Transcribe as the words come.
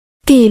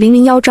第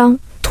001章，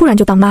突然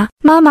就当妈。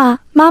妈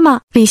妈，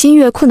李新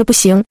月困得不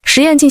行。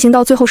实验进行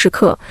到最后时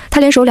刻，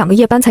她连守2个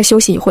夜班才休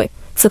息一会，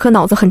此刻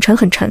脑子很沉，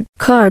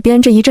可耳边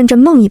这一阵阵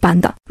梦一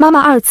般的妈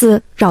妈2字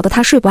扰得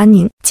她睡不安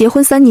宁。结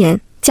婚3年，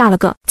嫁了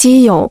个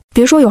基友，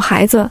别说有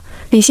孩子，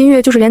李新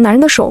月就是连男人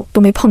的手都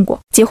没碰过。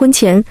结婚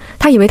前，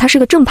她以为他是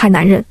个正派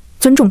男人，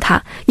尊重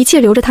他，一切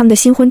留着他们的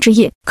新婚之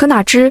夜。可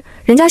哪知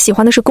人家喜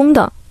欢的是公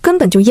的，根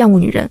本就厌恶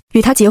女人。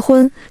与他结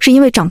婚是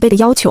因为长辈的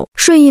要求。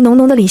睡意浓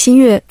浓的李新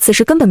月此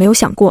时根本没有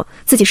想过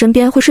自己身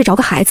边会睡着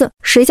个孩子，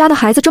谁家的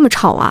孩子这么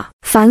吵啊，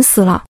烦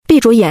死了。闭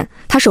着眼，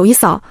他手一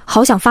扫，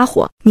好想发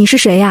火。你是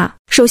谁呀？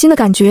手心的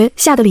感觉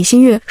吓得李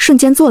新月瞬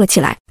间坐了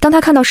起来。当他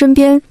看到身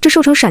边这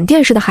瘦成闪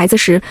电似的孩子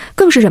时，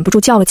更是忍不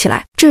住叫了起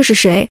来。这是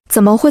谁？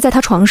怎么会在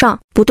他床上？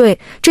不对，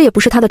这也不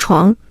是他的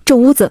床，这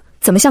屋子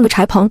怎么像个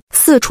柴棚，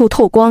四处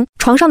透光。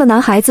床上的男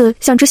孩子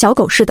像只小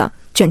狗似的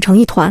卷成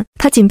一团，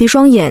他紧闭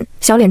双眼，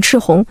小脸赤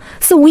红，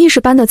似无意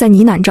识般的在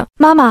呢喃着：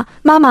妈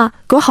妈，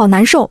狗好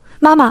难受，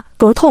妈妈，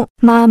狗痛，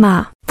妈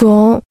妈，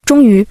狗。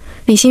终于，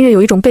李新月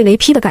有一种被雷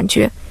劈的感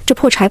觉，这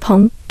破柴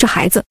棚，这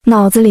孩子，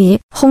脑子里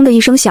轰的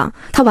一声响，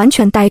他完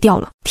全呆掉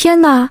了。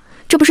天哪，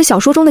这不是小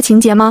说中的情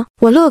节吗？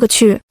我勒个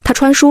去，他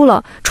穿书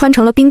了，穿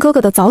成了兵哥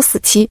哥的早死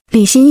妻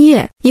李新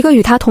叶，一个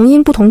与他同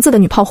音不同字的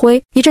女炮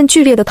灰。一阵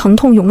剧烈的疼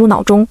痛涌入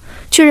脑中，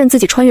确认自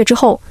己穿越之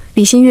后，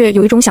李新月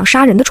有一种想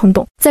杀人的冲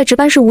动。在值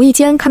班室无意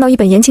间看到一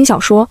本言情小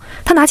说，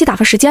他拿起打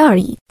发时间而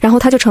已，然后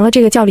他就成了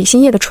这个叫李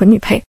新叶的纯女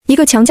配，一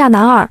个强嫁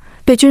男二，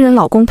被军人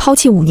老公抛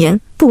弃5年，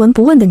不闻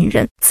不问的女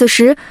人。此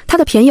时她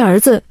的便宜儿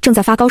子正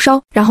在发高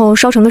烧，然后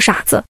烧成个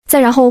傻子，再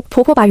然后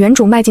婆婆把原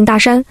主卖进大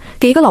山，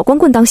给一个老光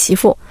棍当媳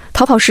妇，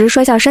逃跑时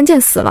摔下了山涧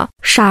死了。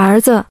傻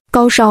儿子，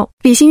高烧。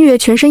李新月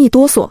全身一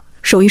哆嗦，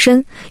手一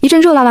伸，一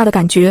阵热辣辣的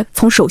感觉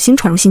从手心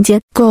传入心间。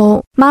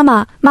狗，妈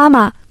妈，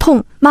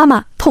痛，妈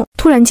妈，痛。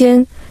突然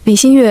间，李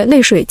新月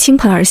泪水倾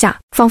盆而下，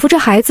仿佛这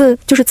孩子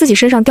就是自己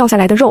身上掉下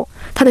来的肉，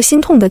她的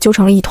心痛的揪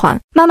成了一团。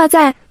妈妈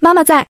在，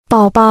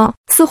宝宝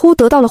似乎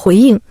得到了回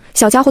应，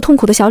小家伙痛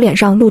苦的小脸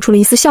上露出了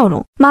一丝笑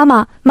容。妈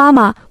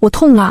妈，我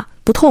痛了，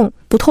不痛，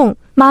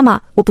妈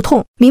妈，我不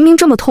痛。明明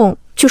这么痛，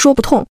却说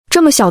不痛。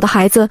这么小的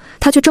孩子，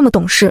他却这么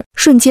懂事。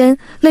瞬间，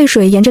泪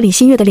水沿着李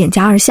新月的脸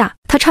颊而下，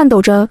他颤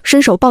抖着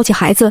伸手抱起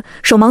孩子，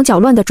手忙脚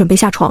乱地准备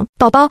下床。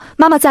宝宝，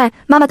妈妈在，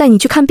妈妈带你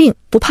去看病，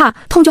不怕，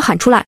痛就喊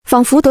出来。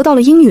仿佛得到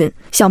了应允，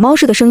小猫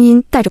似的声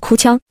音带着哭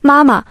腔。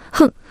妈妈，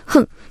哼，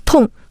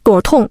痛，狗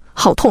儿痛，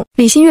好痛。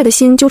李新月的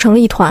心揪成了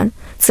一团。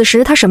此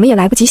时他什么也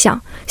来不及想，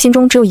心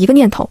中只有一个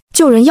念头：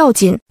救人要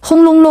紧。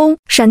轰隆隆，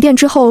闪电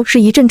之后是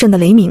一阵阵的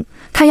雷鸣，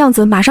看样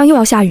子马上又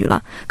要下雨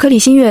了。可李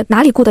新月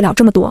哪里顾得了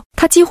这么多，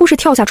他几乎是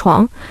跳下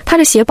床，踏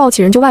着鞋抱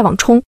起人就外往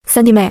冲。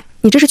三弟妹，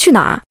你这是去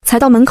哪儿？才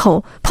到门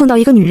口，碰到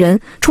一个女人，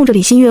冲着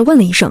李新月问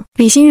了一声。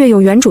李新月有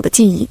原主的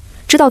记忆，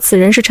知道此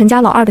人是陈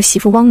家老二的媳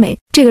妇汪梅，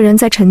这个人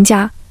在陈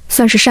家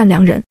算是善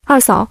良人。二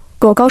嫂，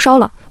狗高烧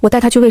了，我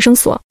带她去卫生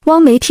所。汪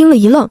梅听了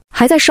一愣，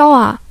还在烧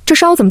啊？这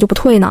烧怎么就不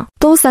退呢？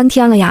都3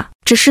天了呀。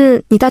只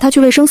是你带她去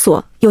卫生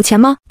所，有钱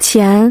吗？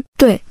钱？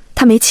对，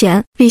他没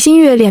钱。李新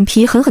月脸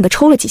皮狠狠地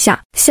抽了几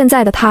下，现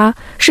在的他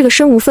是个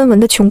身无分文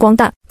的穷光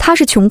蛋，他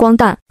是穷光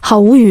蛋，好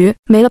无语，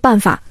没了办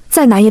法，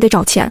再难也得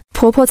找钱。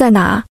婆婆在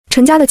哪？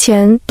陈家的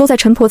钱都在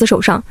陈婆子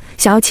手上，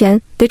想要钱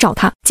得找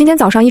她。今天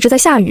早上一直在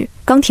下雨，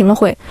刚停了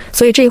会，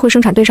所以这一会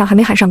生产队上还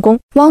没喊上工。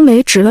汪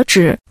梅指了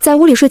指，在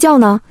屋里睡觉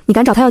呢，你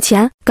敢找她要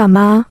钱？敢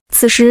吗？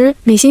此时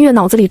李新月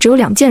脑子里只有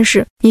2件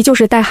事，一就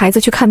是带孩子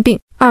去看病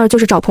，2就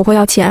是找婆婆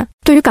要钱。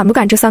对于敢不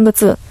敢这3个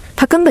字，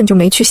她根本就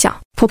没去想。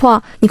婆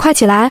婆，你快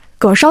起来，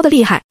狗儿烧得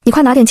厉害，你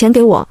快拿点钱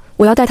给我，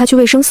我要带她去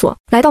卫生所。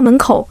来到门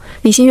口，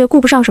李新月顾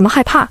不上什么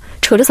害怕，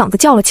扯着嗓子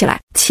叫了起来：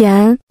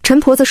钱！陈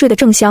婆子睡得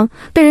正香，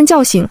被人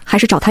叫醒还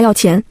是找她要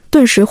钱，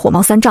顿时火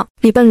冒3丈。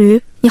李笨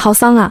驴，你好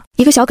丧啊，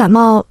一个小感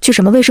冒去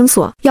什么卫生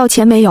所？要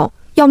钱没有？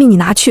要命你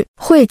拿去！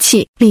晦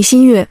气！李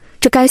新月，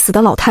这该死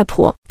的老太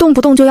婆，动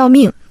不动就要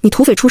命，你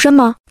土匪出身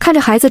吗？看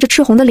着孩子这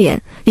赤红的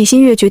脸，李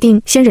新月决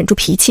定先忍住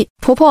脾气。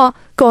婆婆，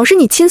狗是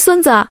你亲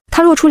孙子啊，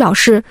他若出了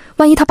事，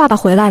万一他爸爸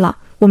回来了，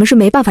我们是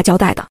没办法交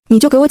代的，你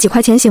就给我几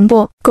块钱行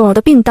不？狗儿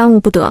的病耽误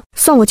不得，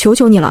算我求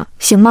求你了，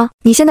行吗？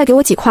你现在给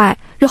我几块，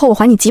日后我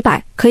还你几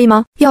百，可以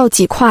吗？要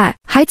几块，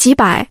还几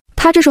百？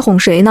他这是哄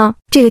谁呢？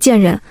这个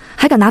贱人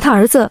还敢拿他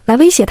儿子来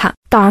威胁他，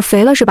胆儿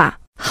肥了是吧？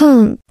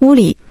哼！屋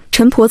里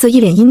陈婆子一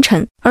脸阴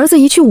沉，儿子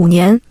一去5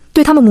年，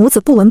对他们母子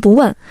不闻不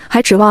问，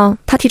还指望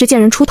他替这贱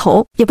人出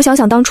头，也不想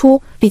想当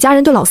初李家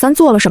人对老三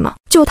做了什么，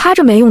就他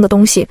这没用的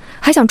东西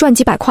还想赚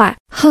几百块，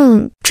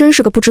哼，真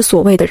是个不知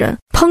所谓的人。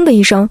砰的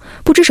一声，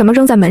不知什么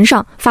扔在门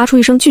上，发出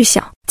一声巨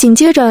响，紧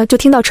接着就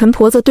听到陈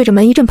婆子对着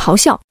门一阵咆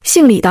哮：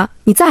姓李的，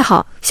你再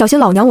好，小心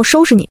老娘我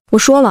收拾你！我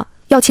说了，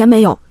要钱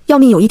没有，要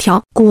命有一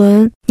条，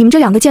滚！你们这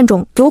2个贱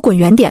种，给我滚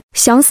远点，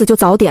想死就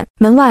早点。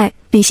门外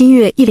李新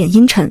月一脸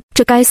阴沉，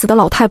这该死的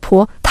老太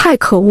婆太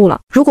可恶了，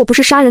如果不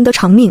是杀人得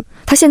偿命，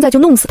她现在就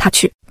弄死她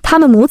去。他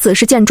们母子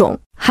是贱种，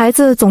孩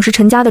子总是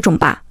陈家的种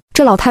吧？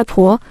这老太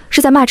婆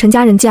是在骂陈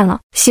家人贱了。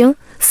行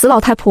死老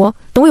太婆，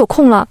等我有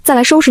空了再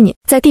来收拾你。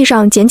在地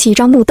上捡起一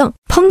张木凳，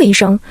砰的一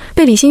声，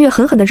被李新月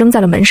狠狠地扔在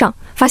了门上，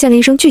发现了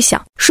一声巨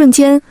响，瞬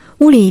间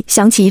屋里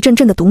响起一阵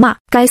阵的毒骂：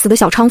该死的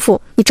小娼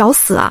妇，你找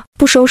死啊！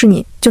不收拾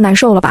你就难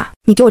受了吧？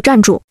你给我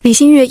站住！李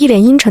新月一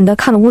脸阴沉地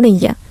看了屋内一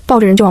眼，抱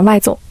着人就往外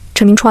走。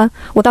陈明川，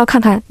我倒要看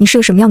看你是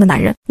个什么样的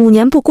男人！5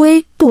年不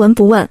归，不闻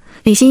不问，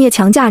李新业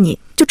强嫁你，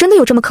就真的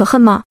有这么可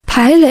恨吗？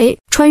排雷，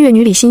穿越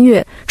女李新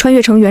月，穿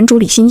越成原主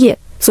李新业，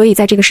所以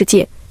在这个世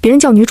界，别人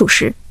叫女主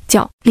时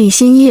叫李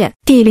新业。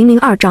第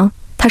002章，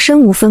他身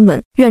无分文。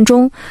院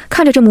中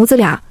看着这母子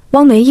俩，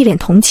汪梅一脸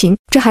同情，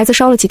这孩子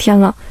烧了几天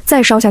了，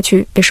再烧下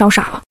去得烧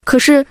傻了。可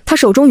是他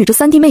手中与这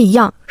三弟妹一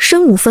样，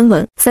身无分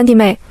文。三弟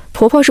妹，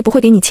婆婆是不会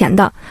给你钱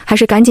的，还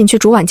是赶紧去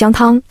煮碗姜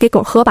汤给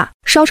狗喝吧。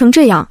烧成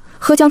这样，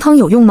喝姜汤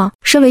有用吗？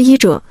身为医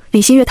者，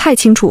李新月太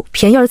清楚，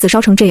便宜儿子烧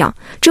成这样，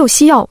只有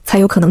西药才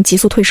有可能急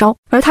速退烧，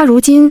而他如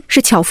今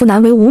是巧妇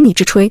难为无米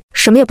之炊，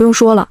什么也不用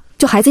说了，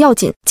就孩子要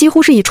紧。几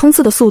乎是以冲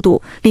刺的速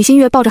度，李新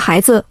月抱着孩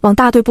子往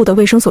大队部的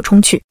卫生所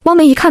冲去。汪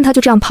梅一看他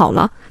就这样跑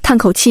了，叹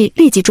口气，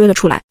立即追了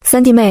出来。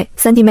三弟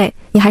妹，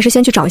你还是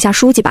先去找一下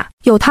书记吧，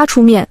有他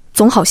出面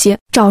总好些。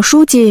找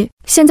书记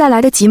现在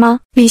来得及吗？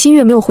李新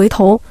月没有回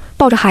头，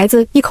抱着孩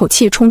子一口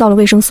气冲到了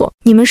卫生所。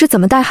你们是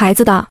怎么带孩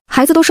子的？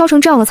孩子都烧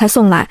成这样了才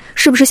送来，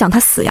是不是想他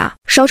死呀？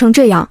烧成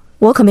这样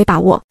我可没把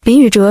握。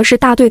林宇哲是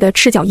大队的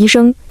赤脚医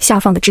生下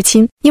放的知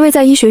青，因为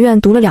在医学院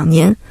读了2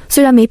年，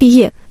虽然没毕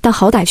业，但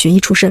好歹学医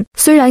出身，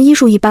虽然医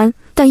术一般，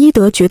但医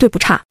德绝对不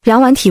差。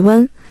量完体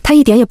温，他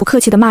一点也不客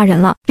气地骂人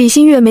了。李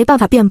新月没办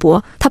法辩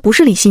驳，他不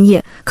是李新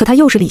业，可他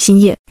又是李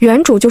新业，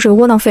原主就是个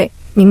窝囊废。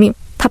明明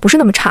他不是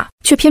那么差，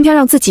却偏偏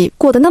让自己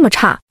过得那么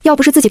差。要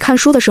不是自己看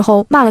书的时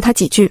候骂了他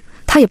几句，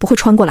他也不会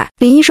穿过来。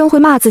林医生会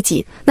骂自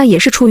己，那也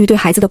是出于对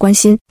孩子的关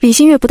心。李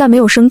新月不但没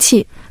有生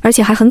气，而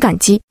且还很感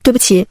激。对不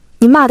起，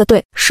您骂得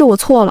对，是我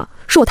错了，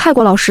是我太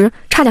过老实，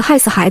差点害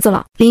死孩子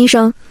了。林医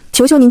生，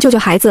求求您救救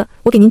孩子，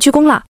我给您鞠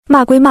躬了。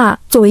骂归骂，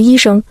作为医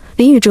生，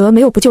林宇哲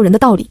没有不救人的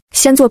道理，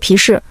先做皮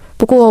试。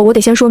不过我得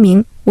先说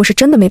明，我是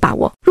真的没把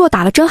握，若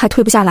打了针还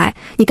退不下来，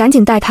你赶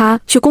紧带他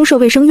去公社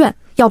卫生院，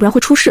要不然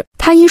会出事。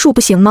他医术不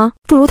行吗？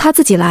不如他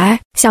自己来。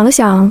想了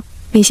想，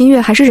李新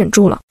月还是忍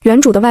住了。原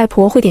主的外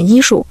婆会点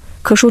医术，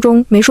可书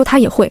中没说她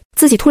也会，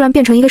自己突然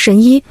变成一个神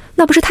医，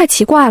那不是太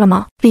奇怪了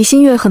吗？李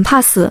新月很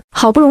怕死，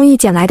好不容易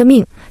捡来的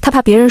命，她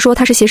怕别人说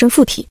她是邪神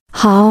附体。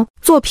好，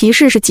做皮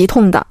试是极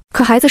痛的，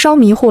可孩子烧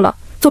迷糊了，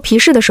做皮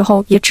试的时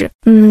候也止。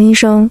医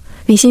生，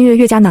李新月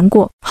越加难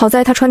过。好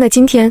在她穿戴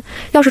今天，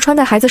要是穿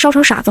戴孩子烧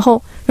成傻子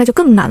后，那就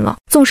更难了。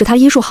纵使她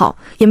医术好，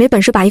也没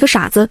本事把一个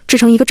傻子治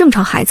成一个正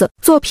常孩子。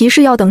做皮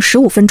试要等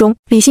15分钟。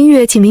李新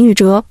月请林宇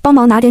哲帮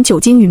忙拿点酒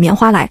精与棉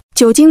花来，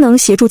酒精能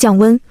协助降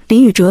温，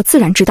林宇哲自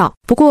然知道。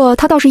不过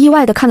他倒是意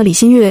外地看了李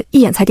新月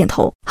一眼才点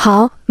头。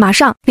好，马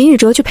上。林宇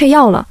哲去配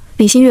药了。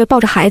李新月抱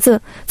着孩子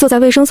坐在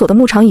卫生所的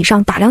木长椅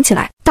上打量起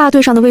来。大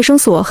队上的卫生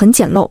所很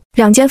简陋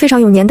，2间非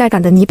常有年代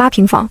感的泥巴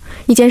平房，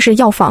一间是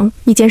药房，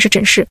一间是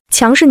诊室。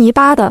墙是泥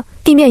巴的，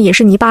地面也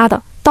是泥巴的，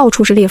到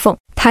处是裂缝。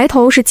抬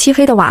头是漆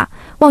黑的瓦，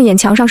望眼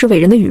墙上是伟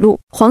人的语录，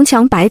黄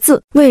墙白字，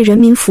为人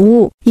民服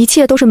务，一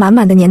切都是满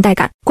满的年代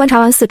感。观察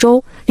完四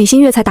周，李新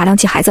月才打量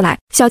起孩子来。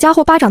小家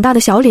伙巴掌大的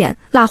小脸，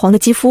蜡黄的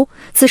肌肤，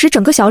此时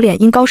整个小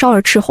脸因高烧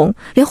而赤红，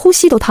连呼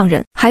吸都烫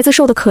人。孩子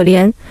瘦得可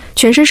怜，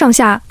全身上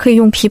下可以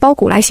用皮包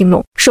骨来形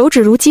容，手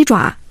指如鸡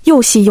爪，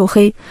又细又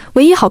黑，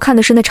唯一好看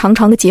的是那长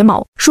长的睫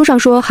毛。书上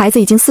说孩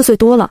子已经4岁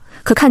多了，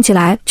可看起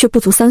来却不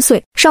足3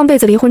岁。上辈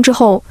子离婚之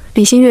后，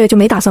李新月就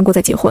没打算过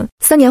再结婚。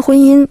3年婚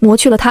姻磨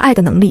去了他爱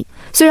的能力，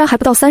虽然还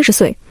不到30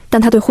岁，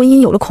但他对婚姻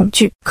有了恐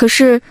惧。可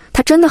是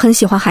他真的很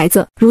喜欢孩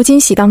子，如今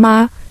喜当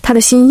妈，他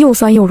的心又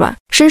酸又软。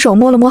伸手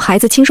摸了摸孩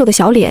子清瘦的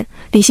小脸，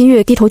李新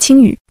月低头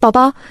轻语：宝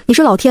宝，你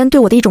是老天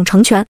对我的一种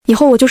成全，以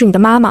后我就是你的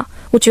妈妈，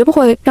我绝不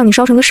会让你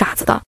烧成个傻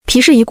子的。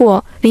皮试一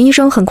过，林医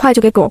生很快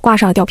就给狗挂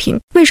上了吊瓶。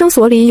卫生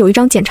所里有一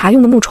张检查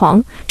用的木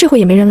床，这会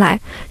也没人来，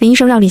林医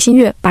生让李新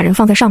月把人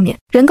放在上面。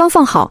人刚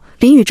放好，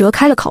林宇哲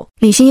开了口：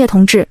李新业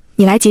同志，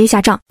你来结一下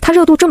账。他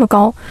热度这么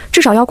高，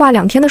至少要挂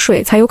2天的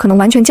水才有可能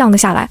完全降得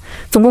下来，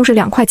总共是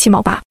2块7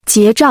毛8。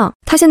结账，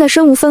他现在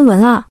身无分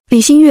文啊。李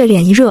新月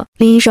脸一热：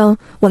林医生，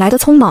我来的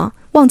匆忙，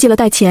忘记了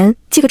带钱，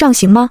记个账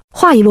行吗？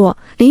话一落，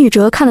林宇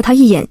哲看了他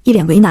一眼，一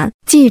脸为难。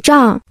记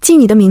账，记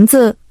你的名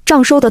字，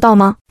账收得到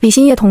吗？李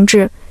新业同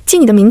志，记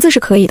你的名字是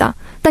可以的，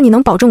但你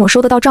能保证我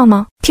收得到账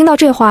吗？听到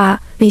这话，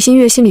李新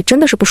月心里真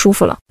的是不舒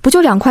服了。不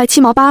就2块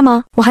7毛8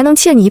吗？我还能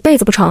欠你一辈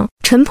子不成？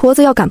陈婆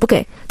子要敢不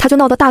给，他就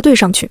闹到大队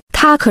上去。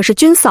他可是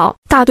军嫂，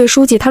大队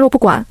书记他若不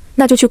管，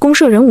那就去公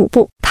社人武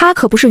部，他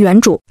可不是原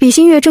主。李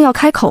新月正要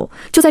开口，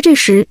就在这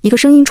时，一个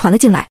声音传了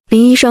进来：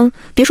林医生，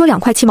别说2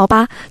块7毛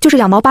8，就是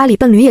2毛8里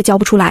笨驴也交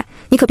不出来，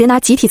你可别拿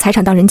集体财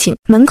产当人情。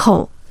门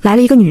口来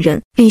了一个女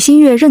人，李新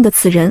月认得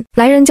此人，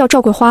来人叫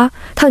赵桂花，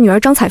她的女儿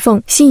张彩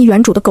凤心仪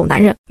原主的狗男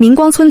人。明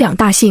光村2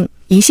大姓，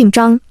一姓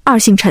张，2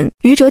姓陈，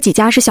余者几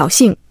家是小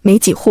姓，没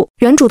几户。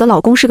原主的老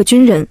公是个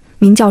军人，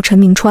名叫陈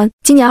明川，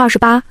今年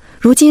28，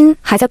如今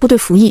还在部队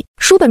服役。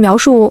书本描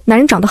述男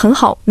人长得很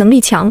好，能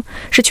力强，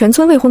是全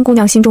村未婚姑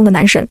娘心中的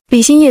男神。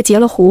李新玥结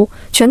了胡，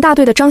全大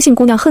队的张姓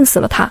姑娘恨死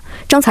了他，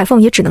张彩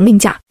凤也只能另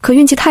嫁。可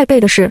运气太背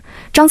的是，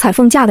张彩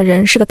凤嫁的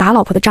人是个打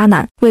老婆的渣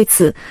男，为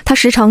此她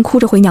时常哭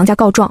着回娘家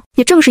告状。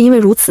也正是因为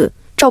如此，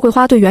赵桂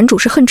花对原主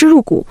是恨之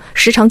入骨，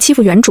时常欺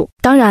负原主。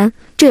当然，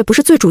这也不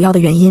是最主要的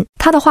原因。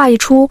她的话一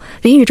出，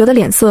林宇哲的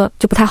脸色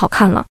就不太好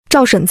看了。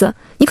赵婶子，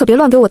你可别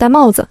乱给我戴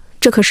帽子，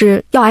这可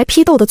是要挨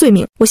批斗的罪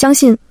名。我相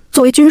信，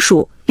作为军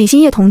属，李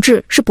新玥同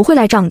志是不会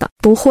赖账的。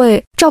不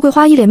会。赵桂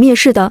花一脸蔑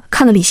视地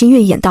看了李新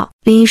玥一眼道：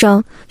林医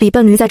生，李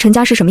笨驴在陈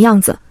家是什么样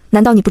子？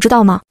难道你不知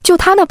道吗？就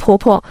她那婆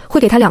婆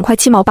会给她2块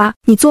7毛8，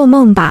你做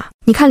梦吧！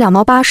你看2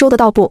毛8收得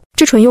到不？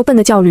这蠢又笨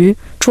的叫驴，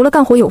除了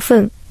干活有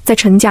份，在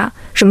陈家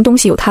什么东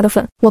西有她的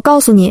份？我告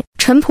诉你，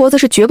陈婆子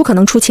是绝不可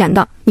能出钱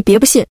的，你别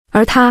不信。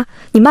而她，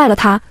你卖了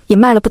她也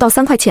卖了不到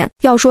3块钱。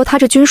要说她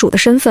这军属的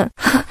身份，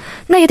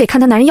那也得看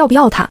她男人要不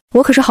要她。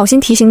我可是好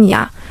心提醒你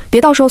啊，别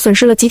到时候损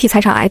失了集体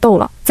财产挨斗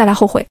了，再来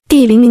后悔。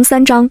第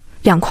003章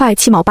2块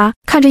7毛8。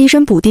看着一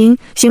身补丁、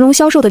形容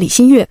消瘦的李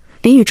新玥，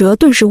林宇哲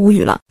顿时无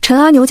语了。陈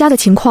阿牛家的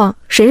情况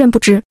谁人不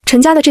知？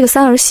陈家的这个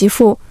3儿媳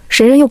妇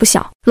谁人又不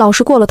小？老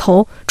实过了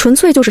头，纯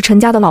粹就是陈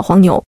家的老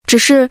黄牛。只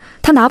是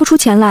他拿不出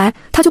钱来，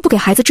他就不给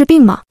孩子治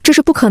病吗？这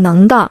是不可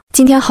能的。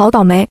今天好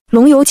倒霉，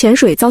龙游潜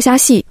水遭虾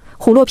戏，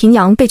虎落平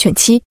阳被犬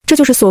欺，这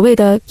就是所谓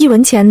的一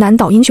文钱难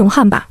倒英雄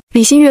汉吧。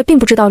李新玥并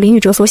不知道林宇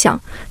哲所想，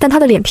但他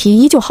的脸皮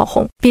依旧好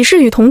红，鄙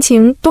视与同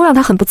情都让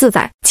他很不自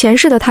在。前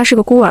世的他是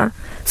个孤儿，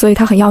所以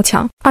他很要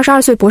强。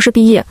22岁博士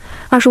毕业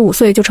，25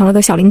岁就成了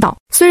个小领导。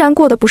虽然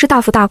过得不是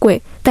大富大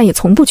贵，但也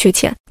从不缺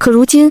钱。可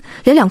如今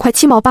连2块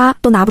7毛8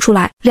都拿不出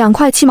来，2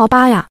块7毛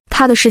8呀！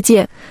他的世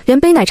界连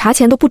杯奶茶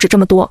钱都不止这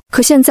么多，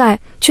可现在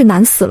却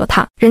难死了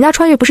他。人家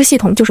穿越不是系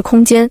统就是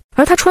空间，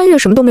而他穿越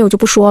什么都没有就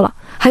不说了，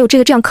还有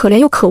这样可怜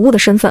又可恶的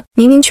身份，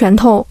明明拳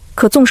头。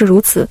可纵使如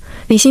此，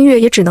李新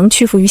玥也只能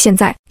屈服于现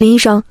在。林医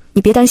生，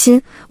你别担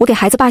心，我给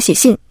孩子爸写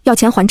信要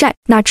钱还债。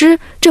哪知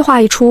这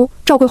话一出，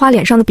赵桂花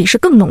脸上的鄙视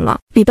更浓了。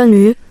李笨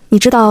驴，你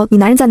知道你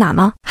男人在哪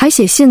吗？还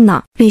写信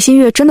呢？李新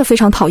玥真的非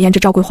常讨厌这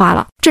赵桂花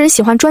了，这人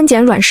喜欢专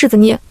捡软柿子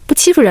捏，不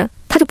欺负人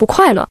他就不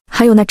快乐。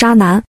还有那渣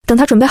男，等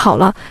他准备好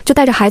了，就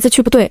带着孩子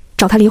去部队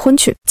找他离婚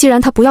去。既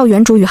然他不要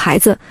原主与孩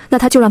子，那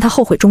他就让他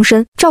后悔终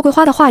身。赵桂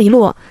花的话一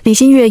落，李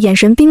新玥眼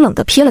神冰冷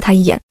地瞥了他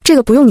一眼，这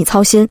个不用你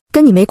操心，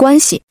跟你没关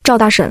系。赵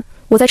大婶，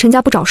我在陈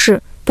家不找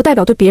事，不代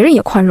表对别人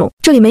也宽容，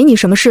这里没你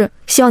什么事，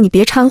希望你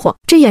别掺和。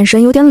这眼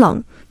神有点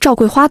冷。赵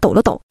桂花抖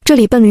了抖，这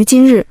李笨驴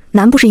今日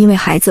难不是因为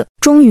孩子。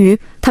终于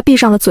他闭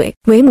上了嘴，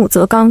为母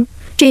则刚，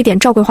这一点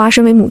赵桂花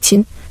身为母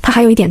亲，她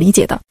还有一点理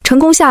解的。成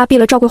功下闭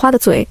了赵桂花的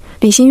嘴，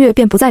李新玥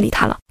便不再理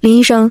他了。林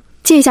医生，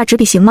借一下纸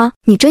笔行吗？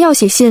你真要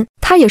写信？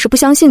他也是不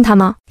相信他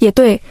吗？也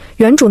对，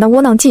原主那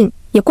窝囊劲，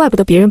也怪不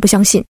得别人不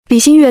相信。李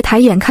新玥抬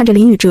眼看着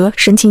林宇哲，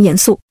神情严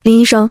肃。林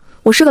医生，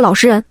我是个老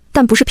实人，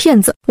但不是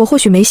骗子，我或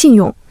许没信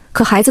用，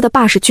可孩子的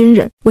爸是军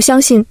人，我相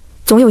信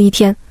总有一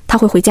天他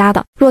会回家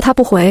的。若他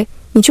不回，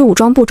你去武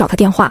装部找他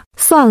电话。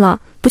算了，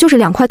不就是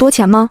2块多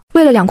钱吗？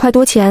为了2块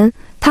多钱，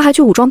他还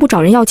去武装部找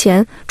人要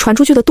钱，传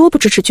出去的多不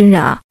支持军人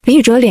啊！林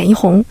宇哲脸一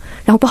红，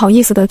然后不好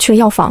意思地去了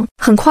药房。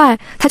很快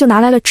他就拿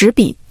来了纸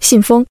笔、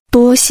信封。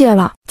多谢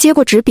了。接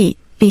过纸笔，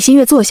李新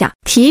玥坐下，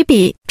提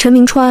笔：陈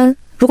明川，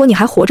如果你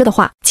还活着的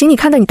话，请你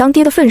看在你当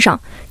爹的份上，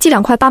寄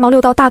2块8毛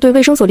6到大队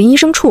卫生所林医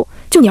生处，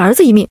救你儿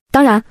子一命。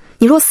当然，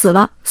你若死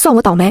了，算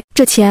我倒霉。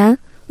这钱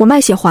我卖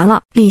血还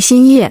了。李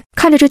新玥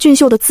看着这俊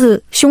秀的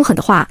字，凶狠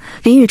的话，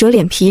林宇哲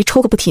脸皮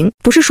抽个不停。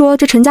不是说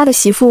这陈家的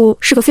媳妇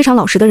是个非常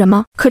老实的人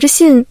吗？可这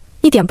信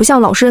一点不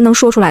像老实人能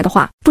说出来的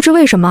话。不知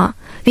为什么，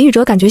林宇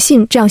哲感觉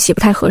信这样写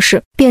不太合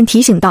适，便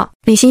提醒道：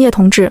李新玥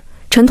同志，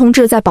陈同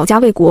志在保家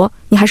卫国，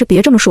你还是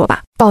别这么说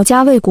吧。保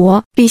家卫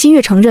国，李新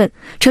玥承认，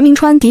陈明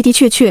川的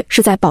确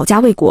是在保家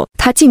卫国。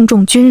他敬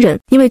重军人，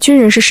因为军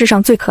人是世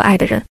上最可爱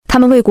的人，他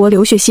们为国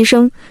流血牺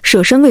牲，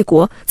舍身为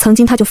国，曾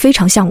经他就非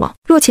常向往。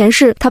若前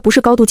世他不是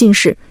高度近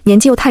视，年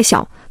纪又太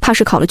小，怕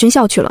是考了军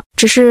校去了。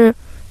只是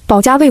保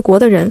家卫国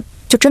的人，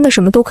就真的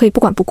什么都可以不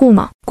管不顾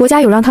吗？国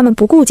家有让他们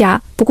不顾家、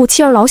不顾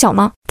妻儿老小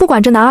吗？不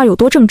管这男二有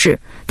多正直，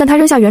但他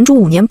扔下原主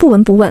5年不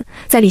闻不问，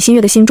在李新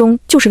玥的心中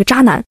就是个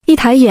渣男。一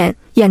抬眼，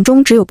眼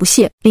中只有不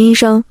屑。林医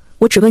生，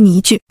我只问你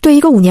一句，对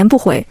一个5年不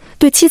回、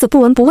对妻子不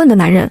闻不问的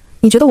男人，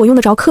你觉得我用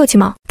得着客气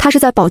吗？他是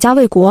在保家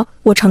卫国，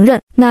我承认。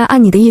那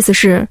按你的意思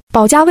是，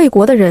保家卫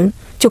国的人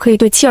就可以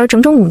对妻儿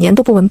整整5年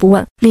都不闻不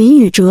问？林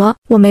宇哲，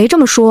我没这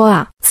么说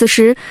啊。此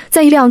时，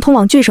在一辆通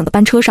往巨省的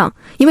班车上，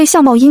一位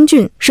相貌英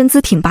俊、身姿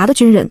挺拔的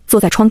军人坐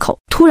在窗口。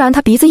突然，他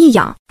鼻子一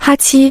痒，哈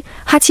气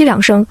哈气2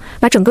声，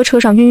把整个车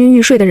上晕晕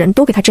欲睡的人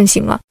都给他震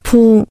醒了。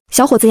噗，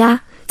小伙子呀，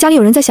家里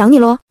有人在想你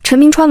咯。陈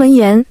明川闻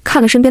言看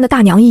了身边的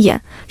大娘一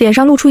眼，脸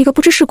上露出一个不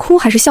知是哭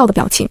还是笑的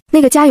表情。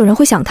那个家有人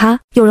会想他，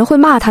有人会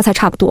骂他才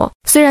差不多。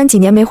虽然几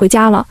年没回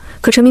家了，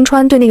可陈明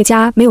川对那个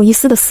家没有一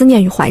丝的思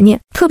念与怀念，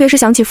特别是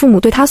想起父母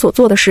对他所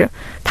做的事，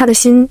他的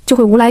心就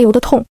会无来由的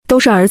痛。都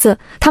是儿子，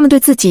他们对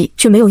自己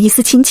却没有一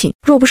丝亲情，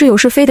若不是有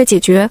事非得解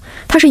决，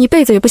他是一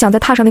辈子也不想再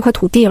踏上那块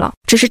土地了。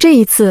只是这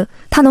一次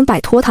他能摆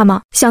脱他吗？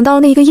想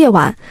到那一个夜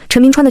晚，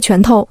陈明川的拳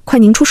头快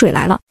拧出水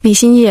来了。李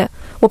新叶，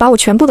我把我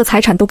全部的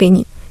财产都给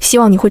你，希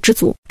望你会知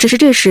足。只是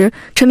这时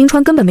陈明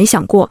川根本没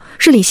想过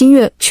是李新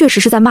月确实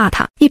是在骂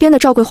他。一边的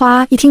赵桂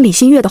花一听李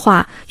新月的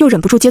话，又忍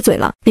不住接嘴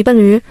了。李笨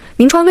驴，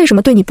明川为什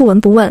么对你不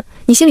闻不问？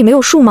你心里没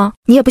有数吗？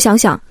你也不想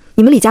想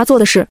你们李家做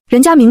的事，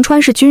人家明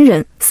川是军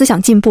人，思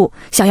想进步，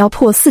想要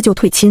破四旧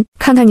退亲。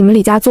看看你们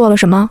李家做了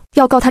什么，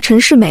要告他陈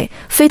世美，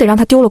非得让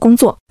他丢了工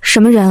作。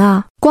什么人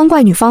啊？光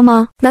怪女方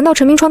吗？难道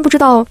陈明川不知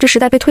道这时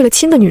代被退了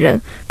亲的女人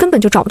根本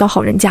就找不到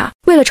好人家，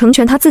为了成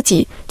全他自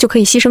己就可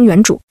以牺牲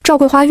原主？赵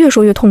桂花越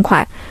说越痛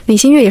快，李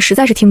新月也实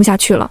在是听不下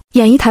去了，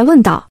演一台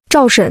问道：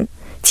赵婶，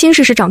亲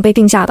事是长辈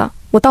定下的，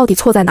我到底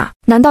错在哪？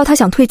难道他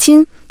想退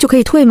亲就可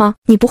以退吗？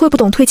你不会不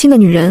懂退亲的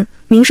女人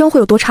名声会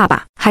有多差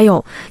吧？还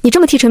有，你这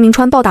么替陈明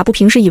川抱打不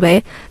平，是以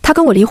为他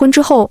跟我离婚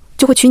之后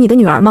就会娶你的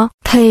女儿吗？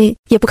呸，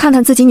也不看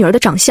看自己女儿的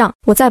长相，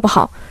我再不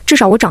好，至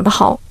少我长得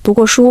好，读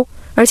过书，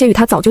而且与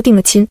他早就定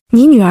了亲。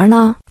你女儿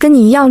呢？跟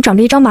你一样长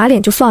着一张马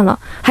脸就算了，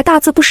还大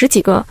字不识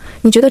几个，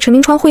你觉得陈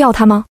明川会要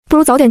她吗？不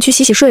如早点去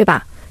洗洗睡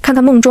吧，看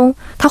看梦中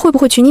他会不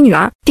会娶你女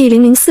儿。第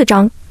004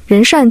章，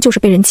人善就是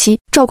被人欺。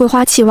赵桂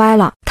花气歪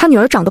了，她女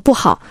儿长得不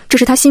好，这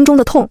是她心中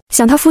的痛。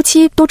想她夫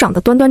妻都长得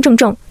端端正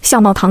正，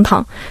相貌堂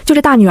堂，就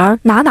这大女儿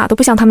哪都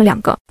不像他们两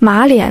个，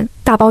马脸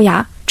大龅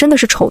牙，真的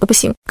是丑的不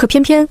行。可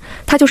偏偏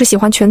她就是喜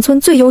欢全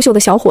村最优秀的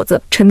小伙子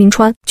陈明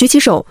川。举起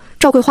手，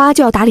赵桂花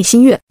就要打李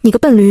新月。你个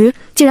笨驴，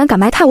竟然敢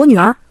埋汰我女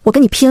儿，我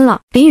跟你拼了！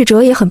林宇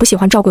哲也很不喜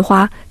欢赵桂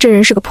花，这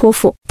人是个泼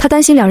妇，他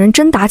担心两人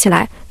真打起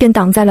来，便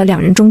挡在了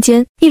两人中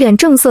间，一脸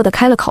正色地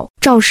开了口：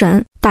赵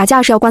婶，打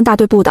架是要关大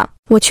队部的，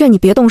我劝你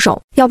别动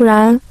手，要不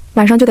然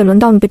晚上就得轮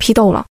到你被批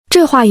斗了。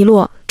这话一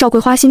落，赵桂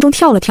花心中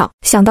跳了跳，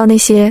想到那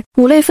些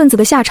五类分子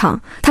的下场，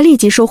她立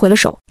即收回了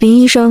手。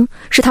林医生，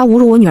是他侮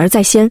辱我女儿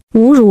在先。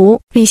侮辱？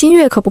李新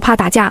月可不怕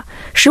打架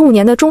，15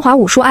年的中华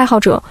武术爱好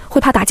者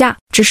会怕打架，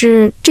只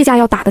是这架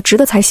要打得值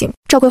得才行。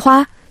赵桂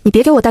花，你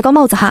别给我戴高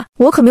帽子哈，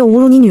我可没有侮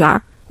辱你女儿，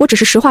我只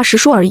是实话实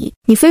说而已。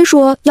你非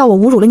说要我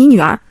侮辱了你女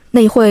儿，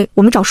那一会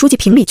我们找书记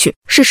评理去。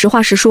是实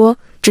话实说，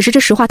只是这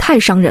实话太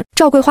伤人。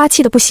赵桂花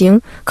气得不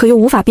行，可又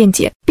无法辩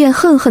解，便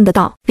恨恨的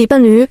道：李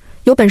笨驴，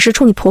有本事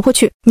冲你婆婆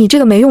去，你这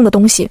个没用的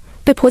东西，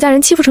被婆家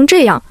人欺负成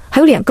这样，还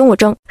有脸跟我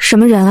争？什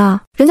么人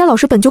啊？人家老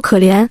师本就可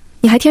怜，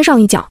你还添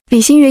上一脚。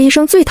李新月医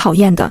生最讨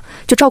厌的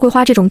就赵桂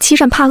花这种欺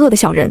善怕恶的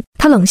小人，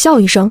他冷笑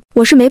一声：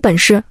我是没本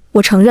事，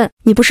我承认。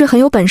你不是很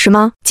有本事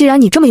吗？既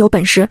然你这么有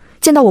本事，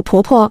见到我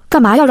婆婆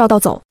干嘛要绕道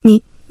走？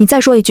你再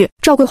说一句。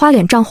赵桂花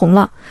脸涨红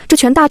了，这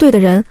全大队的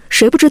人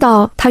谁不知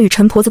道她与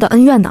陈婆子的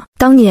恩怨呢？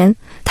当年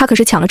她可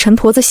是抢了陈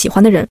婆子喜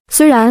欢的人，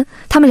虽然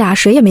他们俩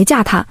谁也没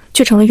嫁她，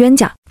却成了冤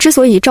家。之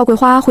所以赵桂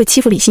花会欺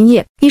负李新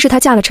叶，一是她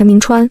嫁了陈明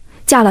川，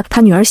嫁了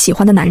她女儿喜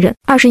欢的男人，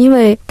二是因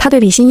为她对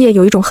李新叶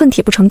有一种恨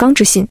铁不成钢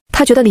之心，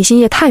她觉得李新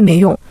叶太没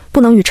用，不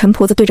能与陈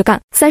婆子对着干。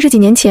30几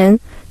年前，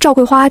赵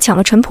桂花抢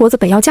了陈婆子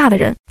本要嫁的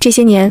人，这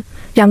些年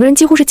两个人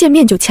几乎是见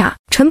面就掐。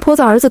陈婆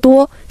子儿子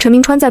多，陈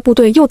明川在部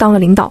队又当了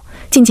领导，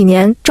近几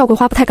年赵桂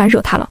花不太敢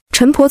惹他了。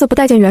陈婆子不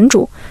待见原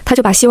主，他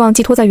就把希望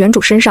寄托在原主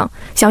身上，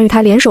想与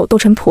他联手斗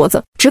陈婆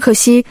子。只可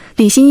惜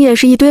李新叶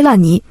是一堆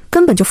烂泥，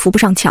根本就扶不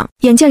上墙。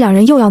眼见两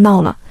人又要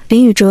闹了，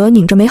林宇哲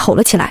拧着眉吼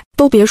了起来：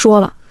都别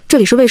说了，这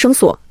里是卫生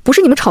所，不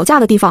是你们吵架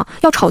的地方，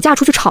要吵架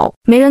出去吵。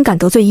没人敢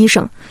得罪医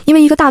生，因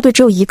为一个大队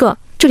只有一个，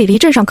这里离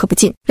镇上可不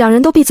近。两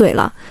人都闭嘴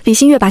了。李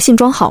新月把信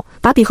装好，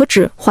把笔和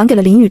纸还给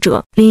了林宇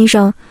哲。林医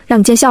生，让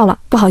你见笑了，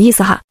不好意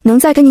思哈，能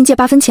再跟您借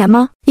8分钱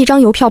吗？一张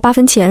邮票8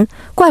分钱，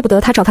怪不得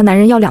他找他男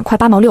人要2块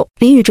8毛6。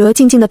林宇哲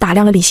静静地打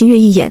量了李新月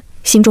一眼，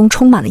心中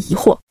充满了疑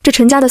惑。这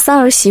陈家的三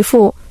儿媳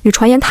妇与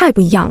传言太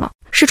不一样了，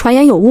是传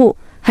言有误，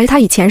还是他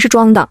以前是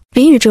装的？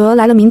林宇哲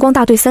来了明光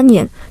大队3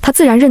年，他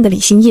自然认得李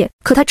新叶，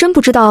可他真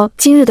不知道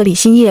今日的李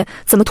新叶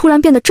怎么突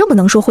然变得这么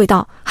能说会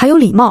道，还有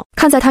礼貌。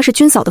看在他是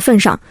军嫂的份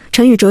上，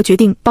陈宇哲决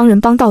定帮人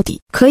帮到底。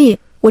可以，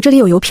我这里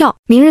有邮票，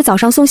明日早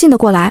上送信的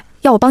过来，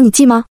要我帮你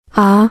寄吗？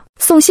啊，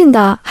送信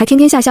的还天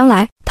天下乡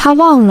来？他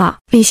忘了。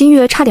李新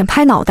月差点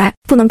拍脑袋，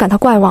不能赶他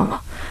怪忘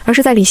了，而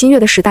是在李新月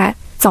的时代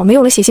早没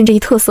有了写信这一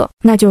特色。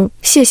那就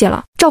谢谢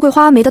了。赵桂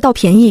花没得到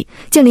便宜，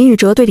见林宇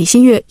哲对李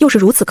新月又是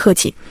如此客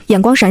气，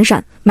眼光闪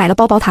闪，买了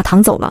包宝塔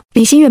糖走了。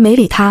李新月没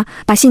理他，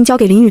把信交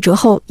给林宇哲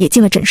后也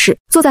进了诊室，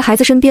坐在孩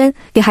子身边，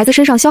给孩子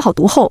身上消好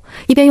毒后，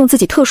一边用自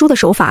己特殊的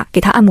手法给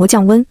他按摩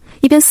降温，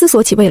一边思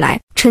索起未来。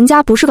陈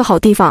家不是个好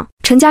地方，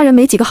陈家人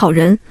没几个好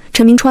人，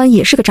陈明川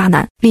也是个渣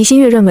男。李新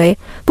月认为，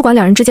不管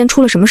两人之间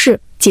出了什么事，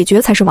解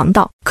决才是王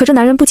道。可这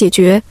男人不解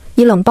决，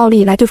以冷暴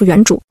力来对付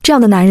原主，这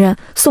样的男人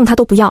送他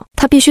都不要，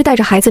他必须带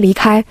着孩子离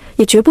开，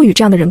也绝不与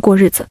这样的人过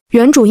日子。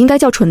原主应该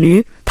叫蠢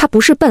驴，他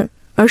不是笨，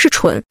而是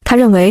蠢。他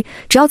认为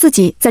只要自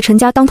己在陈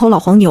家当头老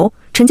黄牛，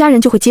陈家人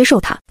就会接受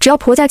她。只要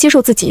婆家接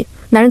受自己，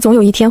男人总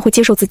有一天会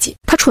接受自己。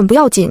她蠢不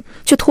要紧，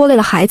却拖累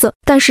了孩子。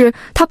但是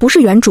她不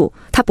是原主，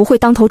她不会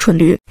当头蠢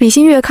驴。李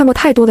新月看过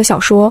太多的小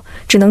说，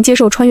只能接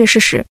受穿越事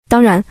实。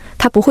当然，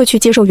她不会去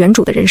接受原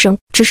主的人生。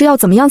只是要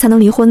怎么样才能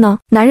离婚呢？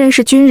男人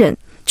是军人，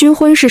军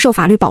婚是受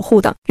法律保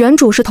护的，原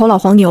主是头老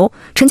黄牛，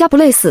陈家不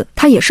累死，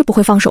他也是不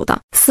会放手的。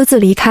私自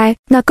离开，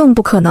那更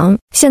不可能。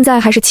现在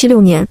还是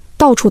76年，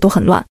到处都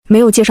很乱，没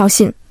有介绍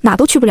信，哪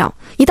都去不了。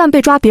一旦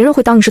被抓，别人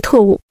会当你是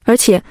特务，而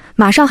且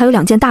马上还有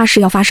2件大事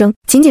要发生。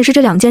仅仅是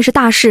这2件事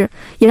大事，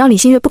也让李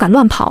新月不敢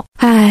乱跑。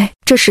唉，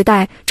这时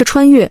代，这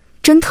穿越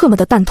真特么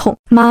的蛋痛。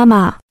妈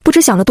妈，不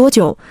知想了多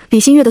久，李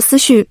新月的思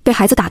绪被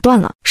孩子打断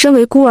了。身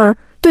为孤儿，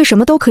对什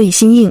么都可以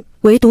心硬，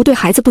唯独对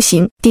孩子不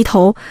行。低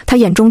头，他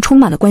眼中充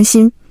满了关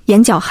心，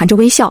眼角含着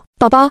微笑。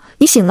宝宝，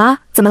你醒啦？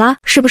怎么啦？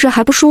是不是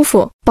还不舒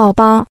服？宝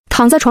宝，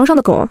躺在床上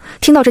的狗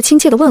听到这亲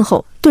切的问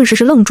候，顿时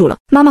是愣住了。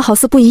妈妈好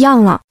似不一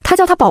样了，她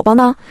叫他宝宝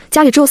呢，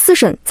家里只有四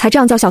婶才这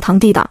样叫小堂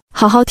弟的。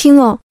好好听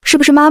哦，是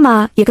不是妈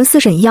妈也跟四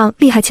婶一样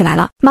厉害起来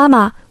了？妈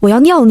妈，我要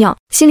尿尿。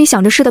心里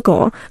想着是的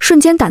狗瞬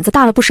间胆子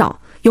大了不少，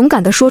勇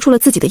敢地说出了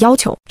自己的要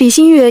求。李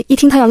新月一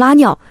听他要拉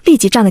尿，立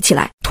即站了起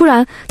来。突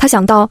然他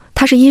想到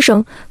他是医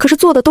生，可是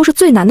做的都是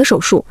最难的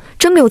手术，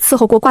真没有伺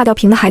候过挂吊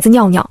瓶的孩子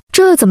尿尿，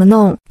这怎么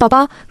弄？宝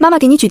宝，妈妈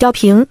给你举吊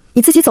瓶，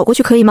你自己走过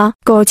去可以吗？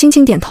狗轻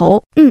轻点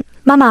头，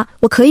妈妈，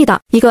我可以的。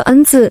一个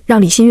字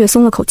让李新月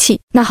松了口气。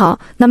那好，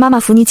那妈妈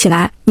扶你起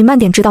来，你慢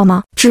点知道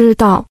吗？知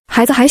道。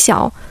孩子还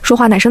小，说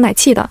话奶声奶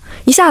气的，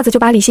一下子就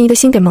把李新一的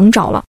心给蒙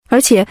着了。而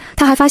且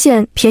他还发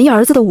现便宜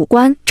儿子的五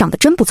官长得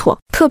真不错，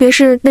特别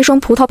是那双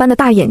葡萄般的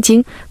大眼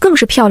睛，更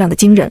是漂亮的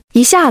惊人。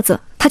一下子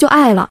他就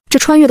爱了，这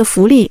穿越的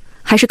福利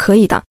还是可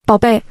以的。宝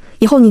贝，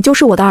以后你就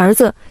是我的儿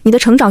子，你的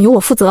成长由我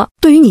负责。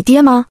对于你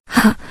爹吗？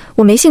哈哈，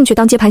我没兴趣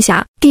当接盘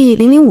侠。第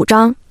005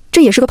章，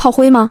这也是个炮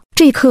灰吗？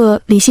这一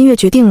刻，李新月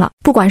决定了，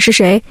不管是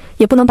谁，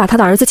也不能把他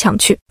的儿子抢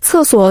去。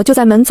厕所就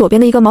在门左边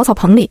的一个茅草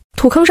棚里，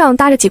土坑上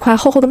搭着几块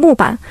厚厚的木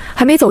板，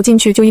还没走进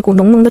去就一股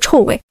浓浓的臭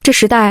味。这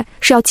时代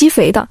是要积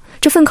肥的，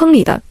这粪坑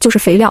里的就是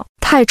肥料，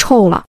太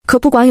臭了。可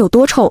不管有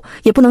多臭，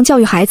也不能教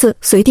育孩子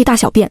随地大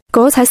小便。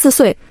狗儿才4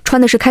岁，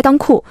穿的是开裆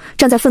裤，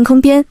站在粪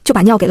坑边就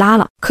把尿给拉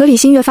了。可李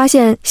新月发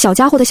现小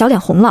家伙的小脸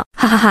红了，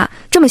哈哈哈，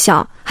这么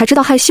小还知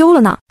道害羞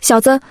了呢。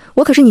小子，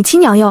我可是你亲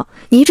娘哟，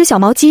你一只小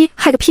毛鸡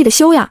害个屁的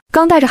羞呀。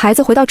刚带着孩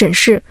子回到诊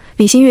室，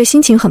李新月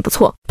心情很不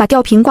错，把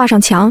吊瓶挂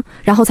上墙，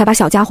然后才把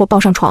小家伙抱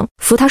上床，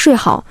扶他睡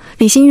好。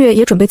李新月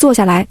也准备坐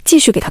下来继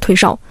续给他退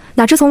烧，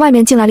哪知从外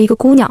面进来了一个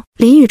姑娘。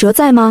林宇哲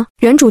在吗？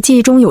原主记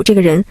忆中有这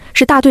个人，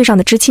是大队上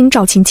的知青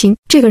赵青青。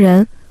这个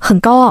人很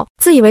高傲，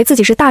自以为自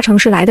己是大城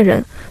市来的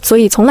人，所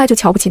以从来就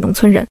瞧不起农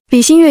村人。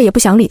李新月也不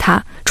想理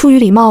他，出于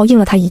礼貌应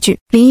了他一句：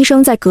林医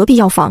生在隔壁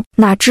药房。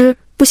哪知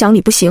不想理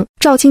不行，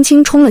赵青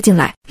青冲了进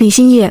来。李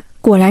新叶，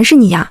果然是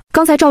你呀！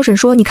刚才赵婶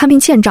说你看病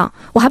欠账，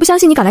我还不相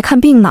信你敢来看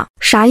病呢。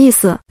啥意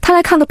思？他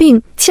来看个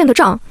病欠个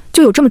账，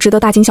就有这么值得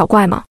大惊小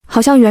怪吗？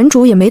好像原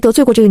主也没得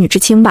罪过这个女知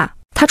青吧？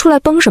她出来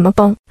崩什么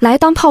崩？来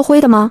当炮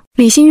灰的吗？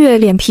李新月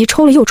脸皮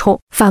抽了又抽，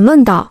反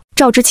问道：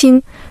赵知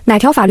青，哪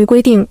条法律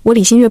规定我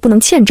李新月不能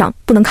欠账，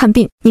不能看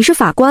病？你是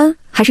法官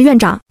还是院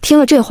长？听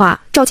了这话，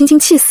赵青青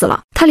气死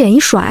了，她脸一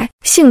甩：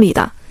姓李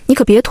的，你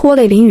可别拖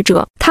累林宇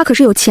哲，他可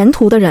是有前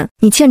途的人，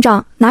你欠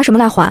账拿什么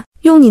来还？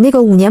用你那个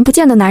5年不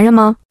见的男人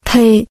吗？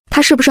呸，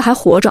他是不是还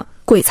活着？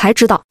鬼才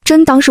知道，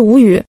真当是无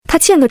语。他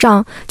欠个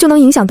账就能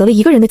影响得了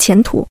一个人的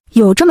前途，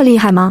有这么厉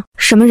害吗？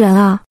什么人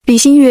啊？李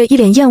新月一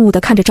脸厌恶地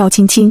看着赵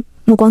青青，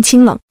目光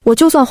清冷。我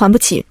就算还不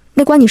起，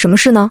那关你什么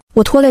事呢？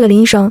我拖累了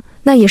林医生，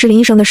那也是林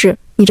医生的事，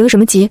你这个什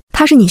么急？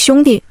他是你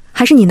兄弟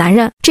还是你男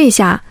人？这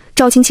下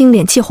赵青青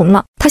脸气红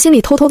了，她心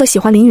里偷偷的喜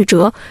欢林宇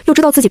哲，又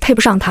知道自己配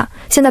不上他，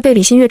现在被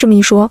李新月这么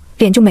一说，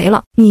脸就没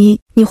了。你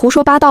胡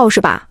说八道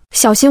是吧？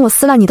小心我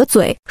撕烂你的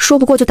嘴，说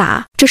不过就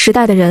打。这时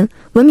代的人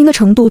文明的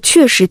程度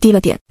确实低了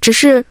点，只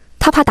是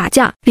他怕打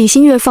架。李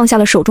新月放下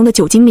了手中的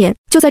酒精棉。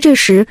就在这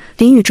时，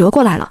林宇哲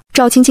过来了。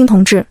赵青青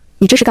同志，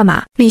你这是干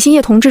嘛？李新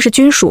业同志是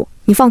军属，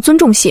你放尊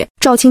重些。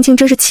赵青青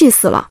真是气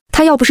死了，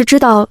他要不是知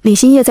道李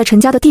新业在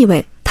陈家的地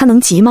位，他能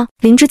急吗？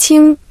林知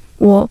青，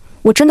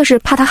我真的是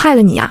怕他害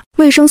了你啊。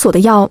卫生所的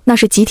药那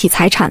是集体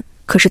财产，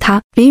可是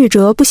林宇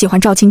哲不喜欢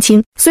赵青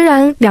青，虽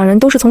然两人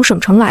都是从省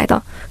城来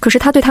的，可是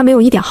他对他没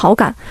有一点好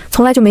感，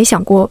从来就没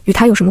想过与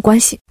他有什么关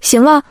系。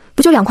行了，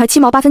不就2块7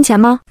毛8分钱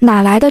吗？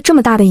哪来的这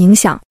么大的影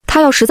响？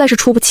他要实在是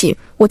出不起，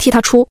我替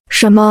他出。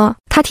什么？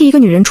他替一个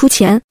女人出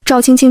钱？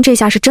赵青青这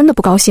下是真的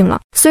不高兴了。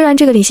虽然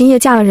这个李新业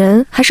嫁了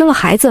人，还生了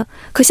孩子，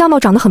可相貌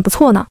长得很不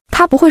错呢。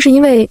他不会是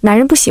因为男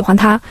人不喜欢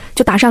他，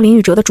就打上林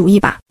宇哲的主意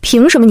吧？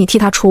凭什么你替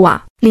他出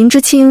啊？林知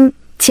青，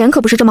钱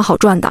可不是这么好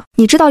赚的。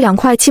你知道2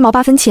块7毛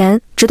8分钱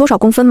值多少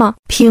公分吗？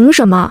凭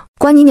什么？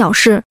关你鸟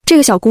事。这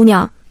个小姑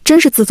娘真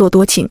是自作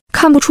多情，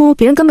看不出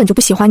别人根本就不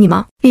喜欢你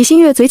吗？李新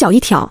月嘴角一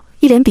挑，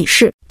一脸鄙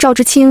视。赵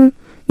知青，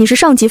你是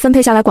上级分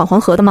配下来管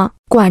黄河的吗？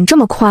管这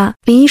么宽？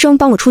林医生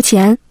帮我出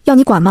钱，要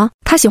你管吗？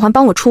他喜欢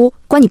帮我出，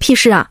关你屁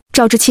事啊！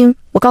赵知青，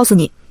我告诉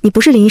你，你不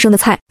是林医生的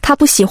菜，他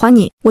不喜欢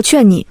你，我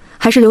劝你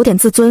还是留点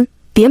自尊，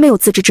别没有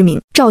自知之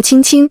明。赵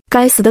青青，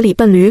该死的李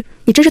笨驴，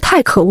你真是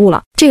太可恶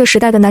了。这个时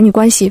代的男女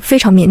关系非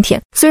常腼腆，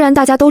虽然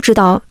大家都知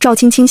道赵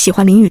青青喜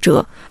欢林宇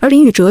哲，而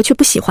林宇哲却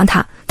不喜欢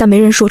她，但没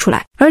人说出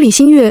来。而李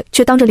新月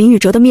却当着林宇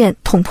哲的面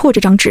捅破这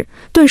张纸，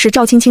顿时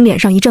赵青青脸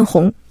上一阵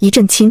红，一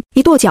阵青，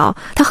一跺脚，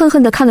她恨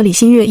恨地看了李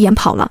新月一眼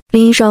跑了。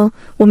林医生，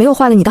我没有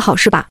坏了你的好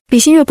事吧？李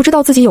新月不知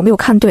道自己有没有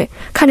看对，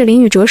看着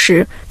林宇哲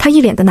时，她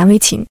一脸的难为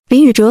情。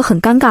林宇哲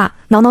很尴尬，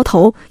挠挠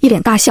头，一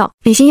脸大笑。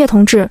李新月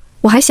同志，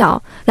我还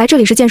小，来这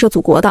里是建设祖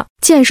国的。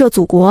建设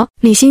祖国，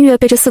李新月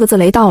被这4个字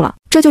雷到了。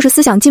这就是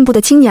思想进步的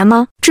青年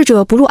吗？智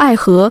者不入爱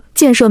河，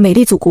建设美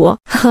丽祖国。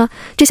呵呵，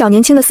这小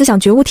年轻的思想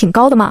觉悟挺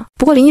高的嘛。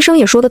不过林医生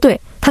也说得对，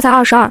他才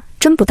22，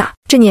真不大。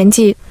这年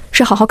纪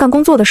是好好干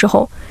工作的时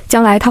候，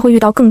将来他会遇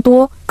到更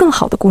多更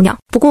好的姑娘。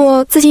不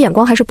过自己眼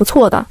光还是不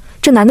错的，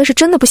这男的是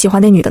真的不喜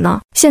欢那女的呢。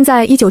现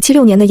在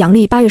1976年的阳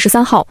历8月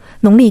13号，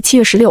农历7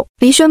月16，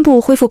离宣布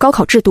恢复高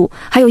考制度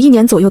还有1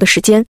年左右的时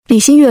间。李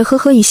新月呵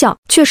呵一笑，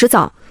确实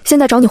早。现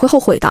在找你会后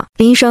悔的，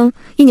林医生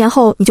，1年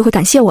后你就会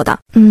感谢我的。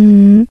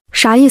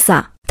啥意思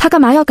啊？他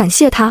干嘛要感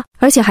谢他？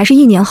而且还是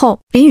1年后？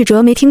林宇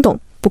哲没听懂，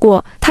不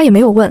过他也没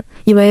有问，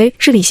以为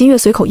是李新月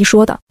随口一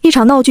说的。一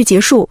场闹剧结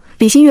束，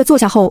李新月坐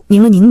下后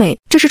拧了拧眉，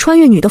这是穿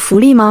越女的福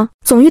利吗？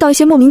总遇到一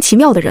些莫名其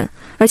妙的人，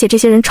而且这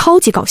些人超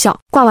级搞笑。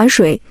挂完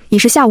水已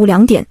是下午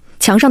2点，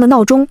墙上的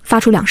闹钟发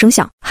出2声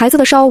响，孩子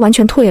的烧完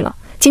全退了，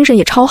精神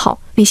也超好，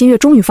李新月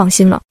终于放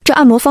心了。这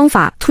按摩方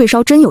法退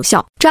烧真有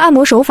效。这按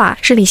摩手法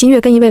是李新月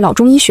跟一位老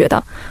中医学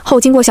的，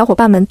后经过小伙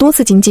伴们多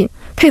次精进，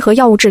配合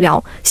药物治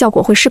疗，效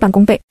果会事半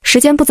功倍。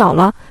时间不早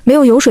了，没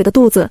有油水的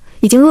肚子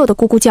已经饿得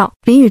咕咕叫。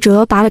林宇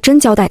哲拔了针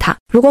交代他，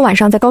如果晚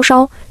上再高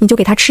烧，你就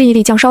给他吃1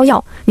粒降烧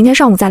药，明天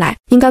上午再来，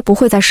应该不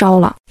会再烧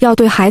了，药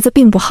对孩子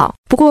并不好。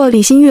不过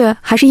李新月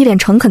还是一脸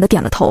诚恳地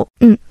点了头，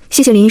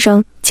谢谢林医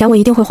生，钱我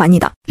一定会还你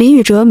的。林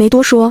宇哲没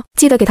多说，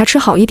记得给他吃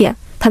好一点，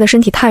他的身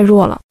体太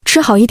弱了，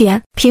吃好一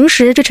点。平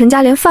时这陈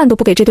家连饭都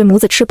不给这对母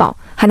子吃饱，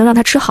还能让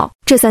他吃好？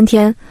这3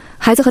天，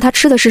孩子和他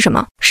吃的是什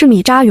么？是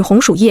米渣与红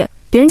薯叶，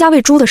别人家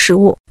喂猪的食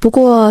物。不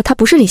过他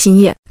不是李新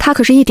叶，他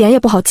可是一点也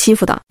不好欺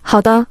负的。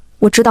好的，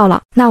我知道了，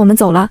那我们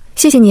走了，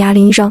谢谢你啊，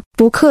林医生。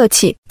不客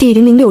气。第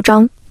006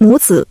章，母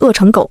子饿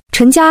成狗。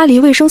陈家离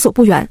卫生所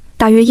不远，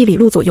大约1里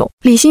路左右。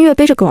李新月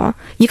背着狗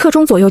，1刻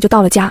钟左右就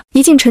到了家。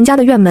一进陈家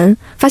的院门，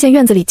发现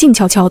院子里静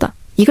悄悄的，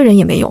一个人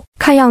也没有。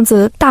看样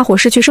子大伙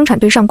是去生产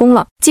队上工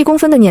了。计工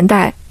分的年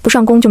代，不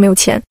上工就没有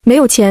钱，没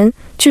有钱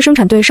去生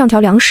产队上调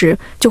粮食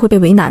就会被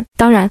为难。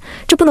当然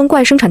这不能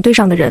怪生产队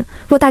上的人，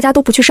若大家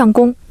都不去上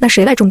工，那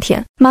谁来种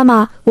田？妈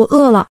妈，我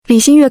饿了。李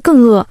新月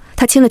更饿，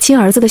她亲了亲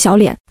儿子的小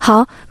脸。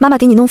好，妈妈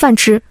给你弄饭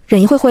吃，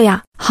忍一会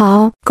呀。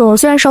好。狗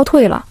虽然烧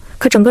退了，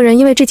可整个人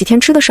因为这几天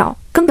吃的少，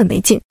根本没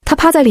劲。他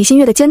趴在李新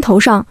月的肩头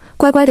上，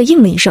乖乖地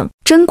应了一声，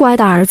真乖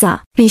的儿子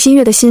啊。李新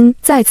月的心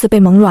再次被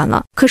蒙软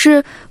了。可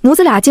是母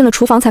子俩进了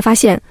厨房才发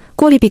现，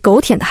锅里比狗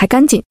舔的还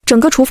干净，整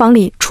个厨房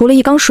里除了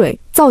一缸水、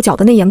皂角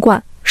的内盐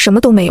罐，什么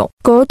都没有。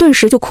狗儿顿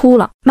时就哭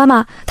了，妈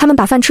妈，他们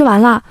把饭吃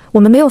完了，我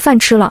们没有饭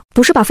吃了。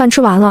不是把饭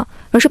吃完了，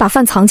而是把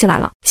饭藏起来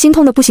了。心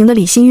痛的不行的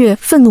李新月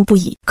愤怒不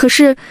已，可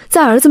是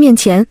在儿子面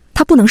前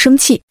他不能生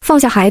气，放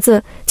下孩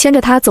子，牵着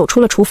他走出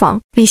了厨房。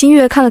李新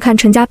月看了看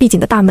陈家闭紧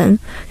的大门，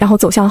然后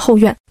走向了后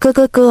院。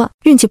咯，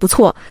运气不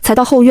错，才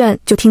到后院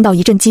就听到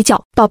一阵鸡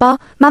叫。宝宝，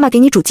妈妈给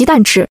你煮鸡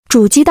蛋吃。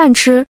煮鸡蛋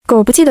吃？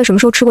狗不记得什么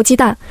时候吃过鸡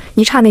蛋，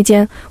一刹那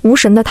间无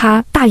神的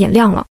他大眼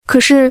亮了。可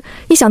是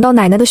一想到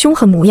奶奶的凶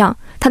狠模样，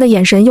他的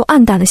眼神又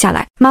暗淡了下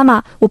来。妈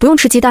妈，我不用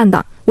吃鸡蛋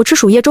的，我吃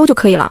薯叶粥就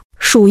可以了。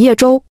薯叶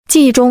粥，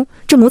记忆中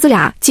这母子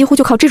俩几乎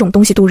就靠这种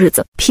东西度日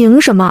子。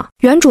凭什么？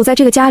原主在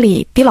这个家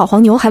里比老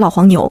黄牛还老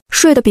黄牛，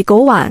睡得比狗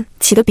晚，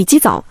起得比鸡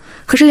早，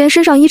可是连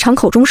身上衣长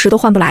口中食都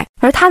换不来。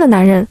而他的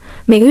男人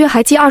每个月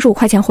还寄25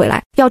块钱回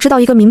来。要知道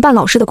一个民办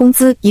老师的工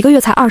资1个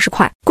月才20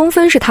块，工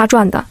分是他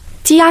赚的，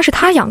鸡鸭是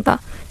他养的，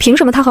凭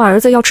什么他和儿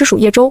子要吃薯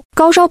叶粥？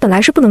高烧本来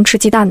是不能吃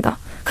鸡蛋的，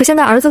可现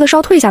在儿子的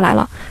烧退下来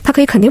了，他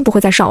可以肯定不会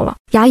再烧了。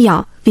牙一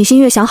咬，李新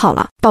月想好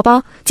了，宝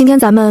宝，今天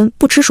咱们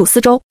不吃薯丝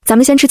粥，咱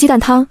们先吃鸡蛋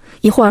汤，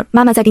一会儿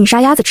妈妈再给你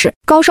杀鸭子吃。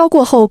高烧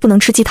过后不能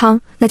吃鸡汤，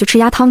那就吃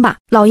鸭汤吧。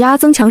老鸭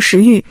增强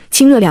食欲，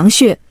清热凉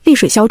血，利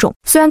水消肿。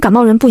虽然感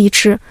冒人不宜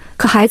吃，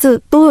可孩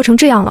子都饿成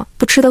这样了，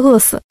不吃的饿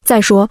死。再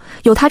说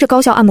有他这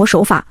高效按摩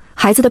手法，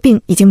孩子的病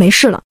已经没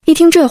事了。一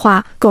听这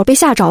话，狗被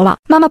吓着了。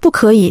妈妈，不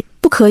可以，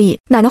不可以，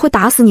奶奶会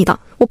打死你的，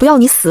我不要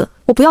你死，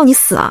我不要你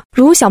死啊！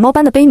如小猫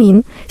般的悲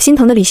鸣，心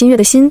疼的李新月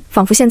的心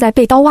仿佛现在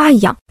被刀挖一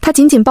样。他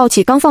紧紧抱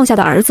起刚放下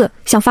的儿子，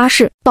想发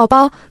誓，宝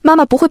宝，妈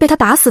妈不会被他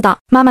打死的，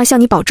妈妈向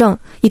你保证，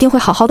一定会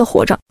好好的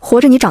活着，活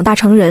着你长大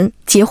成人，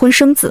结婚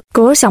生子。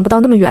狗儿想不到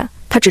那么远，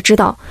他只知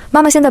道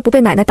妈妈现在不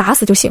被奶奶打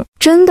死就行。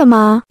真的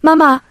吗？妈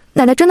妈，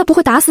奶奶真的不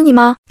会打死你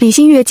吗？李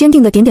新月坚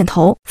定地点点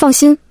头，放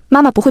心，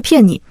妈妈不会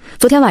骗你。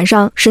昨天晚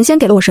上神仙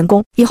给了我神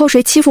功，以后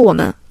谁欺负我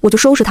们，我就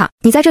收拾他。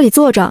你在这里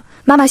坐着，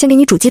妈妈先给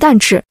你煮鸡蛋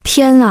吃。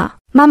天啊，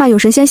妈妈有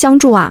神仙相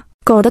助啊！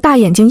狗儿的大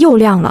眼睛又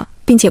亮了，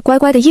并且乖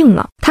乖地应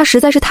了。他实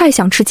在是太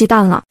想吃鸡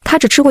蛋了，他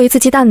只吃过1次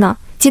鸡蛋呢，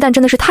鸡蛋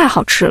真的是太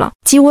好吃了。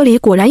鸡窝里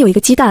果然有一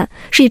个鸡蛋，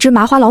是一只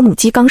麻花老母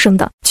鸡刚生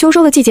的。秋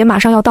收的季节马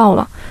上要到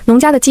了，农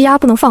家的鸡鸭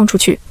不能放出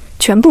去，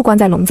全部关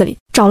在笼子里。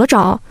找了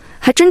找，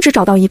还真只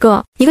找到一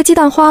个鸡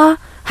蛋花，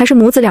还是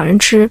母子两人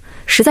吃，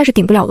实在是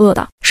顶不了饿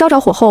的。烧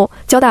着火后，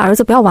交代儿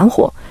子不要玩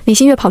火。李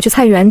新月跑去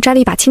菜园摘了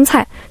一把青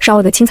菜，烧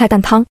了个青菜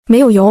蛋汤，没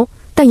有油，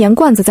但盐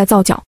罐子在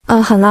造脚。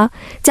狠了，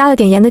加了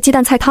点盐的鸡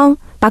蛋菜汤，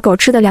把狗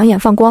吃得两眼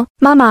放光。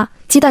妈妈，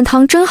鸡蛋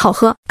汤真好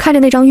喝。看着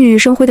那张熠熠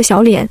生辉的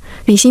小脸，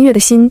李新月的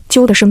心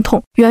揪得生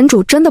痛。原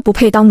主真的不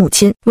配当母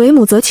亲，为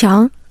母则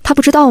强，她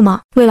不知道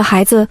吗？为了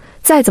孩子，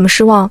再怎么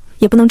失望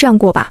也不能这样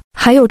过吧。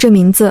还有这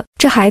名字，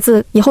这孩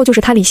子以后就是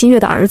他李新月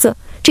的儿子，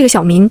这个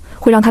小名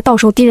会让他到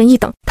时候低人一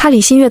等。他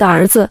李新月的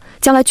儿子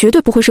将来绝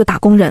对不会是个打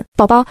工人。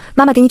宝宝，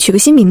妈妈给你取个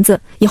新名字，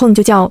以后你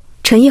就叫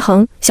陈一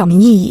恒，小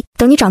名意义。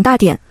等你长大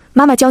点，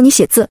妈妈教你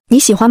写字，你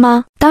喜欢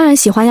吗？当然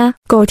喜欢呀。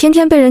狗天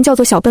天被人叫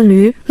做小笨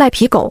驴、赖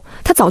皮狗，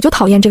他早就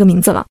讨厌这个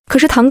名字了。可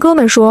是堂哥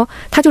们说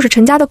他就是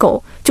陈家的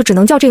狗，就只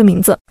能叫这个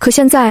名字。可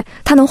现在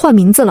他能换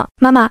名字了，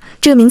妈妈，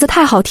这个名字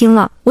太好听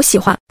了，我喜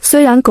欢。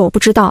虽然狗不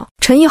知道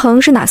陈一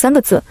恒是哪3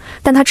个字，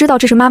但他知道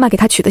这是妈妈给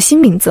他取的新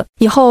名字。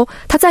以后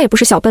他再也不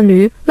是小笨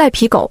驴、赖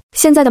皮狗。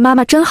现在的妈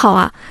妈真好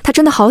啊，他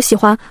真的好喜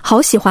欢，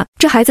好喜欢。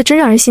这孩子真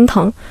让人心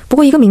疼，不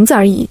过一个名字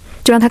而已，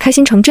就让他开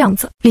心成这样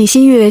子。李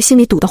新月心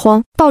里堵得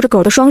慌，抱着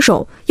狗的双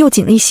手又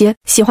紧了一些。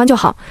喜欢就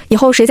好，以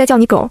后谁再叫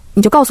你狗，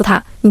你就告诉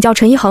他你叫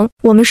陈一恒。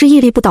我们是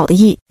屹立不倒的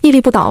屹，屹立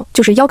不倒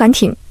就是腰杆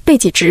挺，背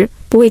脊直，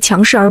不为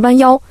强势而弯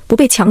腰，不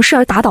被强势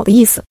而打倒的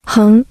意思。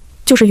恒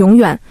就是永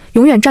远，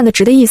永远站得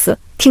直的意思，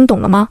听懂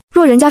了吗？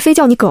若人家非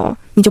叫你狗，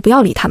你就不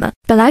要理他们。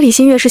本来李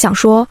新月是想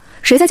说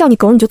谁再叫你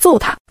狗你就揍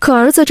他，可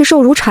儿子这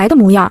瘦如柴的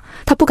模样，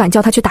他不敢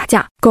叫他去打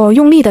架。狗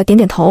用力的点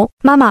点头，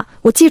妈妈，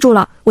我记住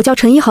了，我叫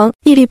陈一恒，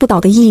屹立不倒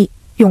的屹，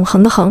永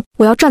恒的恒，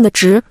我要站得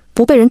直，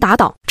不被人打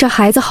倒。这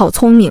孩子好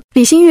聪明。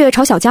李新月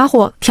朝小家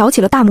伙挑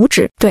起了大拇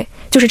指，对，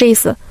就是这意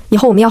思，以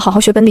后我们要好好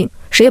学本领，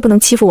谁也不能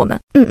欺负我们。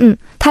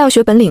他要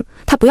学本领，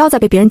他不要再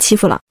被别人欺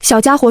负了。小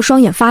家伙双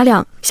眼发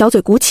亮，小嘴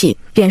鼓起，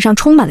脸上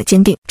充满了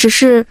坚定，只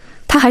是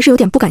他还是有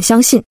点不敢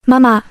相信。妈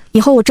妈，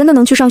以后我真的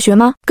能去上学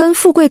吗？跟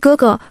富贵哥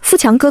哥、富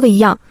强哥哥一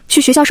样去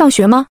学校上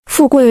学吗？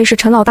富贵是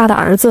陈老大的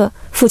儿子，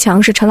富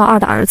强是陈老二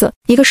的儿子，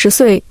一个10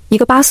岁，一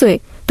个8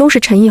岁，都是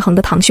陈一恒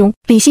的堂兄。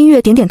李新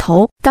月点点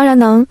头，当然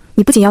能。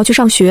你不仅要去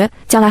上学，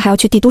将来还要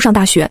去帝都上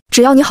大学，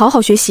只要你好好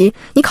学习，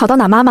你考到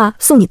哪妈妈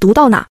送你读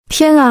到哪。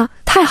天啊，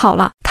太好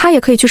了，他也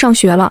可以去上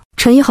学了。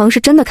陈一恒是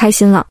真的开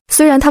心了，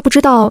虽然他不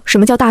知道什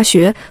么叫大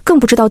学，更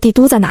不知道帝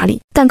都在哪里，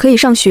但可以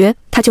上学，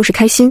他就是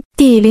开心。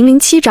第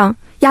007章，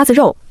鸭子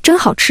肉真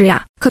好吃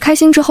呀。可开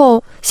心之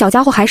后，小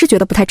家伙还是觉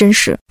得不太真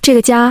实。这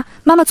个家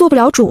妈妈做不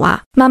了主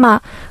啊。妈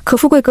妈，可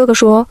富贵哥哥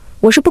说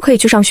我是不可以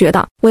去上学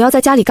的，我要在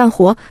家里干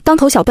活，当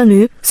头小笨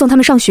驴，送他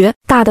们上学。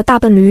大的大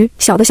笨驴，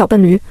小的小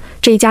笨驴，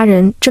这一家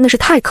人真的是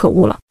太可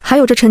恶了。还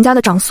有这陈家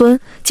的长孙，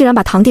竟然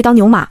把堂弟当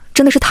牛马，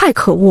真的是太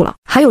可恶了。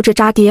还有这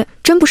渣爹，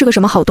真不是个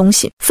什么好东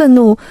西。愤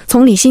怒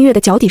从李新月的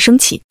脚底升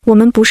起，我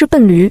们不是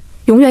笨驴，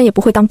永远也不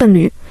会当笨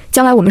驴，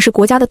将来我们是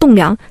国家的栋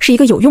梁，是一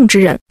个有用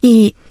之人。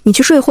你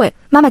去睡会，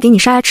妈妈给你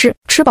杀鸭吃，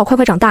吃饱快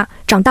快长大，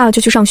长大了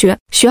就去上学，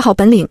学好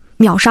本领，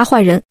秒杀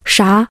坏人。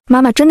啥？妈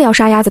妈真的要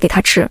杀鸭子给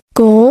他吃？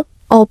狗？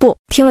哦不，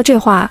听了这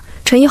话，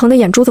陈一恒的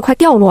眼珠子快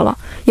掉落了，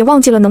也忘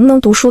记了能不能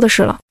读书的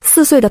事了。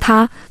4岁的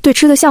他对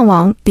吃的向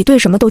往比对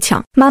什么都强。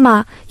妈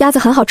妈，鸭子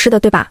很好吃的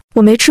对吧？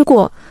我没吃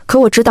过，可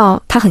我知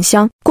道它很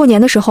香。过年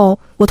的时候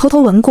我偷偷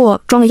闻过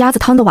装了鸭子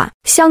汤的碗，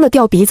香的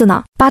掉鼻子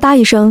呢。吧嗒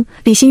一声，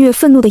李新月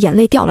愤怒的眼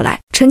泪掉了来。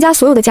陈家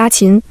所有的家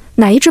禽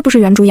哪一只不是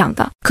原主养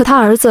的？可他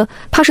儿子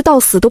怕是到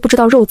死都不知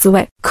道肉滋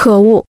味。可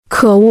恶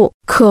可恶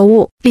可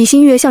恶！李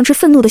新月像只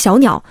愤怒的小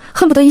鸟，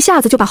恨不得一下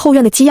子就把后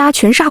院的鸡鸭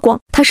全杀光。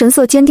他神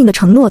色坚定地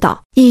承诺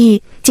道，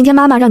今天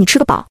妈妈让你吃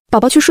个饱，宝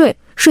宝去睡，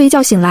睡一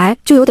觉醒来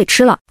就有得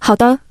吃了。好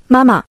的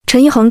妈妈。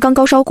陈一恒刚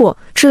高烧过，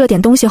吃了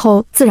点东西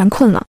后自然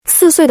困了。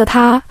4岁的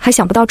他还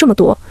想不到这么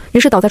多，于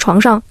是倒在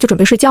床上就准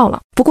备睡觉了。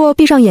不过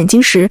闭上眼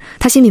睛时，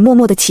他心里默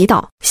默地祈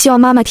祷，希望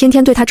妈妈天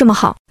天对他这么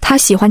好，他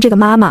喜欢这个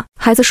妈妈。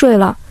孩子睡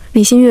了，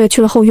李新月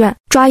去了后院，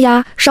抓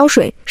鸭、烧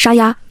水、杀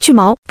鸭、去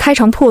毛，开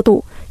肠破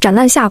肚，斩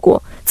烂下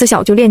锅。自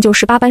小就练就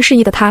18般士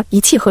艺的他一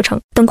气呵成。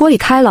等锅里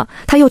开了，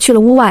他又去了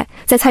屋外，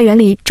在菜园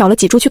里找了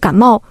几株去感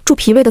冒助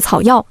脾胃的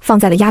草药，放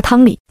在了鸭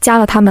汤里，加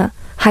了它们，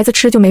孩子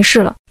吃就没事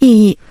了。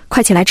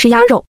快起来吃鸭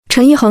肉。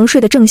陈一恒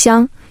睡得正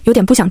香，有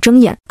点不想睁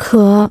眼，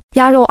可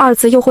鸭肉2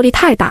字诱惑力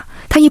太大，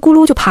他一咕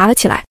噜就爬了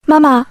起来。妈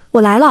妈，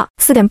我来了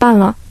，4点半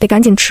了，得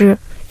赶紧吃，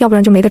要不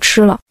然就没得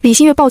吃了。李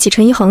新月抱起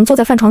陈一恒，坐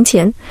在饭床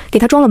前，给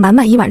他装了满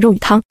满一碗肉与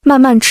汤，慢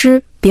慢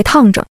吃，别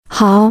烫着。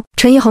好。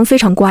陈一恒非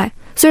常乖，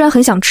虽然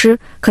很想吃，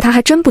可他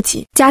还真不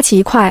急，夹起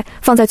一块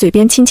放在嘴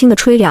边，轻轻的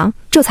吹凉，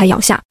这才咬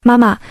下。妈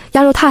妈，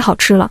鸭肉太好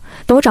吃了，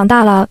等我长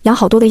大了养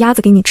好多的鸭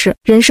子给你吃。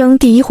人生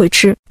第一回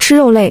吃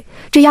肉类，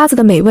这鸭子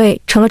的美味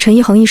成了陈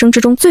一恒一生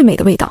之中最美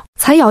的味道。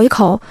才咬一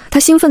口，他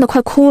兴奋得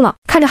快哭了。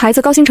看着孩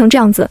子高兴成这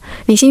样子，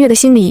李新月的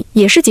心里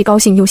也是既高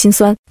兴又心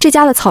酸。这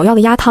家的草药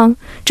的鸭汤，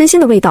真心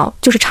的味道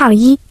就是差了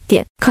一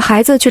点，可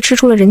孩子却吃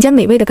出了人间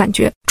美味的感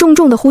觉，重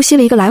重地呼吸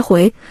了一个来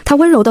回，他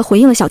温柔地回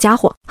应了小家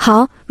伙：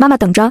好，妈妈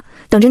等着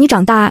你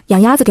长大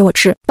养鸭子给我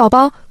吃，宝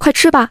宝快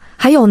吃吧，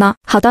还有呢。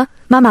好的，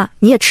妈妈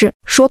你也吃。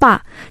说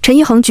罢，陈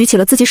一恒举起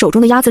了自己手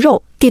中的鸭子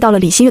肉，递到了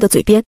李新月的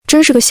嘴边，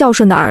真是个孝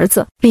顺的儿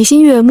子。李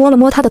新月摸了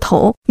摸他的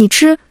头，你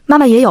吃，妈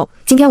妈也有，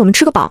今天我们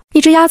吃个饱。一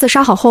只鸭子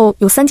杀好后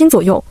有3斤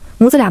左右，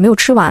母子俩没有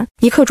吃完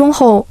，1刻钟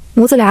后，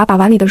母子俩把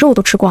碗里的肉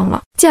都吃光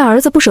了。见儿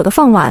子不舍得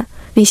放碗，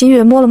李新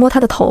月摸了摸他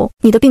的头，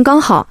你的病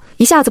刚好，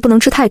一下子不能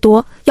吃太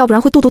多，要不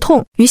然会肚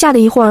痛。余下的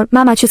一会儿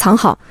妈妈去藏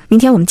好，明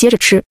天我们接着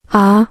吃。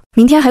啊，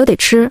明天还有得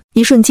吃。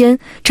一瞬间，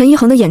陈一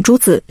恒的眼珠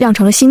子亮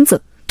成了星子。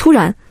突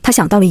然他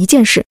想到了一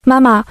件事，妈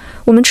妈，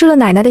我们吃了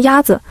奶奶的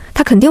鸭子，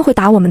她肯定会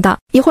打我们的，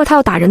一会儿她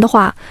要打人的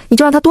话，你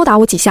就让她多打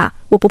我几下，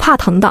我不怕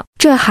疼的。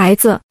这孩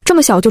子这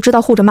么小就知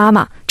道护着妈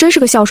妈，真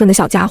是个孝顺的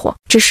小家伙。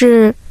只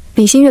是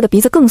李新月的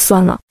鼻子更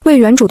酸了，为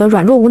原主的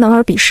软弱无能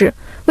而鄙视，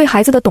为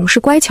孩子的懂事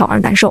乖巧而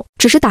难受。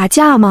只是打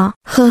架吗？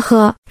呵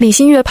呵，李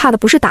新月怕的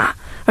不是打，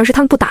而是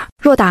他们不打。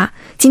若打，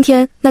今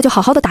天那就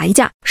好好的打一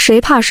架，谁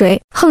怕谁，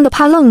横的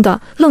怕愣的，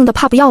愣的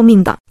怕不要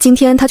命的。今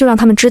天他就让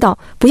他们知道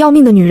不要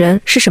命的女人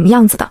是什么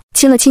样子的。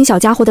亲了亲小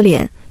家伙的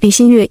脸，李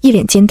新月一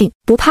脸坚定，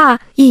不怕，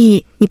意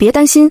义，你别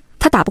担心，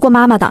他打不过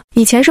妈妈的。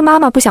以前是妈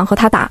妈不想和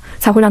他打，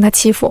才会让他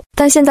欺负，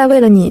但现在为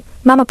了你，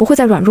妈妈不会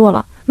再软弱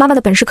了，妈妈的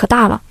本事可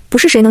大了，不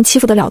是谁能欺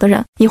负得了的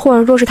人。一会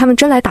儿若是他们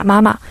真来打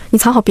妈妈，你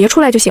藏好别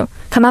出来就行，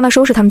看妈妈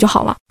收拾他们就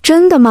好了。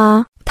真的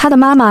吗？他的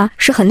妈妈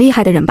是很厉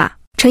害的人吧？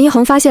陈一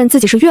恒发现自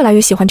己是越来越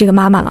喜欢这个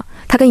妈妈了，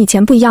她跟以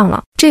前不一样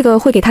了。这个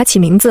会给她起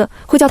名字，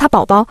会叫她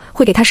宝宝，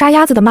会给她杀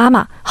鸭子的妈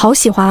妈，好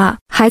喜欢啊！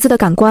孩子的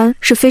感官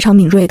是非常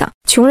敏锐的，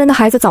穷人的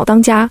孩子早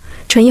当家。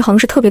陈一恒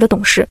是特别的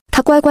懂事，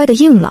他乖乖的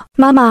应了。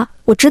妈妈，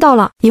我知道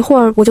了，一会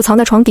儿我就藏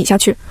在床底下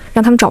去，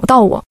让他们找不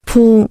到我。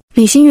噗！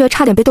李新月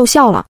差点被逗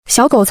笑了，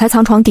小狗才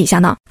藏床底下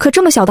呢，可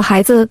这么小的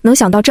孩子能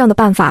想到这样的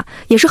办法，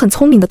也是很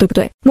聪明的，对不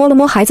对？摸了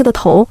摸孩子的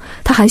头，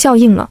他含笑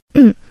应了，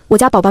我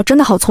家宝宝真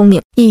的好聪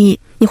明。依依，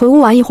你回屋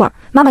玩一会儿，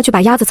妈妈去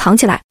把鸭子藏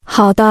起来。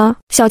好的。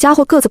小家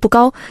伙个子不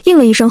高，应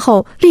了一声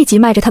后，立即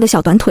迈着他的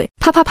小短腿，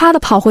啪啪啪的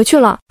跑回去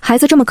了。孩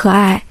子这么可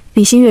爱，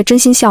李新月真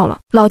心笑了。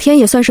老天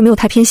也算是没有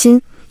太偏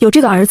心，有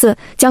这个儿子，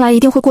将来一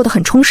定会过得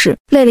很充实。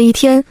累了一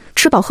天，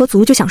吃饱喝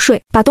足就想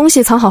睡，把东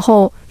西藏好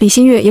后，李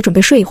新月也准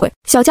备睡一会。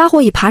小家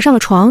伙已爬上了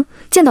床，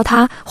见到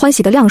他，欢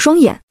喜地亮双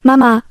眼。妈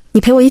妈，你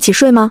陪我一起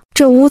睡吗？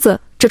这屋子，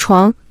这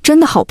床真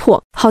的好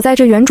破，好在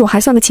这原主还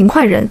算个勤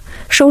快人，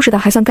收拾的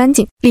还算干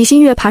净。李新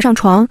月爬上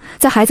床，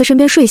在孩子身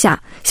边睡下，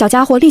小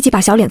家伙立即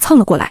把小脸蹭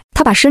了过来，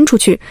他把伸出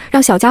去，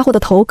让小家伙的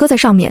头搁在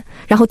上面，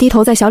然后低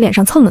头在小脸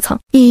上蹭了蹭。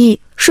依依，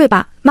睡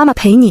吧，妈妈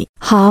陪你。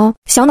好，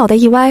小脑袋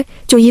一歪，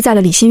就依在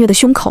了李新月的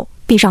胸口，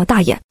闭上了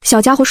大眼。小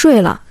家伙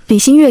睡了，李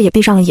新月也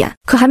闭上了眼，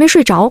可还没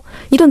睡着，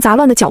一顿杂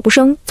乱的脚步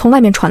声从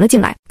外面传了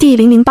进来。第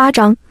008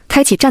章，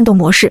开启战斗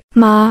模式。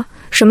妈，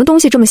什么东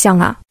西这么香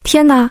啊？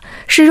天哪，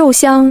是肉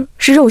香，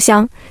是肉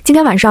香！今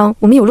天晚上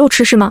我们有肉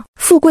吃是吗？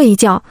富贵一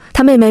叫，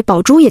他妹妹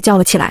宝珠也叫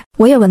了起来。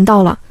我也闻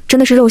到了，真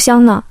的是肉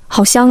香呢，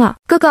好香啊！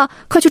哥哥，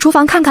快去厨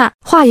房看看。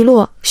话一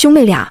落，兄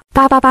妹俩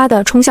叭叭叭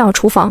地冲向了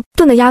厨房。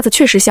炖的鸭子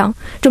确实香，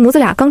这母子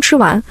俩刚吃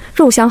完，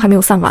肉香还没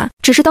有散完。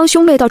只是当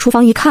兄妹到厨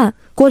房一看，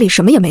锅里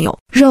什么也没有，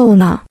肉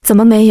呢？怎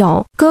么没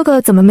有？哥哥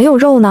怎么没有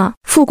肉呢？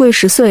富贵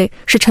10岁，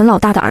是陈老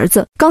大的儿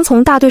子，刚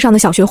从大队上的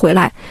小学回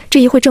来，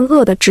这一会正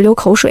饿得直流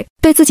口水。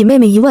被自己妹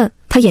妹一问，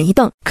他眼一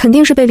瞪，肯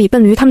定是被李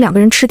笨驴他们2个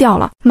人吃掉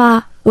了。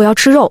妈，我要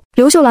吃肉。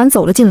刘秀兰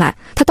走了进来，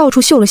她到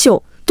处嗅了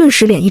嗅，顿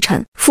时脸一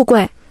沉。富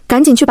贵，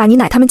赶紧去把你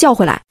奶他们叫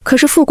回来。可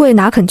是富贵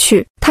哪肯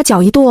去，他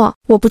脚一跺，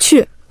我不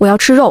去，我要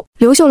吃肉。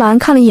刘秀兰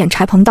看了一眼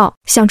柴鹏道，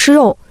想吃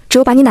肉，只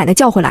有把你奶奶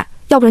叫回来，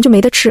要不然就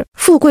没得吃。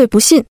富贵不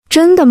信，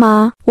真的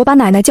吗？我把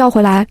奶奶叫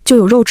回来就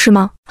有肉吃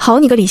吗？好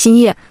你个李新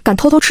叶，敢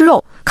偷偷吃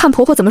肉，看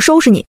婆婆怎么收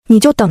拾你！你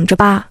就等着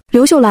吧。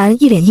刘秀兰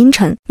一脸阴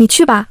沉，你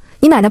去吧，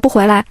你奶奶不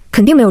回来，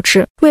肯定没有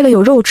吃。为了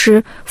有肉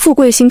吃，富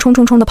贵心冲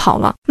冲冲地跑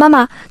了。妈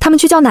妈，他们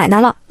去叫奶奶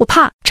了，我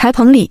怕。柴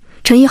棚里，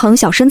陈一恒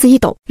小身子一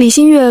抖，李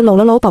新月搂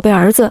了搂宝贝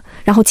儿子，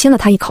然后亲了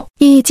他一口。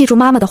依依记住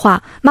妈妈的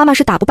话，妈妈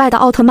是打不败的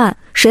奥特曼，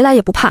谁来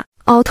也不怕。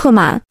奥特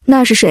曼？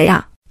那是谁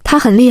呀？他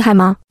很厉害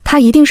吗？他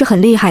一定是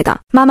很厉害的。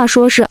妈妈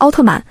说是奥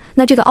特曼，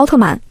那这个奥特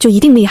曼就一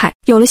定厉害。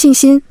有了信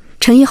心，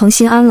陈一恒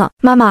心安了。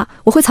妈妈，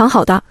我会藏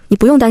好的，你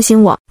不用担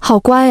心我。好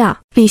乖啊，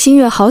李新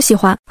月好喜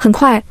欢。很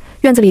快，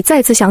院子里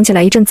再次响起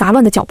来一阵杂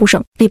乱的脚步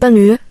声。李笨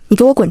驴，你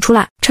给我滚出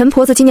来！陈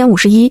婆子今年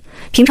51，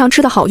平常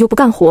吃得好又不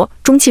干活，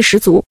中气十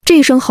足。这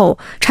一声吼，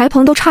柴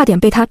鹏都差点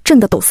被他震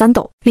得抖3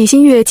抖。李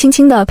新月轻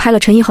轻地拍了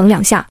陈一恒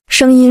2下，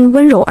声音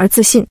温柔而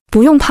自信：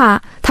不用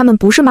怕，他们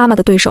不是妈妈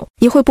的对手，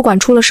一会不管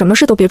出了什么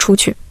事都别出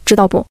去，知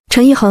道不？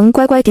陈一恒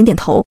乖乖点点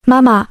头。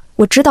妈妈，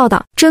我知道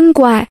的，真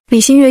乖。李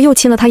新月又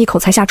亲了他一口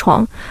才下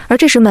床，而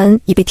这时门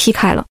已被踢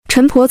开了。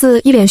陈婆子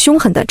一脸凶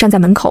狠地站在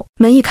门口，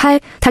门一开，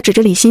她指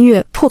着李新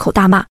月破口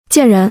大骂：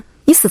贱人，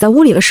你死在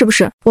屋里了是不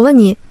是？我问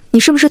你，你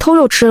是不是偷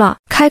肉吃了？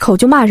开口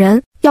就骂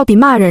人，要比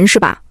骂人是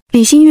吧？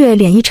李新月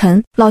脸一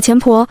沉，老钱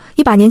婆，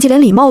一把年纪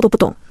连礼貌都不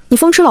懂，你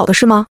风吃老的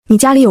是吗？你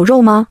家里有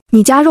肉吗？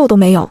你家肉都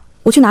没有，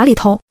我去哪里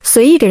偷？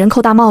随意给人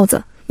扣大帽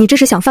子，你这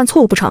是想犯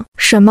错误不成？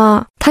什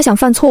么？他想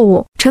犯错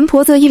误？陈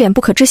婆子一脸不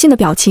可置信的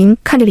表情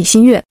看着李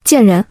新月，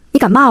贱人，你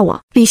敢骂我？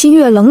李新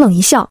月冷冷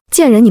一笑，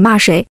贱人你骂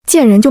谁？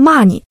贱人就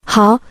骂你。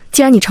好，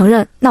既然你承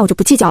认，那我就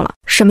不计较了。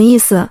什么意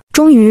思？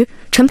终于，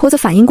陈婆子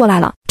反应过来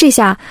了，这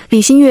下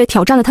李新月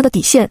挑战了他的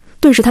底线，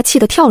顿时他气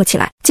得跳了起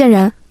来。贱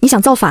人，你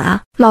想造反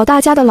啊？老大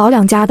家的老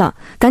两家的，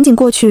赶紧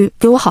过去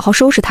给我好好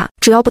收拾他，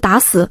只要不打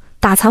死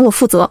打残我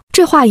负责。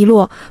这话一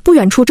落，不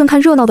远处正看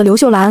热闹的刘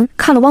秀兰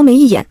看了汪梅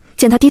一眼，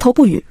见她低头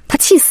不语，她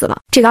气死了。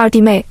这个二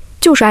弟妹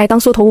就是爱当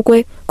缩头乌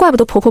龟，怪不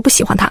得婆婆不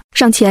喜欢她。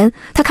上前，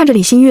她看着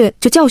李新月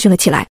就教训了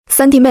起来：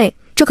三弟妹，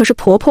这可是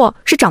婆婆，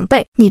是长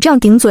辈，你这样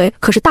顶嘴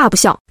可是大不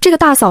孝。这个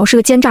大嫂是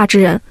个奸诈之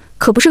人，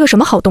可不是个什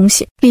么好东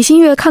西。李新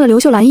月看了刘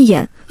秀兰一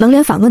眼，冷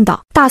脸反问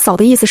道：大嫂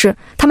的意思是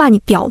她骂你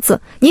婊子，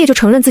你也就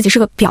承认自己是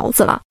个婊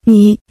子了？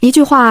你一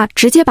句话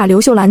直接把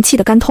刘秀兰气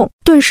得干痛，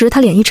顿时她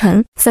脸一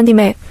沉：三弟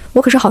妹，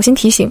我可是好心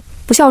提醒，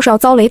不孝是要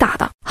遭雷打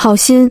的。好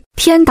心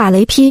天打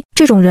雷劈，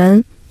这种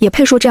人也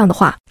配说这样的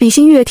话？李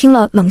新月听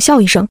了冷笑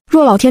一声：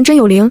若老天真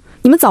有灵，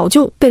你们早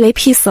就被雷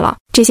劈死了。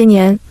这些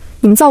年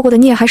你们造过的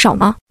孽还少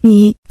吗？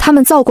他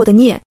们造过的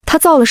孽，他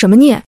造了什么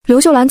孽？刘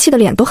秀兰气得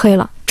脸都黑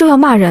了，正要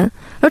骂人，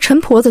而陈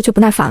婆子却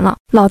不耐烦了：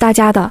老大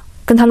家的，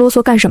跟他啰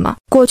嗦干什么？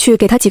过去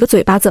给他几个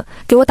嘴巴子，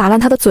给我打烂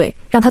他的嘴，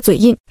让他嘴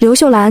硬。刘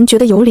秀兰觉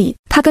得有理，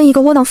他跟一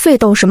个窝囊废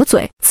斗什么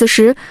嘴？此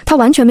时他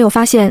完全没有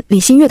发现李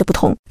新月的不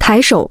同，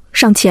抬手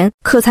上前，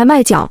可才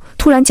迈脚，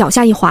突然脚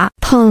下一滑，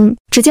砰！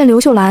只见刘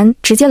秀兰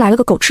直接来了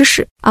个狗吃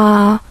屎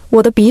啊！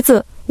我的鼻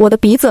子，我的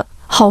鼻子！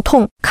好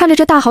痛！看着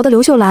这大嚎的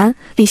刘秀兰，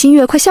李新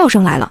月快笑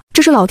声来了。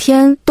这是老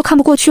天都看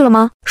不过去了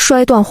吗？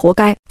摔断活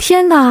该！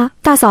天哪，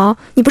大嫂，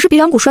你不是鼻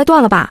梁骨摔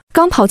断了吧？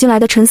刚跑进来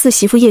的陈四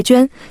媳妇叶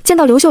娟见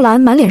到刘秀兰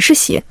满脸是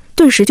血，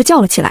顿时就叫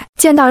了起来。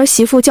见到儿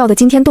媳妇叫得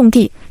惊天动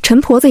地，陈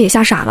婆子也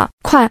吓傻了。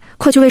快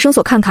去卫生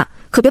所看看，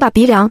可别把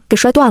鼻梁给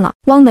摔断了。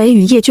汪梅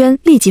与叶娟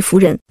立即扶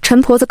人。陈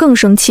婆子更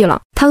生气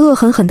了，她恶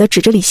狠狠地指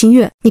着李新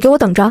月：你给我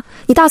等着，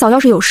你大嫂要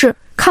是有事，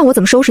看我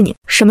怎么收拾你！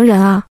什么人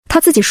啊？他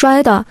自己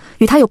摔的，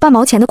与他有半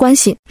毛钱的关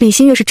系。李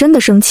新月是真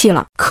的生气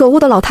了，可恶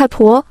的老太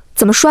婆，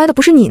怎么摔的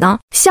不是你呢？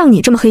像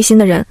你这么黑心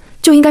的人，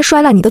就应该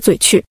摔烂你的嘴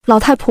去。老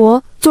太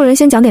婆，做人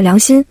先讲点良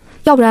心，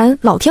要不然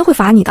老天会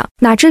罚你的。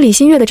哪知李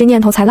新月的这念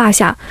头才落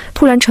下，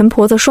突然陈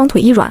婆子双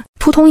腿一软，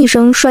扑通一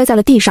声摔在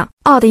了地上，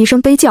啊的一声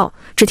悲叫，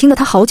只听得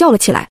她嚎叫了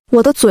起来：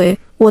我的嘴，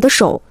我的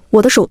手，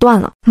我的手断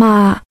了！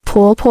妈，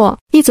婆婆！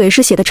一嘴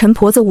是血的陈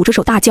婆子捂着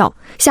手大叫，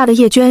吓得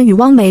叶娟与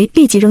汪梅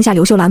立即扔下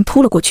刘秀兰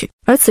扑了过去。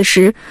而此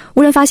时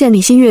无人发现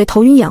李新月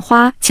头晕眼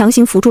花，强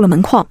行扶住了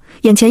门框，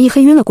眼前一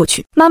黑晕了过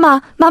去。妈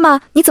妈，妈妈，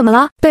你怎么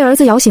了？被儿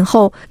子摇醒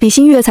后，李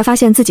新月才发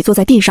现自己坐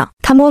在地上，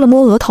她摸了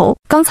摸额头，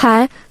刚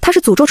才她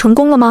是诅咒成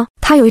功了吗？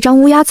她有一张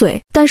乌鸦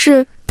嘴，但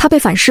是她被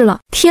反噬了。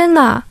天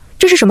哪，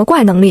这是什么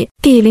怪能力？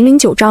第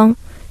009章，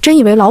真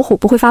以为老虎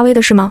不会发威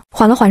的是吗？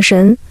缓了缓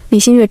神，李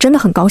新月真的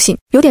很高兴，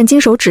有点金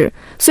手指，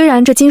虽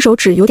然这金手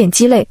指有点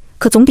鸡肋，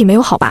可总比没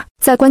有好吧。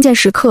在关键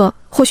时刻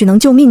或许能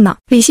救命呢。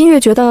李新月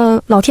觉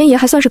得老天爷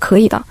还算是可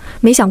以的，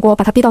没想过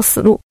把他逼到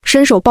死路，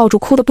伸手抱住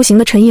哭得不行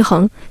的陈一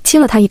恒，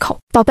亲了他一口：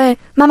宝贝，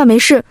妈妈没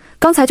事，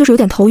刚才就是有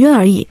点头晕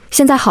而已，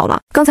现在好了。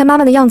刚才妈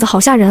妈的样子好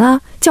吓人啊，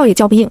叫也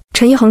叫不应。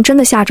陈一恒真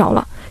的吓着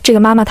了，这个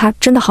妈妈他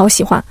真的好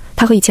喜欢，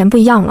她和以前不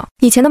一样了。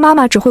以前的妈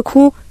妈只会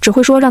哭，只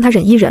会说让她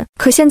忍一忍，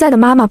可现在的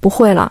妈妈不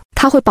会了，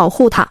她会保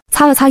护她。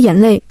擦了擦眼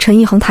泪，陈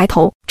一恒抬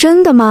头：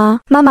真的吗？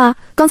妈妈，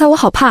刚才我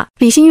好怕。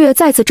李新月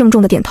再次郑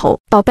重的点头：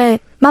宝贝，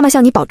妈妈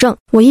向你保证，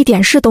我一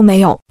点事都没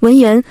有。闻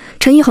言，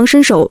陈一恒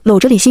伸手搂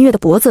着李新月的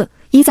脖子，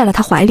依在了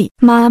她怀里。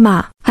妈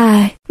妈，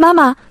哎，妈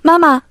妈，妈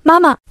妈，妈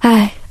妈，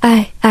哎。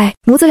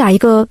母子俩一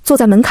个坐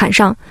在门槛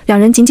上，两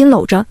人紧紧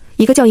搂着，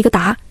一个叫一个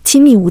答，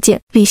亲密无间。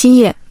李新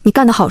叶，你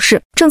干的好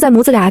事。正在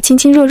母子俩亲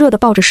亲热热的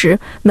抱着时，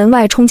门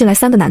外冲进来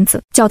3个男子，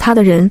叫他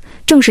的人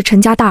正是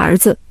陈家大儿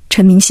子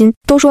陈明心。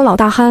都说老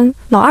大憨，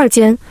老二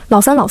奸，老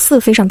3老4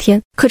飞上天，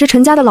可这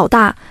陈家的老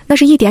大那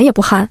是一点也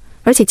不憨，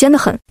而且奸得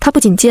很。他不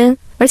仅奸，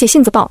而且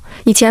性子暴，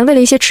以前为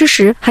了一些吃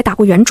食还打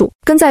过原主。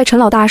跟在陈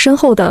老大身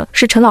后的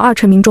是陈老二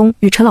陈明忠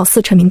与陈老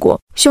4陈明国，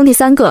兄弟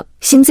3个，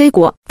新贼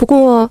国。不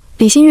过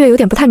李新月有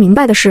点不太明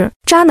白的是，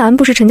渣男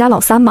不是陈家老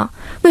3吗？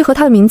为何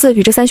他的名字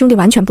与这3兄弟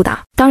完全不搭？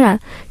当然，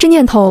这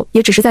念头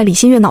也只是在李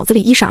新月脑子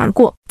里一闪而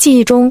过。记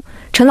忆中，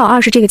陈老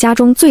二是这个家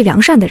中最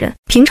良善的人，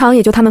平常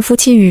也就他们夫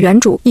妻与原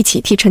主一起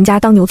替陈家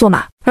当牛做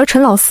马，而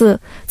陈老4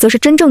则是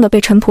真正的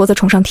被陈婆子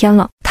宠上天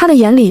了。他的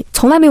眼里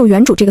从来没有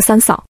原主这个3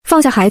嫂。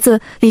放下孩子，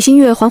李新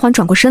月缓缓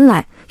转过身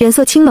来，脸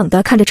色清冷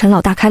地看着陈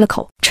老大开了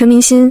口：陈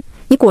明心，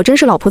你果真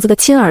是老婆子的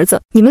亲儿子，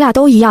你们俩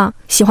都一样，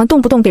喜欢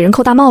动不动给人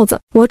扣大帽子。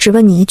我只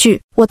问你一句，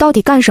我到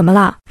底干什么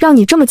啦？让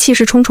你这么气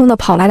势冲冲地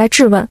跑来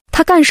质问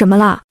他干什么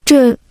啦？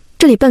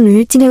这里笨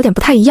驴今天有点不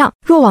太一样，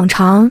若往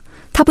常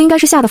他不应该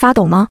是吓得发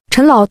抖吗？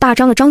陈老大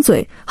张了张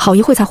嘴，好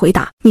一会才回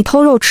答：你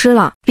偷肉吃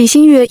了。李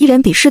新月一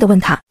脸鄙视地问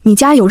他：你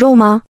家有肉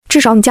吗？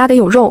至少你家得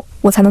有肉，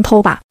我才能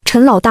偷吧。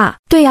陈老大：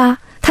对呀，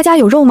他家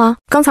有肉吗？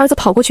刚才儿子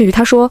跑过去与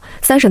他说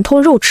3婶偷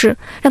了肉吃，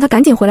让他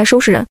赶紧回来收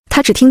拾人。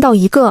他只听到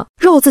一个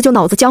肉字就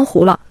脑子浆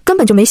糊了，根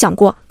本就没想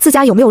过自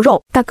家有没有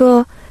肉。大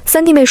哥，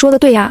三弟妹说的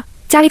对呀，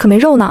家里可没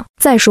肉呢。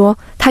再说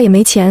他也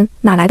没钱，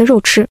哪来的肉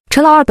吃？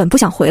陈老二本不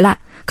想回来，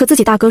可自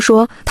己大哥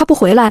说他不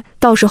回来，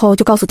到时候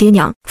就告诉爹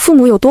娘，父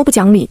母有多不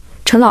讲理，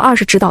陈老二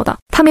是知道的。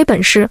他没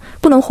本事，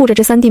不能护着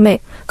这三弟妹，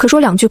可说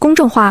两句公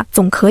正话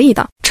总可以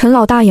的。陈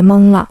老大也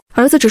懵了，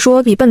儿子只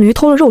说李笨驴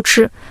偷了肉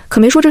吃，可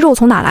没说这肉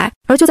从哪来。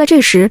而就在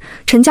这时，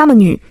陈家母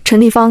女陈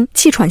丽芳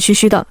气喘吁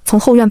吁地从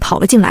后院跑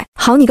了进来。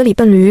好你个李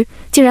笨驴，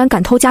竟然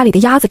敢偷家里的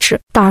鸭子吃，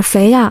胆儿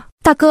肥呀！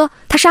大哥，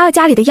他杀了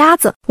家里的鸭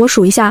子，我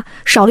数一下，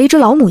少了一只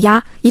老母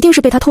鸭，一定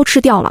是被他偷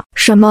吃掉了。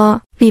什么？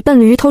李笨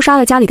驴偷杀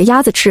了家里的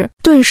鸭子吃？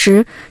顿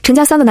时，陈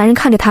家三个男人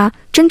看着他，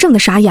真正的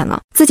傻眼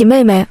了。自己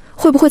妹妹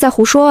会不会在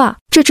胡说啊？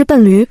这只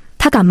笨驴，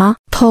他敢吗？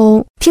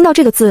偷！听到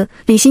这个字，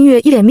李新月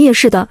一脸蔑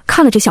视地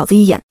看了这小子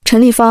一眼。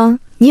陈丽芳，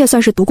你也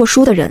算是读过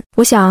书的人，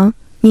我想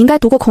你应该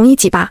读过孔乙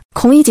己吧？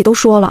孔乙己都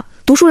说了，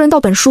读书人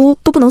盗本书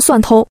都不能算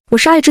偷，我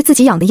杀一只自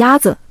己养的鸭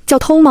子叫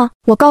偷吗？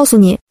我告诉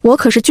你，我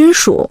可是军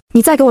属，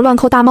你再给我乱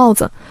扣大帽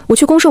子，我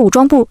去公社武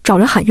装部找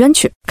人喊冤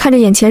去。看着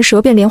眼前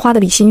舌辩莲花的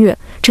李新月，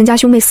陈家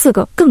兄妹四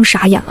个更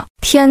傻眼了。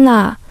天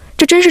哪，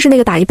这真是那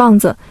个打一棒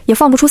子也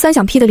放不出三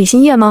响屁的李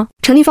新叶吗？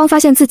陈丽芳发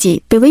现自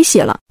己被威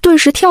胁了，顿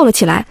时跳了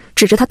起来，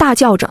指着他大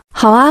叫着：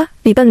好啊，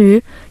李笨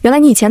驴，原来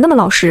你以前那么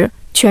老实，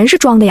全是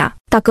装的呀！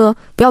大哥，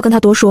不要跟他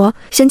多说，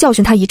先教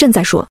训他一阵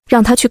再说，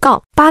让他去告。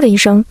叭的一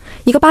声，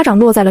一个巴掌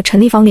落在了陈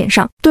丽芳脸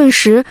上，顿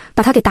时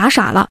把他给打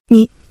傻了。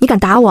你敢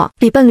打我？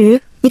李笨驴，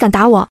你敢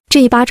打我？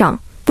这一巴掌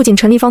不仅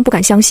陈丽芳不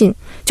敢相信，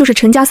就是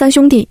陈家三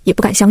兄弟也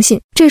不敢相信。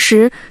这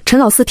时陈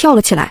老四跳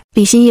了起来：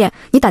李新叶，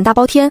你胆大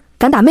包天，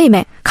敢打妹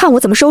妹，看我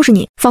怎么收拾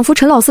你！仿佛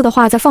陈老四的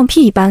话在放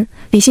屁一般。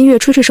李新月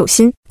吹吹手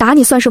心，打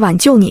你算是挽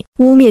救你，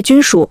污蔑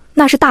军属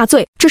那是大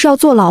罪，这是要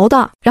坐牢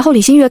的。然后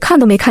李新月看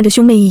都没看着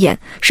兄妹一眼，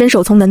伸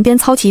手从门边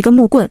操起一根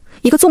木棍，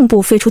一个纵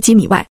步飞出几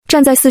米外，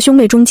站在四兄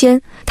妹中间，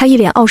他一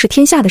脸傲视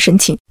天下的神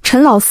情。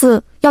陈老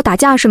四，要打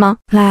架是吗？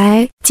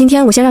来，今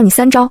天我先让你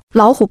三招，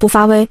老虎不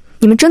发威，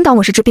你们真当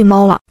我是只病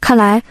猫了？看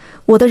来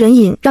我的人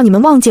影让你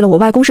们忘记了我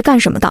外公是干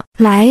什么的。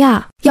来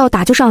呀，要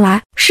打就上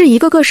来，是一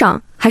个个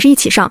上还是一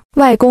起上？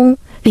外公，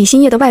李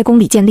新叶的外公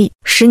李建立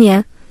，10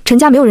年，陈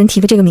家没有人提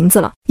的这个名字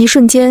了。一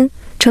瞬间，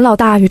陈老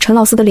大与陈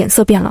老四的脸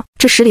色变了。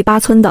这10里8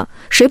村的，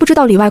谁不知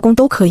道李外公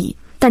都可以，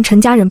但陈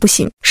家人不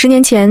行。10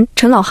年前，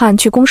陈老汉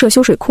去公社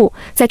修水库，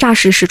在炸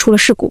时驶出了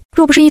事故。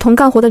若不是一同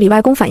干活的李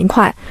外公反应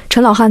快，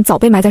陈老汉早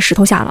被埋在石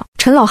头下了。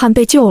陈老汉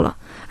被救了，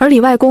而李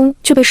外公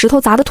却被石头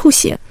砸得吐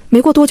血，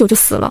没过多久就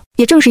死了。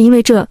也正是因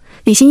为这，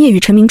李新叶与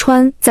陈明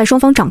川在双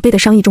方长辈的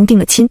商议中定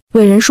了亲。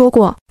伟人说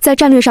过，在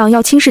战略上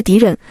要轻视敌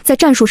人，在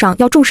战术上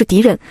要重视敌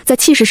人，在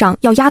气势上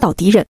要压倒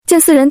敌人。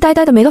见四人呆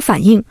呆的没了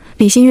反应，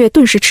李新月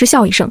顿时嗤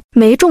笑一声：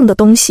没中的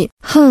东西，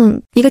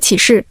哼！一个起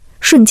势，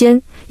瞬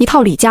间一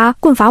套李家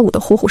棍法舞的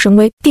虎虎生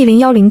威。第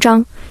010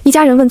章，一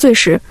家人问罪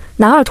时，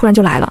男二突然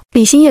就来了。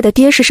李新叶的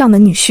爹是上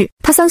门女婿，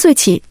他3岁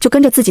起就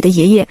跟着自己的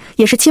爷爷，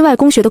也是亲外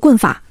公学的棍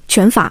法、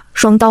拳法、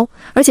双刀，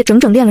而且整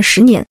整练了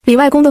10年。李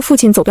外公的父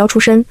亲走镖出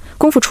身，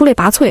功夫出类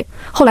拔萃，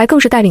后来更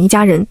是带领一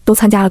家人都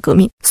参加了革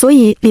命，所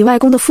以李外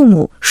公的父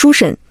母、叔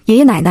婶、爷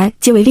爷奶奶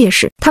皆为烈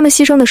士。他们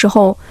牺牲的时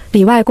候，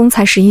李外公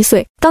才11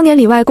岁。当年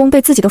李外公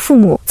被自己的父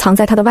母藏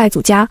在他的外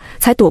祖家，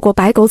才躲过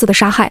白狗子的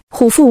杀害。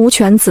虎父无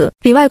犬子，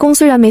李外公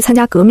虽然没参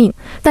加革命，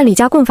但李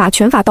家棍法、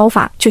拳法、刀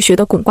法却学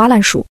得滚瓜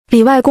烂熟。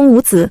李外公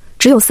无子，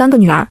只有3个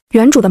女儿，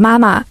原主的妈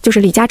妈就是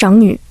李家长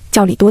女，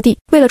叫李多娣。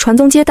为了传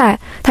宗接代，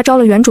他招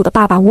了原主的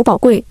爸爸吴宝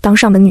贵当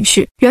上门女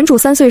婿。原主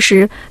3岁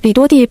时，李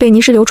多娣被泥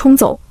石流冲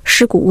走，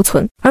尸骨无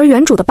存。而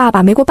原主的爸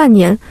爸没过半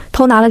年，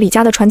偷拿了李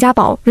家的传家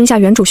宝，扔下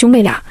原主兄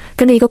妹俩，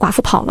跟着一个寡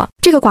妇跑了。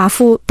这个寡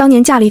妇当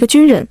年嫁了一个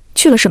军人，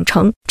去了省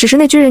城，只是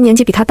那军人年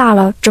纪比他大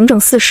了整整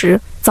40，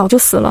早就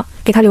死了，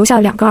给他留下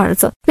了2个儿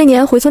子。那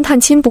年回村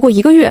探亲不过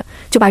1个月，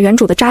就把原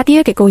主的渣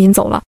爹给勾引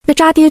走了。那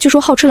渣爹据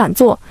说好吃懒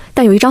做，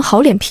但有一张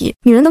好脸皮。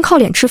女人能靠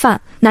脸吃饭，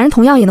男人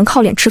同样也能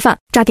靠脸吃饭。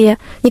渣爹，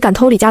你敢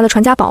偷李家的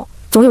传家宝，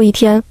总有一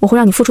天我会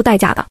让你付出代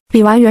价的。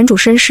理完原主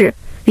身世，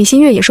李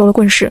新月也受了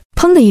棍势，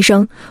砰的一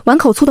声，碗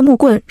口粗的木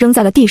棍扔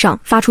在了地上，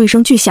发出一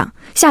声巨响，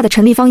吓得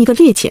陈立芳一个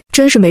趔趄，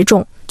真是没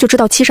中，就知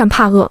道欺善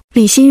怕恶。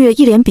李新月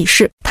一脸鄙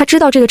视，他知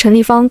道这个陈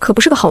立芳可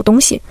不是个好东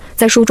西，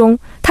在书中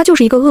她就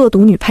是一个恶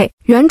毒女配。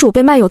原主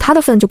被卖有她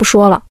的份就不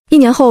说了。1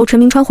年后陈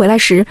明川回来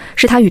时，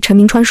是他与陈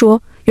明川说，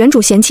原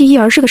主嫌弃一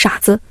儿是个傻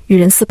子，与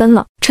人私奔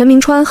了。陈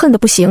明川恨得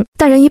不行，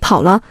但人已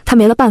跑了，他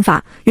没了办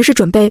法，于是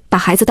准备把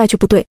孩子带去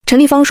部队。陈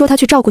立芳说他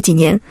去照顾几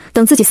年，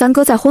等自己3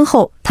哥再婚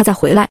后，他再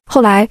回来。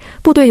后来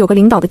部队有个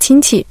领导的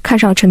亲戚看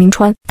上了陈明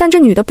川，但这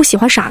女的不喜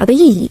欢傻了的意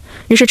义，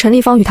于是陈立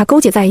芳与他勾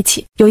结在一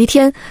起。有一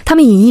天，他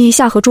们隐逸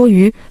下河捉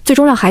鱼，最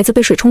终让孩子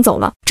被水冲走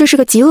了。这是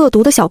个极恶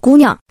毒的小姑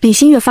娘。李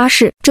新月发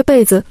誓，这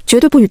辈子绝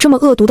对不与这么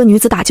恶毒的女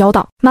子打交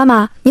道。妈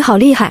妈，你好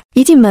厉害！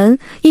一进门，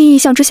意义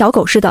像只小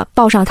狗似的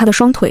抱上了他的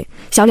双腿，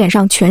小脸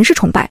上全是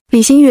崇拜。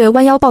李新月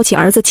弯腰抱起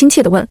儿子，亲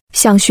切地问：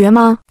想学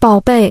吗，宝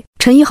贝？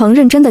陈一恒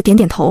认真地点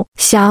点头，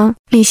想。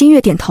李新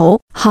月点头，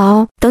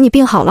好，等你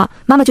病好了，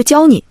妈妈就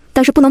教你。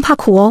但是不能怕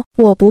苦哦。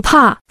我不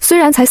怕，虽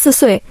然才4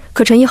岁，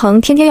可陈一恒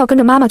天天要跟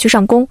着妈妈去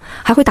上工，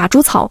还会打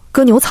猪草、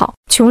割牛草。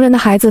穷人的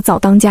孩子早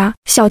当家，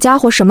小家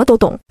伙什么都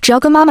懂，只要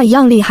跟妈妈一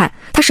样厉害，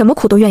他什么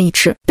苦都愿意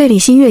吃。被李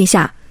欣月一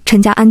下，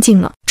陈家安静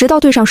了，直到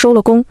队上收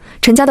了工，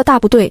陈家的大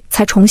部队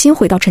才重新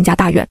回到陈家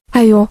大院。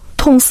哎呦，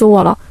痛死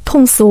我了，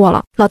痛死我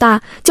了！老大，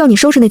叫你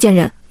收拾那贱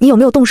人，你有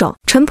没有动手？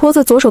陈婆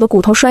子左手的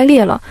骨头摔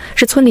裂了，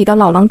是村里的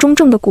老郎中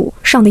正的骨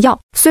上的药，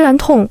虽然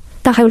痛，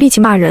但还有力气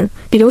骂人，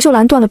比刘秀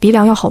兰断了鼻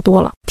梁要好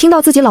多了。听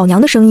到自己老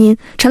娘的声音，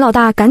陈老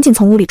大赶紧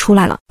从屋里出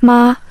来了。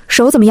妈，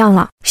手怎么样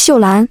了？秀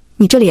兰，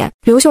你这脸……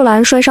刘秀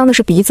兰摔伤的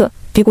是鼻子，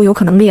鼻骨有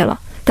可能裂了，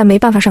但没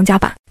办法上夹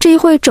板。这一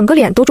会整个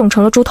脸都肿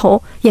成了猪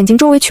头，眼睛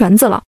周围全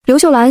紫了。刘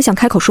秀兰想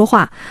开口说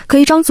话，可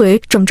一张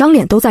嘴，整张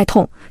脸都在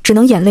痛，只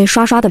能眼泪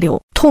刷刷的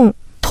流。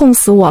痛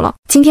死我了！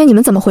今天你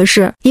们怎么回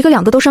事？一个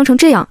两个都伤成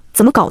这样，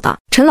怎么搞的？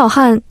陈老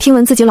汉听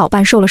闻自己老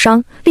伴受了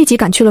伤，立即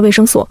赶去了卫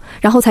生所，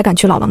然后才赶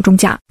去老郎中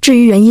家。至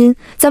于原因，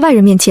在外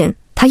人面前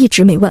他一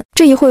直没问。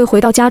这一会回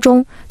到家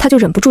中，他就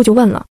忍不住就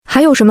问了：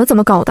还有什么？怎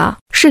么搞的？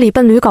是李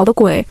笨驴搞的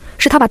鬼，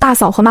是他把大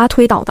嫂和妈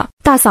推倒的。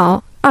大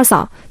嫂、二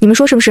嫂，你们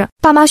说是不是？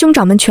爸妈兄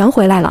长们全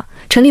回来了，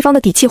陈立芳的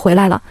底气回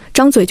来了，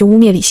张嘴就污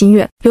蔑李新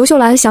月。刘秀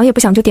兰想也不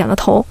想就点了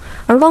头，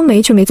而汪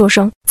梅却没作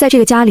声。在这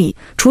个家里，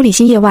除李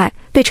新业外，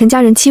被陈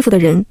家人欺负的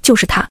人就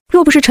是他。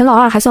若不是陈老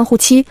二还算护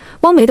妻，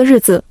汪梅的日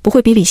子不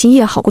会比李新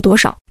业好过多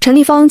少。陈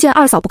立芳见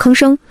二嫂不吭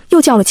声，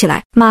又叫了起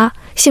来：妈，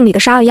姓李的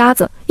杀了鸭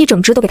子，一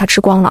整只都给他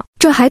吃光了。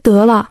这还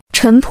得了？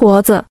陈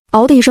婆子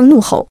嗷的一声怒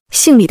吼：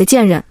姓李的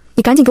贱人，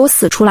你赶紧给我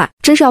死出来！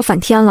真是要反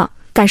天了，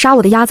敢杀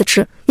我的鸭子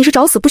吃，你是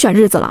找死不选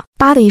日子了！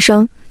叭的一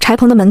声，柴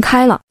棚的门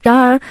开了。然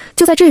而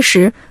就在这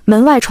时，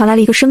门外传来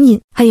了一个声音：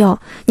哎呦，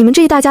你们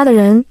这一大家的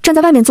人站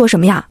在外面做什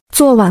么呀？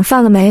做晚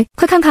饭了没？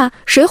快看看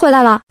谁回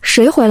来了，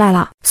谁回来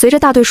了！随着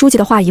大队书记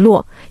的话一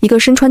落，一个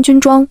身穿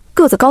军装、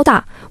个子高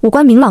大、五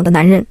官明朗的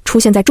男人出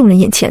现在众人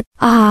眼前。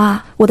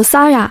啊，我的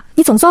三儿呀，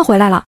你总算回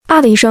来了！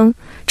啊的一声，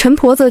陈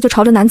婆子就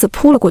朝着男子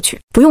扑了过去。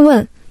不用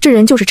问，这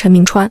人就是陈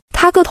明川，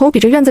他个头比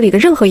这院子里的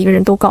任何一个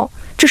人都高，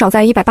至少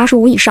在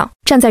185以上，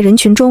站在人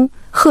群中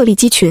鹤立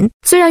鸡群。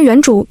虽然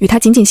原主与他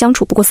仅仅相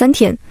处不过3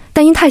天，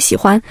但因太喜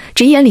欢，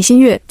只一眼李新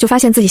月就发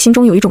现自己心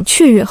中有一种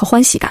雀跃和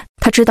欢喜感。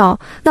他知道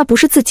那不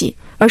是自己，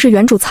而是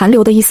原主残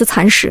留的一丝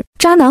残识。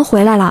渣男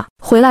回来了，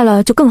回来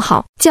了就更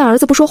好。见儿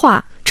子不说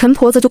话，陈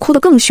婆子就哭得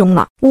更凶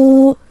了。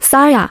呜呜，三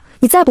儿呀，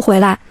你再不回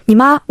来，你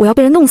妈我要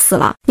被人弄死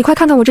了！你快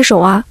看看我这手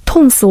啊，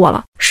痛死我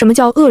了！什么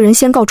叫恶人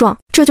先告状？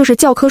这就是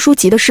教科书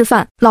级的示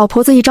范。老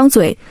婆子一张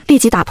嘴，立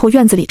即打破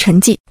院子里沉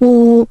寂。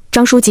呜呜，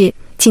张书记，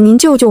请您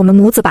救救我们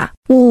母子吧！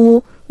呜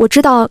呜，我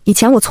知道以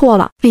前我错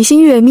了。李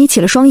新月眯起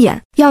了双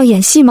眼，要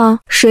演戏吗？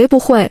谁不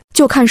会，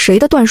就看谁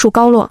的段数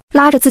高落。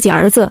拉着自己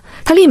儿子，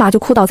他立马就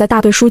哭倒在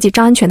大队书记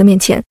张安全的面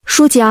前。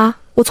书记啊，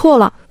我错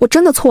了，我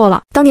真的错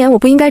了。当年我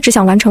不应该只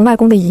想完成外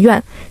公的遗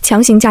愿，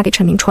强行嫁给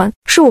陈明川，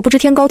是我不知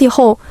天高地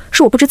厚，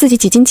是我不知自己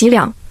几斤几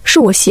两，是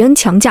我挟恩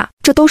强嫁，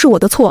这都是我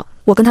的错，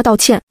我跟他道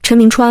歉。陈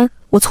明川，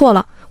我错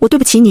了，我对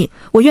不起你，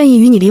我愿意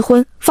与你离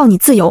婚，放你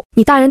自由，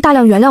你大人大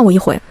量原谅我一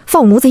回，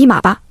放我母子一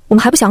马吧，我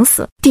们还不想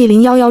死。第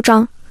011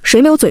章，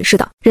谁没有嘴似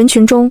的？人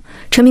群中，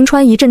陈明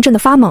川一阵阵的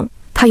发懵。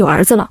他有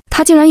儿子了，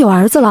他竟然有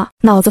儿子了，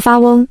脑子发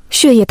嗡，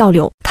血液倒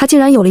流，他竟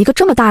然有了一个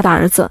这么大的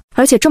儿子，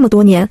而且这么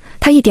多年，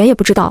他一点也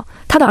不知道，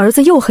他的儿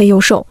子又黑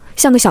又瘦，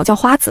像个小叫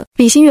花子。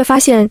李新月发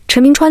现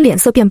陈明川脸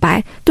色变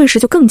白，顿时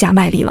就更加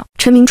卖力了。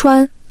陈明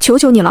川，求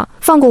求你了，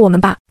放过我们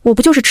吧，我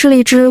不就是吃了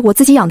一只我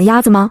自己养的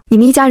鸭子吗？你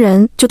们一家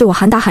人就对我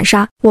喊打喊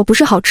杀，我不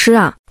是好吃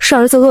啊，是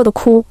儿子饿得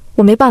哭，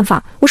我没办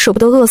法，我舍不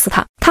得饿死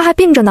他，他还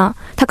病着呢，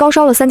他高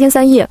烧了3天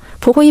3夜，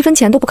婆婆1分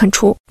钱都不肯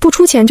出，不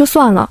出钱就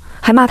算了，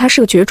还骂他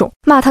是个绝种，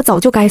骂他早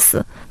就该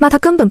死，骂他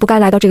根本不该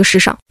来到这个世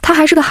上，他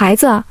还是个孩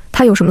子啊，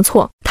他有什么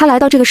错？他来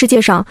到这个世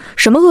界上，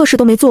什么恶事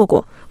都没做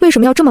过，为什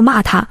么要这么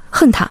骂他、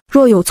恨他？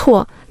若有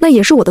错，那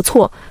也是我的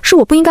错，是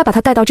我不应该把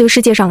他带到这个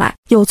世界上来，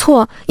有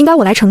错应该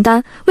我来承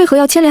担，为何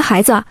要牵连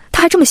孩子啊？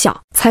他还这么小，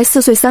才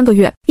4岁3个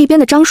月。一边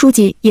的张书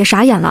记也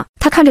傻眼了，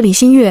他看着李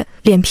新月，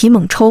脸皮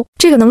猛抽，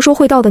这个能说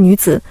会道的女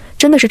子，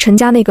真的是陈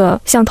家那个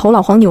像头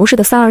老黄牛似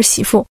的三儿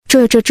媳妇？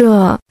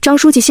张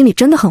书记心里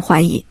真的很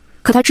怀疑，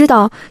可他知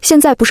道现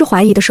在不是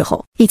怀疑的时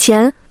候，以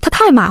前他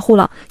太马虎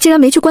了，竟然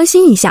没去关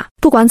心一下。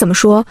不管怎么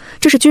说，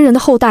这是军人的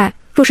后代，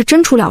若是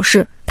真出了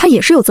事，他也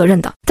是有责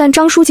任的。但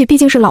张书记毕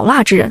竟是老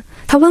辣之人，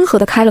他温和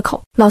地开了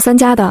口：老三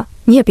家的，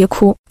你也别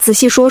哭，仔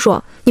细说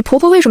说，你婆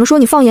婆为什么说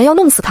你放言要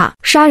弄死他？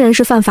杀人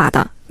是犯法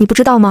的，你不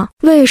知道吗？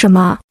为什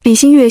么？李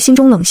新月心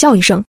中冷笑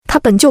一声，他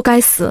本就该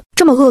死，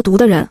这么恶毒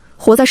的人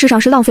活在世上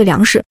是浪费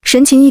粮食。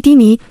神情一低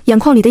迷，眼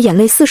眶里的眼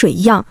泪似水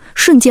一样，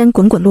瞬间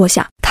滚滚落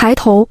下，抬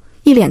头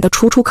一脸的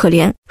楚楚可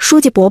怜。书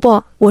记伯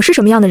伯，我是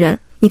什么样的人？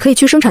你可以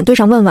去生产队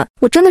上问问，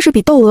我真的是比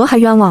窦娥还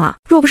冤枉啊！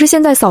若不是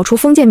现在扫除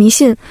封建迷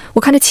信，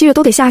我看这7月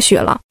都得下雪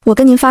了。我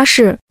跟您发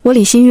誓，我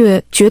李新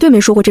月绝对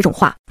没说过这种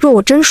话。若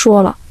我真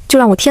说了，就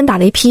让我天打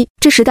雷劈！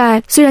这时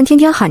代虽然天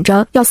天喊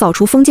着要扫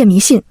除封建迷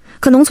信，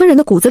可农村人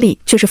的骨子里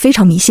却是非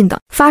常迷信的，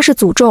发誓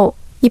诅咒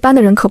一般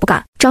的人可不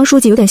敢。张书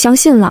记有点相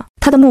信了，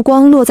他的目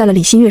光落在了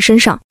李新月身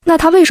上。那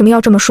他为什么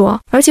要这么说？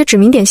而且指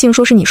名点姓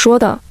说是你说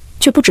的，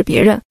却不指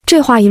别人。这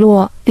话一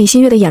落，李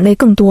新月的眼泪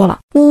更多了。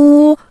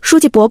呜呜，书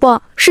记伯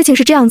伯，事情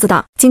是这样子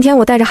的，今天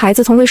我带着孩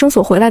子从卫生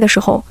所回来的时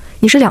候，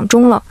已是2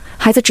中了，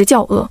孩子直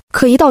叫饿。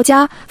可一到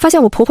家，发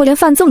现我婆婆连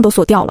饭甑都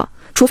锁掉了，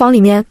厨房里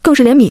面更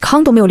是连米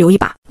糠都没有留一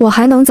把。我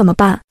还能怎么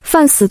办？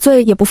犯死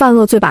罪也不犯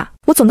恶罪吧？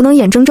我总不能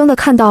眼睁睁地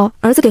看到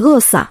儿子给饿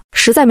死啊！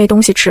实在没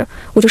东西吃，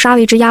我就杀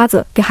了一只鸭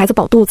子给孩子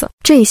饱肚子。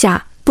这一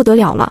下不得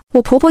了了，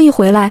我婆婆一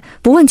回来，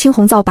不问青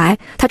红皂白，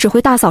她指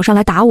挥大嫂上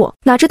来打我。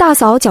哪知大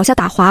嫂脚下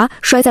打滑，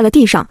摔在了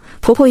地上，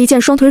婆婆一见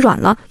双腿软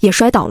了，也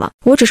摔倒了。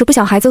我只是不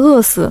想孩子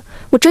饿死，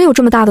我真有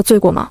这么大的罪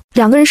过吗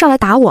？2个人上来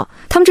打我，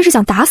他们这是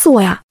想打死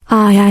我呀！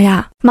啊呀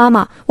呀，妈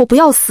妈，我不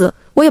要死，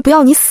我也不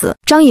要你死。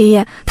张爷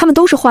爷他们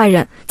都是坏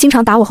人，经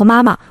常打我和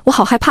妈妈，我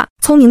好害怕。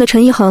聪明的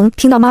陈一恒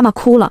听到妈妈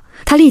哭了，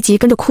他立即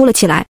跟着哭了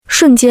起来。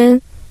瞬间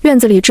院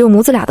子里只有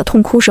母子俩的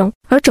痛哭声，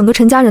而整个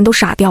陈家人都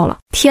傻掉了。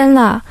天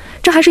啊，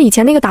这还是以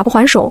前那个打不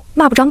还手、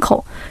骂不张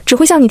口，只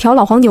会像你条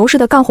老黄牛似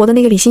的干活的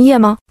那个李新业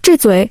吗？这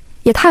嘴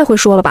也太会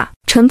说了吧！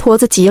陈婆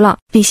子急了，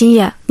李新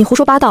业，你胡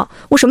说八道，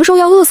我什么时候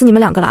要饿死你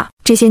们2个了？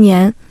这些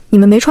年你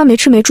们没穿没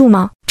吃没住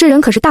吗？这人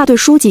可是大队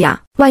书记呀，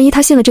万一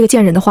他信了这个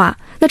贱人的话，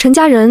那陈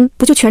家人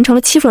不就全成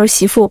了欺负儿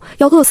媳妇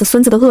要饿死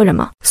孙子的恶人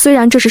吗？虽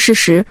然这是事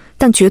实，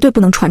但绝对不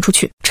能传出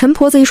去。陈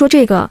婆子一说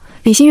这个，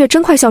李新月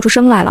真快笑出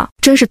声来了，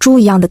真是猪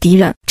一样的敌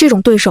人，这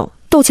种对手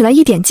斗起来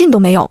一点劲都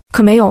没有。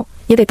可没有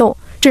也得斗，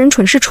这人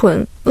蠢是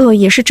蠢，恶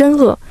也是真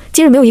恶，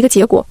今日没有一个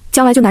结果，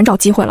将来就难找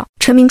机会了。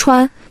陈明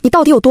川，你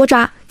到底有多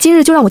渣？今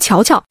日就让我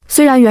瞧瞧。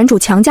虽然原主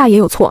强嫁也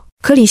有错，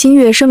可李新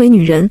月身为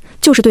女人，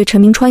就是对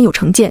陈明川有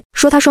成见，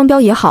说他双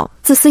标也好，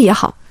自私也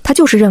好，他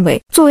就是认为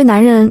作为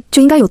男人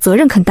就应该有责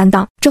任肯担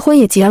当。这婚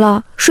也结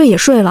了，睡也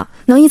睡了，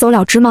能一走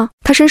了之吗？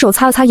他伸手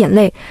擦了擦眼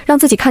泪，让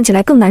自己看起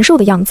来更难受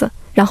的样子，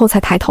然后才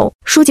抬头。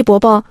书记伯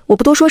伯，我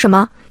不多说什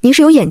么，您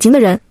是有眼睛的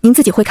人，您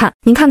自己会看。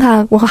您看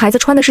看我和孩子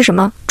穿的是什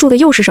么，住的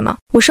又是什么。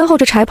我身后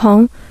这柴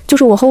棚就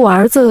是我和我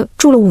儿子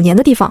住了5年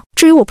的地方。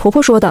至于我婆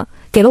婆说的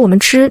给了我们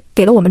吃，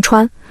给了我们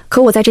穿，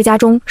可我在这家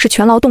中是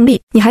全劳动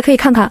力。你还可以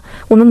看看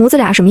我们母子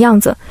俩什么样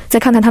子，再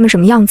看看他们什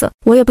么样子。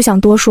我也不想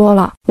多说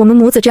了，我们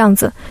母子这样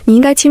子，你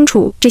应该清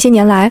楚这些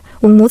年来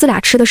我们母子俩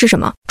吃的是什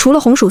么，除了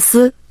红薯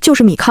丝就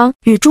是米糠，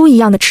与猪一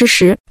样的吃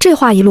食。这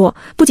话一落，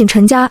不仅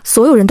陈家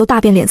所有人都大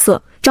变脸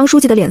色，张书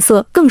记的脸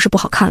色更是不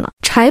好看了。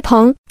柴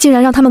棚竟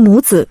然让他们母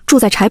子住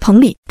在柴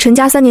棚里。陈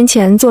家3年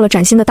前做了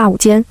崭新的大5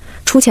间，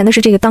出钱的是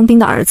这个当兵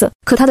的儿子，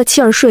可他的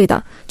妻儿睡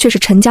的却是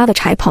陈家的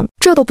柴棚。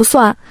这都不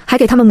算，还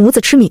给他们母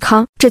子吃米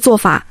糠，这做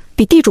法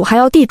比地主还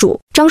要地主。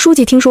张书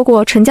记听说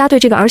过陈家对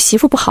这个儿媳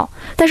妇不好，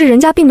但是人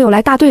家并没有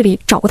来大队里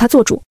找过他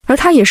做主，而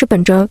他也是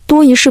本着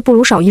多一事不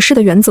如少一事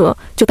的原则，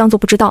就当作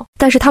不知道。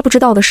但是他不知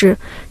道的是，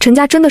陈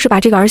家真的是把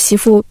这个儿媳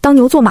妇当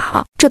牛做马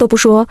了。这都不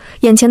说，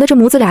眼前的这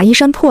母子俩衣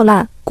衫破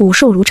烂，骨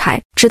瘦如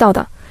柴，知道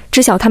的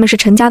知晓他们是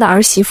陈家的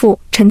儿媳妇，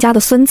陈家的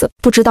孙子；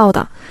不知道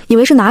的以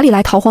为是哪里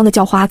来逃荒的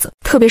叫花子。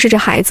特别是这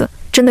孩子，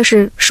真的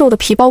是瘦的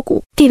皮包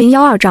骨。第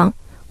012章，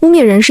污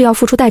蔑人是要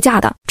付出代价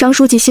的。张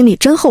书记心里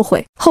真后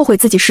悔，后悔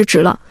自己失职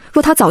了。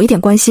若他早一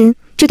点关心，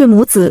这对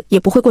母子也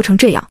不会过成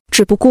这样。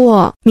只不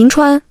过，明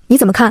川，你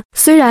怎么看？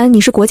虽然你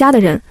是国家的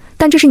人，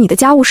但这是你的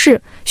家务事，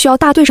需要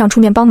大队上出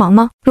面帮忙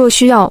吗？若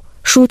需要，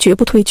叔绝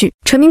不推拒。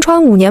陈明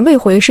川5年未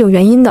回是有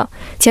原因的，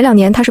前2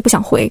年他是不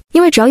想回，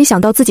因为只要一想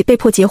到自己被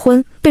迫结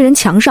婚，被人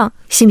强上，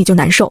心里就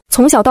难受。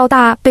从小到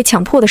大被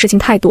强迫的事情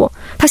太多，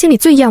他心里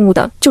最厌恶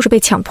的就是被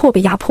强迫、被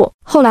压迫。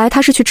后来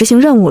他是去执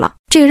行任务了，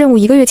这个任务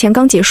1个月前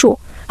刚结束，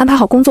安排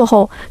好工作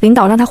后，领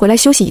导让他回来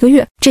休息1个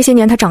月。这些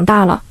年他长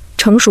大了，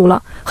成熟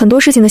了，很多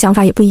事情的想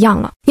法也不一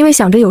样了。因为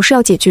想着有事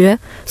要解决，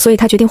所以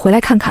他决定回来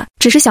看看。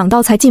只是想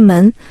到才进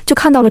门，就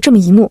看到了这么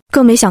一幕，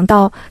更没想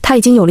到他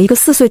已经有了一个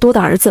4岁多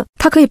的儿子。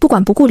他可以不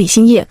管不顾李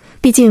新业，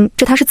毕竟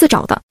这他是自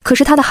找的。可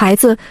是他的孩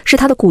子是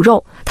他的骨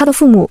肉，他的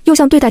父母又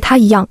像对待他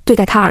一样对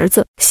待他儿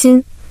子，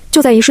心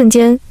就在一瞬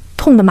间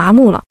痛得麻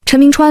木了。陈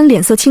明川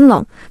脸色清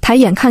冷，抬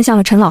眼看向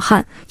了陈老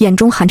汉，眼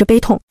中含着悲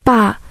痛。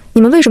爸，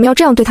你们为什么要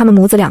这样对他们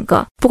母子2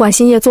个？不管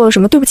新叶做了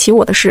什么对不起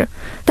我的事，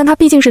但他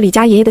毕竟是李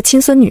家爷爷的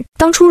亲孙女，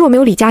当初若没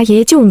有李家爷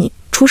爷救你，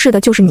出事的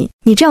就是你。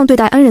你这样对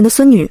待恩人的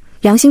孙女，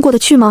良心过得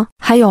去吗？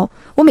还有，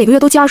我每个月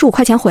都寄25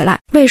块钱回来，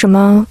为什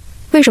么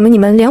你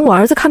们连我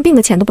儿子看病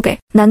的钱都不给？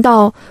难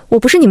道我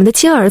不是你们的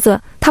亲儿子，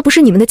他不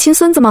是你们的亲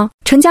孙子吗？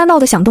陈家闹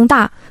得响动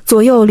大，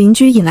左右邻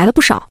居引来了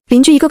不少，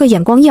邻居一个个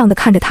眼光异样地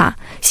看着他。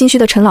心虚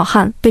的陈老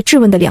汉被质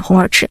问得脸红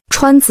耳赤，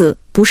川子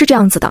不是这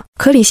样子的。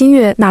可李新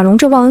月哪容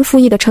这忘恩负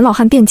义的陈老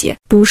汉辩解，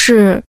不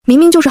是，明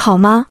明就是好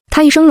吗？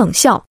他一声冷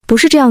笑，不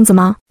是这样子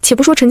吗？且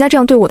不说陈家这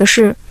样对我的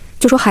事，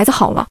就说孩子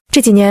好了，这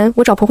几年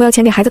我找婆婆要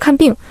钱给孩子看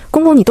病，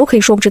公公你都可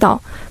以说不知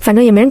道，反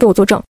正也没人给我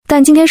作证。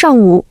但今天上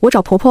午我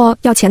找婆婆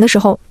要钱的时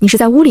候，你是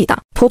在屋里的，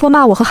婆婆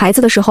骂我和孩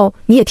子的时候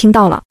你也听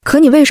到了，可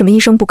你为什么一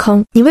声不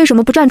吭？你为什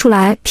么不站出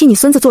来替你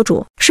孙子做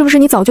主？是不是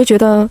你早就觉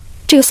得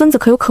这个孙子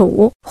可有可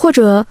无，或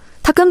者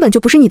他根本就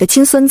不是你的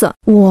亲孙子？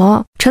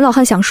陈老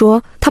汉想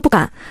说他不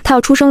敢，他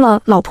要出声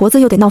了，老婆子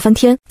又得闹翻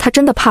天。他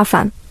真的怕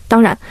烦，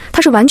当然，他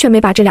是完全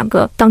没把这两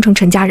个当成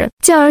陈家人。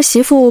见儿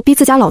媳妇逼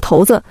自家老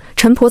头子，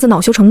陈婆子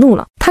恼羞成怒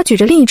了，她举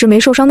着另一只没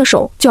受伤的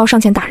手就要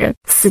上前打人。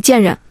死贱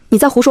人，你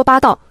再胡说八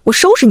道，我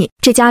收拾你！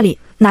这家里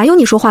哪有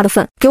你说话的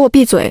份？给我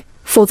闭嘴！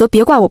否则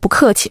别怪我不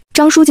客气。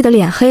张书记的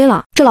脸黑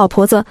了，这老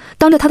婆子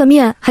当着他的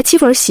面还欺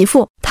负儿媳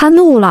妇，他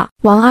怒了。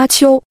王阿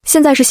秋，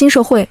现在是新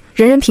社会，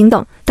人人平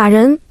等，打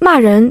人骂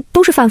人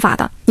都是犯法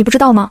的，你不知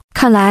道吗？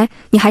看来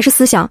你还是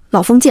思想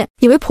老封建，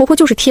以为婆婆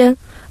就是天，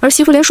儿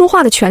媳妇连说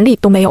话的权利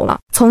都没有了。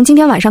从今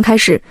天晚上开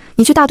始，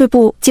你去大队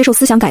部接受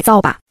思想改造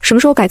吧，什么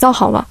时候改造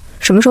好了，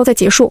什么时候再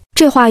结束。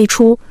这话一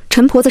出，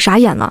陈婆子傻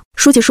眼了。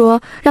书记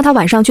说让她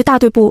晚上去大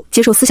队部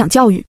接受思想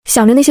教育，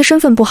想着那些身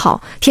份不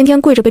好，天天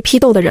跪着被批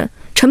斗的人，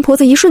陈婆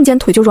子一瞬间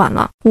腿就软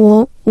了。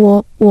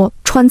我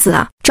川子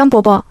啊，张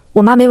伯伯，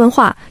我妈没文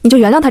化，你就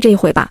原谅她这一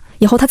回吧，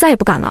以后她再也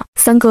不敢了。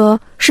三哥，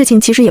事情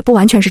其实也不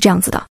完全是这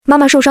样子的，妈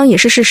妈受伤也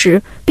是事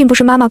实，并不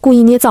是妈妈故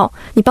意捏造，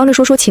你帮着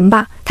说说情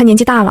吧。她年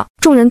纪大了。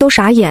众人都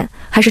傻眼，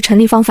还是陈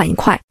立芳反应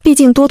快，毕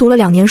竟多读了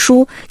2年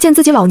书，见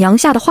自己老娘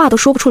吓得话都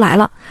说不出来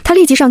了，他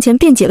立即上前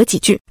辩解了几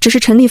句。只是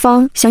陈立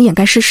芳想掩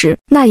盖事实，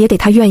那也得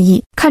他愿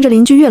意。看着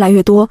邻居越来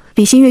越多，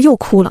李新月又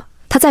哭了。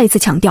他再一次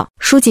强调，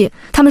书记，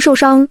他们受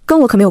伤跟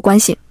我可没有关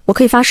系，我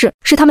可以发誓，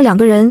是他们2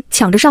个人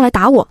抢着上来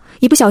打我，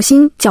一不小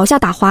心脚下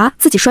打滑，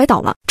自己摔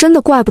倒了，真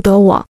的怪不得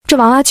我。这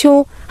王阿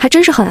秋还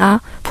真是狠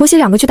啊，婆媳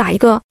2个去打一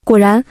个。果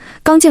然，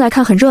刚进来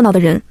看很热闹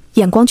的人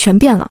眼光全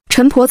变了。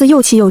陈婆子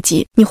又气又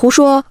急，你胡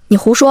说，你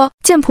胡说！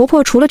见婆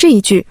婆除了这一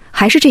句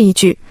还是这一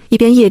句，一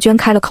边叶娟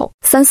开了口，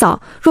三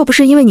嫂，若不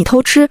是因为你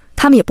偷吃，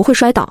他们也不会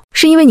摔倒，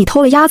是因为你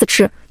偷了鸭子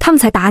吃，他们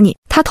才打你。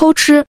他偷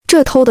吃，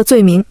这偷的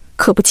罪名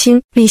可不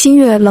轻。李新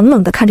月冷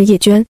冷地看着叶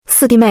娟，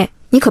四弟妹，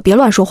你可别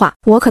乱说话，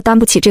我可担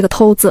不起这个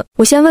偷字。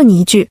我先问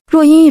你一句，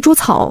若因一株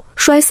草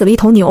摔死了一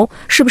头牛，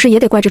是不是也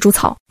得怪这株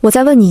草？我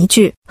再问你一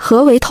句，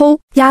何为偷？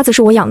鸭子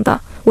是我养的，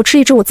我吃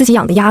一只我自己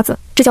养的鸭子，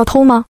这叫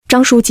偷吗？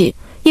张书记，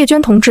叶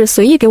娟同志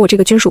随意给我这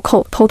个军属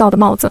扣偷到的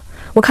帽子，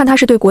我看他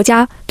是对国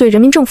家对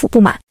人民政府不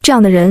满，这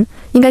样的人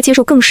应该接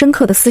受更深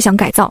刻的思想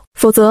改造，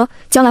否则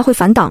将来会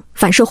反党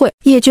反社会。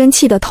叶娟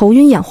气得头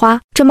晕眼花，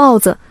这帽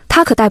子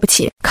他可戴不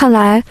起，看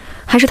来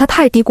还是他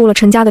太低估了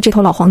陈家的这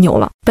头老黄牛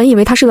了。本以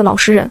为他是个老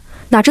实人，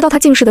哪知道他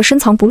竟是个深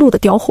藏不露的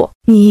屌货。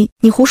你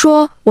胡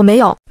说，我没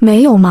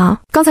有吗？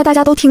刚才大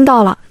家都听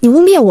到了，你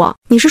污蔑我，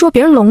你是说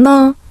别人聋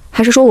呢，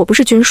还是说我不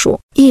是军属？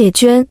叶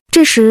娟，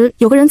这时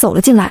有个人走了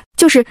进来，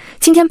就是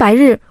青天白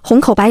日红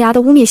口白牙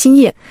的污蔑新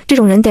叶，这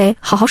种人得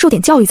好好受点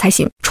教育才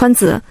行。川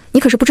子，你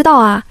可是不知道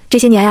啊，这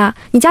些年呀，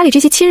你家里这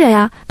些亲人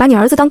呀，把你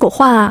儿子当狗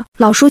换啊，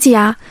老书记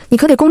呀，你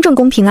可得公正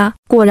公平啊。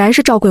果然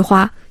是赵桂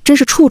花，真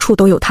是处处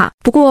都有他。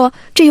不过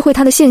这一回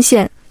他的线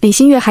李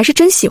新月还是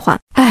真喜欢。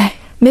哎，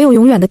没有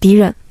永远的敌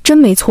人，真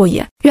没错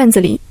也。院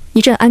子里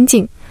一阵安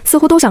静，似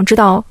乎都想知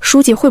道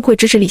书记会不会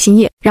支持李新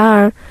业。然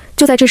而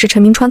就在这时，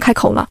陈明川开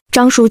口了，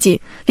张书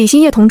记，李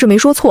新业同志没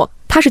说错，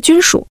他是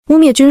军属，污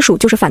蔑军属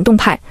就是反动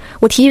派，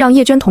我提议让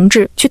叶娟同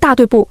志去大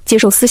队部接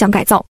受思想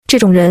改造，这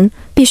种人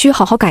必须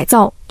好好改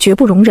造，绝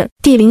不容忍。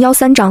第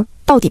013章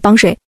到底帮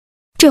谁？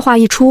这话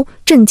一出，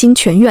震惊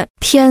全院。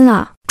天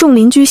啊，众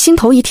邻居心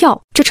头一跳，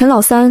这陈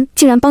老三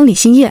竟然帮李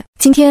新业，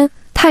今天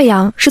太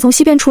阳是从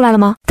西边出来了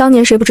吗？当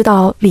年谁不知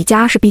道李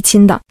家是逼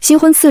亲的，新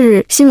婚次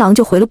日新郎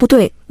就回了部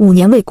队，5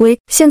年未归，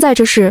现在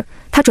这是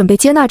他准备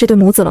接纳这对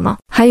母子了吗？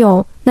还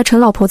有那陈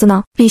老婆子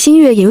呢？李新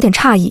月也有点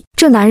诧异，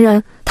这男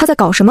人他在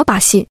搞什么把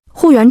戏？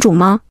护原主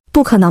吗？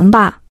不可能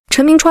吧。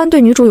陈明川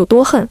对女主有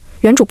多恨，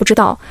原主不知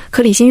道，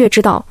可李新月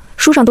知道，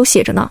书上都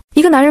写着呢。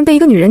一个男人被一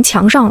个女人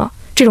强上了，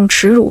这种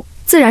耻辱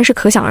自然是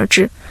可想而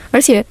知，而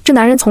且这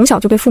男人从小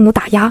就被父母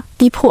打压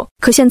逼迫，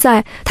可现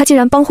在他竟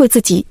然帮会自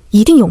己，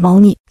一定有猫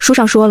腻。书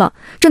上说了，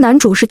这男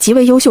主是极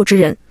为优秀之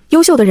人，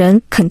优秀的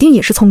人肯定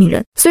也是聪明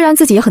人，虽然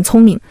自己也很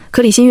聪明，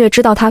可李新月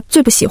知道他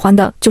最不喜欢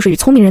的就是与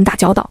聪明人打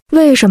交道。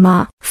为什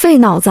么？费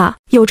脑子，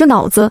有这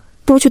脑子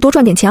不如去多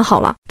赚点钱好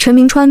了。陈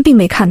明川并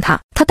没看他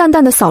淡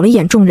淡的扫了一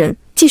眼众人，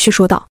继续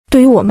说道，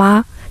对于我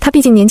妈，她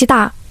毕竟年纪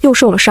大又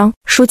受了伤，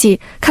书记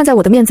看在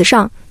我的面子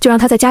上，就让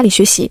她在家里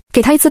学习，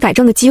给她一次改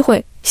正的机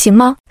会，行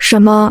吗？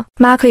什么？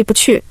妈可以不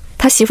去，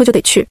他媳妇就得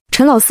去。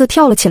陈老四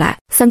跳了起来，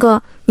三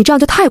哥，你这样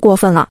就太过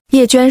分了，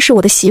叶娟是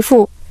我的媳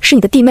妇，是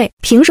你的弟妹，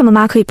凭什么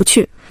妈可以不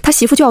去，他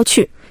媳妇就要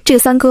去？这个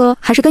三哥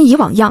还是跟以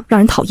往一样让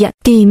人讨厌。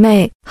弟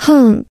妹，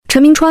哼！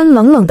陈明川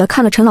冷冷地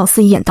看了陈老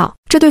四一眼道，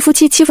这对夫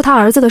妻欺负他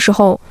儿子的时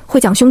候会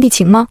讲兄弟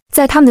情吗？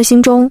在他们的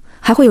心中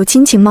还会有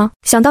亲情吗？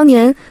想当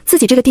年自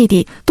己这个弟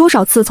弟多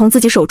少次从自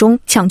己手中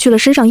抢去了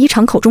身上衣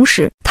裳口中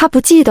时，他不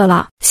记得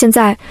了。现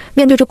在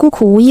面对着孤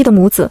苦无依的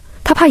母子，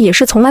他怕也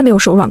是从来没有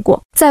手软过。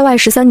在外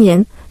13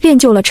年，练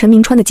就了陈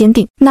明川的坚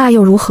定，那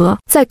又如何？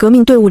在革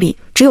命队伍里，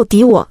只有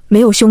敌我，没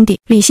有兄弟。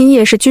李新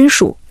业是军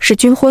属，是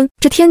军婚，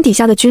这天底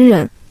下的军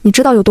人，你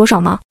知道有多少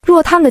吗？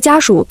若他们的家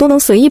属都能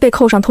随意被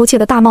扣上偷窃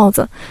的大帽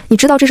子，你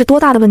知道这是多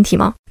大的问题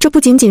吗？这不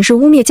仅仅是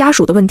污蔑家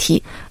属的问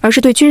题，而是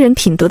对军人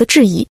品德的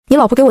质疑。你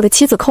老婆给我的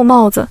妻子扣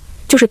帽子，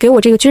就是给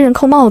我这个军人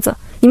扣帽子，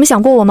你们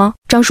想过我吗？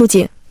张书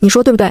记，你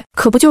说对不对？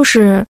可不就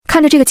是？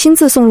看着这个亲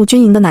自送入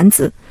军营的男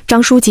子，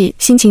张书记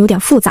心情有点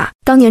复杂。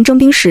当年征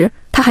兵时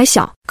他还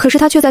小，可是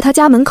他却在他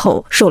家门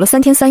口守了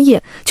3天3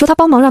夜，求他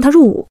帮忙让他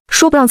入伍，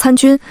说不让参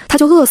军，他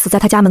就饿死在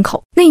他家门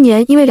口。那一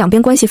年因为两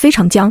边关系非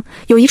常僵，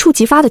有一触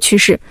即发的趋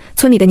势，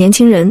村里的年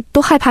轻人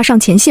都害怕上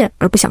前线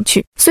而不想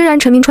去。虽然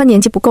陈明川年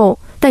纪不够，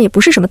但也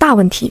不是什么大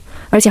问题，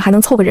而且还能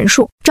凑个人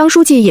数。张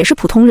书记也是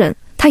普通人，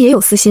他也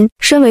有私心，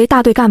身为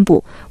大队干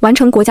部，完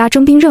成国家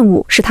征兵任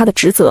务是他的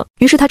职责，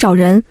于是他找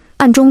人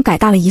暗中改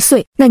大了1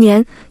岁。那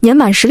年年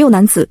满16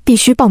男子必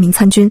须报名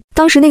参军。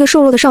当时那个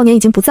瘦弱的少年已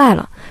经不在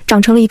了，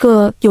长成了一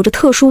个有着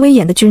特殊威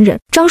严的军人。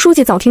张书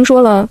记早听说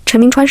了陈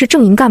明川是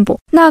正营干部，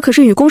那可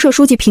是与公社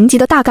书记平级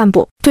的大干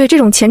部，对这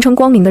种前程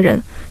光明的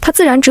人，他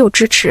自然只有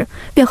支持，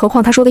便何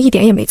况他说的一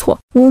点也没错，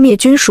污蔑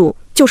军属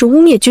就是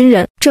污蔑军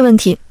人，这问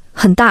题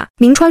很大。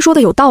明川说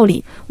的有道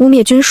理，污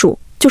蔑军属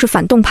就是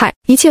反动派，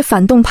一切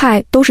反动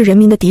派都是人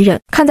民的敌人。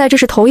看在这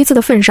是头一次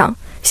的份上，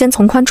先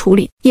从宽处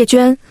理。叶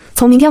娟，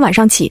从明天晚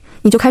上起，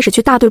你就开始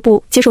去大队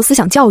部接受思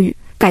想教育，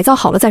改造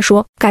好了再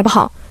说，改不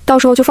好，到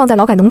时候就放在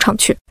劳改农场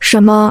去。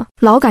什么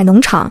劳改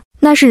农场？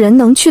那是人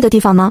能去的地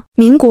方吗？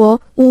民国，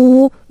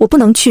呜呜，我不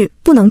能去，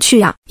不能去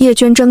呀！叶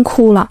娟真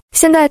哭了。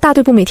现在大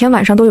队部每天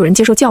晚上都有人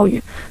接受教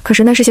育，可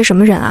是那是些什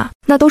么人啊？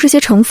那都是些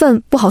成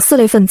分不好4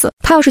类分子。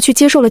他要是去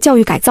接受了教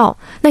育改造，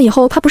那以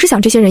后他不是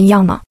像这些人一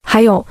样吗？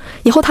还有，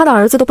以后他的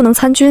儿子都不能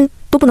参军，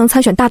都不能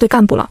参选大队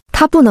干部了。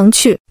他不能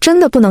去，真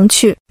的不能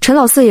去。陈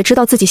老四也知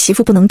道自己媳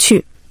妇不能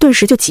去，顿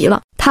时就急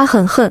了。他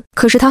很恨，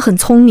可是他很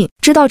聪明，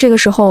知道这个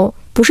时候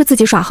不是自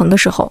己耍横的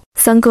时候。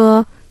三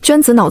哥，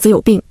娟子脑子有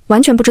病，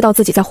完全不知道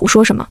自己在胡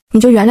说什么，你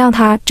就原谅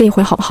他这一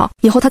回好不好？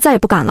以后他再也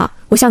不敢了，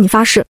我向你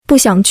发誓，不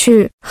想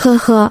去。呵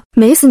呵，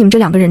美死你们这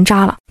2个人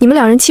渣了！你们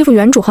2人欺负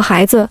原主和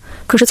孩子，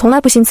可是从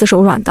来不心慈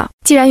手软的。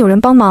既然有人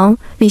帮忙，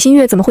李新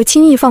月怎么会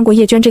轻易放过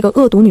叶娟这个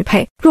恶毒女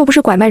配？若不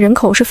是拐卖人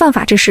口是犯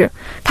法之事，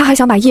他还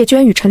想把叶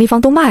娟与陈立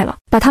芳都卖了，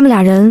把他们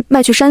2人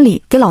卖去山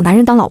里给老男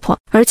人当老婆，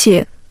而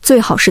且最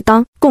好是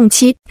当共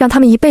妻，让他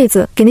们一辈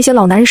子给那些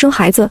老男人生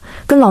孩子，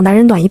跟老男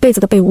人暖一辈子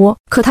的被窝。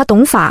可他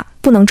懂法，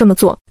不能这么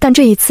做，但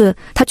这一次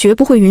他绝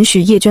不会允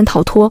许叶娟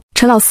逃脱。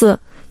陈老四，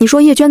你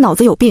说叶娟脑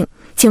子有病，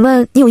请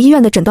问你有医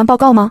院的诊断报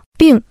告吗？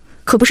病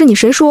可不是你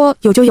谁说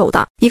有就有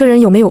的，一个人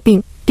有没有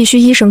病必须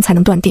医生才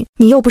能断定，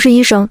你又不是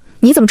医生，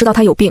你怎么知道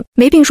他有病？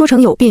没病说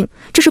成有病，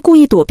这是故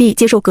意躲避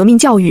接受革命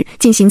教育，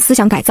进行思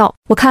想改造。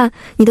我看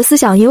你的思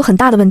想也有很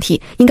大的问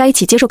题，应该一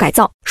起接受改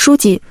造。书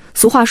记，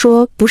俗话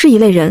说不是一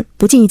类人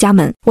不进一家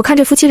门，我看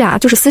这夫妻俩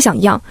就是思想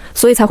一样，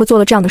所以才会做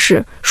了这样的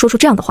事，说出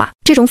这样的话。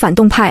这种反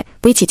动派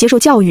不一起接受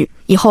教育，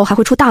以后还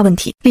会出大问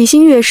题。李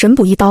新月神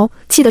补一刀，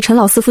气得陈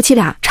老四夫妻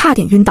俩差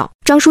点晕倒。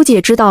张书记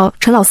也知道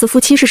陈老四夫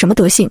妻是什么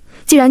德性，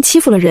既然欺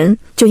负了人，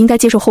就应该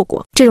接受后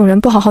果，这种人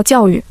不好好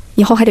教育，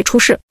以后还得出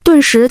事。顿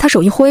时他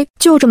手一挥，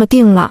就这么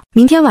定了，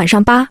明天晚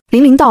上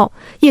8:00到，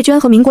叶娟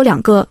和民国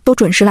2个都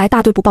准时来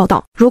大队部报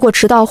到，如果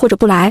迟到或者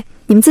不来，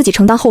你们自己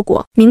承担后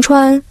果。明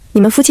川，你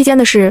们夫妻间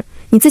的事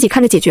你自己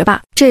看着解决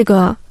吧，这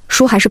个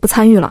叔还是不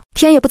参与了。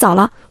天也不早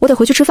了，我得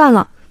回去吃饭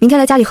了，明天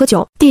来家里喝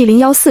酒。第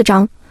014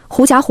章，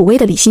狐假虎威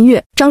的李新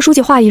月。张书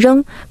记话一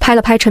扔，拍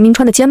了拍陈明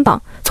川的肩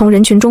膀，从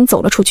人群中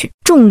走了出去。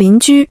众邻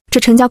居，这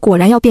陈家果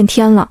然要变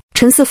天了。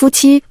陈四夫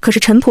妻可是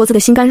陈婆子的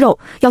心肝肉，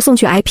要送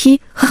去挨批，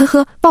呵呵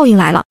呵，报应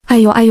来了。哎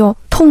呦哎呦，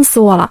痛死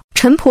我了！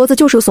陈婆子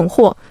就是个怂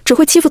货，只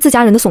会欺负自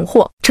家人的怂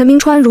货。陈明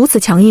川如此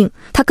强硬，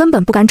他根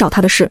本不敢找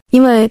他的事，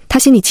因为他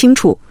心里清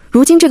楚，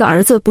如今这个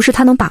儿子不是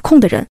他能把控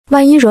的人，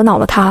万一惹恼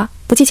了他，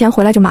不寄钱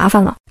回来就麻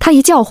烦了。他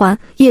一叫唤，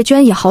叶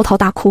娟也嚎啕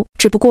大哭。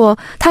只不过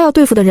他要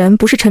对付的人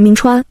不是陈明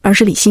川，而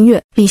是李新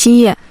月。李新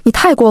月，你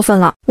太过分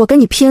了，我跟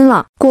你拼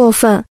了！过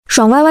分！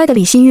爽歪歪的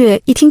李新月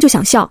一听就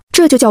想笑，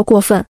这就叫过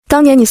分。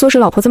当年你唆使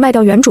老婆子卖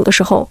掉原主的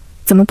时候，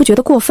怎么不觉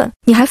得过分？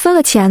你还分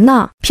了钱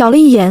呢！瞟了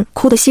一眼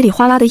哭得稀里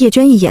哗啦的叶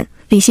娟一眼，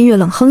李新月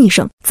冷哼一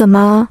声，怎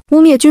么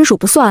污蔑军属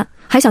不算，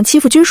还想欺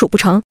负军属不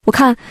成？我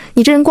看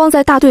你这人光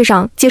在大队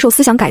上接受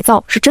思想改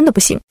造是真的不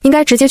行，应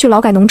该直接去劳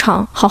改农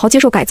场好好接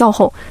受改造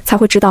后，才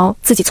会知道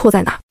自己错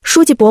在哪。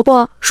书记伯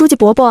伯，书记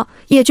伯伯，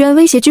叶娟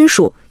威胁军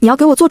属，你要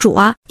给我做主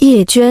啊！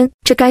叶娟，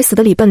这该死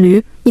的李笨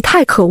驴，你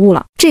太可恶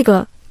了！这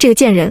个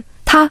贱人，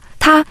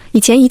他以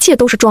前一切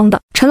都是装的。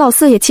陈老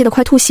四也气得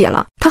快吐血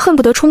了，他恨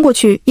不得冲过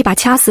去一把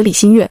掐死李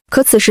新月，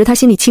可此时他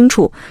心里清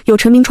楚，有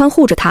陈明川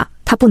护着他，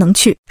他不能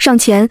去。上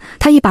前，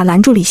他一把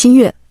拦住李新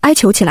月，哀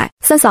求起来：“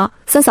三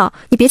嫂，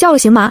你别叫了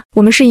行吗？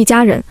我们是一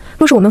家人，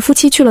若是我们夫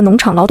妻去了农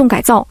场劳动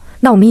改造，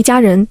那我们一家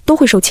人都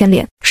会受牵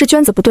连。是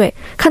娟子不对，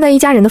看在一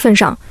家人的份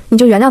上，你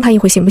就原谅他一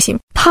回行不行？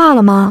怕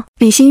了吗？”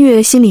李新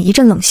月心里一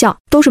阵冷笑，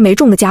都是没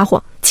种的家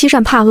伙，欺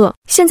善怕恶。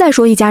现在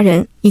说一家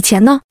人，以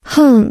前呢？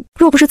哼，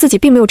若不是自己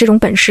并没有这种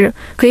本事，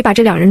可以把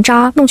这2人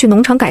渣弄去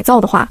农场改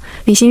造的话，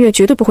李新月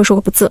绝对不会说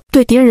个不字。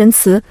对敌人仁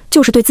慈，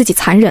就是对自己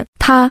残忍。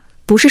他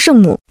不是圣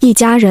母，一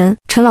家人。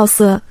陈老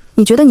四，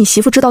你觉得你媳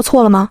妇知道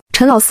错了吗？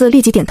陈老四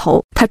立即点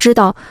头，他知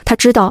道，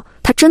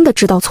他真的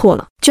知道错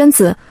了。娟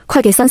子，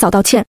快给三嫂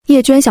道歉！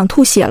叶娟想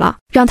吐血了，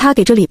让他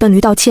给这李笨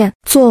驴道歉。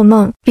做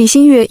梦！李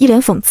新月一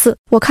脸讽刺，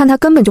我看他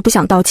根本就不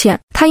想道歉，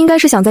他应该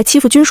是想在欺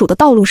负军属的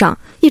道路上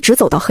一直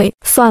走到黑。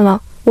算了，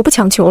我不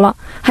强求了，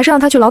还是让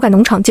他去劳改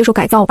农场接受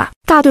改造吧。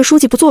大队书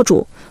记不做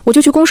主，我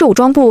就去公社武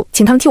装部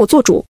请他们替我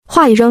做主。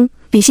话一扔，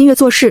李新月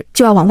做事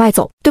就要往外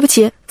走。对不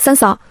起，三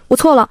嫂，我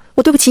错了，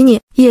我对不起你。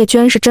叶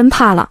娟是真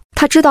怕了，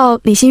她知道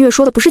李新月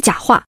说的不是假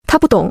话，她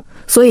不懂，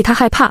所以她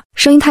害怕，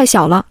声音太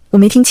小了，我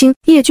没听清。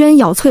叶娟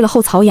咬脆了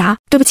后槽牙，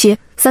对不起，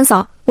三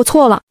嫂，我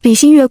错了。李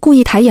新月故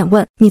意抬眼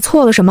问，你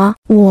错了什么？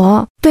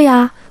对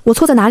呀，我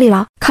错在哪里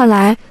了？看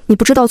来你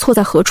不知道错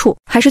在何处，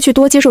还是去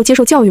多接受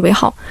教育为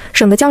好，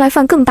省得将来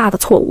犯更大的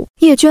错误。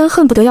叶娟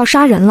恨不得要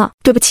杀人了。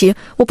对不起，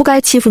我不该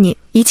欺负你，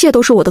一切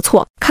都是我的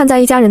错。看在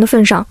一家人的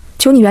份上，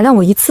求你原谅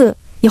我一次，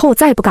以后我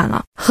再也不敢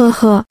了。呵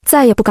呵，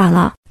再也不敢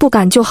了，不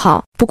敢就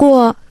好。不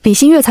过李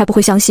新月才不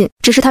会相信，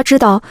只是他知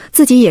道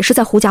自己也是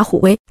在狐假虎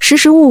威，时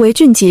时误为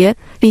俊杰。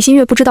李新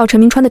月不知道陈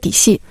明川的底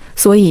细，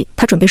所以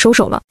他准备收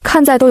手了。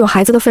看在都有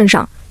孩子的份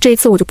上，这一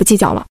次我就不计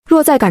较了。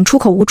若再敢出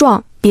口无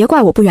状，别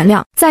怪我不原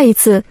谅。再一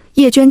次，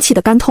叶娟气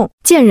得干痛。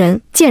贱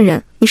人，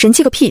你神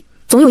气个屁！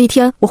总有一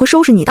天我会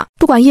收拾你的。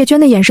不管叶娟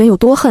的眼神有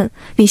多恨，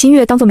李新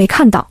月当作没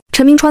看到。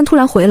陈明川突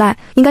然回来，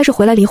应该是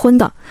回来离婚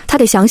的，他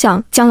得想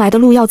想将来的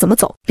路要怎么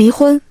走。离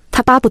婚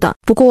他巴不得，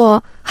不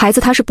过孩子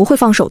他是不会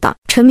放手的。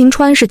陈明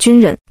川是军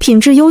人，品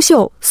质优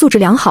秀，素质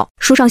良好，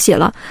书上写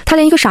了，他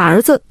连一个傻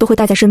儿子都会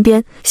带在身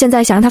边，现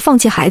在想让他放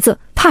弃孩子，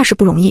怕是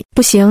不容易。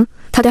不行，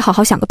他得好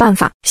好想个办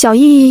法。小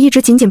意义一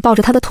直紧紧抱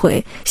着他的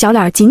腿，小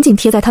脸紧紧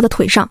贴在他的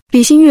腿上。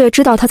李新月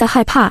知道他在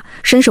害怕，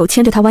伸手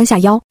牵着他弯下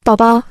腰。宝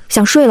宝，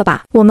想睡了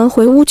吧？我们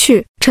回屋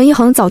去。陈一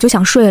恒早就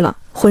想睡了，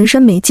浑身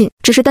没劲，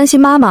只是担心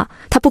妈妈，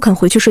他不肯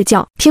回去睡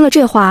觉。听了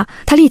这话，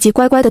他立即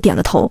乖乖地点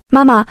了头。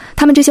妈妈，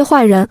他们这些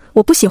坏人，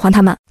我不喜欢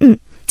他们。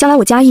将来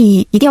我家意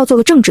义一定要做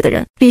个正直的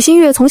人。李新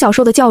月从小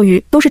受的教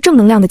育都是正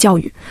能量的教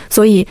育，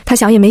所以他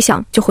想也没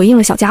想就回应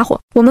了小家伙。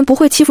我们不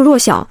会欺负弱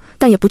小，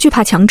但也不惧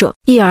怕强者。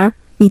一儿，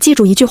你记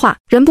住一句话，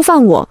人不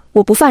犯我，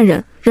我不犯人；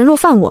人若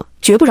犯我，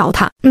绝不饶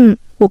他。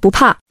我不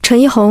怕。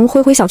陈一恒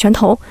挥挥小拳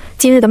头，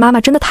今日的妈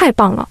妈真的太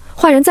棒了，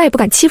坏人再也不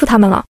敢欺负他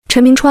们了。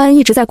陈明川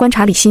一直在观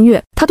察李新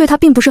月，他对他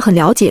并不是很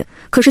了解，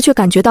可是却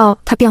感觉到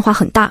他变化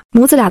很大。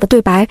母子俩的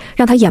对白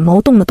让他眼眸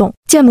动了动，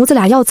见母子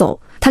俩要走，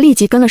他立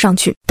即跟了上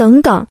去。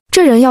等等，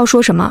这人要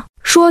说什么？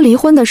说离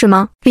婚的是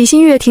吗？李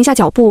新月停下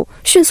脚步，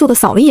迅速地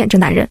扫了一眼这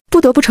男人。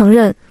不得不承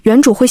认，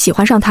原主会喜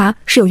欢上他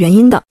是有原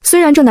因的。虽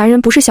然这男人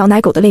不是小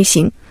奶狗的类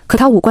型，可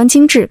他五官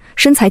精致，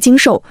身材精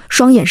瘦，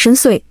双眼深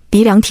邃，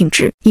鼻梁挺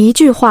直。一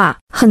句话，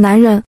很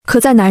男人，可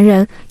再男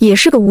人也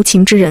是个无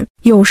情之人。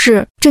有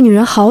事，这女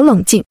人好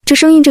冷静，这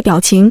声音这表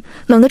情，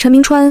冷得陈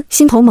明川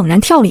心头猛然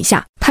跳了一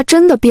下。他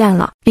真的变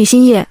了。李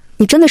新叶，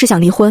你真的是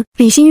想离婚？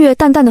李新月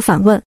淡淡的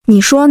反问。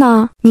你说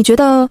呢？你觉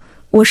得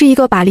我是一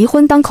个把离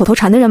婚当口头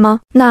禅的人吗？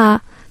那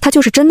他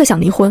就是真的想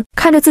离婚。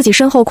看着自己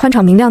身后宽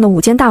敞明亮的5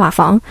间大瓦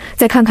房，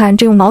再看看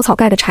这用茅草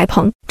盖的柴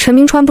棚，陈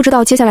明川不知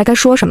道接下来该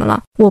说什么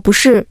了。我不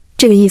是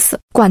这个意思，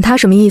管他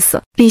什么意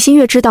思。李新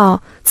月知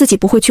道自己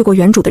不会去过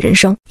原主的人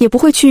生，也不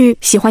会去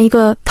喜欢一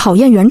个讨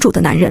厌原主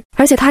的男人，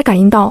而且他还感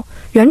应到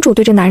原主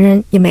对这男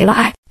人也没了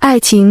爱。爱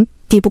情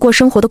抵不过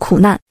生活的苦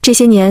难，这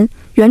些年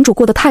原主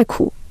过得太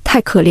苦太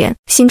可怜，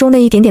心中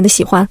那一点点的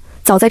喜欢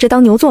早在这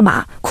当牛做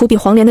马苦比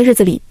黄连的日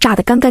子里炸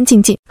得干干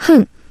净净。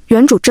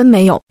原主真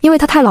没有，因为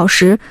他太老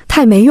实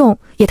太没用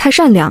也太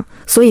善良，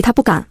所以他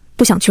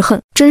不想去恨。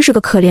真是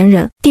个可怜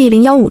人。第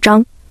015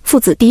章，父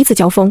子第一次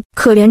交锋，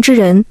可怜之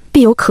人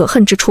必有可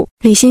恨之处。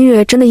李新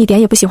月真的一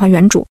点也不喜欢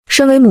原主，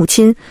身为母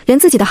亲，连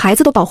自己的孩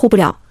子都保护不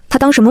了，她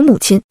当什么母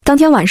亲？当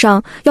天晚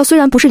上药虽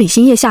然不是李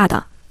新叶下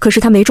的，可是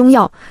他没中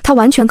药，他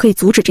完全可以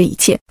阻止这一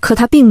切，可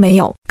他并没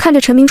有。看着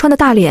陈明川的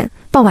大脸，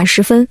傍晚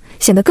时分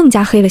显得更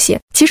加黑了些。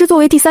其实作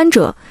为第三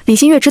者，李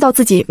新月知道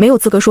自己没有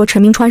资格说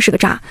陈明川是个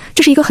渣，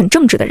这是一个很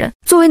正直的人。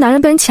作为男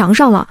人被人强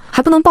上了，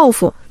还不能报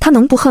复，他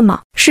能不恨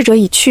吗？逝者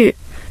已去，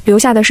留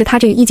下的是他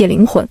这个异界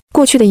灵魂，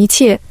过去的一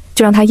切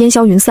就让他烟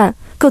消云散，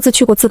各自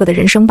去过自个的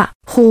人生吧。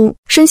呼，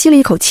深吸了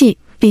一口气，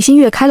李新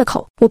月开了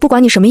口，我不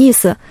管你什么意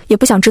思，也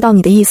不想知道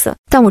你的意思，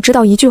但我知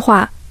道一句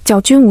话，叫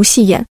君无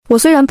戏言。我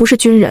虽然不是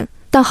军人，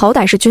但好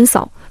歹是军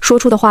嫂，说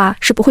出的话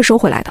是不会收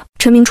回来的。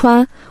陈明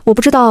川，我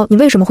不知道你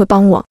为什么会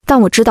帮我，但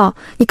我知道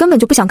你根本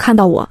就不想看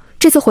到我，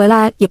这次回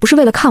来也不是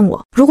为了看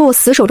我。如果我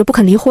死守着不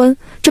肯离婚，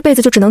这辈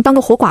子就只能当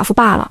个活寡妇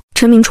罢了。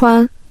陈明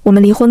川，我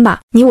们离婚吧，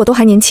你我都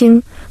还年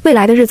轻，未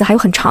来的日子还有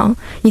很长，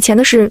以前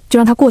的事就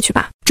让它过去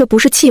吧。这不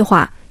是气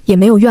话，也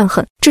没有怨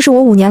恨，这是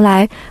我5年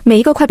来每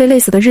一个快被累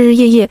死的日日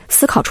夜夜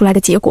思考出来的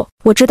结果。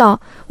我知道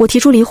我提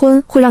出离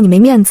婚会让你没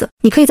面子，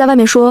你可以在外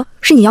面说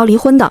是你要离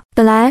婚的，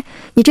本来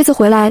你这次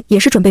回来也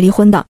是准备离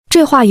婚的。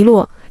这话一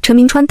落，陈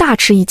明川大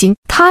吃一惊，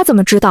他怎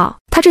么知道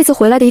他这次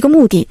回来的一个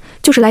目的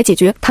就是来解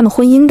决他们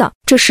婚姻的？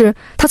这事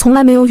他从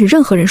来没有与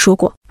任何人说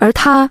过，而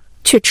他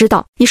却知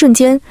道。一瞬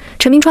间，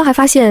陈明川还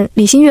发现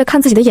李新月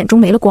看自己的眼中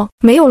没了光，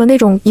没有了那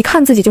种一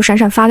看自己就闪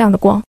闪发亮的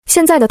光。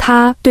现在的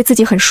他对自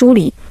己很疏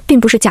离，并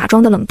不是假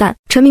装的冷淡。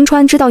陈明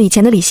川知道以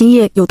前的李新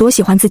叶有多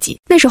喜欢自己，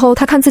那时候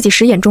他看自己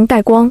时眼中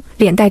带光，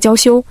脸带娇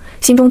羞，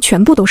心中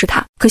全部都是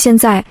他。可现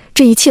在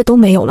这一切都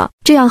没有了，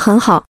这样很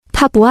好。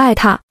他不爱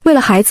他，为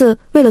了孩子，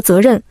为了责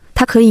任，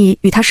他可以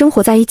与他生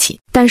活在一起，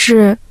但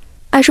是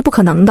爱是不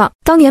可能的。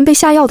当年被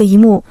下药的一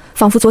幕，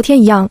仿佛昨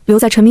天一样留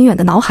在陈明远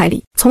的脑海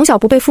里。从小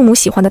不被父母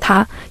喜欢的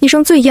他，一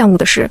生最厌恶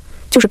的事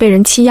就是被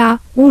人欺压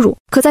侮辱。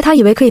可在他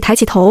以为可以抬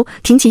起头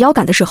挺起腰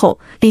杆的时候，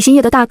李欣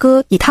玥的大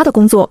哥以他的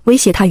工作威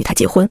胁他与他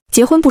结婚。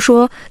结婚不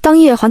说，当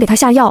夜还给他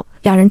下药，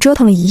两人折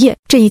腾了一夜。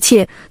这一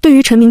切对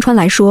于陈明川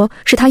来说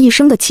是他一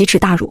生的奇耻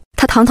大辱。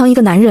他堂堂一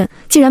个男人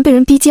竟然被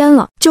人逼奸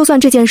了。就算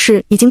这件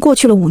事已经过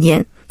去了5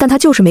年，但他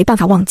就是没办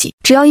法忘记。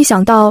只要一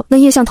想到那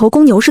夜像头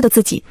公牛似的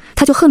自己，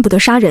他就恨不得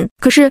杀人。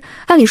可是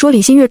按理说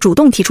李欣玥主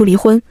动提出离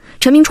婚，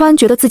陈明川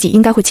觉得自己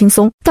应该会轻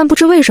松，但不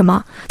知为什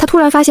么他突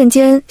然发现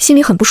心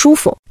里很不舒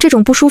服。这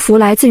种不舒服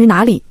来自于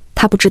哪里，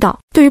他不知道。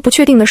对于不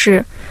确定的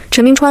事，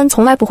陈明川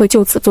从来不会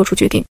就此做出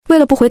决定。为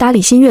了不回答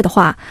李欣玥的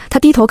话，他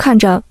低头看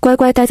着乖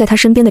乖待在他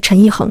身边的陈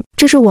一恒。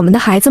这是我们的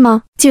孩子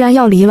吗？既然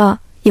要离了，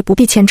也不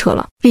必牵扯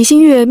了。李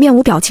欣玥面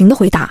无表情地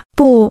回答，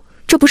不，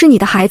这不是你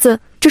的孩子，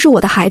这是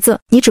我的孩子，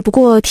你只不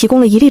过提供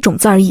了一粒种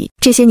子而已。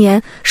这些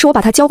年是我把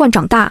他娇惯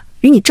长大，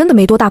与你真的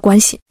没多大关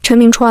系。陈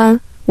明川，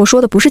我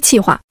说的不是气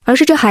话，而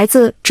是这孩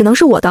子只能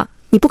是我的，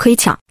你不可以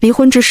抢。离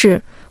婚之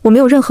事，我没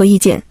有任何意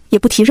见，也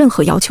不提任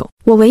何要求。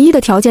我唯一的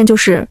条件就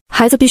是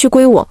孩子必须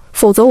归我，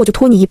否则我就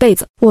拖你一辈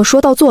子。我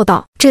说到做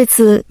到。这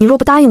次你若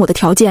不答应我的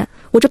条件，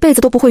我这辈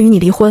子都不会与你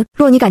离婚。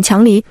若你敢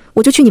强离，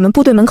我就去你们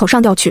部队门口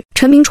上吊去。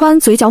陈明川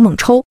嘴角猛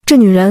抽，这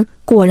女人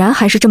果然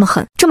还是这么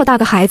狠。这么大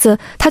个孩子，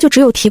他就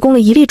只有提供了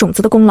一粒种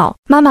子的功劳。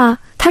妈妈，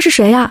他是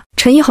谁啊？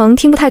陈一恒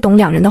听不太懂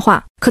两人的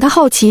话，可他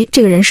好奇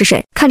这个人是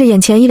谁。看着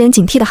眼前一脸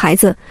警惕的孩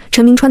子，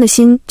陈明川的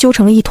心揪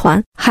成了一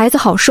团。孩子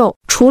好瘦，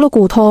除了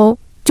骨头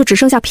就只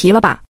剩下皮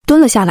了吧。蹲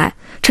了下来，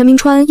陈明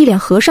川一脸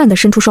和善地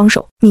伸出双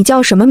手，你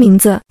叫什么名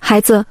字？孩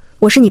子，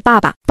我是你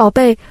爸爸。宝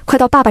贝，快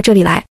到爸爸这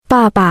里来。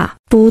爸爸，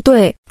不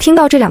对。听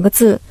到这2个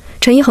字，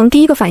陈一恒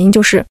第一个反应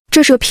就是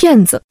这是个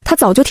骗子。他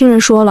早就听人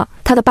说了，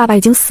他的爸爸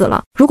已经死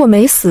了，如果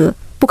没死，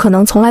不可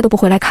能从来都不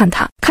回来看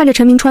他。看着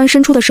陈明川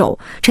伸出的手，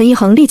陈一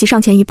恒立即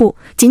上前一步，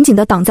紧紧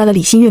地挡在了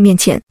李欣玥面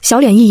前，小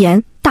脸一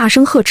严，大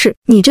声呵斥，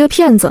你这个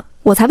骗子，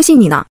我才不信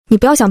你呢！你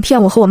不要想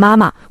骗我和我妈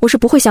妈，我是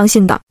不会相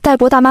信的。戴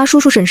伯大妈、叔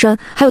叔婶婶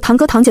还有堂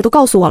哥堂姐都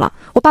告诉我了，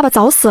我爸爸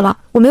早死了，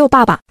我没有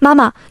爸爸。妈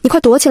妈，你快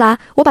躲起来，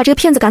我把这个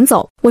骗子赶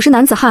走。我是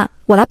男子汉，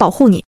我来保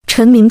护你。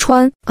陈明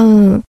川，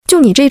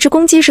就你这一只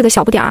公鸡似的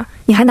小不点儿，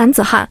你还男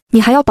子汉，你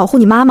还要保护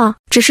你妈妈？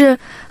只是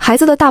孩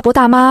子的大伯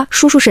大妈、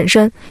叔叔婶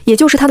婶，也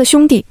就是他的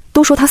兄弟，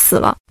都说他死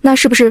了，那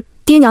是不是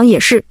爹娘也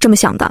是这么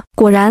想的？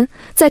果然，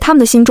在他们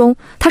的心中，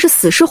他是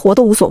死是活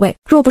都无所谓。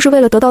若不是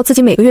为了得到自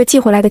己每个月寄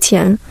回来的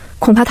钱，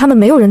恐怕他们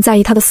没有人在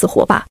意他的死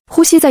活吧。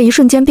呼吸在一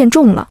瞬间变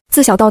重了，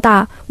自小到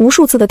大，无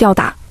数次的吊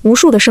打，无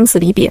数的生死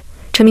离别。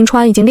陈明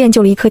川已经练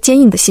就了一颗坚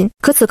硬的心，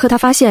可此刻他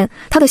发现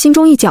他的心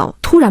中一角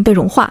突然被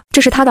融化。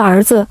这是他的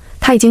儿子，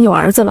他已经有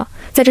儿子了，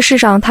在这世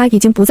上他已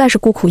经不再是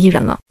孤苦一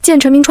人了。见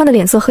陈明川的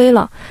脸色黑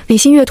了，李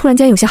欣玥突然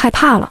间有些害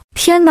怕了。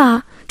天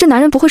哪，这男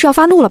人不会是要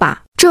发怒了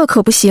吧？这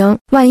可不行，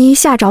万一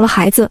吓着了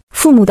孩子，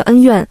父母的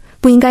恩怨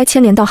不应该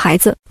牵连到孩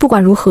子。不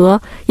管如何，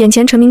眼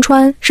前陈明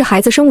川是孩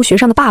子生物学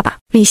上的爸爸，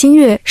李欣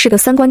玥是个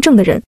3观正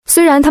的人。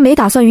虽然他没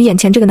打算与眼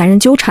前这个男人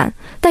纠缠，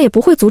但也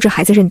不会阻止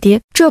孩子认爹，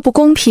这不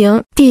公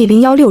平。第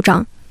016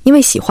章，因为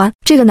喜欢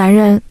这个男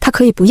人，他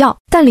可以不要，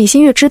但李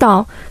欣玥知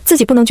道自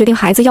己不能决定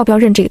孩子要不要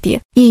认这个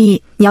爹。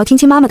你要听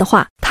清妈妈的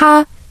话，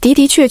他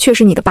的确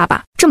是你的爸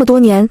爸。这么多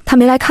年他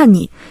没来看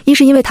你，一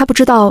是因为他不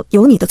知道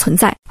有你的存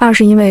在，二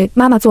是因为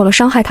妈妈做了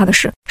伤害他的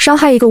事。伤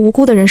害一个无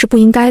辜的人是不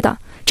应该的，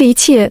这一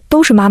切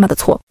都是妈妈的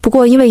错。不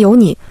过因为有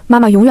你，妈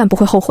妈永远不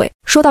会后悔。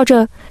说到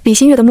这，李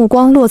欣玥的目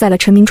光落在了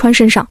陈明川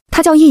身上。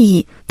他叫意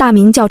义，大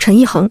名叫陈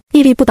一恒，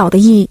屹立不倒的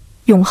毅，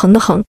永恒的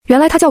恒。原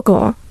来他叫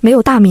狗，没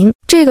有大名，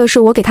这个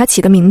是我给他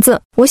起的名字。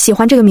我喜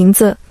欢这个名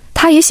字，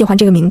他也喜欢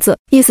这个名字，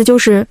意思就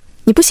是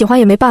你不喜欢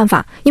也没办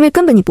法，因为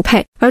根本你不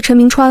配。而陈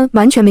明川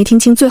完全没听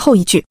清最后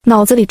一句，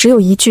脑子里只有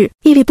一句，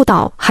屹立不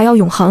倒还要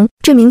永恒。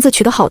这名字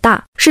取得好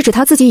大，是指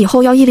他自己以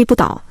后要屹立不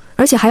倒，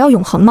而且还要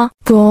永恒吗？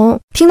狗。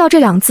听到这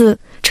2字，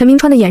陈明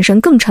川的眼神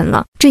更沉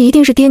了，这一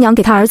定是爹娘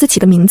给他儿子起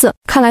的名字。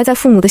看来在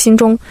父母的心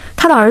中，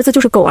他的儿子就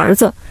是狗儿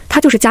子，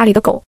他就是家里的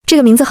狗。这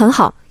个名字很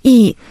好，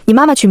意义，你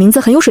妈妈取名字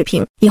很有水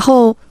平，以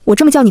后我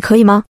这么叫你可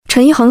以吗？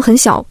陈一恒很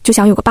小就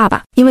想有个爸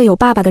爸，因为有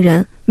爸爸的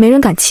人没人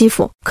敢欺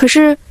负。可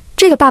是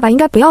这个爸爸应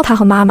该不要他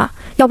和妈妈，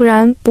要不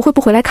然不会不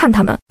回来看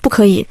他们。不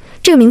可以，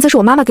这个名字是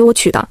我妈妈给我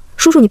取的，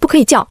叔叔你不可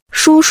以叫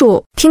叔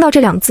叔。听到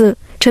这2字，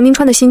陈明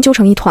川的心揪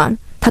成一团，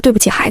他对不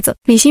起孩子。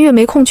李欣玥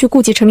没空去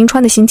顾及陈明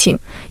川的心情，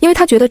因为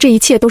他觉得这一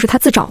切都是他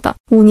自找的。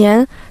5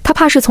年，他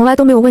怕是从来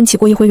都没有问起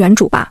过一回原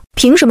主吧？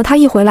凭什么他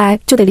一回来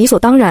就得理所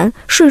当然、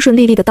顺顺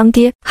利利的当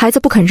爹？孩子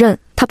不肯认，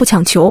他不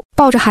强求，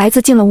抱着孩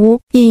子进了屋。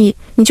意义，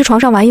你去床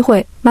上玩一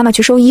会，妈妈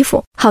去收衣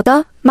服。好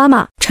的，妈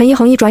妈。陈一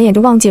恒一转眼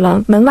就忘记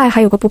了门外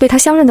还有个不被他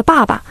相认的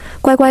爸爸，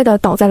乖乖地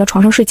倒在了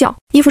床上睡觉。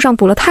衣服上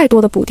补了太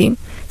多的补丁，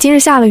今日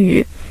下了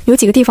雨，有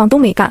几个地方都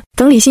没干。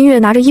等李欣玥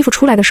拿着衣服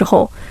出来的时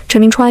候，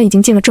陈明川已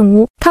经进了正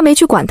屋。他没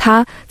去管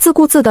他，自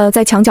顾自地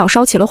在墙角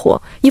烧起了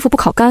火，衣服不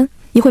烤干，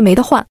一会没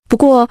得换。不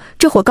过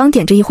这火刚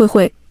点着一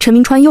会，陈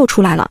明川又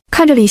出来了，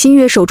看着李欣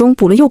玥手中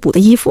补了又补的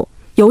衣服，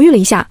犹豫了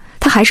一下，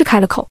他还是开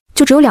了口，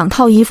就只有2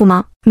套衣服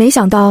吗？没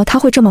想到他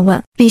会这么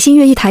问。李新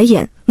月一抬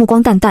眼，目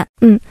光淡淡，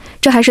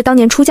这还是当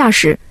年出嫁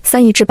时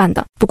3姨置办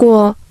的。不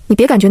过你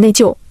别感觉内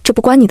疚，这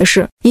不关你的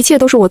事，一切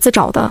都是我自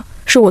找的，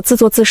是我自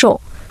作自受。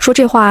说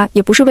这话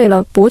也不是为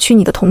了博取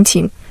你的同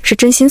情，是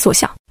真心所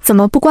想。怎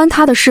么不关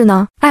他的事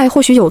呢？爱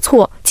或许有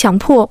错，强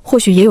迫或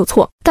许也有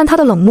错，但他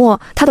的冷漠，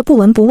他的不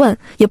闻不问，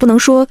也不能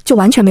说就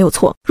完全没有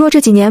错。若这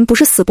几年不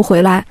是死不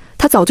回来，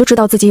他早就知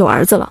道自己有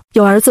儿子了。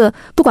有儿子，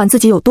不管自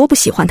己有多不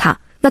喜欢他，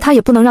那他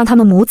也不能让他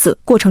们母子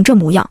过成这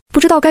模样。不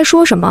知道该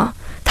说什么，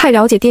太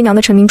了解爹娘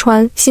的陈明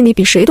川心里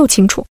比谁都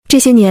清楚，这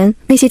些年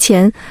那些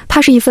钱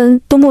怕是一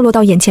分都没落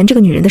到眼前这个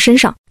女人的身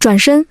上。转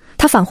身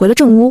他返回了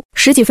正屋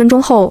，10几分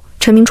钟后，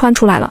陈明川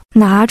出来了，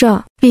拿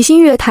着。李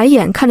新月抬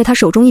眼看着他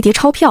手中一叠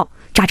钞票，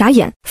眨眨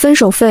眼。分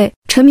手费。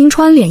陈明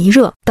川脸一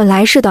热，本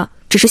来是的，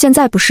只是现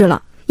在不是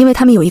了，因为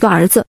他们有一个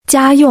儿子。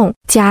家用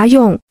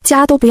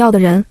家都不要的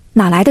人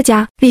哪来的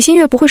家？李新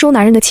月不会收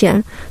男人的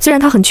钱，虽然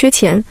他很缺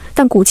钱，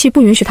但骨气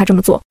不允许他这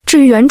么做。至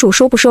于原主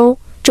收不收，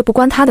这不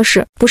关他的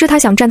事，不是他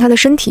想占他的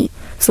身体，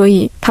所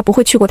以他不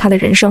会去过他的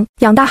人生。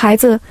养大孩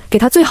子，给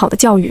他最好的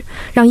教育，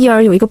让叶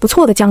儿有一个不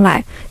错的将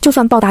来，就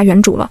算报答原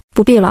主了。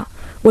不必了，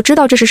我知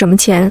道这是什么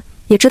钱，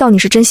也知道你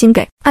是真心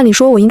给，按理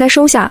说我应该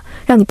收下，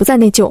让你不再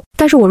内疚，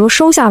但是我若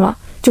收下了，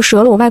就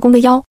折了我外公的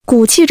腰。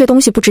骨气这东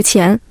西不值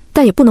钱，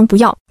但也不能不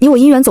要。你我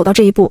姻缘走到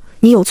这一步，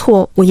你有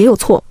错，我也有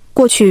错，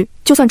过去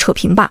就算扯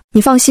平吧。你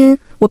放心，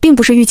我并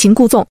不是欲擒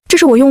故纵，这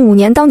是我用5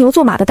年当牛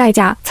做马的代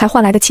价才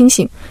换来的清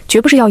醒，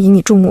绝不是要引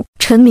你注目。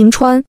陈明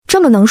川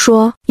这么能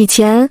说，以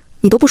前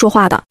你都不说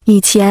话的。以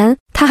前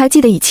他还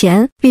记得以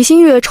前。李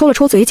新月抽了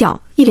抽嘴角，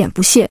一脸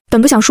不屑，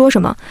本不想说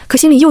什么，可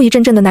心里又一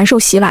阵阵的难受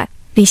袭来。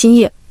李新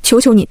叶，求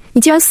求你，你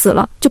既然死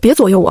了，就别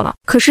左右我了。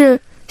可是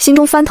心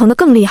中翻腾的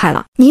更厉害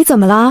了。你怎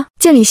么了？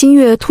见李新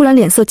月突然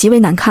脸色极为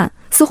难看，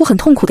似乎很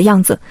痛苦的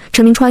样子，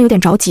陈明川有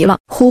点着急了，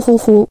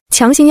呼，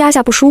强行压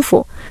下不舒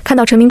服。看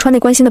到陈明川那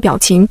关心的表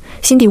情，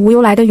心底无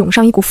由来的涌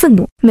上一股愤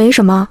怒。没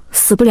什么，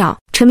死不了。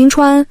陈明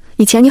川，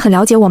以前你很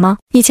了解我吗？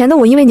以前的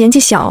我因为年纪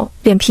小，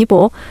脸皮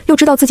薄，又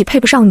知道自己配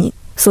不上你，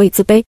所以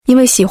自卑；因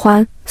为喜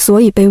欢，所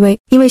以卑微；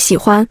因为喜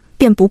欢，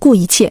便不顾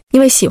一切；因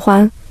为喜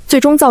欢，最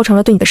终造成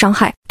了对你的伤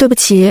害。对不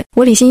起，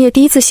我李新叶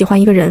第一次喜欢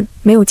一个人，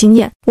没有经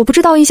验，我不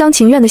知道一厢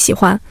情愿的喜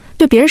欢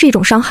对别人是一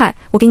种伤害，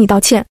我给你道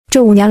歉。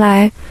这5年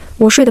来，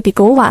我睡得比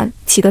狗晚，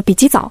起得比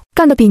鸡早，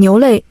干得比牛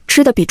累，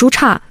吃得比猪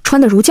差，穿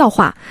得如教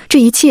化，这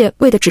一切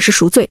为的只是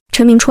赎罪。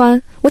陈明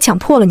川，我强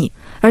迫了你，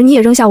而你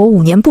也扔下我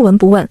5年不闻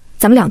不问，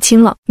咱们两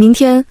清了，明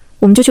天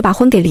我们就去把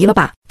婚给离了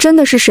吧。真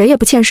的是谁也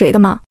不欠谁的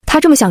吗？他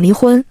这么想离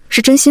婚，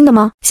是真心的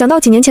吗？想到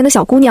几年前的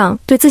小姑娘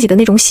对自己的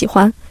那种喜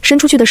欢，伸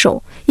出去的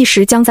手一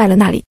时僵在了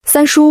那里。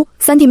三叔、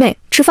三弟妹，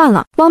吃饭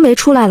了。汪梅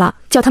出来了，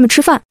叫他们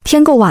吃饭。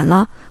天够晚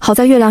了，好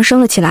在月亮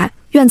升了起来，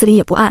院子里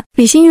也不暗。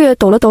李新月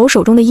抖了抖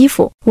手中的衣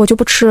服，我就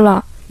不吃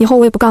了，以后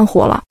我也不干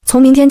活了。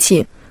从明天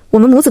起，我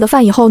们母子的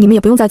饭以后你们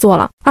也不用再做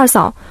了。二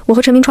嫂，我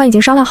和陈明川已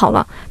经商量好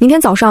了，明天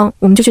早上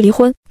我们就去离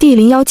婚。第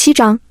017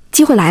章，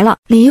机会来了。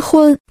离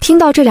婚。听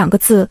到这2个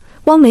字，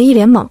汪梅一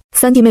脸懵。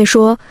三弟妹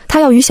说她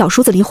要与小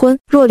叔子离婚，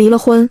若离了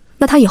婚，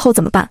那她以后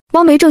怎么办？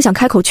汪梅正想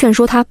开口劝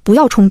说她不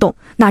要冲动，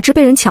哪知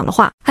被人抢了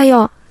话。哎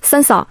呦，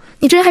三嫂，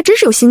你这人还真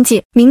是有心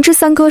计，明知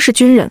三哥是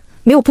军人，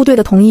没有部队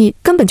的同意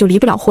根本就离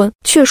不了婚，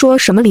却说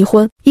什么离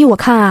婚？依我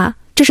看啊，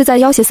这是在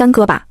要挟三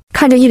哥吧。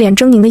看着一脸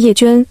狰狞的叶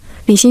娟，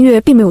李新月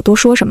并没有多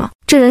说什么。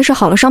这人是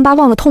好了伤疤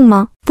忘了痛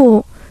吗？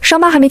不，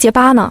伤疤还没结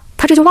疤呢，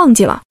他这就忘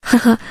记了。呵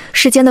呵，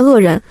世间的恶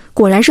人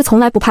果然是从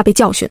来不怕被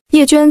教训。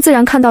叶娟自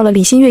然看到了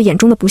李新月眼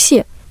中的不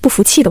屑，不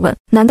服气地问：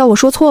难道我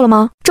说错了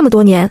吗？这么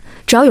多年，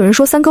只要有人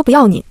说三哥不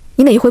要你，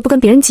你哪一回不跟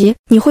别人急？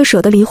你会舍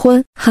得离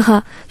婚？呵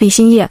呵，李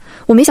新叶，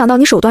我没想到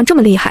你手段这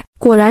么厉害，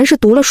果然是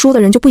读了书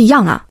的人就不一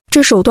样啊。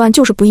这手段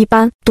就是不一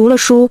般，读了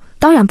书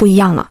当然不一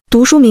样了，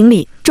读书明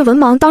理，这文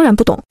盲当然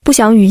不懂。不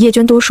想与叶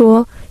娟多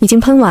说，已经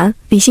喷完，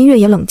李新月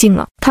也冷静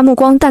了，他目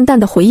光淡淡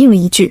地回应了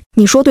一句：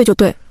你说对就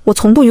对，我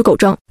从不与狗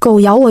争，狗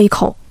咬我一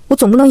口，我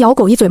总不能咬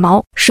狗一嘴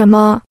毛。什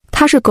么？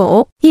他是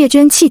狗？叶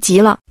娟气急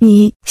了，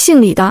你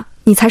姓李的，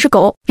你才是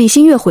狗。李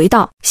新月回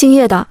道：姓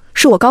叶的，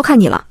是我高看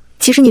你了，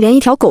其实你连一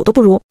条狗都不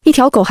如，一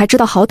条狗还知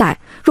道好歹，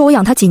若我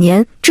养它几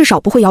年，至少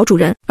不会咬主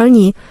人，而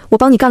你，我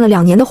帮你干了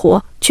2年的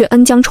活，却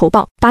恩将仇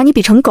报，把你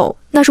比成狗，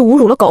那是侮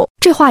辱了狗。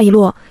这话一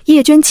落，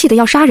叶娟气得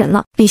要杀人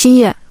了。李新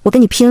叶，我跟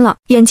你拼了！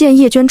眼见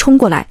叶娟冲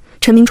过来，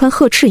陈明川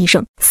呵斥一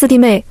声：四弟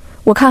妹，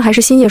我看还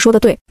是新叶说的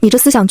对，你这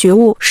思想觉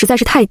悟实在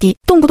是太低，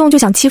动不动就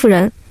想欺负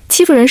人，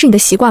欺负人是你的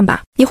习惯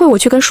吧？一会我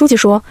去跟书记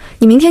说，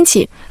你明天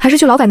起还是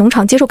去劳改农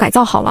场接受改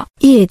造好了。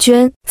叶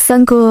娟，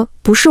三哥，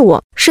不是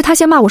我，是他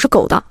先骂我是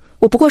狗的，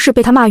我不过是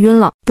被他骂晕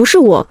了，不是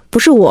我，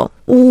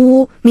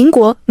呜，民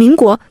国，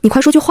你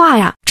快说句话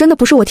呀！真的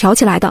不是我挑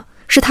起来的，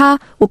是他，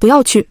我不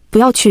要去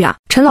呀！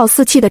陈老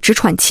四气得直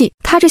喘气，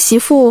他这媳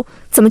妇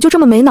怎么就这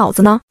么没脑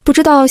子呢？不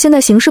知道现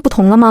在形势不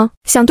同了吗？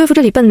想对付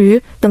这李笨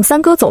驴，等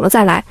三哥走了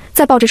再来，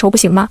再报这仇不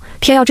行吗？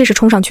偏要这时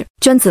冲上去，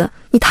娟子，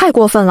你太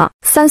过分了！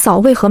三嫂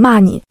为何骂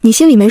你？你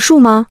心里没数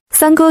吗？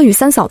三哥与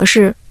三嫂的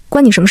事，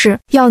关你什么事？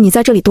要你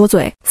在这里多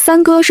嘴？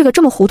三哥是个这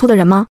么糊涂的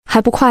人吗？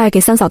还不快给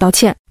三嫂道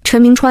歉！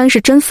陈明川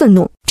是真愤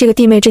怒，这个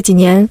弟妹这几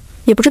年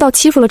也不知道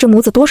欺负了这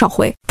母子多少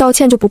回，道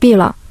歉就不必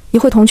了，一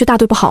会同去大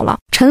队不好了。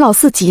陈老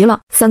四急了，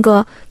三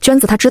哥，娟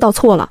子她知道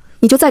错了，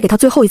你就再给她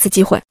最后一次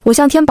机会，我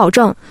向天保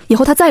证，以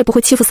后她再也不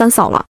会欺负三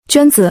嫂了。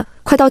娟子，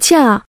快道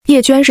歉啊！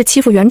叶娟是欺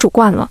负原主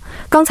惯了，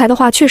刚才的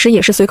话确实也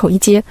是随口一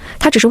接，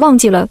她只是忘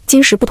记了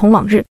今时不同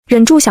往日，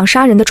忍住想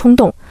杀人的冲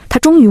动，她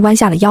终于弯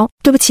下了腰。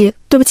对不起，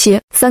对不起，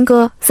三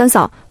哥、三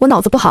嫂，我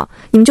脑子不好，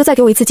你们就再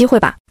给我一次机会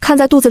吧。看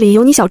在肚子里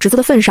有你小侄子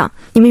的份上，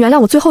你们原谅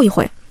我最后一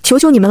回。求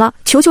求你们了，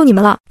求求你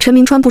们了！陈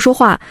明川不说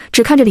话，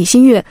只看着李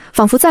新月，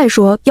仿佛在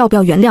说要不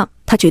要原谅。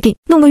他决定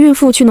弄个孕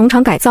妇去农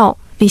场改造，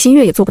李新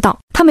月也做不到。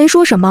他没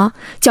说什么，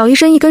脚一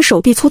伸，一根手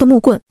臂粗的木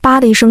棍，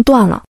叭的一声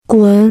断了。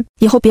滚！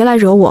以后别来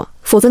惹我，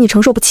否则你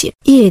承受不起。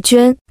叶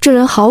娟这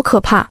人好可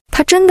怕，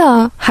他真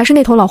的还是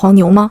那头老黄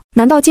牛吗？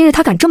难道今日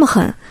他敢这么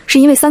狠，是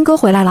因为三哥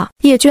回来了？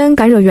叶娟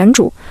敢惹原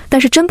主，但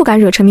是真不敢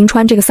惹陈明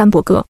川这个三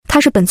伯哥。他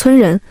是本村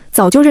人，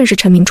早就认识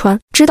陈明川，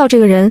知道这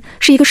个人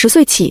是一个10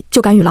岁起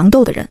就敢与狼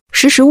斗的人。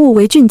识物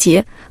为俊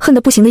杰，恨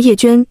得不行的叶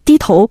娟低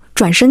头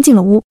转身进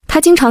了屋。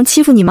他经常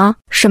欺负你吗？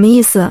什么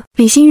意思？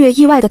李新月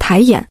意外的抬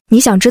眼，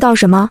你想知道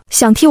什么？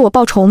想替我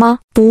报仇吗？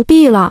不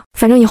必了，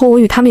反正以后我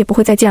与他们也不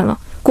会再见了，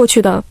过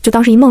去的就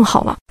当是一梦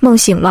好了。梦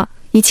醒了，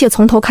一切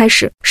从头开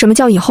始。什么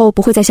叫以后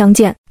不会再相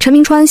见？陈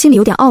明川心里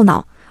有点懊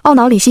恼，懊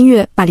恼李新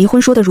月把离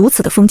婚说得如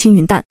此的风轻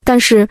云淡，但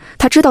是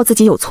他知道自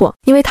己有错，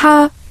因为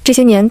这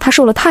些年他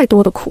受了太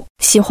多的苦，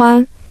喜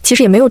欢其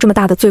实也没有这么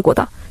大的罪过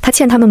的，他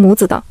欠他们母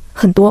子的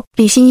很多。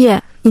李新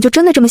叶，你就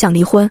真的这么想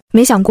离婚？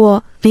没想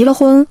过离了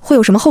婚会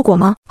有什么后果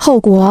吗？后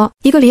果？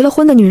一个离了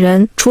婚的女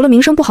人，除了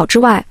名声不好之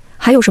外，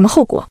还有什么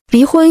后果？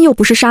离婚又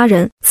不是杀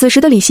人。此时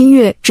的李新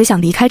月只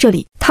想离开这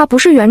里，他不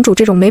是原主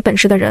这种没本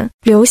事的人，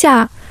留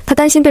下他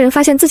担心被人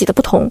发现自己的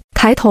不同。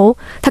抬头，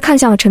他看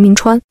向了陈明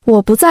川，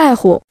我不在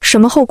乎，什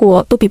么后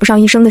果都比不上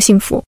一生的幸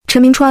福。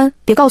陈明川，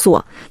别告诉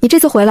我，你这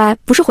次回来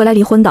不是回来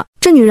离婚的。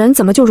这女人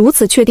怎么就如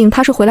此确定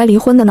她是回来离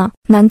婚的呢？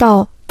难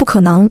道不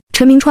可能？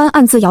陈明川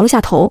暗自摇了下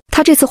头，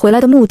他这次回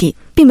来的目的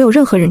并没有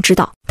任何人知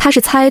道，他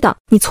是猜的。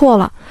你错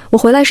了，我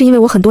回来是因为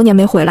我很多年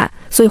没回来，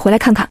所以回来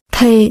看看。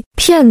呸！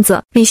骗子！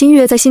李新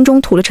月在心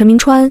中吐了陈明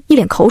川一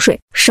脸口水。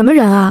什么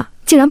人啊，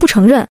竟然不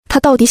承认，他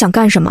到底想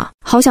干什么？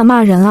好想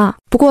骂人啊！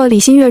不过李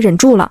新月忍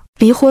住了，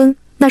离婚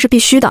那是必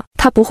须的，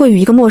他不会与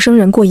一个陌生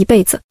人过一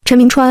辈子。陈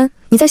明川，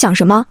你在想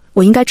什么？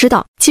我应该知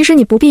道。其实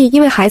你不必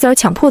因为孩子而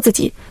强迫自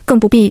己，更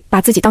不必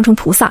把自己当成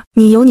菩萨。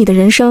你有你的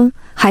人生，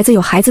孩子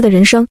有孩子的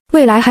人生，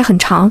未来还很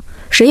长，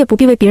谁也不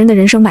必为别人的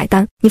人生买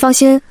单。你放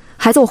心，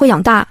孩子我会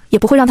养大，也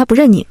不会让他不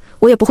认你，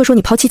我也不会说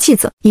你抛弃妻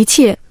子，一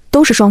切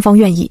都是双方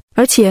愿意。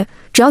而且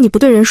只要你不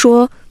对人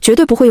说，绝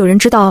对不会有人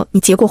知道你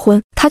结过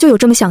婚。他就有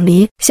这么想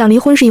离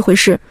婚是一回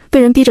事，被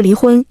人逼着离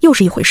婚又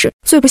是一回事。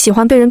最不喜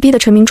欢被人逼的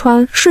陈明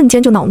川瞬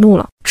间就恼怒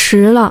了。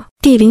迟了。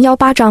第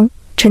018章，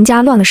陈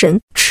家乱了神。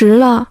迟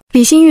了。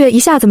李新月一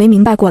下子没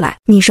明白过来，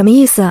你什么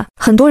意思？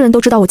很多人都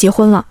知道我结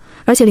婚了，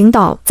而且领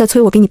导在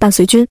催我给你办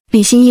随军。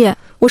李新叶，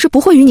我是不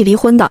会与你离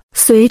婚的。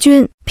随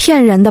军？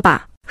骗人的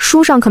吧，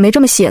书上可没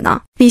这么写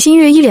呢。李新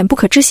月一脸不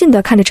可置信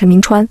地看着陈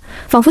明川，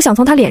仿佛想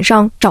从他脸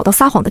上找到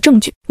撒谎的证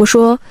据。我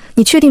说，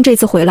你确定这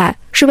次回来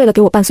是为了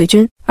给我办随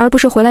军，而不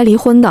是回来离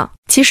婚的？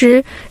其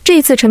实这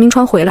一次陈明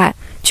川回来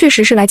确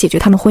实是来解决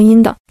他们婚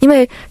姻的，因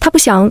为他不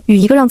想与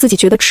一个让自己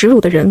觉得耻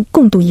辱的人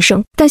共度一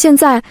生。但现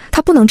在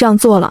他不能这样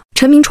做了。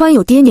陈明川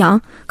有爹娘，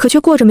可却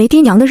过着没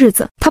爹娘的日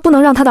子，他不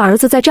能让他的儿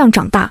子再这样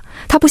长大，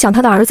他不想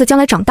他的儿子将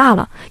来长大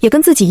了也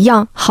跟自己一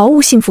样毫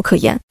无幸福可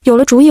言。有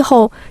了主意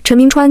后，陈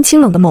明川清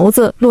冷的眸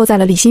子落在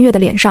了李新月的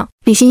脸上。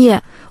李新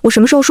叶，我什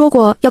么时候说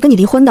过要跟你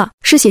离婚的？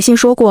是写信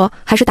说过，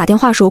还是打电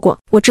话说过？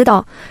我知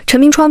道陈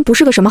明川不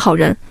是个什么好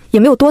人，也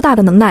没有多大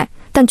的能耐，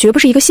但绝不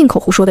是一个信口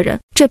胡说的人。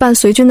这办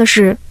随军的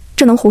事，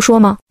这能胡说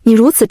吗？你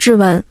如此质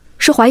问，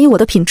是怀疑我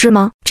的品质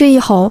吗？这一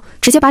吼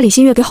直接把李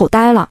新月给吼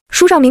呆了。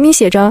书上明明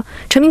写着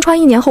陈明川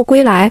1年后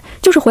归来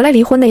就是回来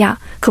离婚的呀，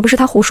可不是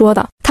他胡说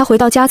的。他回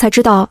到家才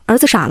知道儿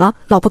子傻了，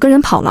老婆跟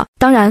人跑了。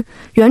当然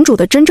原主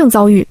的真正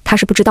遭遇他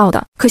是不知道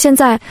的，可现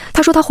在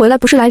他说他回来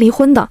不是来离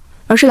婚的，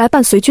而是来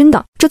办随军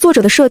的。这作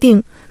者的设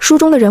定，书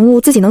中的人物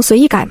自己能随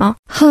意改吗？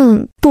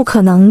哼，不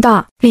可能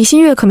的。李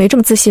新月可没这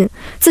么自信，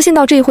自信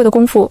到这一会的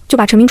功夫就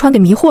把陈明川给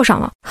迷惑上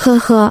了。呵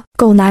呵，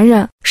狗男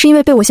人，是因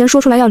为被我先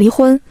说出来要离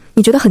婚，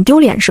你觉得很丢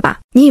脸是吧？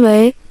你以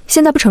为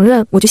现在不承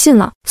认我就信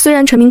了？虽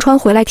然陈明川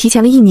回来提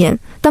前了1年，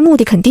但目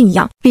的肯定一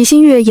样。李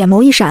新月眼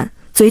眸一闪，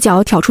嘴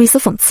角挑出一丝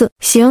讽刺。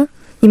行，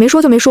你没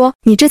说就没说，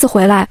你这次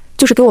回来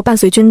就是给我办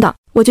随军的，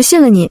我就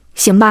信了你，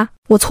行吧？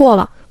我错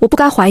了，我不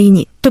该怀疑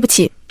你，对不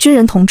起，军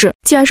人同志。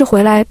既然是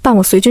回来办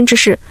我随军之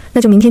事，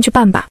那就明天去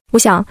办吧。我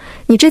想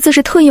你这次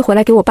是特意回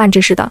来给我办这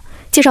事的，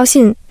介绍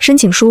信、申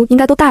请书应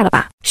该都带了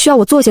吧？需要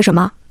我做些什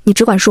么？你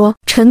只管说。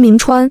陈明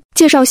川，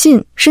介绍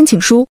信、申请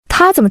书，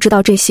他怎么知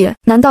道这些？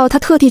难道他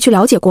特地去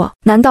了解过？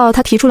难道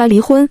他提出来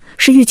离婚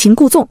是欲擒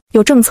故纵？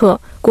有政策，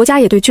国家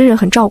也对军人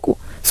很照顾，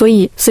所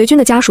以随军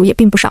的家属也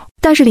并不少。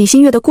但是李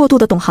新月的过度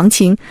的懂行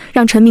情，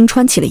让陈明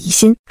川起了疑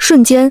心。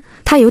瞬间，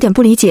他也有点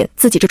不理解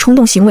自己这冲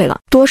动行为了。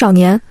多少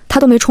年他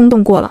都没冲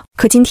动过了，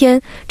可今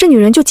天这女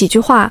人就几句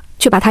话，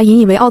却把他引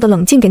以为傲的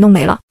冷静给弄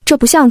没了。这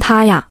不像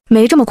他呀，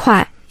没这么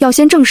快。要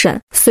先政审，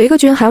随个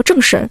军还要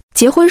政审，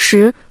结婚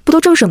时不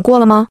都政审过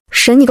了吗？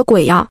审你个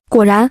鬼呀！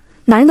果然，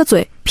男人的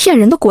嘴骗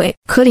人的鬼。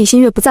可李新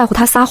月不在乎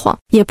他撒谎，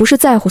也不是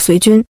在乎随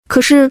军。可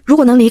是如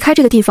果能离开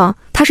这个地方，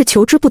他是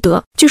求之不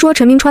得。据说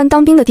陈明川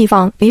当兵的地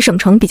方离省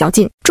城比较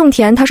近，种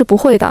田他是不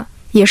会的，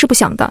也是不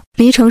想的。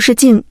离城市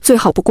近最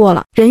好不过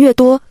了，人越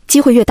多机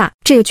会越大。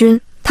这个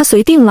军他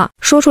随定了，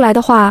说出来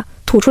的话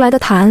吐出来的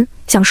痰，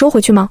想收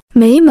回去吗？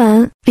没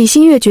门。李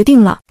新月决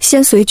定了，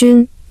先随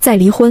军再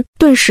离婚。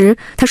顿时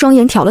他双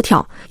眼挑了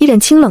挑，一脸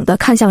清冷地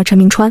看向了陈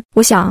明川。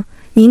我想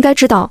你应该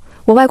知道，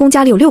我外公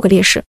家里有6个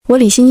烈士，我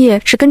李新业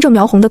是根正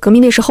苗红的革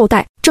命烈士后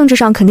代，政治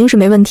上肯定是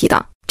没问题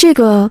的。这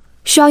个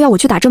需要我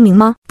去打证明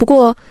吗？不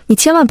过你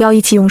千万不要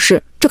意气用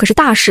事，这可是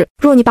大事。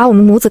若你把我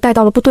们母子带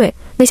到了部队，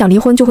那想离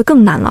婚就会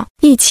更难了。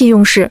意气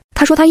用事？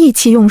他说他意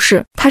气用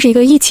事，他是一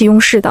个意气用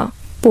事的。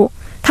不，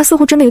他似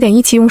乎真的有点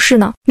意气用事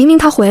呢。明明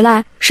他回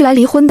来是来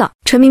离婚的。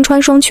陈明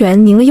川双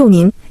拳拧了又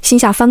拧，心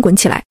下翻滚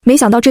起来。没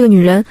想到这个女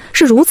人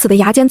是如此的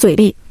牙尖嘴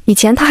利，以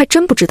前他还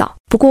真不知道。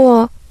不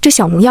过这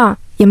小模样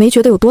也没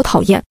觉得有多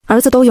讨厌，儿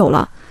子都有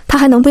了，他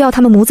还能不要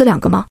他们母子2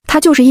个吗？他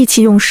就是意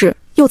气用事，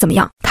又怎么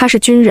样？他是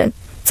军人，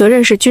责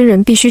任是军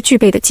人必须具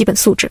备的基本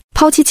素质。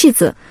抛弃妻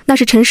子，那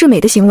是陈世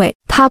美的行为，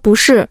他不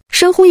是。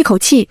深呼一口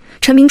气，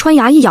陈明川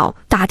牙一咬，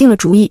打定了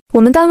主意。我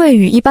们单位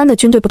与一般的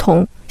军队不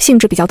同，性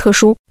质比较特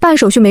殊，办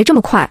手续没这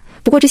么快，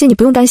不过这些你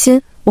不用担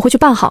心，我会去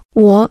办好。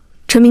我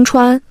陈明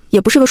川也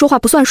不是个说话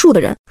不算数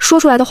的人，说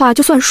出来的话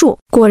就算数。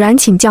果然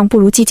请将不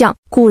如激将，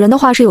古人的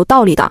话是有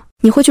道理的，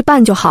你会去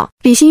办就好。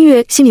李新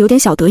月心里有点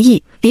小得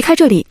意，离开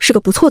这里是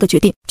个不错的决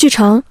定。巨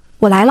城，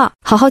我来了，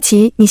好好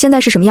奇你现在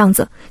是什么样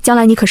子，将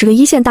来你可是个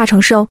1线大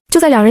城市哦。就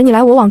在2人你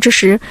来我往之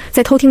时，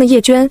在偷听的叶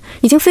娟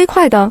已经飞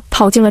快地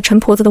跑进了陈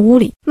婆子的屋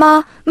里。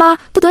妈，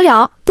不得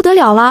了，不得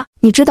了了！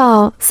你知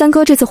道三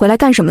哥这次回来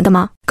干什么的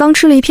吗？刚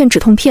吃了一片止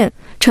痛片，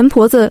陈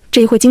婆子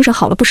这一会精神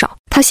好了不少。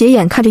她斜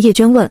眼看着叶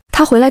娟问，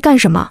他回来干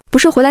什么？不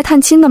是回来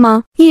探亲的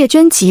吗？叶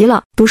娟急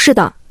了，不是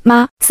的，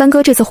妈，三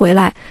哥这次回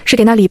来是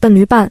给那李笨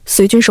驴办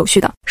随军手续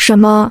的。什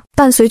么？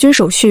办随军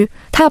手续？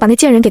他要把那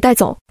贱人给带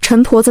走？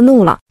陈婆子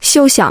怒了，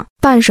休想！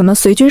办什么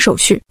随军手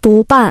续？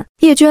不办！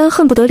叶娟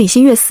恨不得李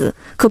新月死，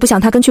可不想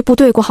他跟去部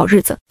队过好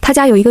日子。他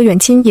家有一个远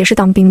亲也是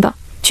当兵的，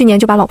去年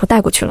就把老婆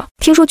带过去了。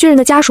听说军人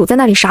的家属在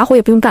那里啥活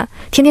也不用干，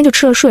天天就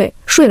吃了睡，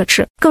睡了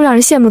吃。更让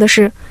人羡慕的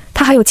是，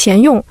他还有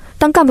钱用，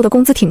当干部的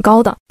工资挺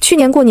高的。去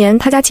年过年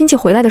他家亲戚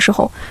回来的时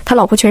候，他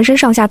老婆全身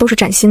上下都是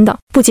崭新的。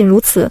不仅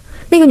如此，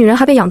那个女人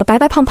还被养得白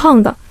白胖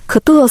胖的，可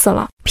嘚瑟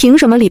了。凭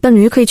什么李笨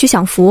驴可以去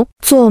享福？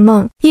做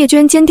梦！叶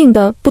娟坚定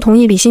地不同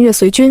意李新月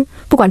随军，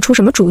不管出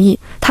什么主意，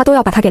她都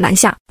要把他给拦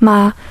下。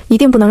妈，一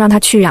定不能让他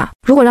去呀！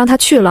如果让他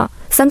去了，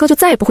三哥就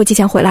再也不会寄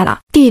钱回来了。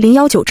第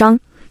019章，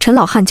陈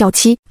老汉叫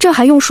妻，这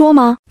还用说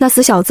吗？那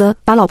死小子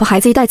把老婆孩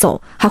子一带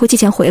走，还会寄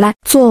钱回来？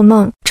做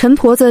梦！陈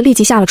婆子立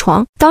即下了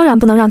床，当然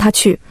不能让他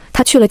去，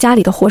他去了家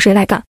里的活谁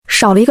来干？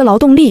少了一个劳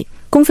动力，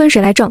工分谁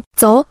来挣？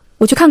走，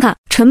我去看看。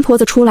陈婆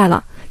子出来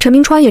了，陈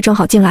明川也正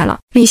好进来了。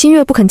李新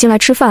月不肯进来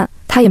吃饭，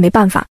他也没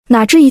办法。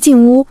哪知一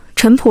进屋，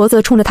陈婆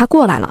子冲着他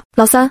过来了。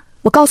老三，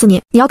我告诉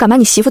你，你要敢把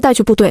你媳妇带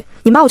去部队，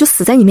你妈我就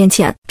死在你面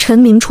前。陈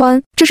明川，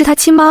这是他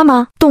亲妈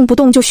吗？动不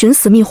动就寻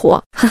死觅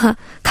活，哈哈，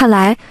看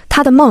来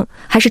他的梦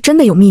还是真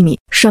的有秘密。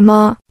什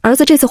么？儿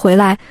子这次回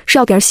来是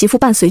要给儿媳妇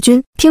办随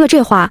军？听了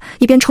这话，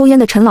一边抽烟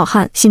的陈老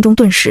汉心中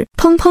顿时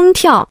砰砰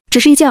跳。只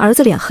是一见儿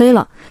子脸黑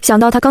了，想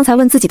到他刚才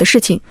问自己的事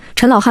情，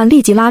陈老汉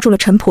立即拉住了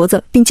陈婆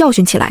子，并教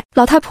训起来：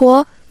老太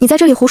婆，你在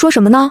这里胡说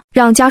什么呢？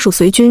让家属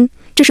随军，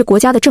这是国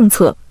家的政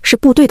策，是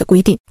部队的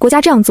规定。国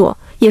家这样做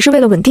也是为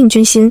了稳定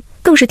军心，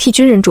更是替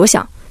军人着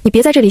想。你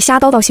别在这里瞎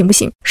叨叨行不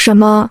行？什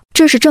么？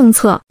这是政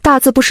策？大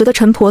字不识的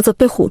陈婆子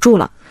被唬住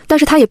了，但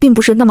是她也并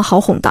不是那么好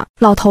哄的。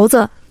老头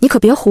子，你可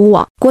别唬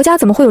我，国家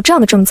怎么会有这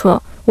样的政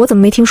策？我怎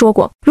么没听说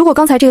过？如果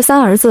刚才这个三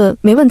儿子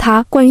没问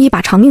他关于一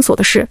把长命锁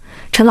的事，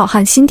陈老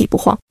汉心底不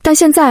慌，但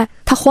现在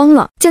他慌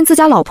了。见自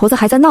家老婆子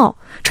还在闹，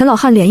陈老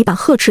汉脸一板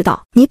呵斥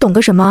道：你懂个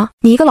什么？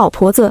你一个老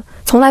婆子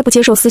从来不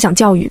接受思想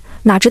教育，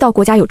哪知道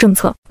国家有政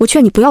策？我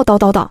劝你不要叨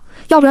叨叨，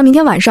要不然明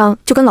天晚上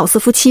就跟老四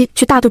夫妻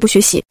去大队部学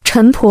习。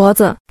陈婆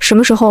子，什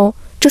么时候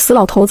这死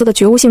老头子的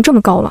觉悟性这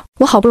么高了？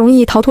我好不容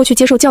易逃脱去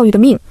接受教育的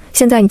命，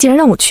现在你竟然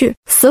让我去？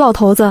死老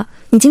头子，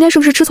你今天是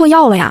不是吃错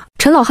药了呀？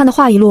陈老汉的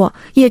话一落，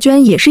叶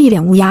娟也是一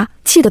脸乌鸦，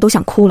气得都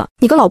想哭了。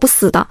你个老不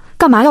死的，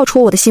干嘛要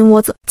戳我的心窝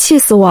子？气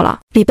死我了！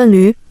李笨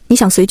驴，你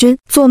想随军？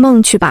做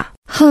梦去吧！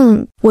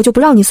哼，我就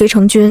不让你随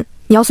成军，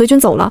你要随军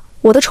走了，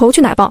我的仇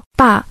去哪报？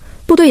爸，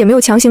部队也没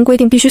有强行规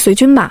定必须随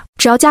军吧？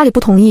只要家里不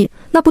同意，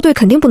那部队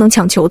肯定不能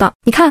强求的。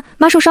你看，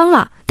妈受伤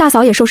了，大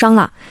嫂也受伤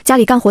了，家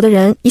里干活的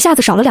人一下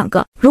子少了2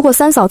个。如果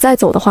三嫂再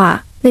走的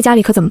话，那家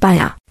里可怎么办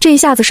呀？这一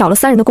下子少了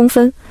3人的工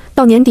分，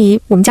到年底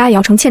我们家也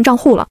要成欠账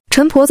户了。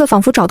陈婆子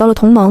仿佛找到了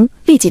同盟，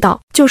立即道：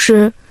就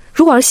是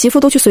如果儿媳妇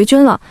都去随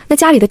军了，那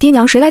家里的爹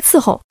娘谁来伺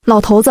候？老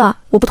头子，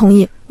我不同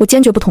意，我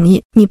坚决不同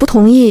意。你不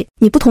同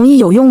意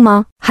有用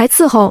吗？还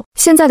伺候？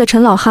现在的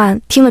陈老汉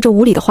听了这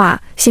无理的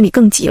话，心里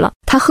更急了。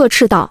他呵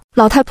斥道：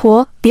老太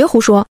婆，别胡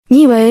说，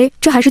你以为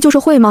这还是旧社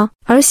会吗？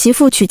儿媳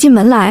妇娶进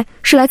门来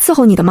是来伺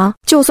候你的吗？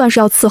就算是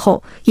要伺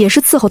候，也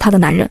是伺候她的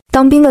男人。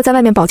当兵的在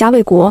外面保家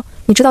卫国，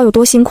你知道有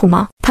多辛苦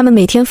吗？他们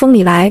每天风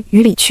里来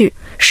雨里去，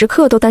时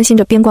刻都担心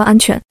着边关安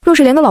全。若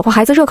是连个老婆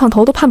孩子热炕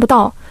头都盼不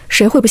到，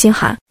谁会不心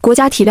寒？国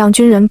家体谅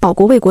军人保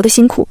国卫国的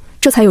辛苦，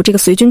这才有这个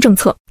随军政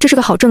策，这是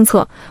个好政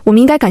策，我们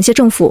应该感谢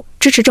政府，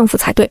支持政府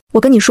才对。我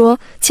跟你说，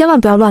千万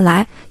不要乱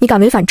来，你敢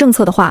违反政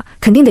策的话，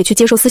肯定得去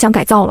接受思想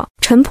改造了。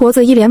陈婆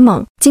子一脸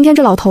懵，今天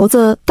这老头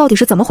子到底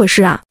是怎么回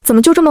事啊？怎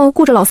么就这么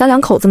顾着老三两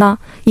口子呢？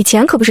以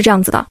前可不是这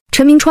样子的。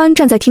陈明川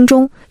站在厅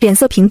中，脸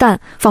色平淡，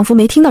仿佛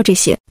没听到这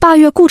些。爸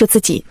越顾着自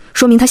己，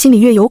说明他心里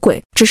越有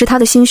鬼，只是他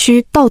的心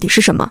虚到底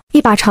是什么？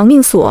一把长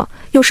命锁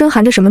又深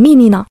含着什么秘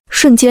密呢？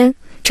瞬间，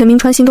陈明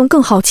川心中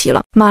更好奇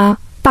了。妈，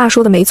爸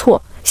说的没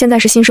错，现在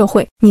是新社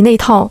会，你那一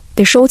套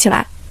得收起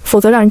来，否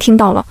则让人听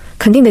到了，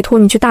肯定得拖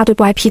你去大队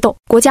部挨批斗。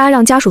国家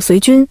让家属随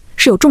军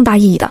是有重大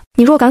意义的，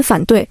你若敢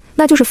反对，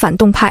那就是反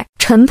动派。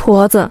陈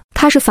婆子，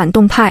他是反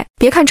动派。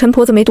别看陈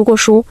婆子没读过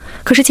书，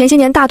可是前些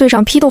年大队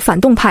上批斗反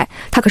动派，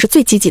他可是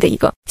最积极的一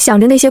个。想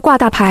着那些挂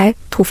大牌、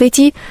土飞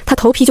机，他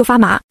头皮就发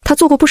麻。他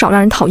做过不少让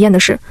人讨厌的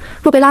事，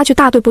若被拉去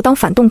大队部当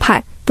反动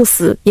派，不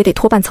死也得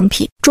脱半层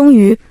皮。终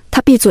于，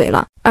他闭嘴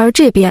了。而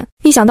这边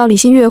一想到李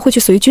新月会去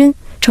随军，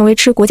成为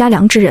吃国家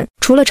粮之人，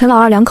除了陈老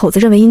二两口子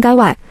认为应该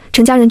外，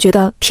陈家人觉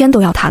得天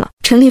都要塌了。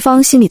陈立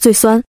芳心里最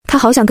酸，他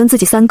好想跟自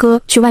己三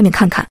哥去外面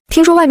看看。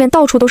听说外面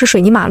到处都是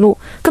水泥马路，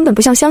根本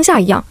不像乡下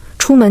一样，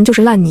出门就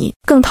是烂泥。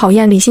更讨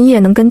厌李新叶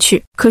能跟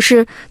去，可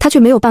是他却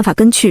没有办法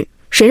跟去，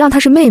谁让他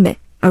是妹妹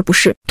而不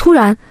是？突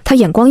然他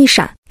眼光一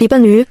闪，李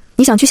笨驴，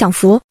你想去享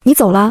福？你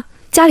走了，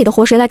家里的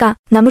活谁来干？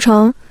难不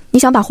成你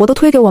想把活都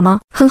推给我吗？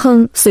哼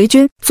哼，随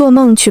军做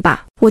梦去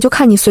吧，我就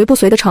看你随不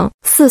随得成。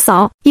四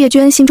嫂，叶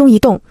娟心中一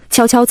动，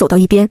悄悄走到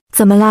一边。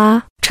怎么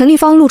啦？陈立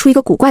芳露出一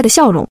个古怪的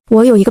笑容。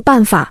我有一个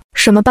办法。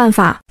什么办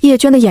法？叶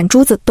娟的眼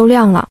珠子都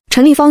亮了。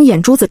陈立芳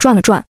眼珠子转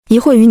了转，一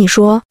会与你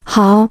说。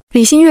好。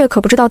李新月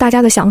可不知道大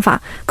家的想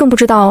法，更不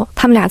知道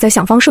他们俩在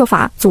想方设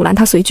法阻拦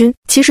他随军，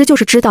其实就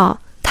是知道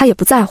他也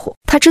不在乎。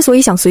他之所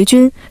以想随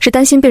军，是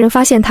担心被人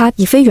发现他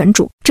已非原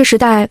主。这时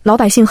代老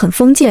百姓很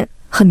封建，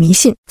很迷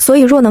信，所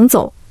以若能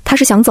走，他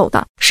是想走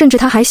的，甚至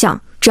他还想，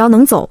只要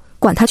能走，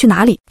管他去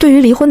哪里。对于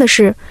离婚的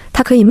事，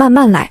他可以慢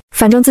慢来，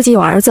反正自己有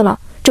儿子了，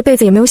这辈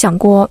子也没有想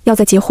过要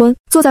再结婚。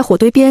坐在火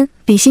堆边，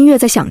李新月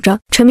在想着，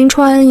陈明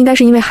川应该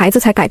是因为孩子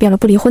才改变了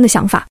不离婚的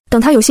想法。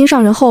等他有心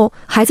上人后，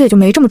孩子也就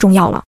没这么重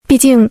要了，毕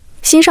竟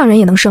心上人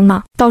也能生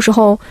嘛。到时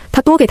候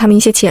他多给他们一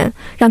些钱，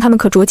让他们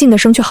可着劲的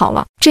生去好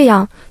了，这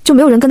样就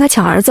没有人跟他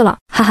抢儿子了。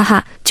哈哈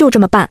哈，就这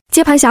么办。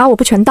接盘侠我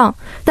不全当，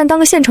但当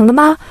个现成的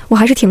妈，我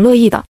还是挺乐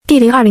意的。第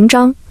020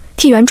章。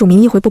替原主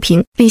名一回不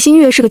平。李新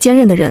月是个坚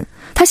韧的人，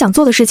他想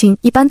做的事情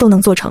一般都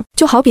能做成。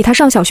就好比他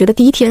上小学的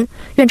第一天，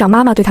院长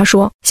妈妈对他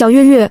说：小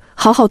月月，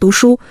好好读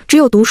书，只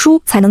有读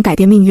书才能改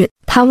变命运。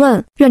他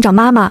问院长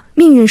妈妈，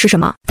命运是什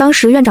么？当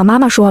时院长妈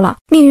妈说了，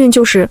命运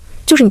就是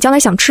你将来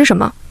想吃什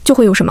么就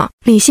会有什么。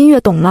李新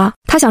月懂了，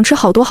他想吃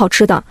好多好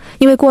吃的，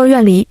因为孤儿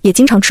院里也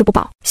经常吃不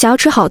饱，想要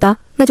吃好的，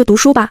那就读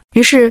书吧。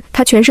于是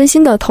他全身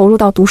心地投入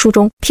到读书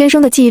中，天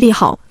生的记忆力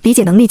好，理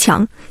解能力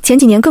强，前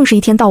几年更是一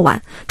天到晚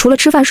除了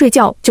吃饭睡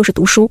觉就是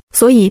读书。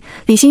所以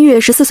李新月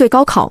14岁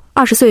高考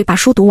，20岁把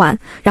书读完，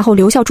然后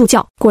留校助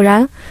教。果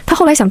然他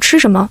后来想吃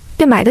什么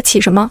便买得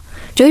起什么，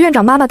觉得院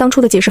长妈妈当初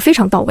的解释非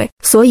常到位，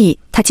所以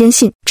他坚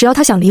信只要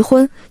他想离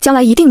婚，将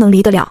来一定能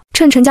离得了。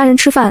趁陈家人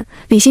吃饭，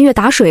李新月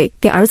打水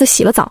给儿子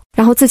洗了澡，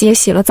然后自己也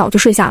洗了澡就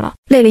睡下了。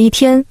累了一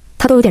天，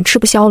他都有点吃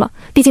不消了，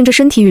毕竟这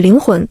身体与灵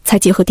魂才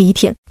结合第一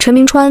天。陈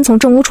明川从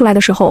正屋出来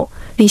的时候，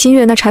李新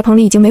月那柴棚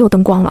里已经没有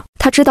灯光了，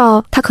他知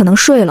道他可能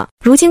睡了。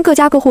如今各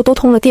家各户都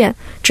通了电，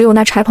只有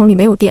那柴棚里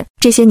没有电。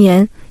这些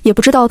年也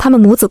不知道他们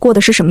母子过的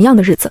是什么样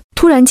的日子。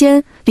突然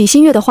间，李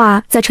新月的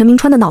话在陈明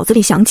川的脑子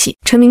里响起。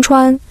陈明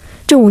川，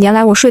这5年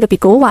来我睡得比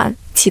狗晚，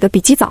起得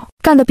比鸡早，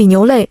干得比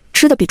牛累，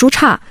吃得比猪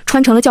差，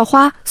穿成了叫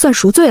花，算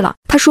赎罪了。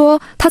他说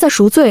他在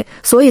赎罪，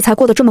所以才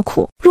过得这么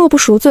苦。若不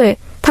赎罪，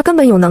他根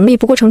本有能力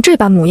不过成这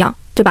般模样，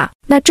对吧？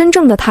那真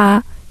正的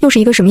他又是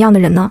一个什么样的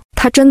人呢？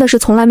他真的是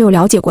从来没有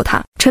了解过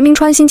他。陈明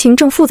川心情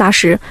正复杂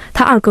时，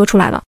他二哥出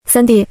来了。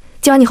三弟，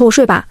今晚你和我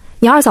睡吧，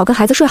你二嫂跟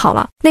孩子睡好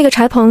了。那个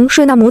柴棚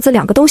睡那母子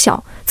2个都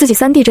小，自己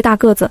三弟这大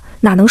个子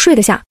哪能睡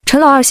得下？陈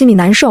老二心里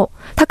难受，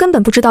他根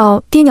本不知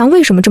道爹娘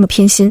为什么这么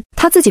偏心，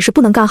他自己是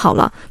不能干好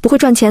了，不会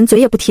赚钱，嘴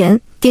也不甜，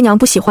爹娘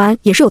不喜欢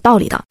也是有道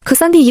理的。可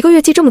三弟1个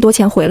月寄这么多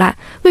钱回来，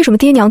为什么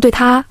爹娘对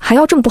他还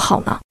要这么不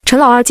好呢？陈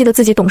老二记得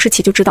自己懂事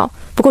起就知道，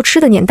不够吃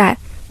的年代，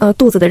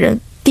肚子的人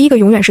第一个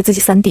永远是自己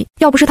三弟。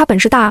要不是他本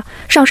事大，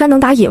上山能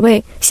打野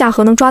味，下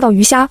河能抓到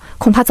鱼虾，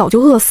恐怕早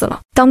就饿死了。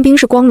当兵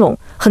是光荣，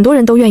很多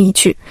人都愿意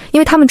去，因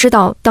为他们知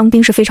道当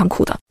兵是非常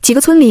苦的。几个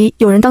村里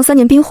有人当3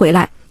年兵回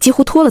来，几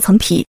乎脱了层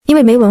皮。因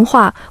为没文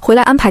化，回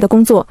来安排的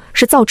工作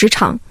是造纸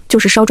厂，就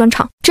是烧砖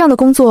厂。这样的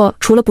工作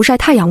除了不晒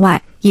太阳外，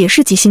也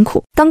是极辛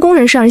苦。当工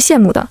人是让人羡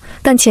慕的，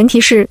但前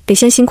提是得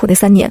先辛苦那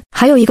3年。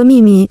还有一个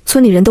秘密，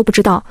村里人都不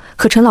知道，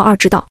可陈老二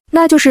知道，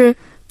那就是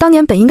当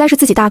年本应该是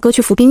自己大哥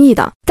去服兵役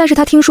的，但是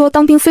他听说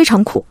当兵非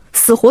常苦，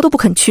死活都不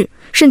肯去，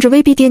甚至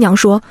威逼爹娘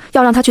说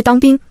要让他去当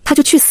兵，他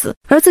就去死。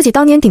而自己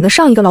当年顶得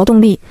上一个劳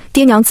动力，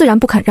爹娘自然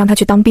不肯让他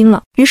去当兵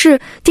了。于是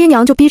爹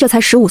娘就逼着才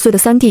15岁的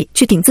三弟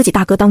去顶自己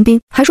大哥当兵，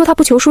还说他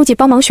不求书记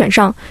帮忙选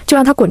上，就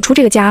让他滚出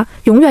这个家，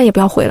永远也不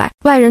要回来。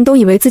外人都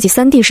以为自己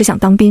三弟是想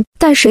当兵，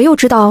但谁又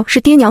知道是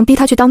爹娘逼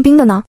他去当兵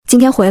的呢？今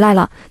天回来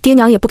了，爹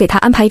娘也不给他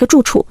安排一个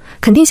住处，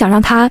肯定想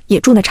让他也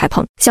住那柴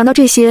棚。想到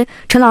这些，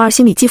陈老二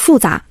心里既复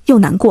杂又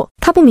难过。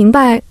他不明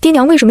白爹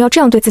娘为什么要这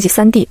样对自己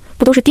三弟，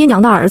不都是爹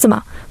娘的儿子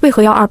吗？为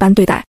何要2般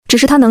对待？只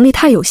是他能力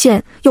太有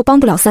限，又帮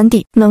不了三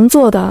弟，能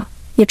做的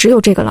也只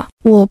有这个了。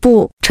我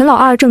不。陈老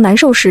二正难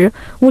受时，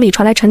屋里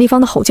传来陈立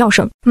芳的吼叫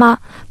声：妈，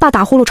爸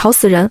打呼噜吵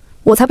死人，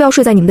我才不要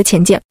睡在你们的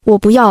前间，我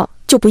不要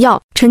就不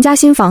要。陈家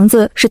新房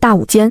子是大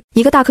5间，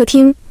一个大客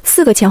厅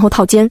，4个前后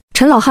套间，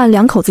陈老汉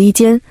2口子一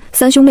间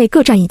，3兄妹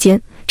各占一间，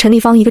陈立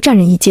芳一个站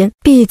人一间。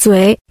闭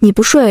嘴，你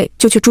不睡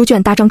就去猪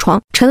圈搭张床。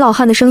陈老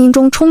汉的声音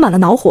中充满了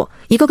恼火，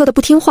一个个的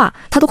不听话，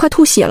他都快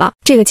吐血了。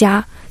这个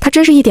家他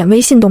真是一点威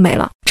信都没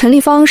了。陈立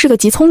芳是个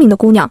极聪明的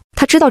姑娘，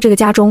她知道这个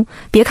家中，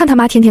别看他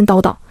妈天天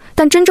叨叨，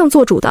但真正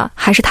做主的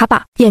还是他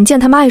爸。眼见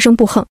他妈一声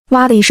不哼，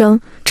哇的一声，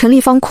陈立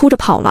芳哭着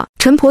跑了。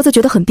陈婆子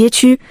觉得很憋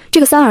屈，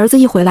这个3儿子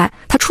一回来，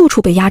她处处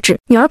被压制。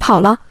女儿跑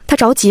了，她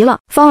着急了，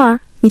芳儿，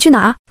你去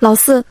哪？老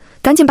四，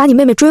赶紧把你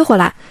妹妹追回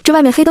来，这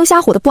外面黑灯瞎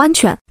火的不安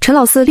全。陈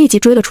老四立即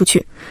追了出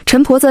去，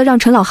陈婆子让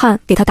陈老汉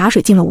给他打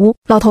水进了屋。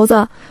老头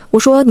子，我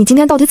说你今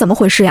天到底怎么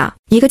回事呀？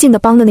一个劲的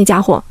帮的那家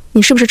伙，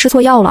你是不是吃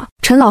错药了？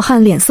陈老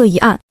汉脸色一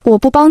暗，我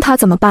不帮他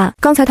怎么办？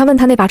刚才他问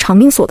他那把长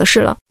命锁的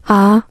事了。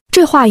啊，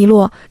这话一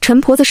落，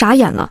陈婆子傻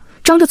眼了，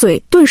张着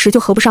嘴顿时就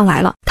合不上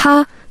来了。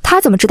他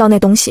怎么知道那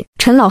东西？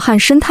陈老汉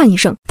深叹一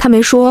声，他没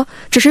说，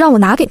只是让我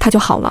拿给他就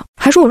好了，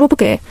还说我若不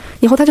给，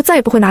以后他就再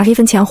也不会拿1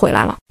分钱回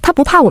来了。他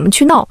不怕我们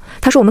去闹，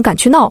他说我们敢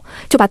去闹，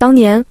就把当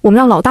年我们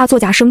让老大作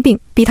假生病，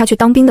逼他去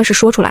当兵的事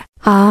说出来。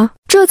啊，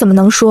这怎么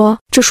能说？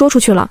这说出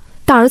去了，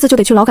大儿子就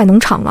得去劳改农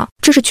场了，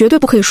这是绝对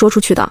不可以说出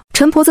去的。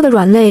陈婆子的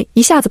软肋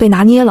一下子被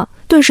拿捏了，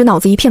顿时脑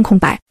子一片空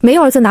白。没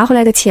有儿子拿回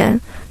来的钱，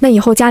那以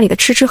后家里的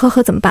吃吃喝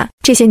喝怎么办？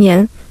这些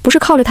年不是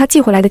靠着他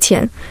寄回来的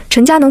钱，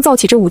陈家能造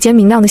起这5间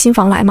明亮的新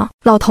房来吗？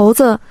老头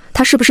子，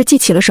他是不是记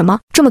起了什么？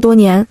这么多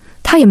年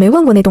他也没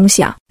问过那东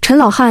西啊。陈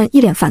老汉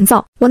一脸烦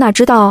躁，我哪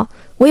知道，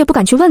我也不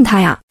敢去问他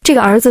呀。这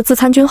个儿子自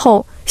参军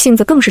后性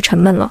子更是沉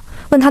闷了，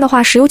问他的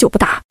话十有9不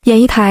答，演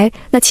一台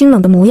那清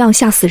冷的模样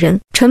吓死人。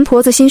陈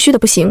婆子心虚的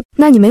不行，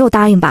那你没有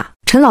答应吧？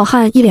陈老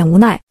汉一脸无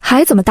奈，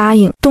还怎么答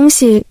应？东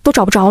西都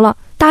找不着了，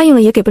答应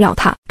了也给不了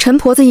他。陈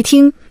婆子一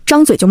听，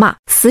张嘴就骂，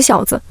死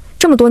小子，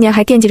这么多年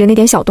还惦记着那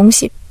点小东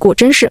西，果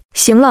真是。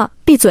行了，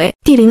闭嘴。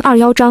第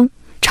021章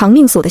长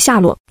命锁的下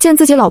落。见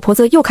自己老婆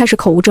子又开始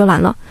口无遮拦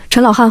了，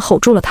陈老汉吼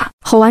住了他。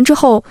吼完之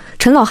后，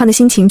陈老汉的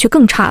心情却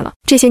更差了。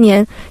这些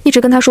年一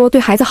直跟他说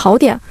对孩子好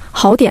点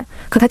好点，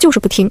可他就是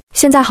不听。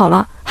现在好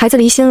了，孩子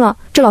离心了，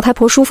这老太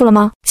婆舒服了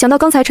吗？想到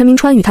刚才陈明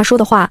川与他说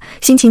的话，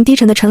心情低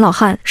沉的陈老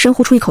汉深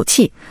呼出一口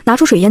气，拿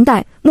出水烟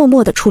袋，默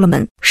默地出了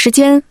门。时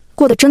间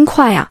过得真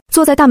快啊！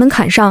坐在大门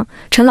槛上，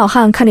陈老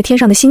汉看着天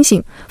上的星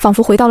星，仿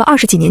佛回到了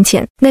20几年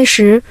前。那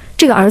时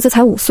这个儿子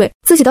才5岁，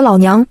自己的老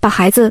娘把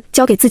孩子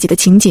交给自己的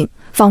情景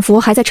仿佛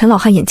还在陈老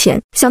汉眼前。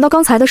想到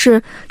刚才的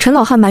事，陈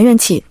老汉埋怨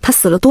起他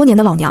死了多年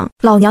的老娘。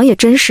老娘也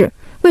真是，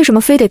为什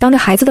么非得当着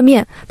孩子的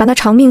面把那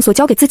长命锁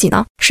交给自己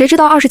呢？谁知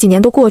道20几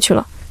年都过去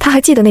了，他还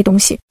记得那东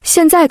西，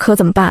现在可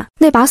怎么办？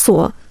那把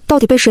锁到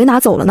底被谁拿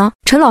走了呢？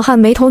陈老汉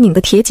眉头拧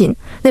得铁紧，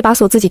那把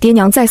锁自己爹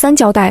娘再三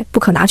交代不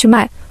可拿去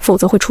卖，否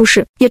则会出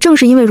事。也正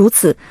是因为如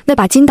此，那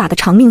把金打的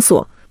长命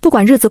锁，不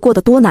管日子过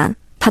得多难，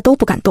他都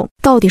不敢动。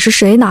到底是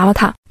谁拿了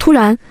它？突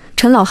然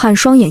陈老汉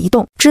双眼一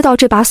动，知道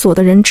这把锁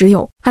的人只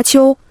有阿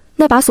秋。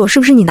那把锁是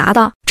不是你拿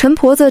的？陈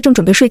婆子正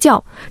准备睡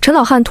觉，陈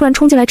老汉突然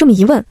冲进来这么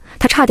一问，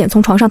他差点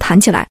从床上弹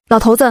起来。老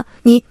头子，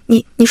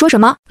你说什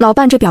么？老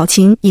伴这表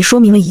情已说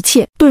明了一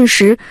切。顿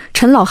时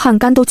陈老汉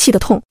肝都气得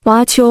痛。王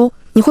阿秋，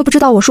你会不知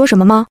道我说什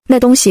么吗？那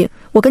东西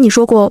我跟你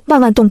说过万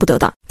万动不得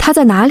的，它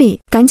在哪里？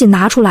赶紧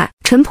拿出来。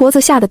陈婆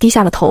子吓得低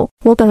下了头。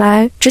我本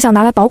来只想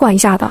拿来保管一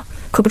下的，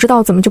可不知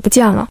道怎么就不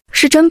见了。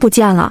是真不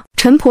见了？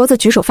陈婆子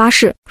举手发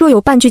誓，若有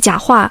半句假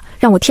话，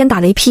让我天打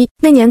雷劈。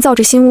那年造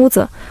这新屋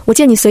子，我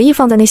见你随意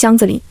放在那箱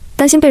子里，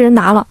担心被人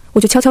拿了，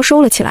我就悄悄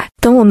收了起来。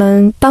等我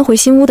们搬回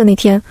新屋的那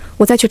天，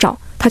我再去找，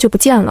它就不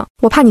见了。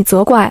我怕你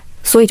责怪，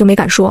所以就没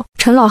敢说。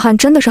陈老汉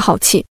真的是好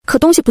气，可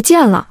东西不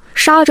见了，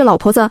杀了这老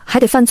婆子还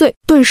得犯罪，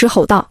顿时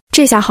吼道：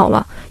这下好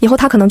了，以后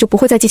他可能就不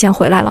会再寄钱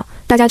回来了，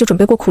大家就准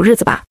备过苦日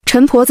子吧。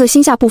陈婆子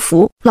心下不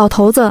服，老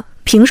头子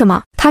凭什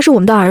么？他是我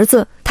们的儿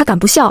子，他敢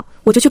不孝，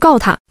我就去告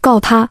他。告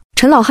他？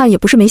陈老汉也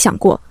不是没想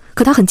过，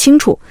可他很清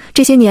楚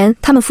这些年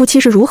他们夫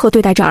妻是如何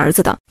对待这儿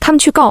子的。他们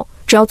去告，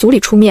只要族里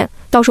出面，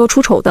到时候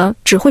出丑的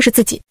只会是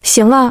自己。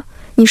行了，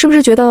你是不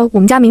是觉得我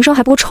们家名声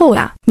还不够臭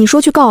呀？你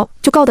说去告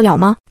就告得了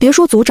吗？别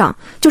说族长，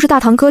就是大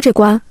堂哥这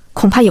关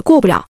恐怕也过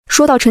不了。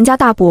说到陈家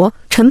大伯，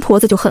陈婆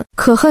子就恨，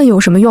可恨有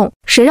什么用？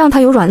谁让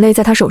他有软肋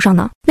在他手上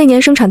呢？那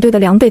年生产队的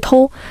粮被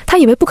偷，他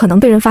以为不可能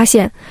被人发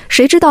现，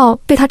谁知道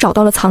被他找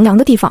到了藏粮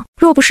的地方。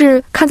若不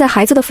是看在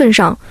孩子的份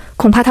上，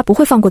恐怕他不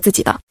会放过自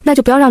己的。那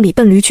就不要让李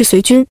笨驴去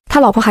随军，他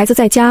老婆孩子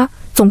在家，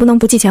总不能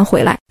不寄钱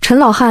回来。陈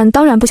老汉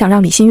当然不想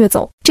让李新月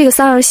走，这个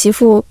三儿媳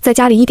妇在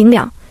家里一顶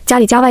两，家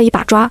里家外一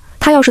把抓，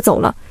他要是走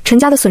了，陈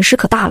家的损失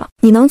可大了，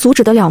你能阻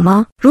止得了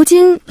吗？如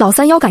今老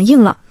三腰杆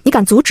硬了，你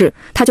敢阻止，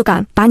他就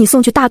敢把你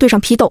送去大队上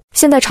批斗。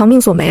现在长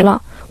命锁没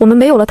了，我们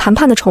没有了谈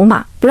判的筹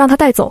码，不让他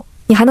带走，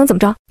你还能怎么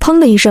着？砰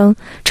的一声，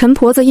陈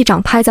婆子一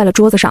掌拍在了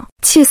桌子上，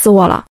气死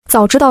我了！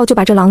早知道就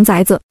把这狼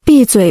崽子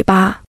闭嘴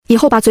吧，以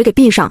后把嘴给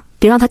闭上，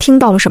别让他听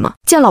到了什么。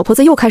见老婆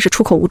子又开始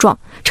出口无状，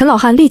陈老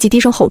汉立即低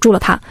声吼住了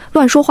他，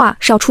乱说话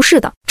是要出事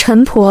的。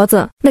陈婆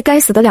子，那该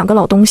死的两个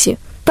老东西，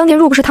当年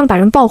若不是他们把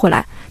人抱回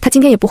来，他今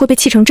天也不会被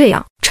气成这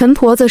样。陈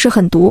婆子是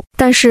狠毒，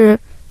但是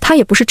他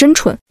也不是真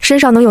蠢，身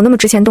上能有那么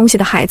值钱东西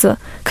的孩子，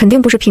肯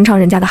定不是平常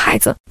人家的孩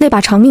子。那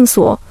把长命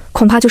锁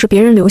恐怕就是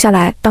别人留下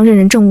来当认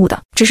人证物的，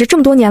只是这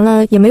么多年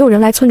了也没有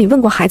人来村里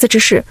问过孩子之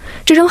事，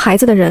这扔孩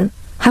子的人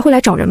还会来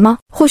找人吗？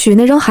或许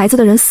那扔孩子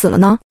的人死了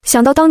呢？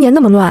想到当年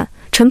那么乱，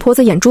陈婆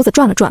子眼珠子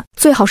转了转，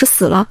最好是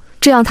死了，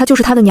这样她就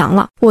是他的娘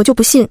了。我就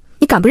不信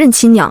你敢不认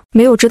亲娘？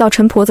没有知道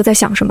陈婆子在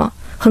想什么。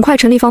很快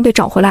陈立芳被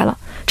找回来了，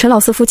陈老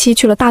四夫妻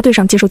去了大队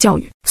上接受教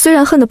育，虽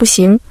然恨得不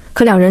行，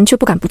可两人却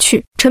不敢不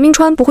去。陈明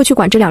川不会去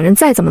管这两人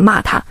再怎么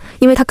骂他，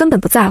因为他根本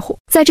不在乎。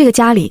在这个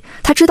家里，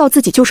他知道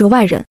自己就是个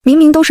外人，明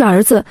明都是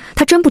儿子，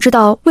他真不知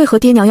道为何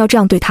爹娘要这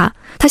样对他。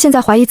他现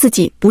在怀疑自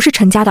己不是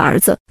陈家的儿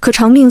子，可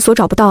长命锁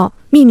找不到，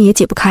秘密也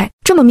解不开。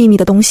这么秘密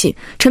的东西，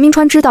陈明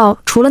川知道，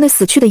除了那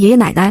死去的爷爷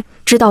奶奶，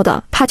知道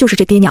的怕就是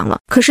这爹娘了。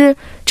可是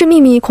这秘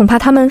密恐怕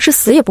他们是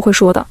死也不会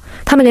说的，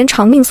他们连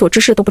长命锁之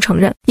事都不承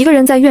认。一个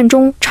人在院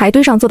中柴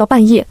堆上坐到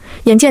半夜，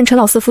眼见陈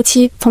老四夫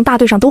妻从大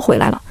队上都回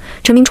来了，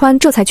陈明川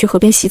这才去河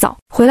边洗澡。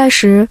回来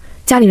时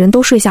家里人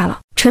都睡下了，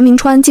陈明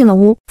川进了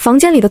屋，房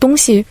间里的东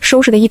西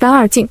收拾得一干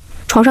二净，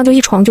床上就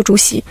一床就竹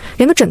席，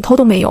连个枕头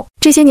都没有。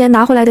这些年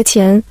拿回来的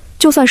钱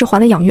就算是还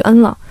了养育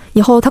恩了，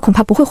以后他恐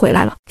怕不会回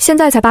来了。现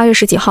在才8月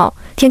10几号，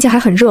天气还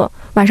很热，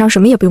晚上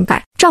什么也不用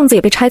盖，帐子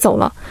也被拆走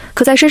了。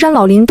可在深山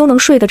老林都能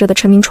睡得着的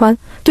陈明川，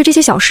对这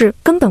些小事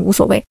根本无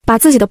所谓，把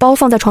自己的包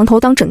放在床头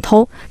当枕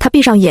头，他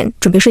闭上眼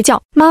准备睡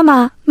觉。妈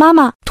妈，妈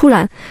妈！突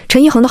然，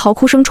陈一恒的嚎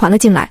哭声传了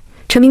进来，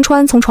陈明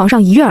川从床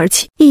上一跃而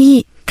起，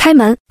意开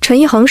门！陈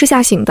一恒是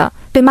吓醒的，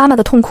被妈妈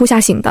的痛哭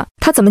吓醒的，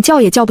他怎么叫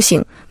也叫不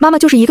醒，妈妈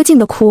就是一个劲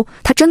的哭，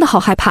他真的好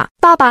害怕。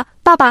爸爸，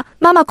爸爸，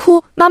妈妈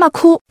哭，妈妈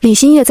哭！李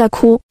新叶在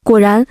哭，果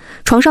然，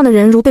床上的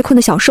人如被困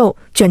的小兽，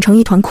卷成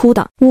一团哭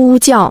的，呜呜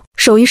叫。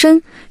手一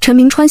伸，陈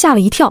明川吓了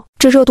一跳，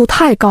这热度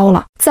太高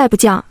了，再不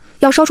降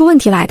要烧出问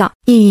题来的。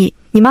你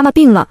妈妈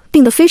病了，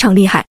病得非常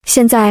厉害，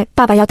现在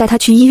爸爸要带她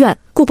去医院，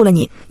顾不了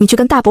你去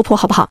跟大伯婆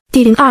好不好？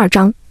第02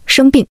章。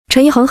生病，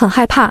陈一恒很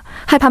害怕，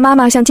害怕妈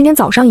妈像今天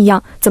早上一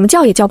样，怎么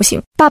叫也叫不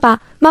醒。爸爸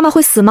妈妈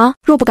会死吗？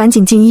若不赶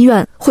紧进医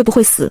院，会不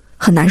会死？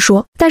很难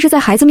说。但是在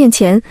孩子面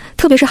前，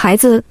特别是孩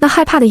子那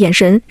害怕的眼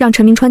神，让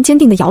陈明川坚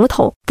定地摇了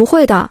头。不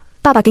会的，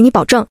爸爸给你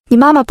保证，你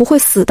妈妈不会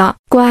死的。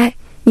乖，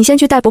你先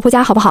去带伯婆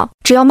家好不好？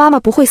只要妈妈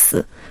不会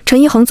死，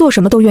陈一恒做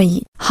什么都愿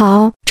意。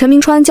好，陈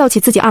明川叫起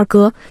自己二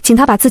哥，请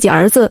他把自己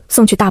儿子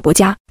送去大伯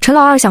家。陈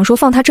老二想说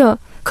放他这，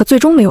可最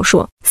终没有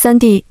说。三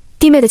弟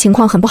妹的情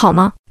况很不好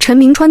吗？陈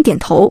明川点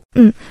头，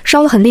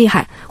烧得很厉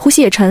害，呼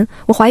吸也沉，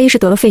我怀疑是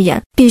得了肺炎，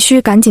必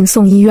须赶紧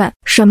送医院。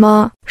什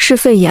么是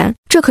肺炎？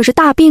这可是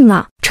大病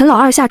啊！陈老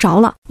二吓着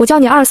了，我叫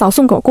你二嫂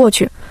送狗过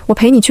去，我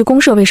陪你去公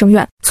社卫生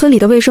院，村里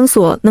的卫生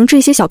所能治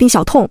一些小病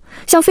小痛，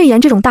像肺炎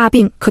这种大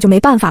病可就没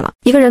办法了。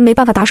一个人没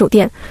办法打手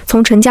电，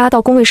从陈家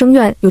到公卫生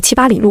院有7、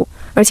8里路，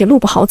而且路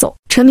不好走。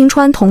陈明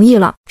川同意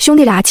了，兄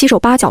弟俩7手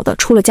8脚的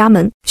出了家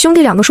门。兄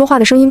弟两个说话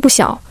的声音不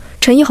小，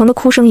陈一恒的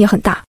哭声也很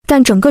大，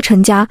但整个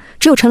陈家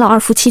只有陈老二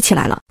夫妻起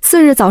来了。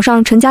次日早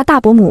上，陈家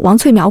大伯母王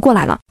翠苗过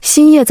来了。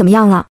新叶怎么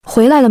样了？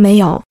回来了没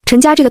有？陈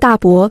家这个大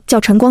伯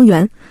叫陈光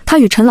元，他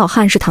与陈老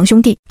汉是堂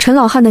兄弟。陈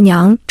老汉的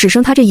娘只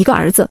生他这一个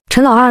儿子，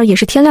陈老二也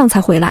是天亮才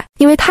回来，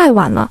因为太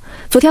晚了。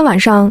昨天晚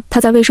上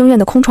他在卫生院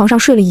的空床上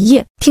睡了一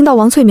夜。听到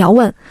王翠苗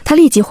问，他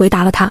立即回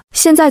答了他。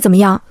现在怎么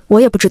样？我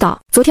也不知道。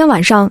昨天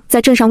晚上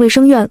在镇上卫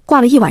生院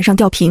挂了一晚上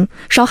吊瓶，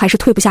烧还是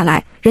退不下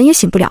来，人也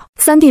醒不了。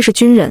三弟是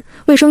军人，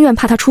卫生院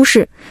怕他出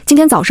事，今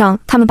天早上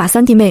他们把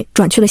三弟妹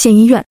转去了县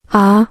医院。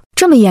啊，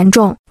这么严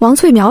重？王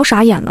翠苗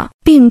傻眼了，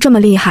病这么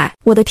厉害，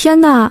我的天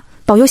哪！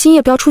保佑新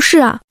叶不要出事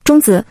啊！钟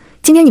子，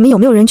今天你们有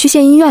没有人去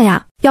县医院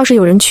呀？要是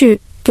有人去，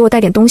给我带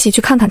点东西去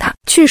看看他。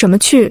去什么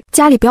去？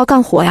家里不要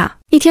干活呀！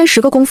一天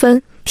10个工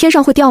分，天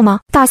上会掉吗？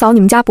大嫂，你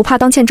们家不怕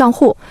当欠账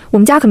户，我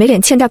们家可没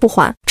脸欠债不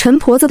还。陈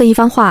婆子的一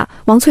番话，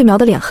王翠苗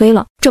的脸黑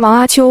了。这王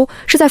阿秋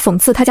是在讽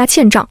刺他家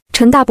欠账。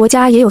陈大伯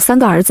家也有3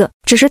个儿子，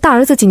只是大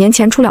儿子几年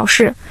前出了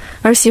事，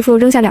儿媳妇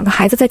扔下2个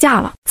孩子再嫁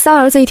了。3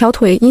儿子一条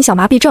腿因小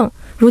麻痹症，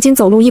如今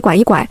走路一拐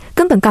一拐，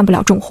根本干不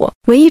了重活。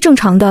唯一正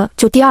常的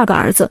就第二个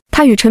儿子，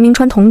他与陈明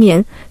川同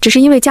年，只是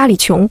因为家里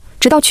穷，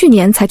直到去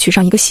年才娶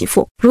上一个媳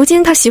妇。如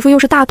今他媳妇又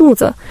是大肚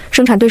子，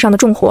生产队上的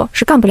重活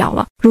是干不了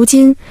了。如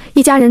今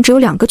一家人只有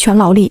2个全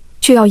劳力，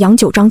却要养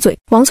9张嘴。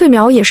王翠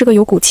苗也是个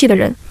有骨气的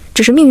人，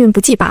只是命运不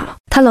济罢了。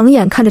他冷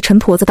眼看着陈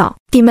婆子道：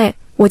弟妹，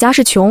我家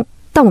是穷，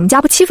但我们家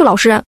不欺负老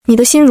实人。你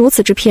的心如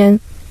此之偏，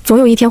总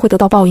有一天会得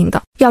到报应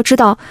的。要知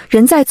道，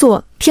人在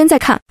做，天在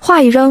看。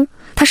话一扔，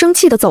他生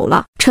气地走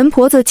了。陈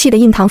婆子气得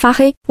印堂发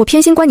黑，我偏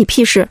心关你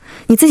屁事？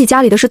你自己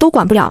家里的事都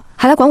管不了，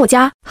还来管我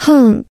家？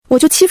哼，我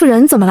就欺负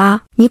人怎么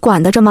啦？你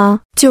管得着吗？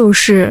就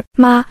是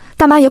妈，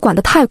大妈也管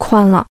得太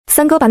宽了。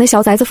三哥把那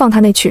小崽子放他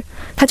那去，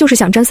他就是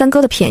想沾三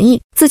哥的便宜。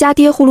自家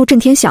爹呼噜震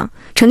天响，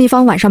陈立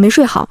芳晚上没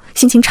睡好，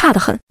心情差得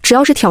很。只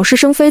要是挑事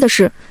生非的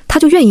事，他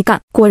就愿意干。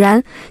果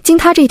然，经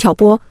他这一挑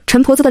拨，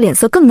陈婆子的脸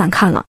色更难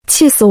看了。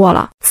气死我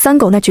了！三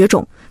狗那绝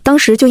种，当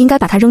时就应该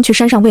把他扔去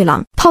山上喂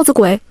狼。炮子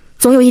鬼！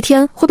总有一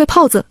天会被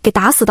炮子给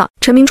打死的。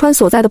陈明川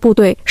所在的部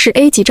队是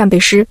A 级战备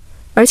师，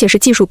而且是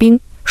技术兵，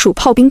属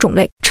炮兵种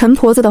类。陈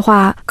婆子的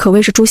话可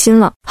谓是诛心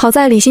了。好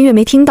在李新月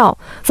没听到，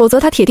否则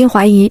他铁定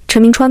怀疑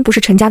陈明川不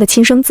是陈家的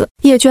亲生子。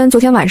叶娟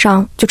昨天晚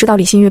上就知道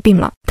李新月病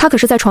了，她可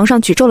是在床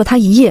上诅咒了他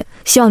一夜，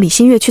希望李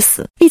新月去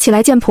死。一起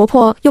来见婆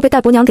婆，又被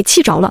戴伯娘给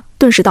气着了，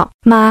顿时道：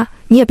妈，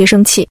你也别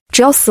生气，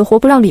只要死活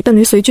不让李笨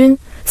驴随军，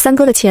三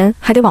哥的钱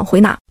还得往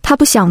回拿。他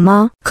不想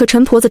吗？可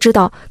陈婆子知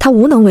道他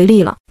无能为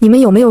力了。你们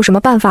有没有什么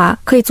办法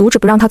可以阻止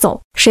不让他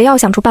走？谁要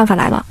想出办法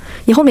来了，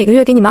以后每个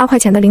月给你们2块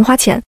钱的零花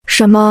钱。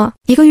什么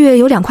？1个月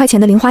有2块钱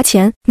的零花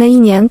钱？那一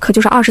年可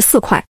就是24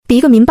块，比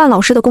一个民办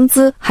老师的工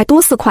资还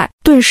多4块。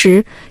顿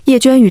时，叶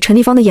娟与陈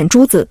立芳的眼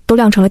珠子都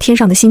亮成了天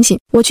上的星星。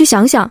我去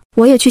想想，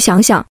我也去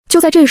想想。就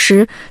在这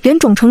时，脸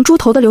肿成猪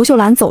头的刘秀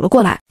兰走了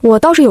过来。我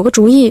倒是有个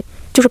主意，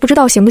就是不知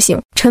道行不行。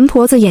陈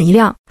婆子眼一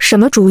亮，什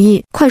么主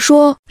意？快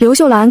说！刘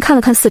秀兰看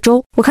了看四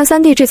周，我看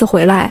三弟这次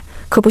回来，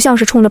可不像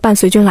是冲着办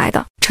随军来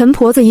的。陈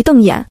婆子一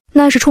瞪眼，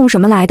那是冲什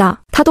么来的？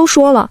他都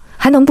说了，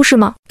还能不是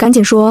吗？赶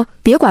紧说，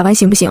别拐弯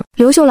行不行？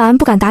刘秀兰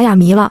不敢打哑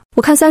谜了。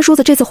我看三叔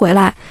子这次回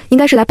来，应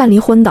该是来办离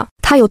婚的。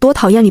他有多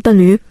讨厌李笨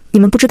驴，你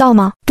们不知道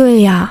吗？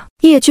对呀。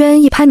叶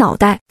娟一拍脑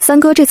袋，三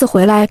哥这次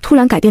回来突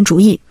然改变主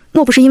意，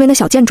莫不是因为那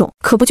小贱种？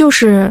可不就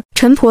是？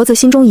陈婆子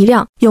心中一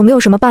亮，有没有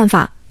什么办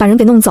法把人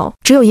给弄走？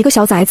只有一个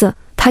小崽子，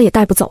他也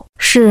带不走。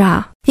是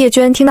啊，叶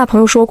娟听那朋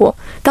友说过，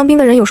当兵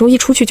的人有时候一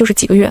出去就是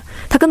几个月，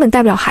他根本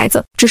带不了孩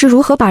子，只是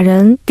如何把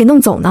人给弄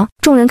走呢？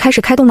众人开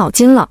始开动脑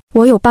筋了。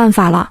我有办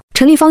法了！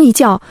陈立芳一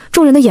叫，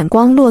众人的眼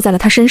光落在了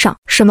他身上。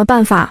什么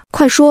办法？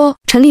快说！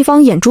陈立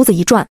芳眼珠子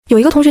一转，有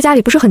一个同学家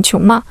里不是很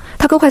穷吗？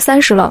他哥快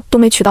30了，都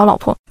没娶到老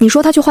婆。你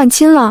说他去换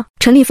亲了？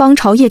陈立芳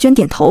朝叶娟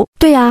点头。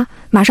对呀，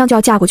马上就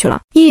要嫁过去了。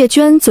叶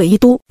娟嘴一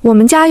嘟，我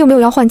们家又没有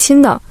要换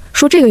亲的，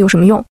说这个有什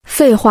么用？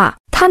废话，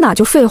他哪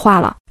就废话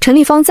了？陈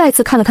立芳再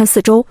次看了看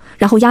四周，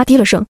然后压低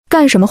了声：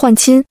干什么换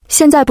亲？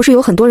现在不是有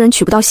很多人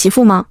娶不到媳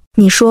妇吗？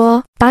你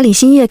说把李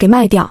新业给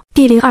卖掉。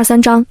第023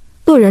章，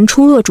恶人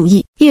出恶主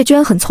意。叶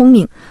娟很聪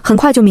明，很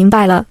快就明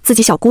白了自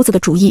己小姑子的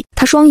主意。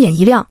她双眼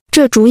一亮，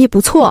这主意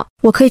不错，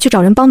我可以去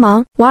找人帮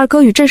忙。我二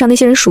哥与镇上那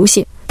些人熟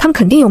悉，他们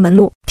肯定有门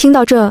路。听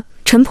到这，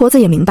陈婆子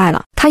也明白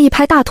了，她一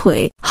拍大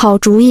腿：好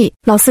主意，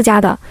老四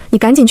家的，你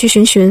赶紧去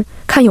寻寻，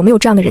看有没有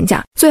这样的人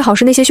家，最好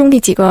是那些兄弟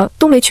几个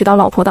都没娶到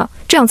老婆的，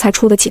这样才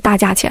出得起大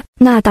价钱。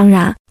那当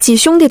然，几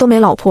兄弟都没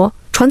老婆，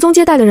传宗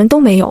接代的人都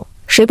没有，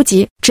谁不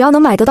急？只要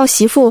能买得到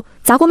媳妇，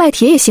砸锅卖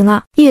铁也行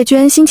啊。叶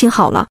娟心情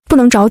好了，不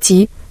能着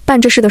急，办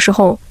这事的时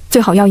候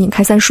最好要引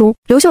开三叔。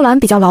刘秀兰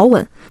比较老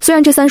稳，虽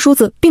然这三叔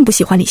子并不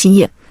喜欢李新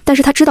业，但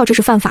是他知道这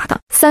是犯法的。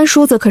三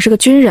叔子可是个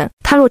军人，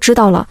他若知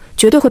道了，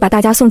绝对会把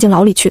大家送进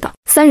牢里去的。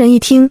三人一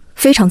听，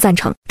非常赞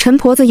成。陈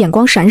婆子眼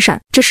光闪闪，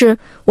这事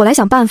我来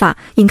想办法，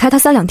引开他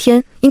3、2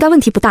天，应该问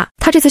题不大。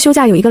他这次休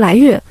假有1个来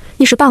月，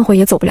一时半会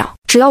也走不了。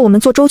只要我们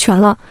做周全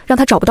了，让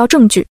他找不到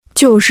证据。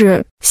就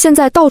是现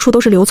在到处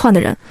都是流窜的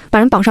人，把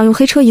人绑上用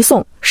黑车一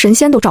送，神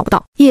仙都找不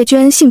到。叶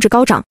娟兴致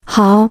高涨，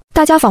好，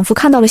大家仿佛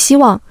看到了希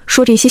望，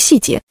说这些细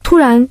节。突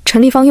然，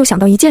陈立芳又想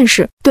到一件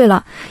事，对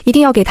了，一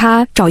定要给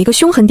他找一个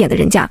凶狠点的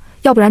人家，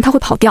要不然他会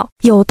跑掉。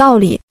有道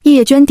理。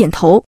叶娟点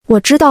头，我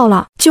知道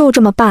了，就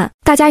这么办。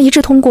大家一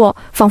致通过，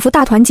仿佛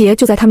大团结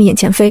就在他们眼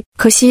前飞。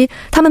可惜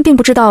他们并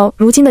不知道，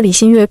如今的李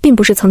新月并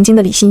不是曾经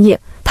的李新业，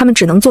他们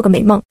只能做个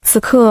美梦。此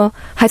刻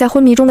还在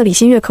昏迷中的李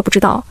新月可不知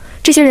道，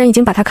这些人已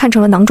经把他看成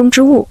了囊中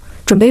之物，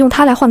准备用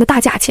他来换个大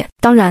价钱。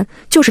当然，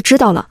就是知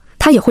道了，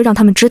他也会让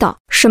他们知道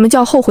什么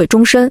叫后悔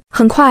终身。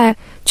很快，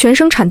全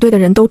生产队的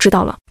人都知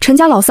道了，陈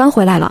家老三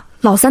回来了，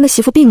老三的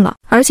媳妇病了，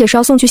而且是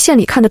要送去县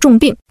里看的重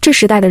病。这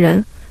时代的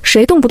人，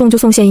谁动不动就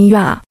送县医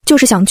院啊？就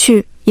是想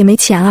去也没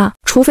钱啊，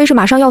除非是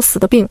马上要死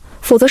的病，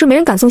否则是没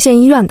人敢送县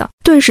医院的。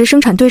顿时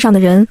生产队上的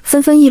人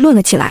纷纷议论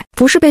了起来，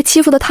不是被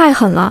欺负得太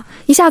狠了，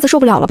一下子受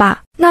不了了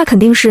吧？那肯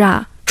定是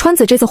啊，川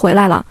子这次回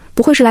来了，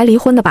不会是来离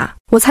婚的吧？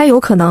我猜有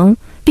可能，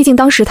毕竟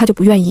当时他就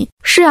不愿意。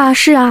是啊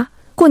是啊，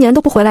过年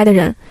都不回来的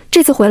人，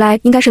这次回来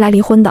应该是来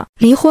离婚的。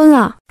离婚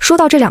啊，说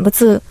到这2个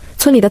字，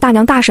村里的大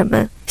娘大婶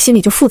们心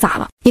里就复杂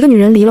了。一个女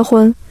人离了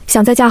婚，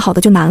想再嫁好的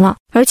就难了。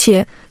而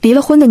且离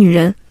了婚的女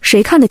人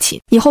谁看得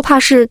起？以后怕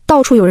是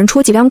到处有人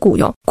戳脊梁骨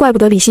哟。怪不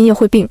得李欣玥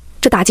会病，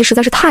这打击实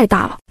在是太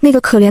大了。那个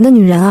可怜的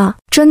女人啊，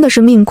真的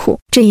是命苦。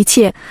这一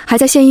切还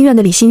在县医院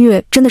的李欣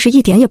玥真的是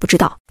一点也不知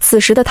道。此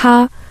时的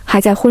她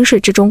还在昏睡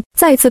之中，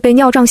再一次被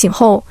尿胀醒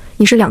后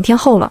已是2天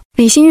后了。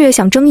李欣玥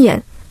想睁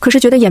眼，可是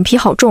觉得眼皮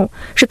好重，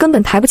是根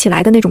本抬不起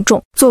来的那种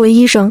重。作为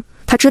医生，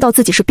他知道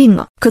自己是病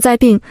了，可再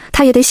病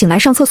他也得醒来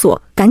上厕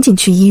所，赶紧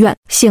去医院。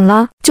醒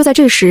了，就在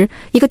这时，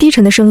一个低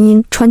沉的声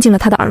音穿进了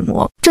他的耳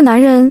膜。这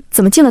男人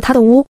怎么进了他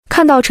的屋？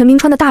看到陈明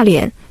川的大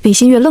脸，李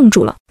欣玥愣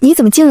住了。你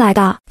怎么进来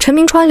的？陈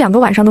明川2个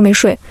晚上都没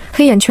睡，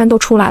黑眼圈都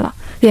出来了，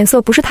脸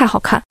色不是太好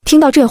看。听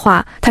到这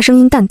话，他声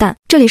音淡淡，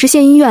这里是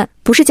县医院，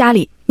不是家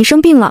里，你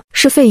生病了，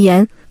是肺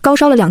炎，高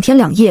烧了2天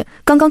2夜，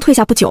刚刚退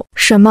下不久。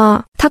什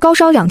么？他高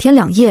烧2天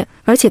2夜，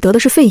而且得的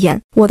是肺炎？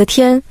我的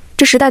天，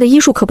这时代的医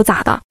术可不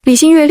咋的。李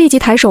欣玥立即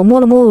抬手摸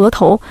了摸额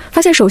头，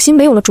发现手心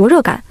没有了灼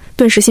热感，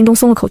顿时心中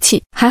松了口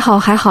气。还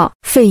好，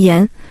肺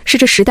炎是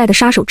这时代的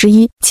杀手之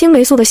一，青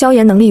霉素的消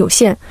炎能力有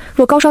限，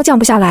若高烧降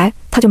不下来，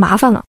他就麻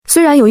烦了。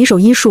虽然有一手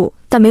医术，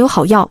但没有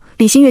好药。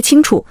李欣玥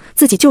清楚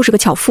自己就是个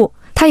巧妇，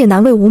他也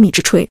难为无米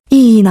之炊。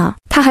意义呢？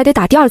他还得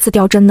打第2次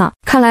吊针呢。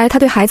看来他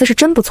对孩子是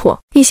真不错，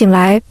一醒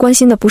来关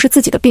心的不是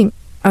自己的病，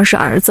而是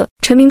儿子。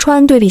陈明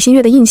川对李欣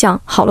玥的印象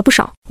好了不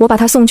少，我把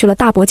他送去了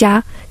大伯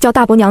家，叫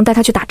大伯娘带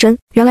他去打针。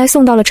原来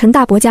送到了陈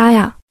大伯家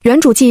呀。原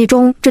主记忆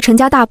中，这陈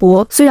家大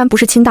伯虽然不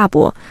是亲大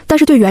伯，但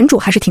是对原主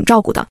还是挺照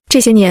顾的。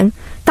这些年，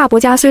大伯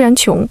家虽然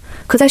穷，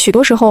可在许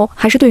多时候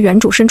还是对原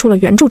主伸出了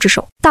援助之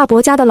手。大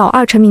伯家的老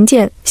二陈明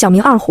建，小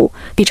名二虎，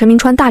比陈明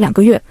川大2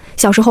个月，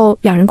小时候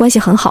2人关系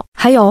很好。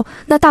还有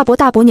那大伯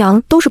大伯娘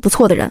都是不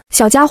错的人，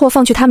小家伙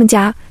放去他们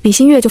家，李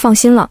欣玥就放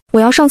心了。我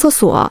要上厕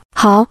所。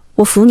好，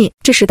我扶你。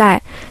这时代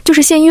就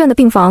是县医院的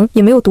病房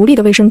也没有独立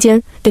的卫生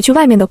间，得去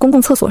外面的公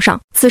共厕所上。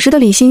此时的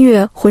李欣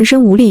玥浑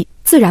身无力，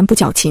自然不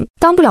矫情，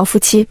当不了夫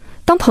妻，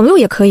当朋友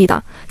也可以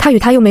的。他与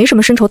他又没什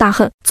么深仇大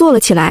恨。坐了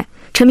起来，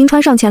陈明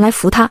川上前来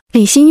扶他。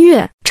李欣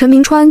玥，陈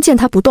明川见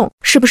他不动，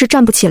是不是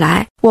站不起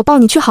来？我抱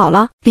你去好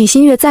了。李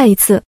欣玥再一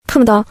次，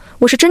特的，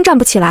我是真站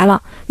不起来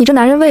了，你这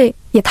男人味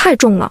也太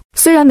重了。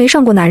虽然没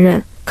上过男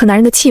人，可男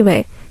人的气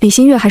味李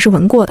欣玥还是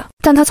闻过的，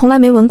但他从来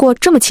没闻过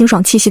这么清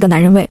爽气息的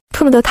男人味，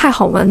特么的太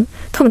好闻，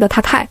特么的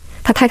他太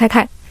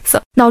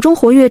色。脑中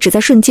活跃只在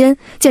瞬间，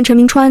见陈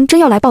明川真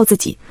要来抱自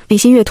己，李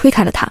欣玥推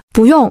开了他。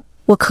不用，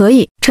我可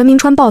以。陈明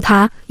川抱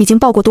他已经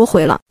抱过多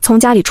回了，从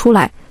家里出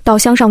来到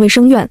乡上卫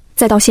生院，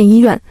再到县医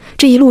院，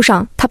这一路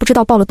上他不知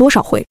道抱了多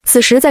少回。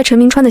此时在陈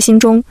明川的心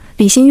中，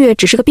李欣玥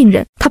只是个病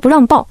人，他不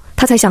让抱，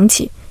他才想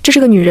起这是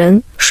个女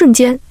人。瞬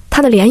间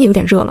他的脸也有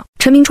点热了。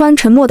陈明川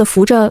沉默地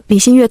扶着李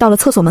欣玥到了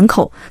厕所门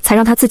口，才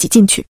让他自己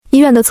进去。医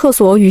院的厕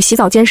所与洗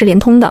澡间是连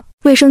通的，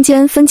卫生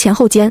间分前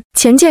后间，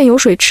前间有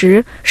水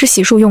池，是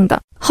洗漱用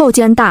的，后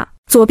间大，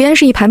左边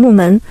是一排木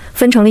门，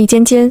分成了一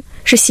间间，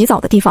是洗澡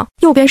的地方，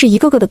右边是一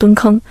个个的蹲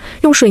坑，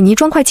用水泥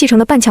砖块砌成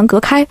的半墙隔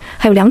开，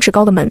还有2尺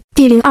高的门。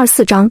第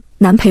024章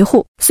男陪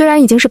护。虽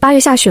然已经是8月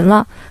下旬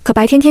了，可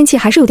白天天气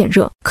还是有点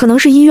热，可能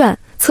是医院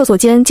厕所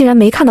间竟然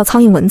没看到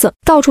苍蝇蚊子，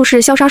到处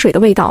是消杀水的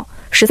味道，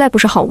实在不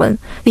是好闻。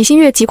李欣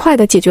玥极快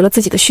地解决了自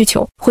己的需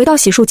求，回到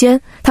洗漱间，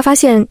他发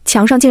现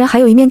墙上竟然还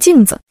有一面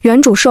镜子。原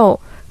主瘦，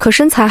可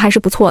身材还是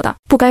不错的，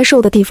不该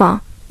瘦的地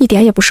方一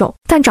点也不瘦，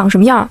但长什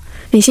么样，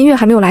李欣玥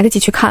还没有来得及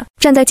去看。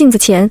站在镜子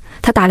前，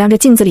他打量着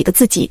镜子里的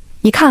自己，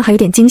一看还有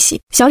点惊喜。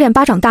小脸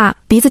巴掌大，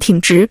鼻子挺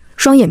直，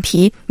双眼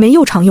皮，眉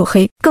又长又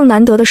黑。更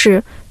难得的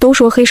是，都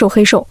说黑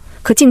瘦，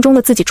可镜中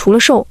的自己除了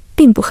瘦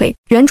并不黑。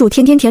原主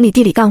天天田里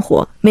地里干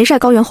活，没晒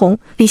高原红，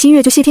李欣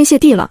玥就谢天谢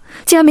地了，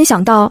竟然没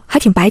想到还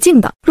挺白净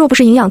的。若不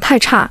是营养太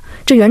差，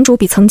这原主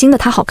比曾经的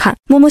她好看。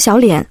摸摸小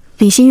脸，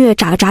李欣玥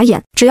眨了眨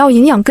眼，只要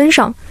营养跟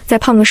上，再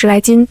胖个10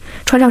来斤，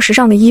穿上时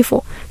尚的衣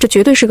服，这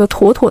绝对是个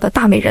妥妥的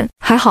大美人。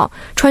还好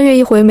穿越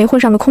一回没混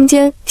上个空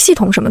间系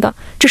统什么的，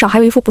至少还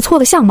有一副不错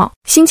的相貌。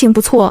心情不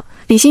错，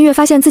李欣玥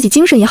发现自己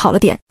精神也好了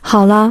点。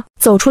好了，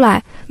走出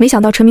来，没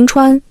想到陈明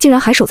川竟然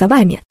还守在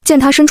外面。见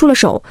他伸出了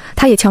手，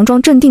他也强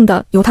装镇定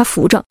的由他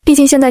扶着，毕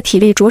竟现在体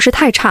力着实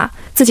太差，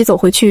自己走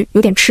回去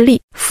有点吃力，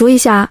扶一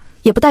下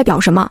也不代表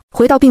什么。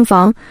回到病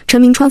房，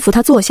陈明川扶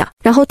他坐下，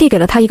然后递给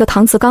了他一个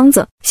搪瓷缸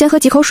子，先喝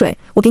几口水，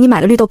我给你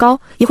买了绿豆糕，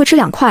一会吃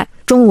2块，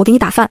中午我给你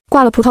打饭。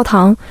挂了葡萄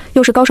糖，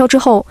又是高烧之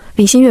后，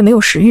李欣玥没有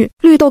食欲，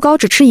绿豆糕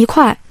只吃1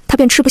块，他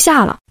便吃不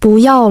下了。不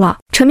要了。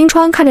陈明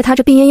川看着他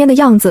这病恹恹的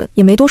样子，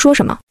也没多说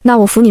什么。那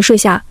我扶你睡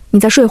下，你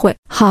再睡会。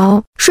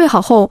好。睡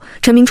好后，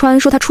陈明川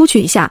说他出去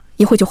一下，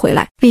一会就回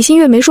来。李欣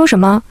玥没说什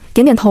么，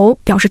点点头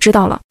表示知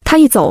道了。他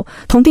一走，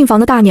同病房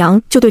的大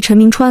娘就对陈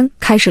明川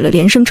开始了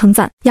连声称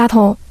赞：丫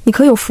头，你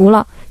可有福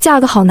了，嫁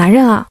了个好男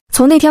人啊！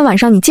从那天晚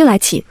上你进来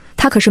起，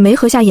他可是没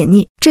合下眼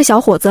腻，这小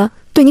伙子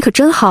对你可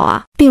真好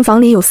啊。病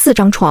房里有4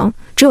张床，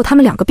只有他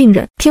们2个病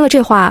人。听了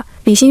这话，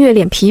李欣玥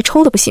脸皮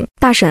抽得不行。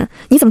大婶，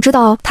你怎么知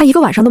道他1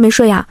个晚上都没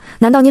睡啊？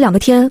难道你2个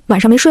天晚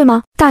上没睡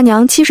吗？大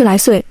娘70来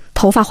岁，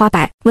头发花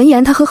白。闻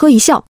言他呵呵一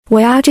笑，我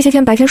呀这些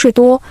天白天睡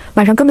多，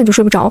晚上根本就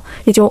睡不着，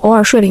也就偶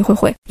尔睡了一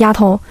会。丫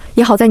头，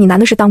也好在你男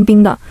的是当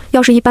兵的，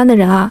要是一般的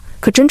人啊，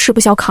可真吃不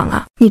消糠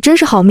啊。你真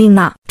是好命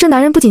呐，这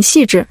男人不仅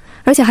细致，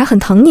而且还很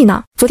疼你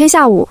呢。昨天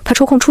下午他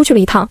抽空出去了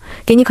一趟，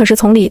给你可是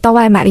从里到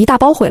外买了一大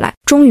包回来。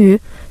终于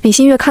李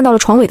新月看到了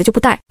床尾的旧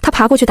布袋，他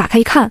爬过去打开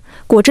一看，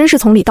果真是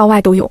从里到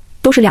外都有，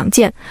都是2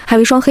件，还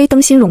有一双黑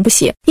灯芯绒布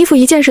鞋，衣服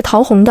一件是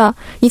桃红的，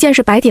一件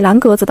是白底蓝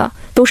格子的，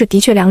都是的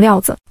确良料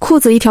子。裤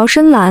子一条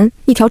深蓝，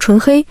一条纯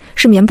黑，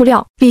是棉布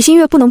料。李新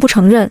月不能不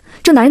承认，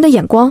这男人的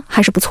眼光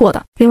还是不错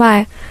的。另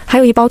外还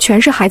有一包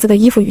全是孩子的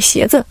衣服与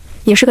鞋子，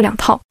也是个2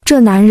套。这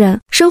男人，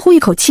深呼一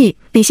口气，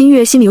李新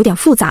月心里有点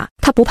复杂。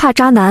他不怕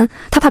渣男，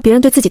他怕别人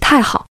对自己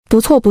太好。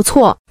不错不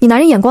错，你男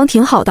人眼光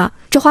挺好的，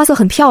这花色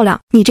很漂亮。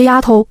你这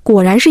丫头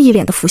果然是一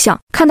脸的福相。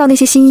看到那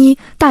些新衣，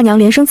大娘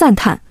连声赞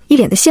叹，一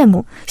脸的羡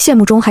慕，羡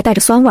慕中还带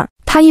着酸味儿。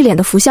她一脸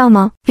的福相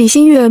吗？李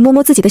新月摸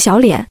摸自己的小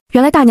脸，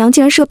原来大娘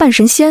竟然是个半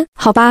神仙。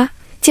好吧，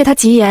借她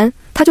吉言，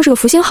她就是个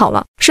福星好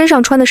了。身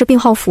上穿的是病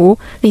号服，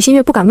李新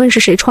月不敢问是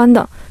谁穿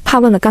的，怕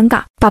问了尴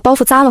尬，把包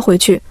袱扎了回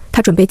去。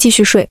他准备继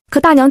续睡，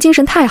可大娘精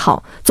神太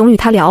好，总与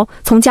他聊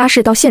从家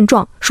事到现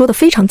状，说得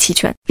非常齐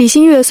全。李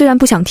新月虽然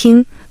不想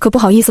听，可不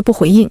好意思不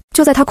回应。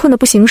就在他困得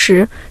不行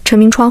时，陈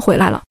明川回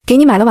来了，给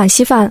你买了碗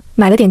稀饭，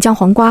买了点酱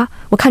黄瓜，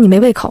我看你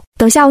没胃口，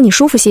等下午你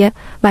舒服些，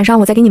晚上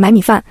我再给你买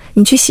米饭，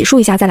你去洗漱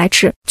一下再来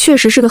吃。确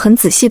实是个很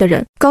仔细的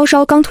人，高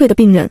烧刚退的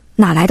病人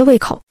哪来的胃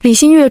口？李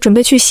新月准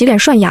备去洗脸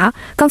涮牙，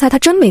刚才他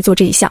真没做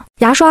这一项。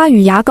牙刷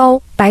与牙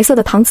膏，白色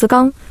的搪瓷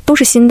缸，都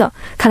是新的，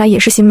看来也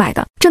是新买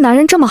的。这男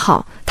人这么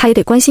好，他也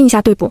得关心一下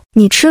对不？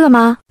你吃了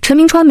吗？陈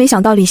明川没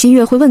想到李新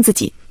月会问自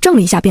己，怔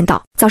了一下便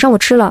道，早上我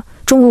吃了，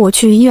中午我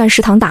去医院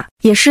食堂打，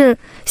也是，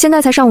现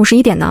在才上午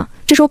11点呢，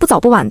这时候不早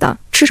不晚的，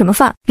吃什么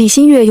饭？李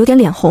新月有点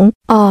脸红。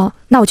哦，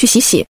那我去洗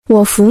洗。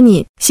我服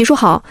你。洗漱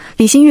好，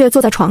李新月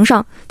坐在床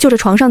上，就着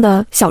床上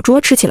的小桌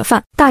吃起了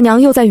饭。大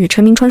娘又在与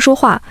陈明川说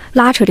话，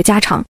拉扯着家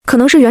常，可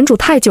能是原主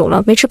太久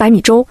了没吃白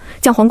米粥，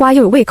酱黄瓜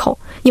又有胃口，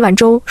一碗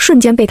粥瞬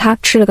间被他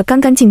吃了个干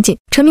干净净。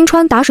陈明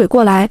川打水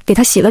过来给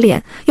他洗了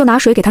脸，又拿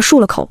水给他漱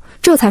了口，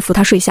这才扶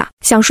他睡下。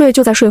想睡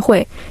就在睡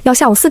会，要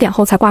下午4点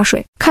后才挂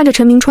水。看着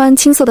陈明川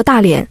青涩的大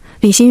脸，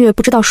李新月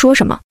不知道说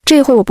什么。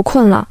这回我不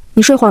困了，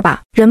你睡会儿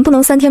吧，人不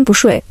能3天不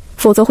睡，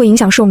否则会影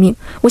响寿命。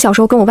我小时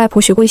候跟我外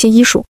婆学过一些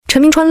医术。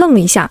陈明川愣了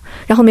一下，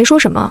然后没说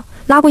什么，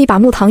拉过一把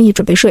木躺椅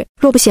准备睡。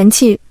若不嫌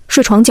弃，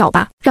睡床脚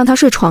吧，让他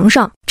睡床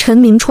上。陈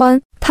明川，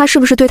他是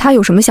不是对他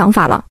有什么想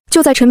法了？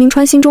就在陈明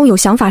川心中有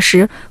想法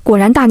时，果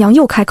然大娘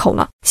又开口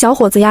了：小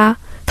伙子呀，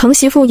疼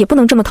媳妇也不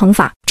能这么疼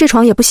法，这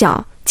床也不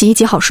小，挤一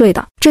挤好睡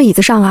的，这椅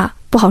子上啊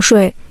不好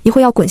睡，一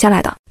会要滚下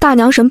来的。大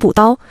娘神补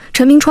刀，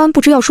陈明川不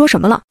知要说什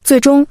么了。最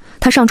终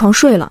他上床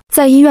睡了。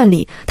在医院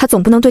里，他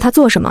总不能对他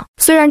做什么。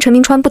虽然陈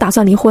明川不打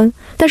算离婚，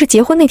但是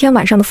结婚那天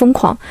晚上的疯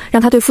狂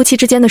让他对夫妻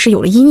之间的事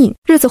有了阴影。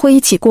日子会一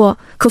起过，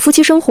可夫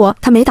妻生活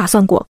他没打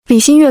算过。李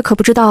新月可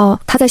不知道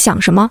他在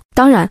想什么，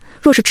当然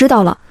若是知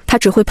道了，他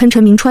只会喷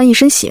陈明川一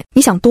身血。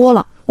你想多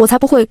了，我才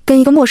不会跟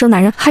一个陌生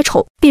男人嗨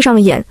丑。闭上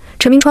了眼，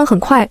陈明川很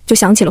快就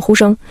响起了呼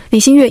声。李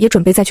新月也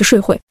准备再去睡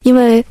会，因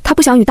为他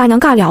不想与大娘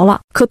尬聊了。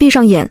可闭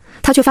上眼，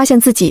他却发现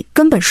自己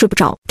根本睡不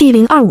着。第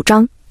025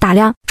章打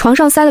量，床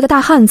上塞了个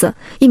大汉子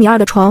，1.2米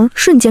的床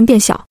瞬间变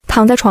小。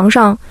躺在床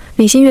上，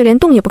李新月连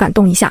动也不敢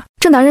动一下。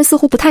这男人似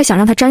乎不太想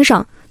让他沾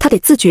上，他得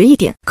自觉一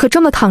点。可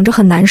这么躺着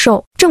很难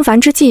受。正烦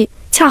之际，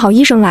恰好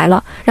医生来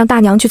了，让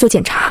大娘去做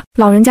检查。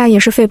老人家也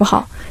是肺不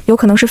好，有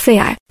可能是肺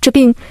癌，这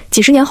病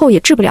几10年后也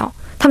治不了。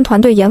他们团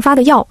队研发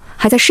的药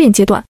还在试验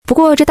阶段。不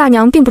过这大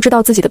娘并不知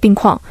道自己的病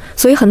况，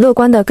所以很乐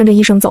观地跟着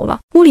医生走了。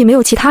屋里没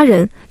有其他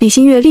人，李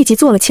新月立即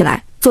坐了起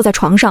来，坐在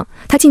床上，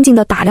她静静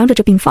地打量着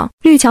这病房。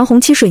绿墙红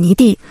漆水泥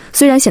地，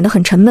虽然显得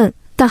很沉闷，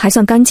但还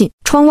算干净。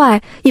窗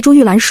外一株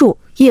玉兰树，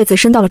叶子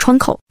伸到了窗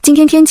口。今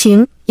天天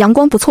晴，阳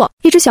光不错。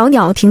一只小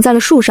鸟停在了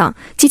树上，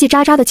叽叽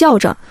喳喳地叫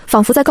着，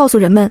仿佛在告诉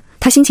人们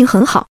它心情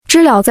很好。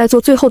知了在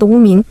做最后的污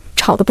名，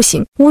吵得不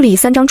行。屋里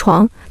3张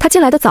床，他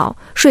进来的早，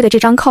睡的这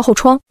张靠后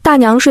窗。大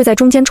娘睡在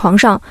中间床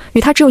上，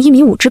与他只有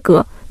1.5米之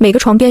隔，每个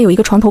床边有一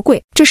个床头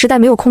柜。这时代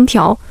没有空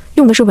调，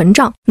用的是蚊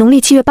帐。农历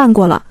7月半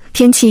过了，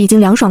天气已经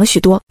凉爽了许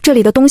多。这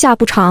里的冬夏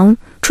不长，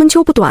春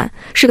秋不短，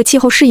是个气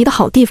候适宜的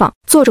好地方。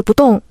坐着不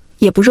动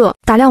也不热。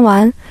打量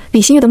完，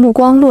李新月的目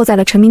光落在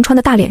了陈明川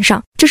的大脸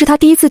上。这是他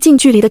第一次近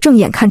距离的正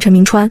眼看陈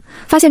明川，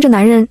发现这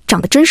男人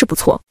长得真是不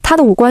错。他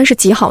的五官是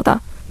极好的，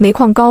眉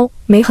框高，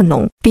眉很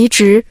浓，鼻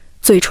直，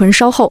嘴唇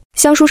稍厚。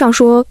乡书上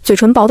说嘴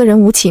唇薄的人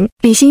无情，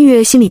李新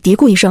月心里嘀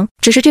咕一声，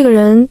只是这个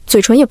人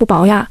嘴唇也不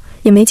薄呀，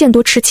也没见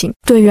多痴情。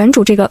对原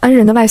主这个恩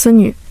人的外孙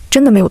女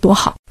真的没有多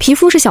好。皮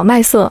肤是小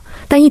麦色，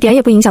但一点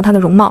也不影响她的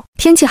容貌。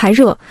天气还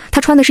热，她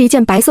穿的是一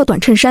件白色短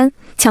衬衫，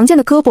强健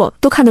的胳膊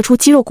都看得出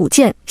肌肉骨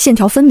健，线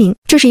条分明，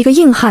这是一个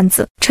硬汉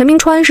子。陈明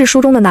川是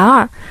书中的男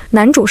二，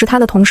男主是他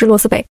的同事洛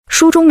斯北。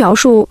书中描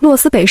述洛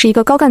斯北是一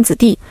个高干子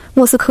弟，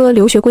莫斯科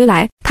留学归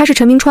来，他是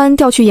陈明川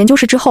调去研究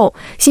室之后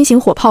新型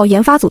火炮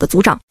研发组的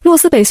组长。洛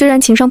斯北虽然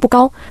情商不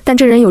高，但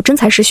这人有真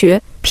才实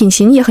学，品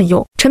行也很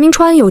优。陈明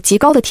川有极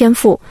高的天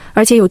赋，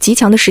而且有极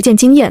强的实践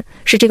经验，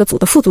是这个组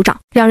的副组长。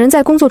两人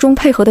在工作中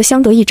配合得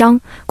相得益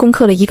彰，攻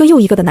克了一个又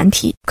一个的难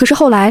题。可是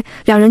后来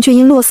两人却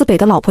因洛斯北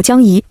的老婆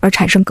江怡而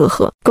产生隔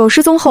阂。狗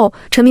失踪后，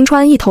陈明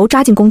川一头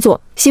扎进工作，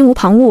心无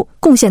旁骛，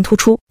贡献突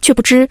出，却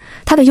不知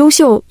他的优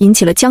秀引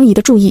起了江怡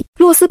的注意。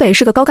洛斯北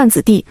是个高干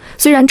子弟，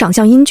虽然长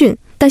相英俊，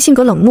但性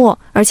格冷漠，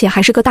而且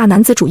还是个大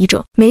男子主义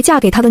者。没嫁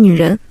给他的女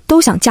人都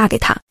想嫁给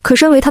他，可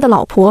身为他的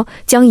老婆，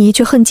江怡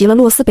却恨极了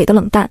洛斯北的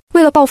冷淡。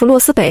为了报复洛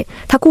斯北，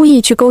他故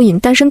意去勾引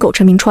单身狗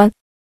陈明川。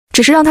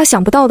只是让他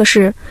想不到的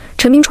是，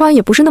陈明川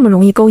也不是那么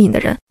容易勾引的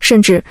人，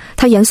甚至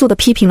他严肃地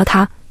批评了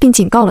他，并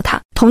警告了他。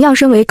同样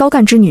身为高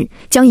干之女，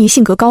江怡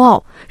性格高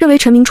傲，认为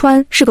陈明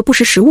川是个不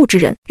识时务之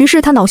人，于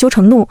是他恼羞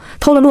成怒，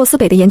偷了洛斯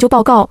北的研究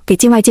报告给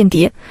境外间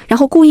谍，然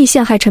后故意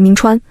陷害陈明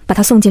川，把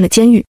他送进了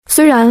监狱。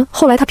虽然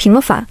后来他平了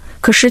反，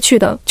可失去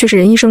的却是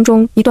人一生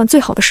中一段最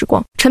好的时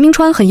光。陈明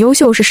川很优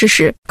秀是事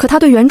实，可他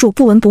对原主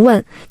不闻不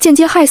问，间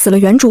接害死了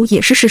原主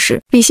也是事实。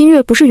李新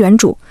月不是原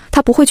主，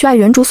他不会去爱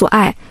原主所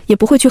爱，也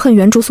不会去恨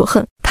原主所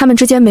恨，他们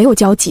之间没有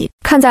交集。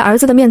看在儿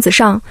子的面子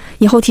上，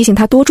以后提醒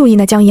他多注意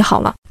那江怡好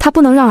了，他不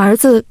能让儿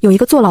子有一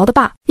个坐牢的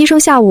爸。医生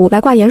下午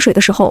来挂盐水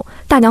的时候，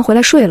大娘回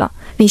来睡了，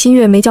李新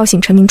月没叫醒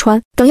陈明川。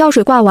等药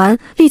水挂完，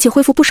力气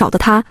恢复不少的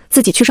他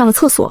自己去上了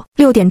厕所。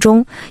6点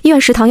钟，医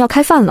院食堂要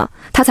开饭了，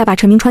他才把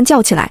陈明川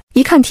叫起来。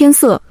一看天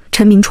色，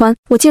陈明川，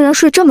我竟然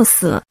睡这么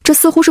死，这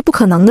似乎是不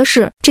可能的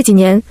事。这几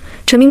年，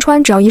陈明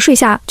川只要一睡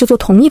下就做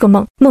同一个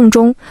梦，梦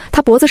中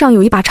他脖子上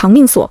有一把长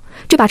命锁，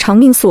这把长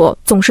命锁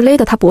总是勒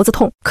得他脖子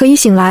痛，可一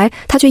醒来，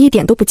他却一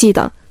点都不记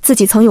得自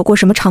己曾有过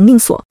什么长命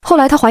锁。后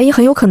来他怀疑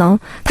很有可能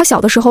他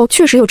小的时候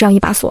确实有这样一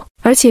把锁，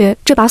而且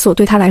这把锁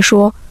对他来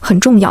说很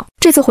重要。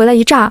这次回来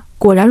一乍，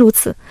果然如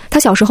此，他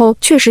小时候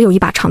确实有一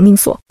把长命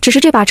锁，只是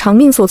这把长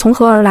命锁从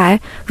何而来，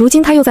如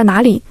今他又在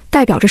哪里，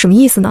代表着什么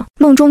意思呢？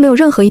梦中没有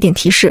任何一点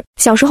提示。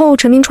小时候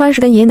陈明川是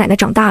跟爷爷奶奶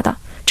长大的，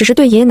只是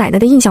对爷爷奶奶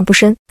的印象不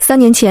深。3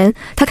年前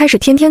他开始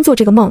天天做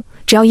这个梦，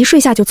只要一睡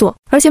下就做，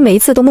而且每一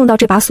次都梦到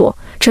这把锁。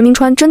陈明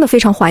川真的非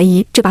常怀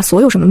疑这把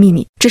锁有什么秘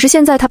密，只是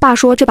现在他爸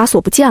说这把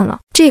锁不见了，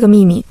这个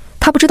秘密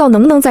他不知道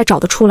能不能再找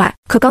得出来。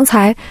可刚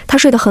才他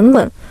睡得很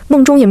稳，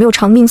梦中也没有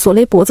长命锁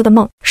勒脖子的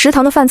梦。食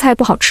堂的饭菜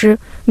不好吃，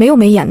没有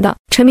没盐的。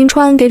陈明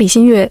川给李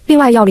新月另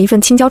外要了一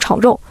份青椒炒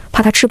肉，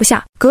怕他吃不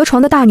下。隔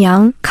床的大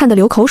娘看得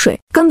流口水，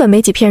根本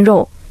没几片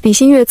肉，李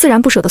新月自然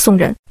不舍得送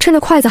人。趁着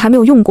筷子还没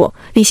有用过，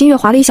李新月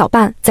划了一小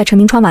半在陈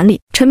明川碗里。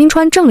陈明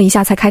川怔了一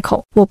下才开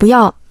口，我不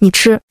要，你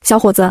吃。小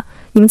伙子，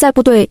你们在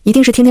部队一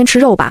定是天天吃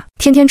肉吧？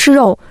天天吃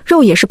肉，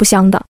肉也是不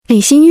香的。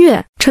李新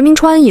月，陈明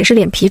川也是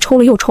脸皮抽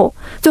了又抽，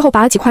最后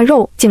拔了几块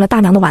肉进了大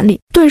娘的碗里。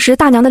顿时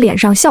大娘的脸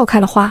上笑开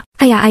了花。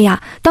哎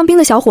呀，当兵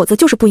的小伙子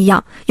就是不一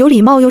样，有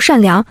礼貌又善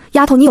良，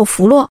丫头你有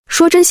福咯。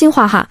说真心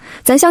话哈，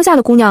咱乡下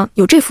的姑娘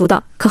有这福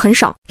的可很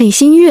少。李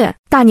新月，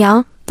大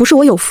娘，不是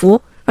我有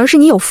福，而是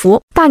你有福。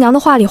大娘的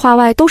话里话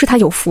外都是她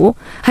有福，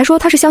还说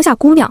她是乡下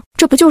姑娘，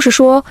这不就是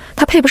说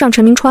她配不上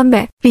陈明川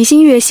呗？李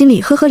新月心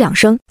里呵呵2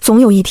声，总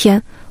有一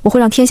天我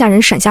会让天下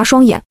人闪瞎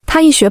双眼。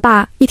他一学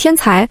霸，一天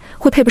才，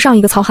会配不上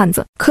一个糙汉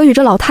子。可与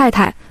这老太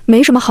太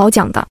没什么好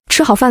讲的。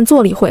吃好饭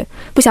坐了一会，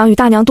不想与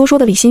大娘多说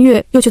的李新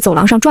月又去走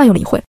廊上转悠了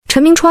一会。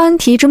陈明川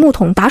提一只木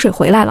桶打水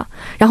回来了，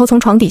然后从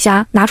床底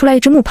下拿出来一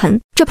只木盆，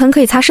这盆可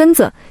以擦身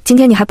子，今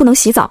天你还不能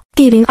洗澡。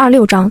第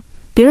026章，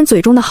别人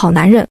嘴中的好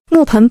男人。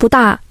木盆不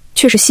大，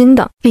却是新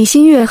的。李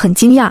新月很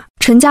惊讶，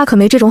陈家可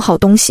没这种好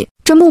东西。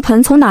这木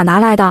盆从哪拿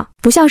来的？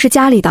不像是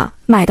家里的，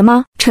买的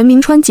吗？陈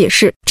明川解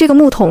释，这个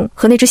木桶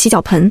和那只洗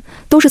脚盆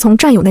都是从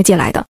战友那借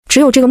来的，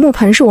只有这个木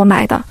盆是我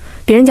买的，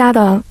别人家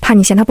的怕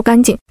你嫌它不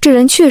干净。这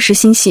人确实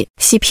心细，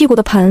洗屁股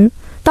的盆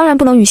当然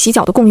不能与洗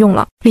脚的共用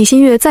了。李新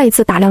月再一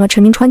次打量了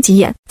陈明川几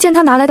眼，见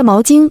他拿来的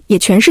毛巾也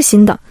全是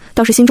新的，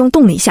倒是心中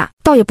动了一下，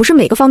倒也不是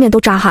每个方面都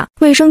扎哈。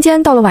卫生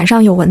间到了晚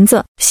上有蚊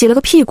子，洗了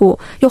个屁股，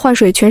又换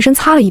水全身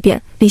擦了一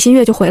遍，李新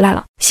月就回来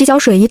了。洗脚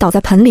水已倒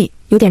在盆里，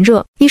有点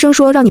热，医生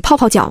说让你泡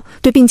泡脚，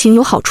对病情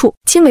有好处。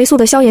青霉素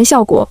的消炎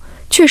效果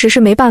确实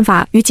是没办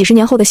法与几十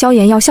年后的消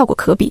炎药效果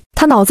可比。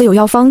他脑子有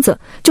药方子，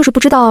就是不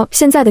知道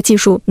现在的技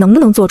术能不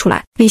能做出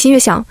来。李新月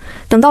想，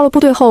等到了部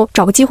队后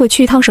找个机会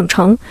去一趟省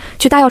城，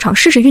去大药厂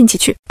试试运气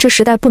去。这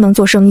时代不能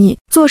做生意，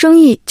做生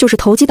意就是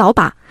投机倒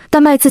把，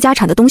但卖自家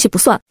产的东西不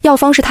算。药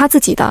方是他自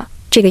己的，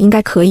这个应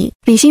该可以。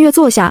李新月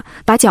坐下，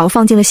把脚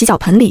放进了洗脚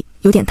盆里，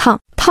有点烫。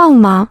烫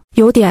吗？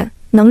有点，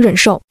能忍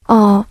受。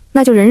哦，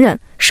那就忍忍，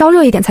烧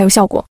热一点才有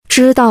效果。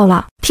知道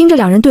了。听着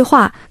两人对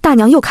话，大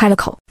娘又开了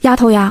口，丫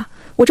头呀，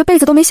我这辈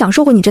子都没享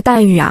受过你这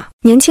待遇啊！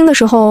年轻的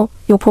时候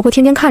有婆婆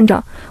天天看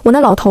着，我那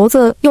老头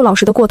子又老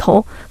实的过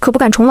头，可不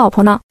敢宠老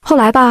婆呢。后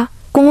来吧，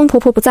公公婆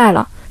婆不在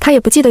了，他也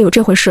不记得有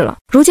这回事了。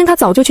如今他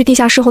早就去地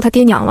下侍候他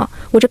爹娘了，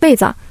我这辈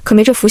子可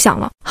没这福享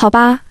了。好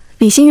吧，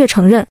李新月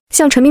承认，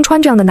像陈明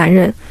川这样的男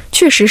人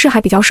确实是还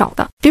比较少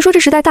的。别说这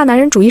时代大男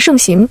人主义盛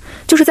行，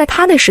就是在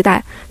他那时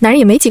代，男人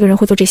也没几个人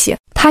会做这些。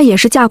他也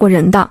是嫁过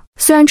人的，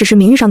虽然只是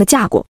名义上的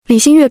嫁过。李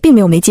新月并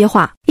没有没接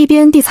话，一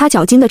边递擦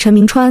脚巾的陈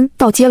明川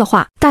倒接了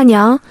话：大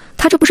娘，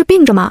他这不是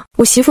病着吗？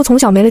我媳妇从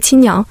小没了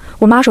亲娘，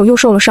我妈手又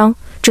受了伤，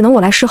只能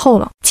我来侍候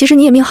了。其实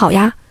你也命好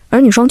呀，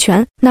儿女双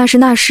全。那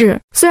是，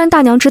虽然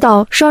大娘知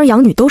道生儿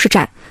养女都是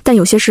债，但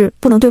有些事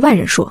不能对外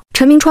人说。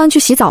陈明川去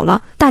洗澡了，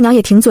大娘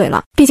也停嘴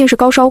了，毕竟是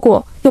高烧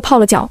过，又泡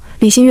了脚。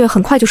李新月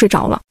很快就睡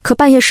着了，可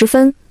半夜时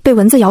分被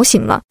蚊子咬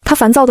醒了，她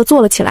烦躁地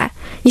坐了起来，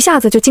一下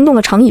子就惊动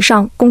了长椅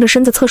上弓着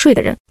身子侧睡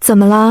的人。怎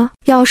么了？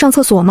要上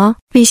厕所吗？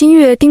李新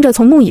月盯着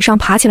从木椅上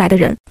爬起来的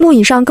人，木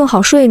椅上更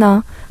好睡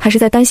呢，还是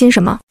在担心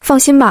什么？放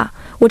心吧，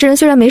我这人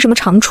虽然没什么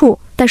长处，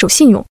但守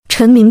信用。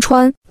陈明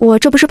川，我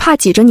这不是怕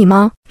挤着你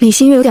吗？李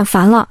新月有点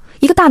烦了，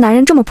一个大男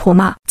人这么婆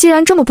骂，既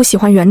然这么不喜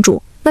欢原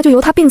主，那就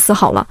由他病死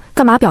好了，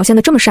干嘛表现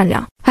得这么善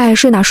良？哎，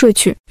睡哪睡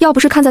去，要不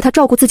是看在他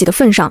照顾自己的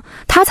份上，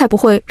他才不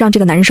会让这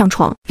个男人上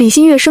床。李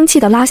新月生气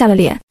地拉下了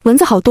脸，蚊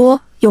子好多，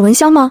有蚊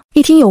香吗？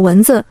一听有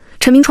蚊子，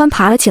陈明川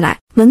爬了起来，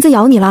蚊子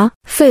咬你了？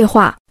废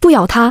话，不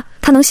咬他，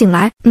他能醒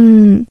来？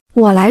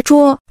我来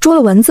捉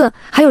了蚊子，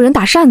还有人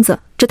打扇子，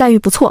这待遇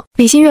不错。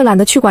李新月懒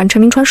得去管陈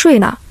明川睡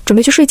呢，准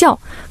备去睡觉，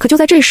可就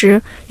在这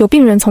时，有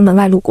病人从门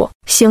外路过。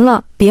行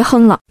了，别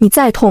哼了，你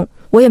再痛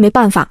我也没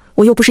办法，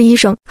我又不是医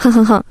生。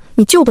哼，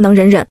你就不能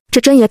忍，这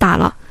针也打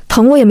了，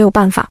疼我也没有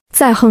办法。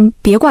再哼，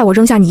别怪我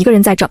扔下你一个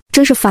人在这，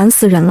真是烦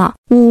死人了。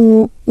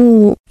呜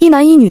呜，一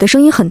男一女的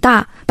声音很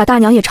大，把大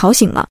娘也吵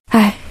醒了。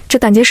哎，这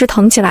胆结石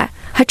疼起来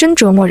还真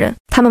折磨人。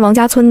他们王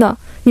家村的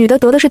女的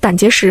得的是胆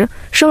结石，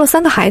生了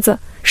3个孩子，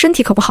身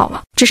体可不好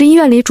了。只是医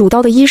院里主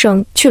刀的医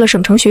生去了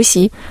省城学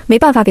习，没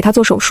办法给她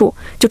做手术，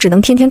就只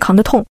能天天扛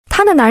着痛。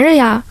她那男人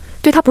呀，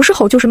对她不是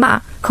吼就是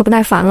骂，可不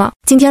耐烦了。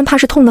今天怕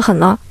是痛得很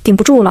了，顶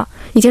不住了，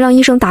已经让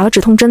医生打了止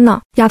痛针呢。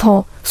丫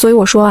头，所以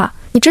我说啊，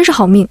你真是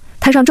好命，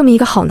摊上这么一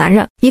个好男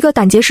人。一个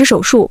胆结石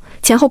手术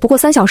前后不过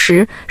3小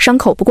时，伤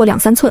口不过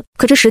2-3寸。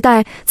可这时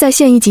代在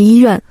县一级医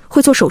院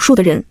会做手术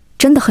的人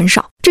真的很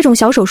少，这种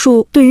小手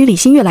术对于李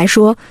新月来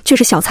说却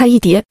是小菜一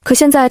碟。可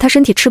现在她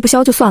身体吃不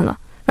消就算了，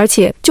而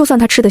且就算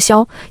她吃得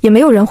消，也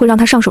没有人会让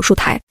她上手术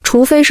台，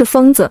除非是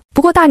疯子。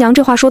不过大娘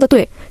这话说得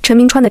对，陈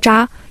明川的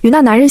渣与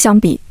那男人相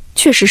比，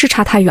确实是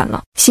差太远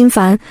了。心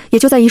烦也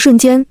就在一瞬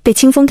间被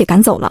清风给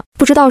赶走了。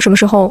不知道什么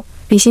时候，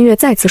李新月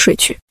再次睡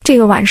去。这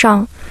个晚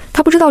上，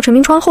她不知道陈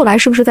明川后来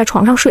是不是在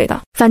床上睡的，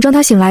反正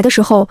她醒来的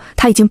时候，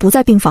他已经不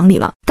在病房里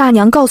了。大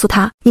娘告诉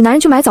她，你男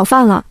人去买早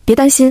饭了，别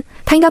担心，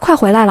他应该快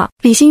回来了。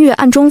李新月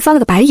暗中翻了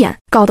个白眼，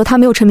搞得她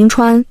没有陈明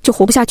川就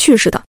活不下去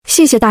似的。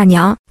谢谢大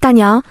娘。大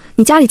娘，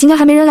你家里今天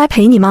还没人来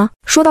陪你吗？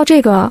说到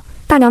这个，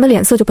大娘的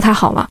脸色就不太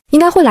好了。应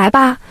该会来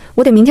吧，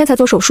我得明天才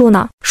做手术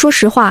呢。说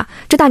实话，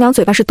这大娘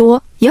嘴巴是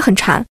多，也很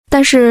馋，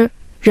但是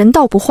人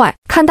倒不坏。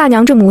看大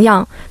娘这模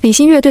样，李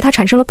新月对她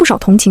产生了不少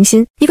同情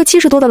心。一个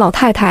70多的老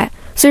太太，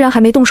虽然还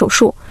没动手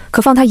术，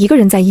可放她一个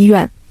人在医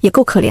院也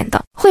够可怜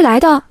的。会来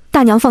的，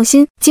大娘放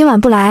心，今晚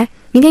不来，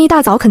明天一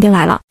大早肯定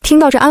来了。听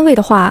到这安慰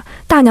的话，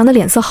大娘的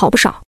脸色好不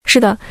少。是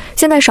的，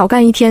现在少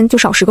干1天就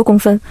少10个公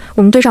分，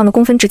我们队上的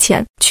工分值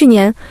钱。去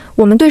年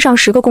我们队上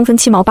10个公分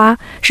7毛8，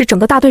是整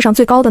个大队上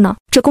最高的呢。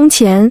这工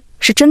钱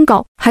是真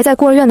高。还在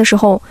孤儿院的时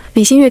候，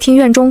李新月听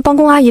院中帮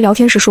工阿姨聊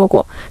天时说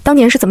过，当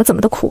年是怎么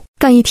的苦，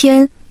干1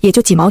天也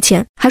就几毛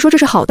钱，还说这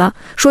是好的，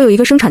说有一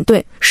个生产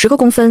队10个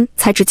公分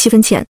才值7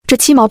分钱，这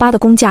7毛8的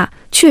工价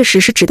确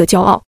实是值得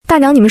骄傲。大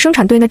娘，你们生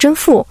产队那真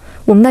富，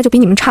我们那就比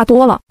你们差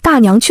多了。大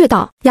娘却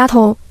道，丫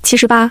头，其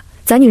实吧，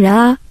咱女人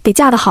啊，得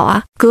嫁得好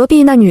啊。隔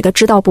壁那女的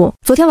知道不？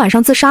昨天晚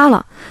上自杀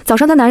了，早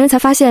上她男人才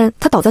发现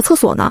她倒在厕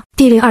所呢。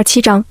第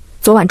027章，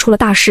昨晚出了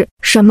大事。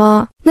什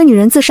么？那女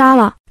人自杀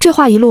了？这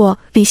话一落，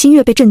李新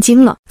月被震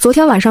惊了。昨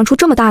天晚上出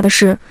这么大的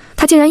事，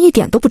她竟然一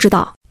点都不知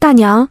道。大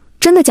娘，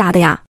真的假的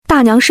呀？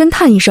大娘深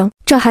叹一声，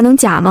这还能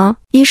假吗？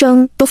医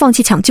生都放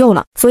弃抢救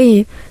了。所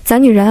以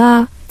咱女人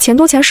啊，钱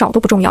多钱少都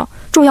不重要，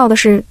重要的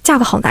是嫁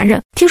个好男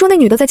人。听说那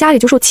女的在家里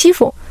就受欺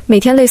负，每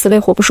天累死累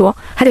活不说，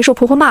还得受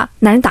婆婆骂，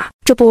男人打，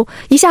这不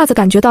一下子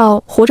感觉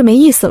到活着没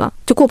意思了，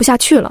就过不下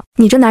去了。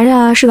你这男人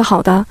啊是个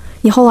好的，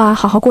以后啊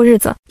好好过日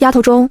子。丫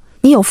头中，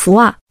你有福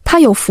啊。他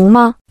有福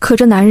吗？可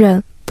这男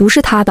人不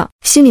是他的，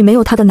心里没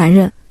有他的男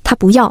人，他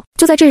不要。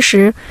就在这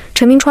时，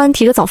陈明川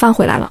提着早饭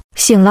回来了。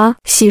醒了，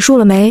洗漱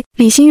了没？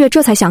李新月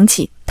这才想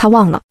起，他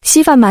忘了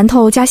稀饭馒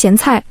头加咸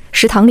菜，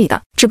食堂里的。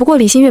只不过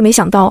李新月没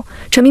想到，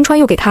陈明川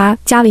又给他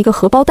加了一个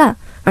荷包蛋，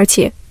而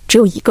且只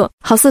有一个，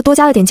好似多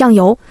加了点酱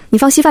油。你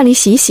放稀饭里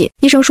洗一洗。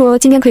医生说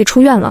今天可以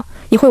出院了，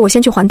一会我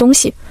先去还东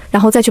西，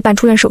然后再去办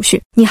出院手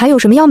续。你还有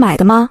什么要买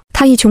的吗？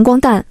他一穷光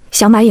蛋，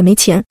想买也没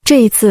钱，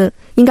这一次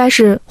应该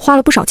是花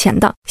了不少钱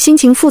的。心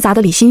情复杂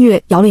的李新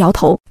月摇了摇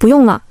头，不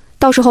用了，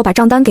到时候把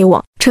账单给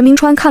我。陈明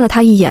川看了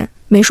他一眼，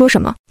没说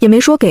什么，也没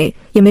说给，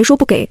也没说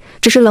不给，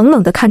只是冷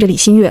冷地看着李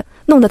新月，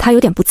弄得他有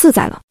点不自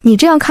在了。你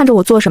这样看着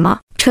我做什么？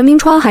陈明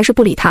川还是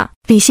不理他。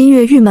李新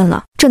月郁闷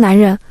了，这男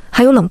人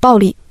还有冷暴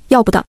力。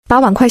要不的，把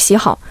碗筷洗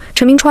好。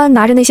陈明川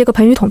拿着那些个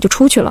盆盂桶就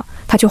出去了，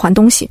他去还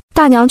东西。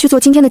大娘去做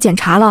今天的检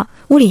查了，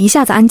屋里一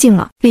下子安静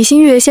了。李新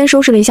月先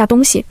收拾了一下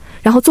东西，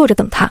然后坐着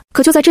等他。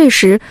可就在这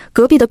时，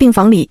隔壁的病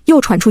房里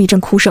又传出一阵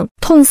哭声，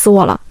痛死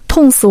我了，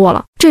痛死我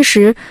了。这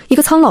时，一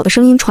个苍老的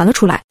声音传了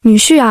出来：“女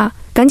婿啊，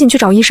赶紧去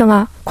找医生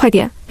啊，快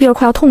点，丽儿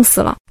快要痛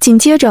死了。”紧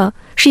接着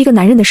是一个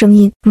男人的声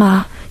音：“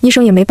妈，医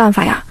生也没办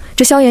法呀，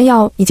这消炎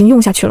药已经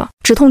用下去了，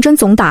止痛针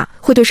总打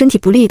会对身体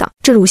不利的。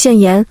这乳腺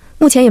炎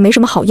目前也没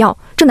什么好药，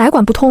这奶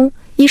管不通，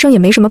医生也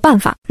没什么办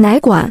法。奶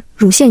管、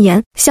乳腺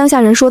炎，乡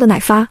下人说的奶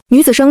发。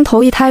女子生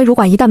头一胎乳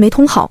管一旦没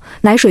通好，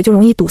奶水就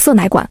容易堵塞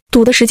奶管，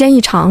堵的时间一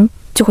长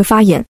就会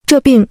发炎。这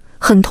病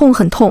很痛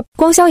很痛，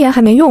光消炎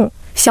还没用，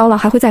消了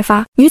还会再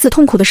发。”女子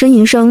痛苦的呻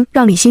吟声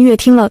让李新月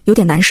听了有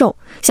点难受，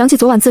想起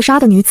昨晚自杀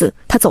的女子，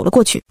她走了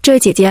过去：“这位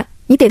姐姐，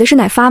你得的是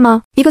奶发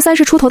吗？”一个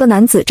30出头的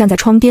男子站在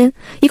窗边，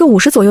一个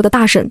50左右的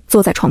大婶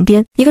坐在床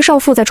边，一个少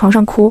妇在床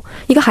上哭，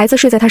一个孩子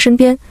睡在她身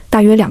边，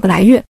大约2个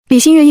来月。李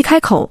新月一开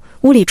口，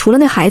屋里除了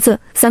那孩子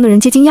，3个人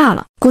皆惊讶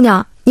了：“姑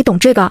娘，你懂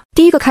这个？”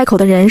第一个开口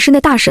的人是那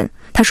大婶，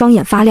她双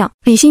眼发亮。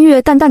李新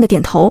月淡淡的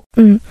点头：“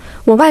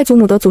我外祖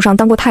母的祖上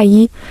当过太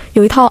医，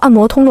有一套按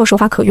摩通络手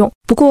法可用，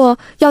不过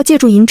要借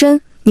助银针，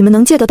你们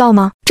能借得到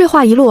吗？”这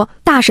话一落，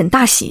大婶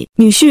大喜：“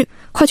女婿，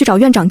快去找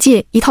院长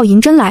借一套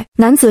银针来。”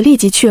男子立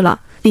即去了。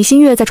李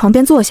新月在床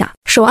边坐下，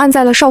手按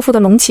在了少妇的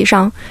隆起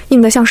上，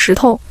硬得像石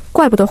头，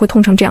怪不得会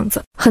痛成这样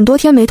子。很多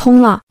天没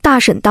通了。大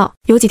婶道：“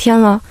有几天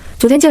了，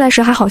昨天进来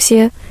时还好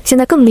些，现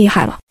在更厉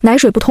害了。奶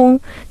水不通，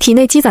体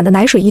内积攒的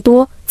奶水一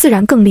多，自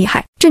然更厉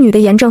害。这女的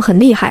炎症很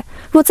厉害，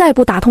若再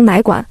不打通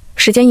奶管，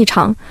时间一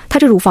长，她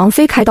这乳房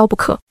非开刀不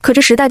可。可这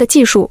时代的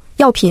技术、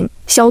药品、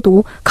消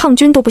毒、抗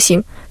菌都不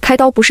行，开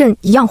刀不慎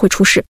一样会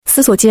出事。”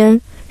思索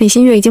间，李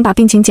新月已经把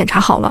病情检查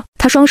好了，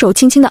她双手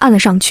轻轻地按了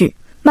上去，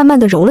慢慢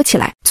地揉了起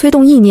来，催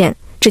动意念，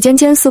指尖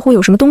间似乎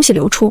有什么东西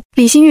流出。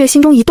李新月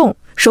心中一动，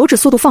手指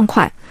速度放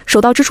快，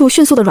手到之处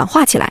迅速地软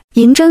化起来。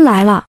银针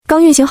来了，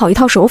刚运行好一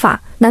套手法，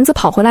男子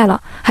跑回来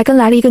了，还跟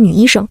来了一个女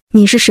医生。“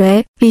你是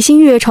谁？”李新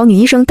月朝女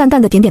医生淡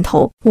淡地点点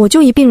头：“我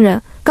就一病人，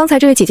刚才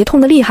这位姐姐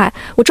痛得厉害，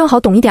我正好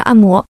懂一点按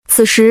摩。”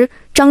此时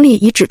张丽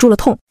已止住了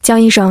痛：“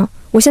江医生，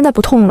我现在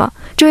不痛了，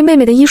这位妹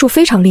妹的医术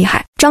非常厉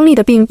害。”张丽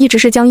的病一直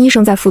是江医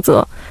生在负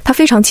责，他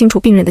非常清楚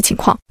病人的情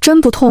况。“真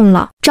不痛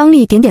了？”张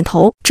丽点点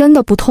头：“真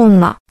的不痛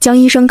了。”江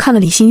医生看了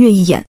李新月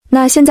一眼：“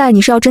那现在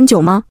你是要针灸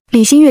吗？”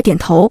李新月点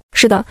头：“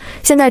是的，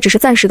现在只是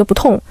暂时的不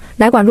痛，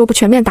奶管若不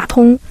全面打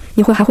通，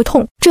你还会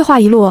痛。”这话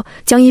一落，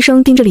江医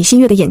生盯着李新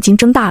月的眼睛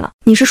睁大了：“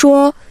你是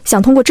说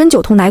想通过针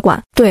灸通奶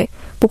管？”“对，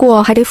不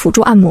过还得辅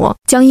助按摩。”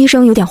江医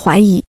生有点怀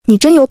疑：“你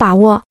真有把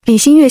握？”李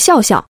新月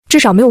笑笑：“至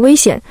少没有危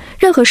险，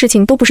任何事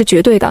情都不是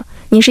绝对的，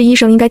您是医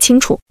生应该清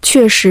楚。”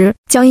确实，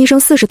江医生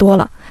40多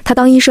了，他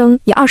当医生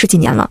也20几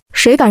年了，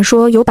谁敢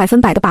说有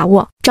100%的把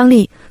握？“张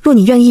丽，若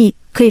你愿意，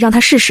可以让他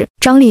试试。”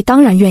张丽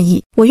当然愿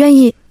意：“我愿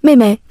意，妹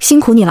妹辛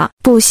苦你了。”“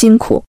不辛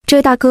苦，这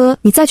位大哥，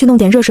你再去弄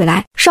点热水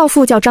来。”少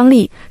妇叫张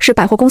丽，是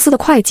百货公司的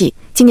会计，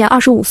今年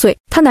25岁，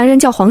她男人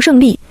叫黄胜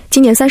利，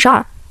今年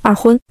32，二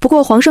婚。不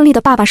过黄胜利的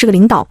爸爸是个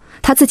领导，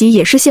他自己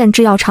也是县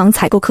制药厂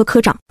采购科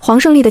科长。黄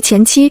胜利的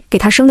前妻给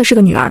他生的是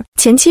个女儿，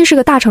前妻是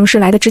个大城市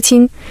来的知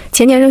青，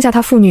前年扔下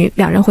他父女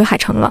2人回海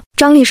城了。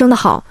张丽生得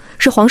好，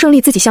是黄胜利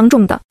自己相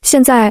中的，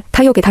现在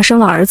他又给他生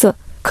了儿子，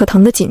可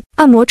疼得紧。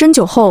按摩针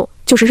灸后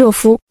就是热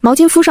敷，毛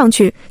巾敷上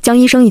去，江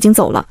医生已经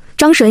走了，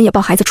张婶也抱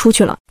孩子出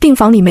去了，病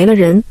房里没了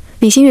人。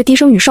李新月低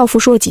声与少妇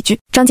说了几句：“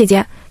张姐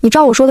姐，你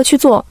照我说的去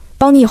做，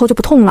包你以后就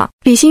不痛了。”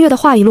李新月的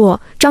话一落，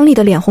张丽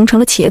的脸红成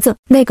了茄子：“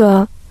那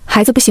个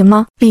孩子不行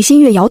吗？”李新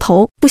月摇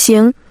头：“不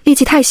行，力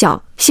气太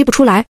小，吸不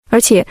出来，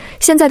而且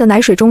现在的奶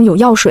水中有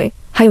药水，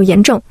还有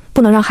炎症，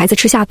不能让孩子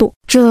吃下肚。”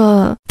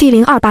这第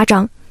028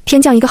章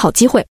天降一个好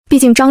机会，毕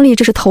竟张丽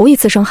这是头一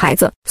次生孩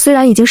子，虽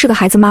然已经是个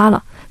孩子妈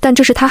了，但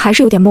这时她还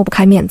是有点抹不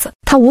开面子，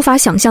她无法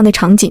想象那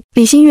场景。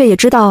李新月也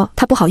知道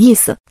她不好意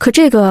思，可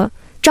这个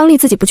张丽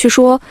自己不去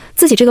说，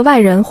自己这个外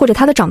人或者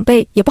她的长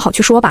辈也不好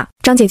去说吧。“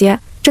张姐姐，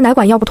这奶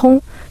管药不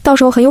通，到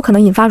时候很有可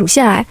能引发乳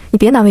腺癌，你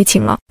别难为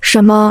情了。”“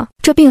什么？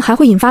这病还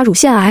会引发乳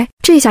腺癌？”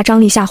这下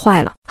张丽吓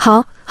坏了。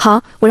好，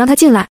我让她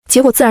进来，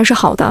结果自然是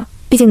好的，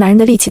毕竟男人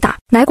的力气大，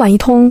奶管一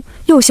通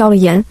又消了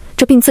炎，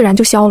这病自然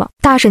就消了。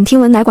大婶听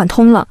闻奶管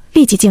通了，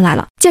立即进来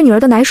了，见女儿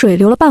的奶水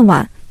流了半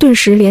碗，顿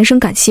时连声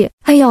感谢：“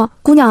哎呦，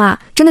姑娘啊，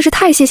真的是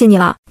太谢谢你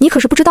了，你可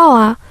是不知道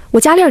啊，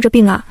我家丽儿这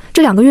病啊，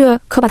这2个月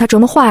可把她折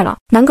磨坏了，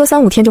南隔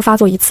3、5天就发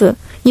作一次，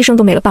医生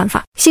都没了办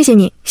法。谢谢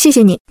你，谢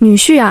谢你，女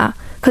婿啊，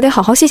可得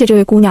好好谢谢这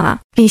位姑娘啊。”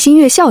李新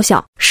月笑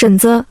笑：“婶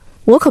子，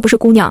我可不是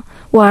姑娘，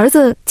我儿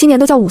子今年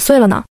都叫5岁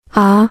了呢。”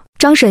啊！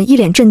张婶一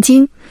脸震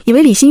惊，以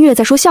为李新月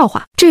在说笑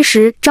话。这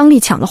时张丽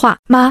抢了话：“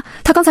妈，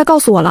她刚才告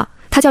诉我了，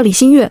她叫李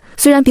新月，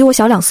虽然比我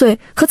小2岁，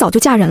可早就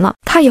嫁人了，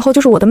她以后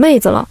就是我的妹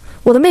子了，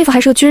我的妹夫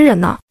还是个军人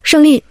呢。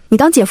胜利，你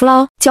当姐夫了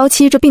哦。”娇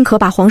妻这病可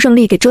把黄胜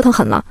利给折腾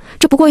狠了，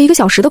这不过1个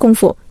小时的功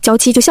夫，娇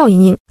妻就笑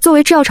盈盈。作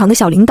为制药厂的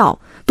小领导，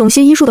懂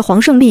些医术的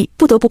黄胜利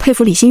不得不佩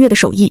服李新月的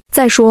手艺。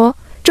再说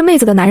这妹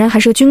子的男人还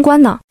是个军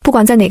官呢，不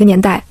管在哪个年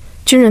代，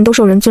军人都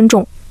受人尊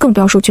重，更不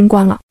要说军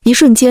官了。一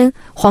瞬间，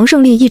黄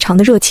胜利异常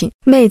的热情：“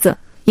妹子，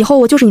以后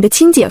我就是你的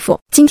亲姐夫，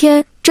今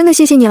天真真的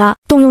谢谢你了。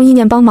动用意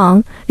念帮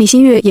忙，李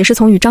新月也是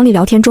从与张丽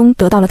聊天中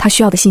得到了她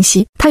需要的信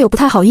息。她有不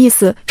太好意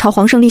思朝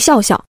黄胜利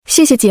笑笑，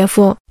谢谢姐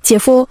夫。姐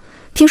夫，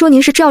听说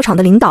您是制药厂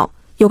的领导，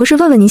有个事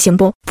问问您行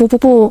不？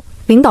不，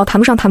领导谈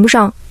不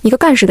上，一个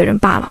干事的人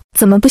罢了。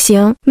怎么不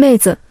行？妹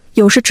子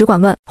有事只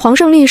管问。黄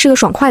胜利是个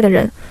爽快的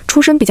人，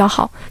出身比较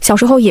好，小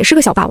时候也是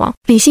个小霸王。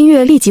李新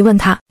月立即问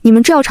他：你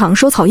们制药厂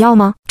收草药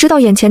吗？知道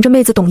眼前这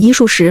妹子懂医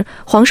术时，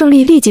黄胜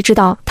利立即知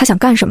道她想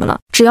干什么了。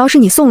只要是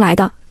你送来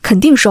的，肯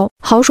定收。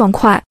好爽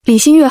快。李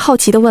新月好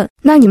奇地问：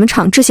那你们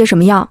厂制些什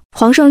么药？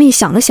黄胜利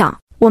想了想：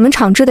我们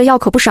厂制的药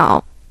可不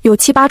少，有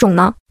7、8种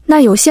呢。那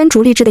有先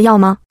逐利制的药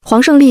吗？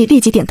黄胜利立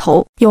即点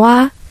头：有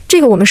啊，这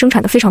个我们生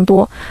产的非常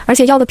多，而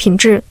且药的品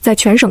质在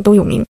全省都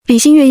有名。李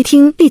新月一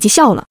听立即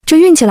笑了，这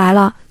运气来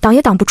了，挡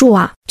也挡不住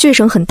啊。倔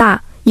省很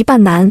大，一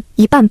半南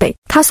一半北，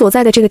他所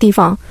在的这个地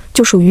方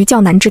就属于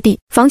较南之地，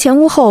房前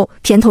屋后，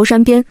田头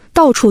山边，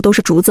到处都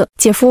是竹子。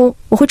姐夫，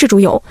我会制竹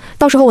油，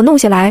到时候我弄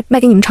下来卖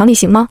给你们厂里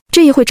行吗？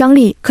这一会张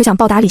丽可想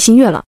报答李新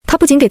月了，他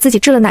不仅给自己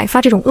治了奶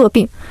发这种恶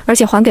病，而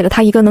且还给了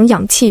他一个能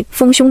养气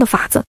丰胸的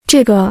法子，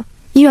这个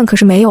医院可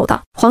是没有的。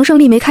黄胜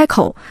利没开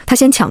口，他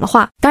先抢了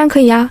话：当然可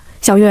以呀，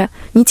小月，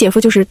你姐夫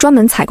就是专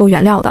门采购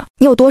原料的，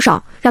你有多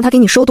少，让他给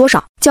你收多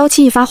少。娇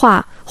妻一发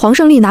话，黄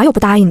胜利哪有不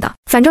答应的？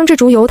反正这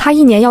竹油他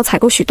1年要采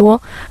购许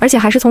多，而且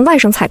还是从外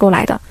省采购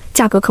来的，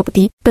价格可不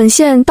低。本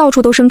县到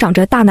处都生长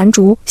着大楠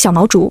竹、小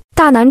毛竹，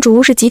大楠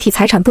竹是集体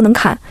财产不能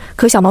砍，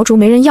可小毛竹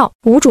没人要，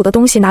无主的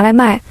东西拿来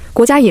卖，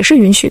国家也是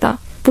允许的，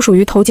不属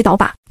于投机倒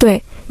把。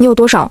对，你有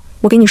多少，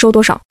我给你收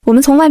多少。我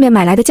们从外面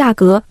买来的价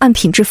格按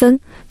品质分，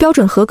标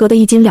准合格的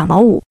1斤2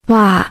毛5。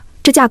哇，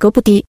这价格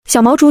不低。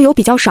小毛竹油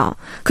比较少，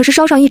可是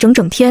烧上一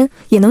整天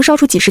也能烧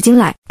出几十斤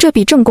来，这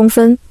比正工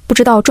分不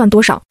知道赚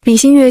多少。李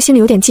新月心里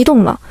有点激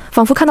动了，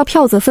仿佛看到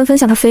票子纷纷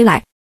向他飞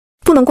来。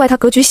不能怪他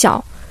格局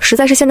小，实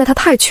在是现在他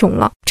太穷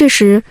了。这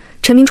时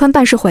陈明川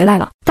办事回来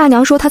了，大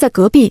娘说他在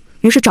隔壁，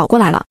于是找过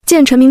来了。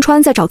见陈明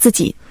川在找自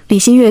己，李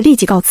新月立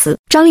即告辞：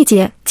张丽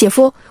姐，姐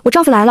夫，我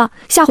丈夫来了，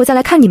下回再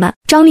来看你们。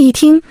张丽一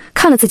听，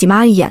看了自己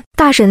妈一眼，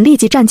大婶立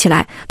即站起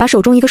来，把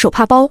手中一个手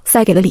帕包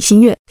塞给了李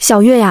新月：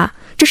小月呀，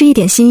这是一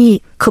点心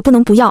意，可不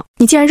能不要。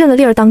你既然认了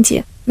丽儿当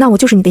姐，那我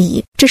就是你的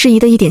姨，这是姨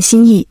的一点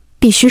心意，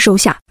必须收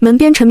下。门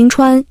边陈明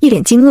川一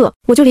脸惊愕：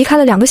我就离开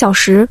了2个小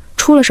时，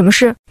出了什么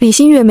事？李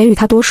新月没与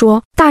他多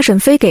说，大婶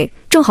非给，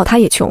正好他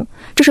也穷，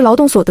这是劳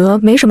动所得，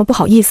没什么不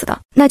好意思的。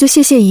那就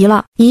谢谢姨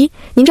了。姨，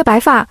您这白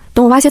发，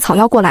等我挖些草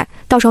药过来，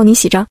到时候您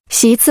洗着，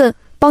洗一次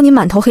包您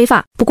满头黑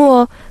发，不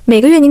过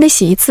每个月您得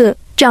洗一次，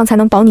这样才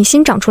能保你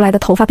新长出来的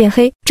头发变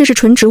黑，这是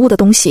纯植物的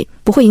东西，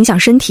不会影响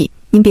身体，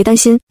您别担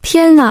心。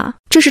天啊，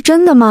这是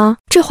真的吗？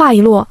这话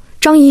一落，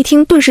张姨一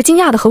听顿时惊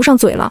讶地合不上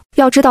嘴了。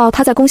要知道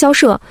她在供销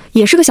社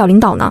也是个小领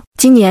导呢，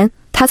今年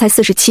她才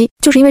47，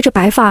就是因为这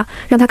白发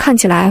让她看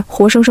起来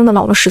活生生的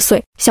老了10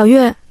岁。小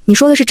月，你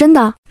说的是真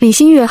的？李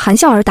新月含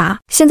笑而答：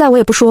现在我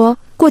也不说，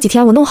过几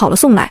天我弄好了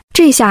送来。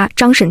这下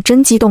张婶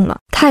真激动了，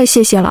太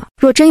谢谢了，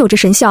若真有这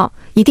神效，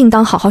一定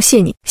当好好谢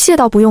你。谢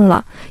倒不用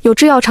了，有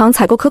制药厂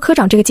采购科科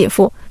长这个姐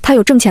夫，他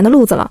有挣钱的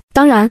路子了。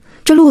当然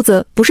这路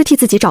子不是替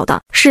自己找的，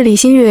是李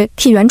新月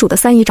替原主的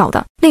3姨找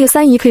的。那个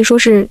3姨可以说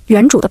是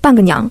原主的半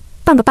个娘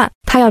半个伴，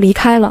她要离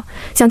开了，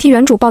想替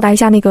原主报答一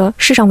下那个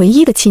世上唯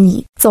一的亲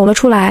姨。走了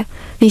出来，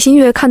李新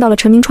月看到了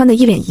陈明川的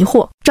一脸疑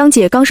惑。张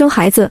姐刚生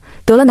孩子，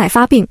得了奶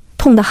发病，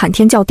痛得喊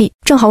天叫地，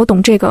正好我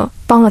懂这个，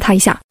帮了她一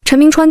下。陈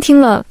明川听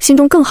了，心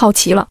中更好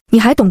奇了：你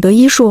还懂得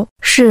医术？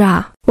是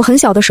啊，我很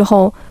小的时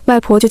候，外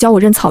婆就教我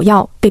认草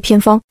药、背偏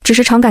方，只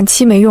是长感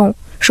期没用，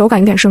手感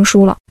有点生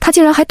疏了。她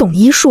竟然还懂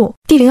医术。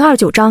第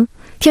029章，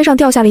天上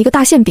掉下了一个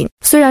大馅饼，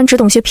虽然只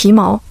懂些皮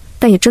毛，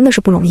但也真的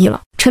是不容易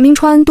了。陈明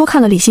川多看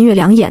了李新月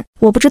2眼：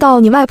我不知道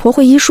你外婆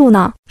会医术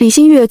呢。李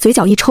新月嘴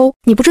角一抽：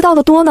你不知道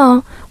的多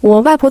呢，我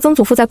外婆曾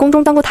祖父在宫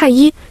中当过太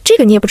医，这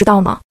个你也不知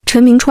道吗？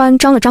陈明川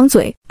张了张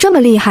嘴：这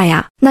么厉害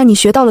呀？那你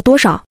学到了多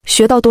少？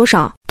学到多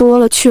少？多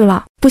了去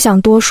了，不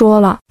想多说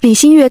了。李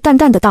新月淡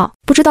淡的道：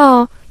不知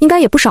道，应该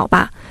也不少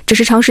吧，只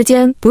是长时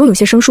间不用有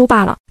些生疏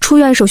罢了。出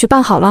院手续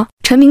办好了？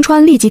陈明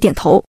川立即点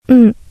头：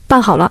办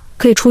好了，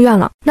可以出院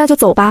了。那就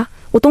走吧，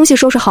我东西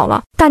收拾好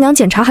了。大娘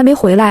检查还没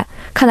回来，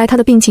看来她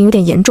的病情有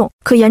点严重，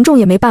可严重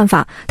也没办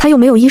法，她又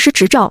没有医师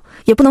执照，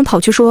也不能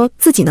跑去说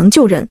自己能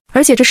救人，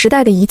而且这时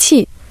代的仪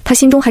器，她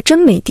心中还真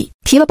没底。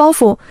提了包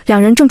袱，2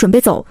人正准备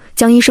走，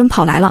江医生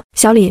跑来了：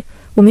小李，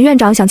我们院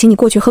长想请你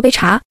过去喝杯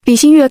茶。李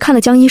新月看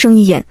了江医生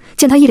一眼，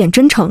见他一脸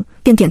真诚，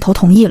便点头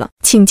同意了。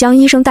请江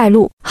医生带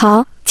路。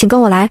好，请跟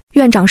我来。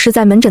院长是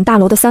在门诊大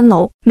楼的3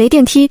楼，没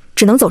电梯，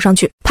只能走上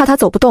去，怕他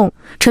走不动，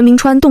陈明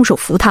川动手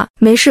扶他。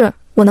没事，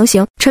我能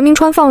行。陈明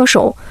川放了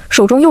手，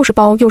手中又是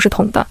包又是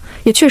桶的，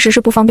也确实是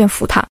不方便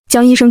扶他。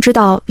江医生知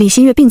道李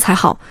新月病才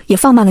好，也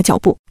放慢了脚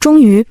步。终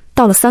于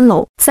到了3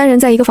楼，3人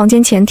在一个房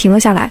间前停了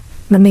下来，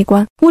门没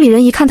关。屋里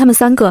人一看他们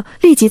3个，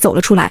立即走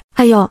了出来：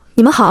哎呦，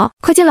你们好，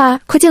快进来，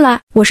快进来，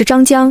我是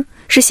张江，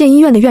是县医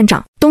院的院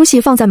长。东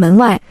西放在门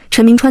外，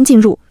陈明川进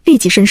入，立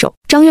即伸手：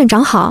张院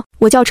长好，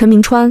我叫陈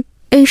明川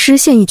，A 师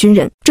现役军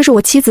人，这是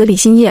我妻子李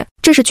新叶，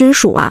这是军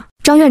属啊。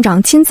张院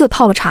长亲自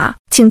泡了茶：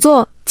请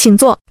坐，请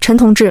坐。陈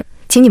同志，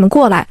请你们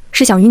过来，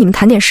是想与你们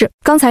谈点事。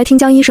刚才听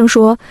江医生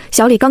说，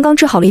小李刚刚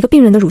治好了一个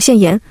病人的乳腺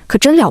炎，可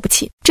真了不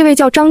起。这位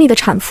叫张丽的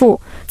产妇，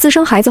自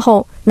生孩子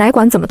后奶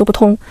管怎么都不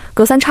通，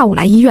隔三差五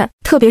来医院，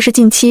特别是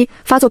近期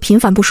发作频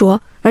繁不说，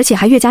而且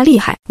还越加厉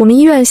害。我们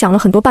医院想了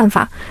很多办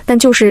法，但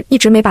就是一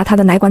直没把她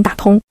的奶管打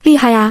通。厉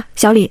害呀，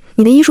小李，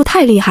你的医术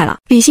太厉害了。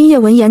李新玥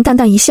闻言淡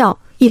淡一笑，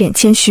一脸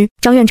谦虚。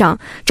张院长，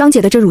张姐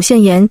的这乳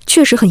腺炎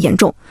确实很严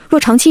重，若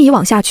长期以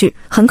往下去，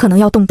很可能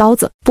要动刀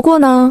子。不过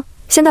呢，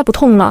现在不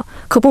痛了，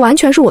可不完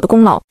全是我的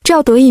功劳，这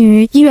要得益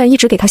于医院一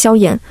直给她消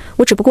炎，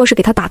我只不过是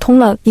给她打通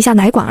了一下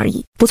奶管而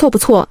已。不错不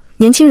错，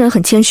年轻人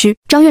很谦虚。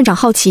张院长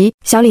好奇，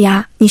小李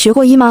呀，你学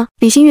过医吗？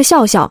李新玥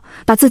笑笑，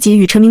把自己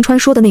与陈明川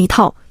说的那一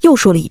套又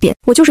说了一遍。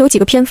我就是有几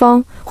个偏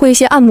方，会一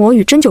些按摩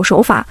与针灸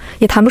手法，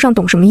也谈不上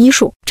懂什么医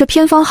术。这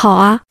偏方好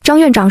啊，张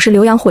院长是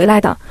留洋回来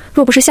的，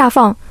若不是下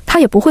放，他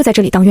也不会在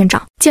这里当院长。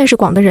见识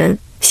广的人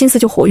心思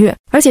就活跃，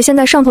而且现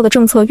在上头的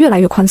政策越来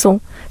越宽松，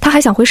他还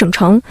想回省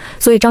城，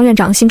所以张院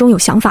长心中有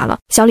想法了。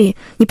小李，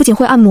你不仅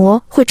会按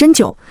摩，会针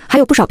灸，还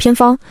有不少偏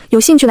方，有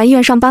兴趣来医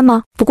院上班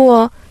吗？不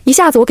过一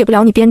下子我给不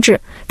了你编制，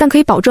但可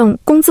以保证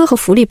工资和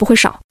福利不会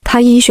少。他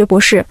医学博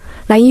士，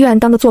来医院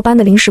当个坐班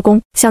的临时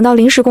工。想到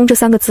临时工这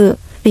3个字，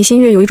李新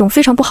玥有一种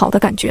非常不好的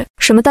感觉。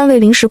什么单位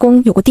临时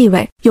工有过地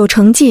位，有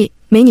成绩，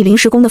没你临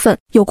时工的份，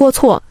有过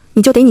错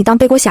你就得你当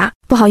背锅侠。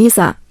不好意思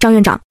啊，张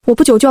院长，我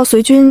不久就要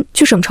随军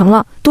去省城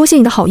了，多谢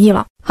你的好意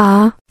了。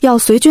啊，要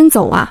随军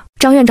走啊？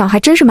张院长还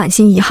真是满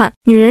心遗憾。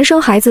女人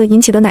生孩子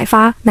引起的奶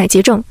发、奶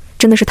结症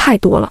真的是太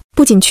多了，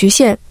不仅渠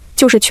县，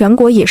就是全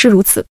国也是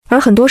如此。而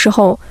很多时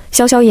候，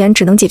消炎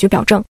只能解决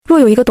表症，若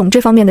有一个懂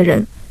这方面的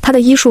人，他的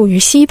医术与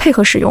西医配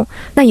合使用，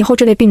那以后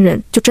这类病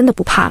人就真的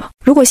不怕了。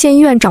如果县医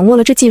院掌握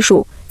了这技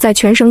术，在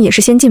全省也是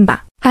先进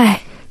吧。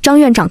唉，张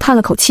院长叹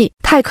了口气，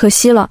太可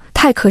惜了，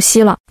太可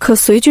惜了。可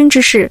随军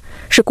之事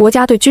是国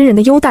家对军人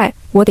的优待，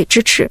我得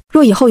支持。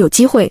若以后有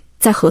机会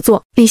再合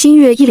作。李新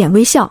玥一脸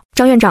微笑，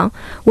张院长，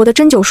我的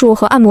针灸术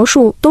和按摩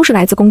术都是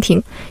来自宫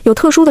廷，有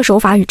特殊的手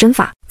法与针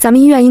法，咱们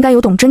医院应该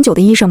有懂针灸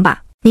的医生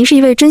吧？您是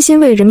一位真心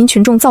为人民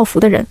群众造福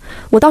的人，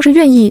我倒是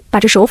愿意把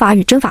这手法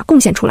与针法贡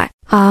献出来。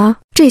啊，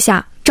这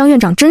下张院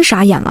长真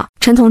傻眼了。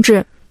陈同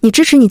志，你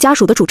支持你家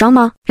属的主张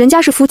吗？人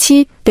家是夫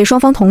妻，得双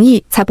方同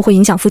意才不会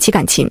影响夫妻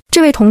感情。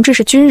这位同志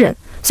是军人，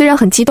虽然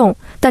很激动，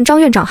但张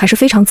院长还是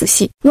非常仔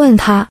细问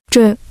他。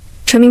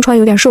陈明川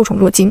有点受宠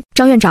若惊。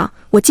张院长，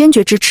我坚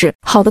决支持，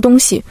好的东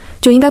西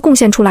就应该贡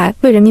献出来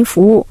为人民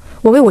服务，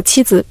我为我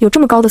妻子有这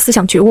么高的思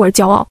想觉悟而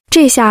骄傲。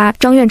这下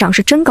张院长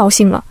是真高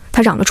兴了，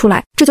他嚷了出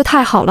来，这就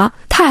太好了，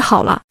太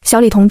好了。小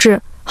李同志，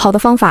好的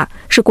方法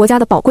是国家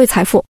的宝贵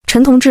财富。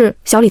陈同志，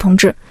小李同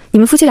志，你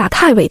们夫妻俩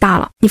太伟大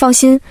了，你放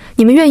心，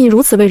你们愿意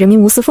如此为人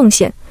民无私奉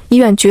献，医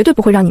院绝对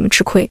不会让你们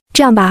吃亏。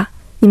这样吧，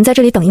你们在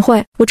这里等一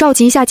会，我召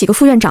集一下几个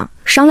副院长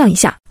商量一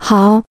下。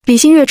好。李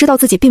新玥知道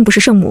自己并不是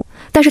圣母，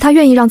但是他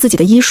愿意让自己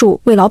的医术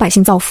为老百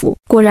姓造福。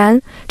果然，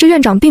这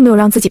院长并没有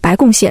让自己白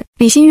贡献。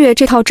李新玥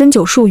这套针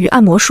灸术与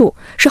按摩术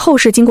是后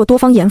世经过多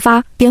方研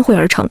发编绘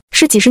而成，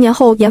是几十年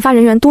后研发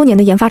人员多年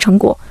的研发成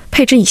果，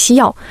配之以西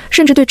药，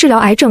甚至对治疗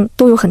癌症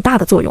都有很大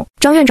的作用。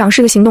张院长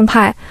是个行动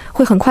派，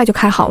会很快就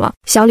开好了。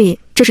小李，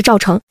这是赵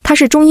成，他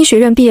是中医学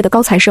院毕业的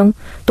高材生，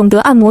懂得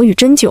按摩与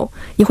针灸，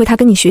一会他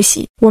跟你学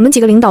习。我们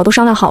几个领导都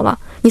商量好了，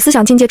你思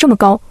想境界这么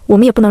高，我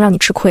们也不能让你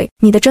吃亏。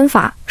你的针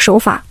法、手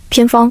法、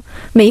偏方，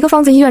每一个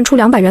方子医院出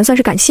200元算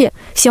是感谢，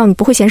希望你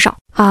不会嫌少。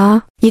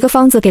啊，一个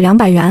方子给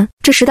200元，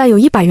这时代有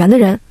100元的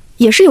人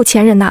也是有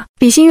钱人呐。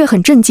李新玥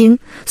很震惊，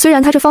虽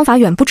然他这方法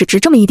远不只值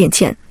这么一点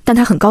钱，但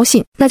他很高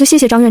兴。那就谢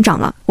谢张院长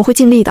了，我会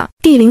尽力的。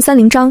第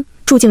030章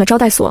住进了招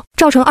待所。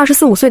赵成24、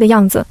25岁的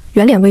样子，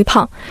圆脸微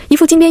胖，一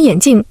副金边眼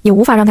镜也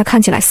无法让他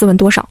看起来斯文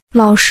多少。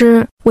老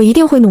师，我一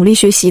定会努力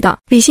学习的。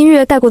李新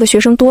玥带过的学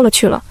生多了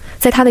去了，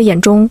在他的眼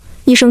中，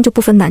医生就不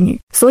分男女，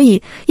所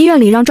以医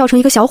院里让赵成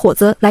一个小伙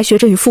子来学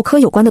着与妇科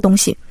有关的东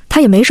西，他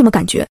也没什么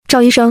感觉。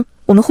赵医生，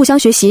我们互相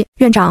学习。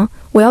院长，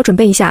我要准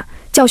备一下，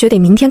教学得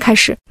明天开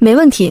始。没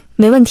问题，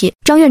没问题。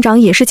张院长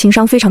也是情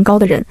商非常高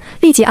的人，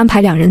立即安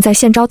排2人在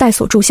县招待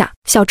所住下。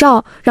小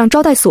赵，让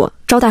招待所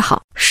招待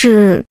好。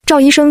是。赵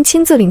医生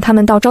亲自领他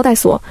们到招待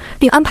所，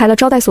并安排了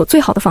招待所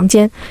最好的房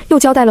间，又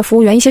交代了服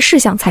务员一些事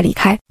项才离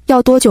开。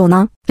要多久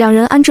呢？2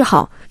人安置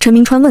好，陈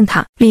明川问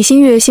他。李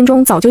新玥心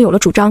中早就有了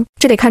主张，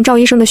这得看赵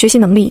医生的学习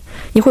能力，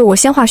一会我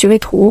先画穴位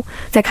图，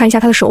再看一下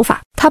他的手法。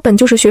他本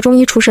就是学中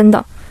医出身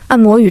的，按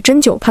摩与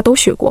针灸他都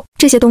学过，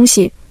这些东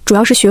西主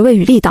要是穴位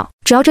与力道，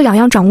只要这2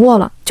样掌握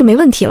了就没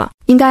问题了，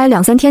应该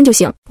2-3天就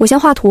行。我先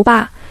画图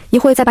吧，一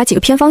会再把几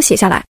个偏方写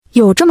下来。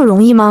有这么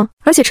容易吗？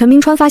而且陈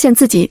明川发现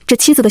自己这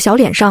妻子的小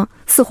脸上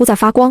似乎在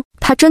发光，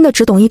他真的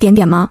只懂一点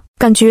点吗？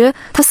感觉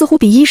他似乎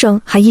比医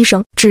生还医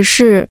生，只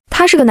是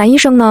他是个男医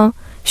生呢，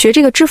学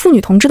这个治妇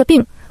女同志的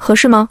病合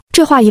适吗？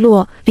这话一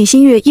落，李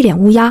新玥一脸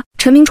乌鸦。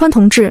陈明川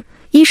同志，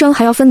医生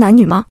还要分男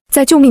女吗？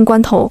在救命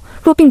关头，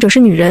若病者是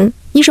女人，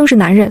医生是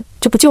男人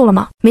就不救了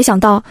吗？没想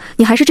到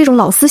你还是这种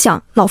老思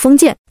想、老封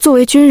建。作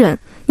为军人，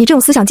你这种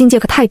思想境界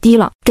可太低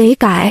了，得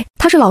改。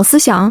他是老思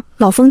想、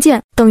老封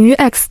建，等于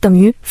X 等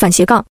于反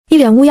斜杠。一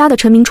脸乌鸦的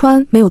陈明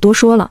川没有多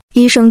说了，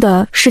医生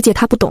的世界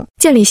他不懂。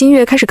见李新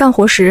月开始干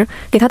活时，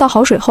给他倒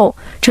好水后，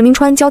陈明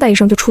川交代一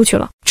声就出去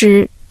了。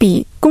纸、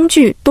笔、工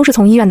具都是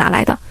从医院拿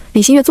来的。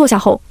李新月坐下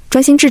后，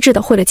专心致志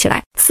地绘了起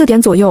来。4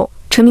点左右，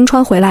陈明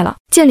川回来了，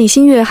见李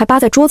新月还扒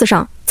在桌子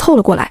上，凑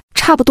了过来。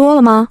差不多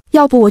了吗？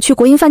要不我去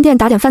国营饭店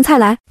打点饭菜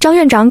来。张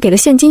院长给了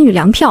现金与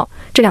粮票，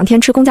这2天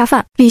吃公家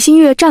饭。李新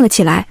月站了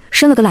起来，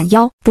伸了个懒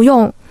腰。不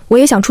用，我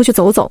也想出去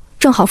走走，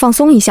正好放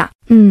松一下。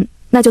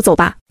那就走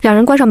吧。两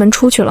人关上门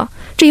出去了。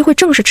这一会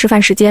正是吃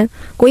饭时间，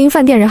国营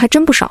饭店人还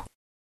真不少。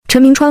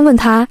陈明川问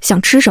他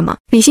想吃什么，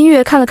李新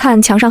月看了看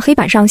墙上黑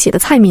板上写的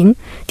菜名，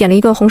点了一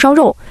个红烧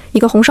肉，一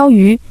个红烧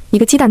鱼，一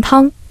个鸡蛋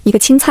汤，一个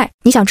青菜。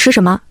你想吃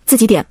什么？自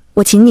己点，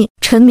我请你。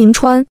陈明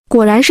川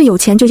果然是有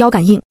钱就腰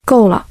杆硬，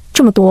够了，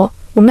这么多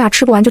我们俩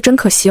吃不完就真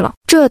可惜了。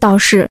这倒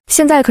是，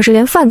现在可是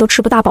连饭都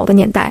吃不大饱的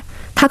年代，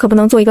他可不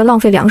能做一个浪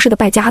费粮食的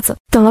败家子。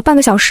等了半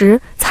个小时，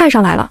菜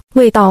上来了，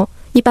味道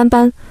一般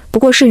般，不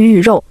过是鱼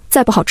与肉，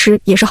再不好吃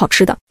也是好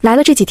吃的。来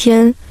了这几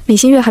天，李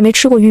新月还没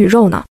吃过鱼与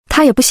肉呢，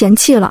他也不嫌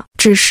弃了，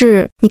只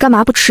是你干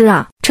嘛不吃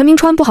啊？陈明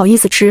川不好意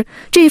思吃，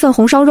这一份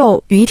红烧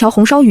肉与一条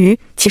红烧鱼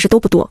其实都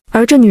不多，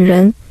而这女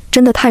人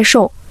真的太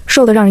瘦，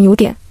瘦得让人有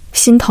点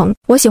心疼。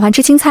我喜欢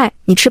吃青菜，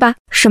你吃吧。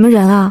什么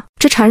人啊？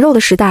这馋肉的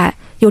时代，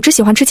有只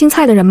喜欢吃青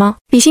菜的人吗？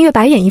李新月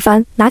白眼一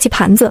翻，拿起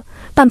盘子，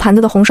半盘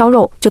子的红烧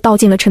肉就倒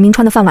进了陈明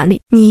川的饭碗里。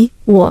你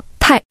我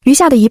太，余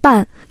下的一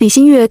半，李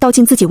新月倒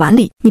进自己碗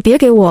里。你别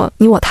给我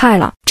你我太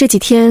了，这几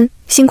天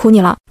辛苦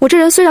你了。我这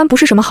人虽然不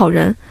是什么好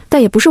人，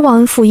但也不是忘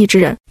恩负义之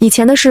人。以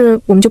前的事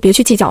我们就别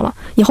去计较了，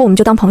以后我们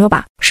就当朋友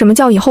吧。什么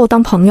叫以后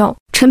当朋友？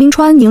陈明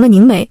川拧了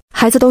拧眉，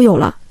孩子都有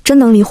了，真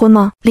能离婚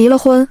吗？离了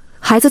婚，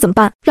孩子怎么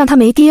办？让他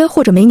没爹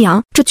或者没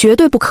娘，这绝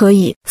对不可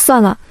以。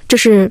算了，这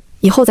事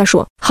以后再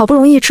说。好不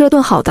容易吃了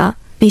顿好的，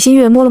李新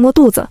月摸了摸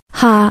肚子，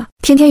哈，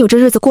天天有这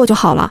日子过就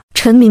好了。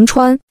陈明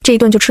川这一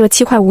顿就吃了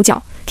7块5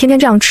角，天天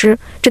这样吃，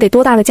这得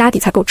多大的家底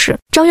才够吃？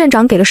张院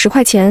长给了10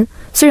块钱，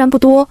虽然不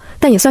多，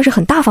但也算是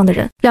很大方的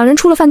人。两人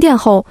出了饭店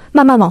后，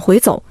慢慢往回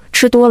走，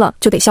吃多了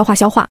就得消化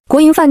消化。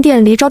国营饭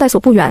店离招待所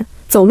不远，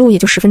走路也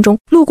就10分钟。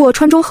路过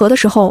川中河的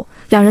时候，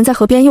两人在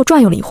河边又转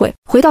悠了一会。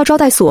回到招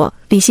待所，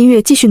李新月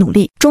继续努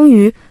力，终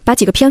于把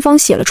几个偏方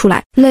写了出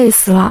来。累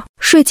死了，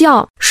睡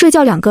觉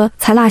2个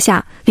才落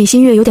下。李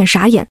新月有点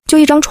傻眼，就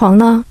一张床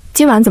呢，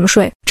今晚怎么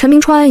睡？陈明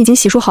川已经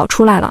洗漱好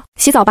出来了，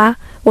洗澡吧，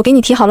我给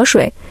你提好了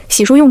水，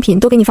洗漱用品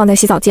都给你放在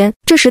洗澡间。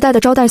这时代的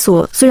招待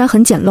所虽然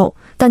很简陋，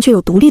但却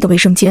有独立的卫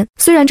生间。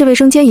虽然这卫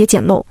生间也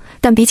简陋，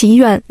但比起医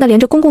院那连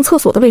着公共厕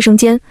所的卫生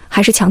间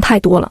还是强太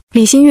多了。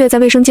李新月在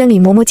卫生间里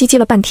磨磨唧唧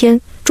了半天，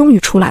终于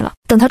出来了。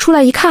等他出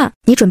来一看，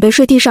你准备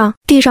睡地上？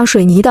地上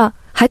水泥的，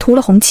还涂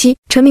了红漆。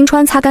陈明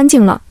川擦干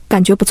净了，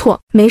感觉不错。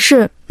没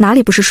事，哪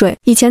里不是睡？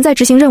以前在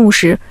执行任务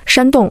时，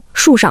山洞、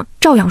树上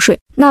照样睡，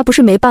那不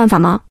是没办法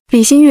吗？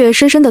李新月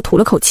深深地吐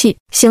了口气。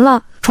行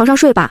了，床上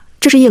睡吧，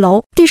这是1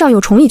楼，地上有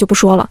虫蚁就不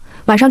说了，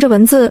晚上这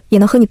蚊子也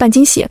能喝你半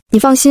斤血。你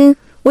放心，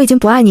我已经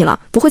不爱你了，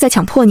不会再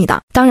强迫你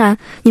的。当然，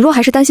你若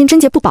还是担心贞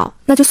洁不保，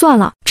那就算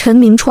了。陈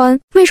明川，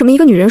为什么一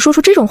个女人说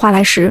出这种话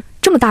来时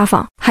这么大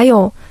方？还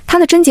有，她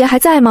的贞洁还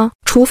在吗？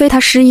除非她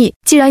失忆，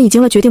既然已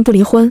经了决定不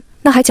离婚，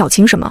那还矫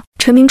情什么？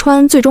陈明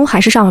川最终还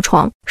是上了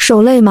床。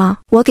手累吗？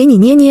我给你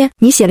捏捏。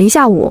你写了一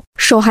下午，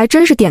手还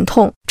真是点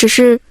痛，只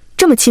是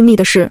这么亲密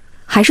的事，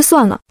还是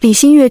算了。李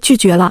新月拒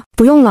绝了，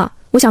不用了，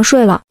我想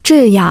睡了。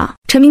这样，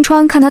陈明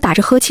川看他打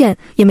着呵欠，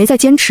也没再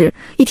坚持。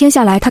一天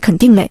下来，他肯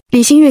定累。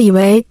李新月以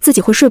为自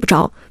己会睡不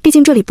着，毕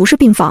竟这里不是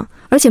病房，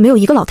而且没有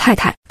一个老太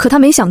太。可他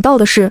没想到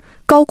的是，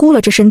高估了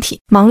这身体。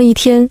忙了一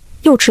天，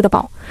又吃得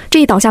饱，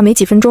这一倒下没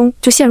几分钟，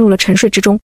就陷入了沉睡之中。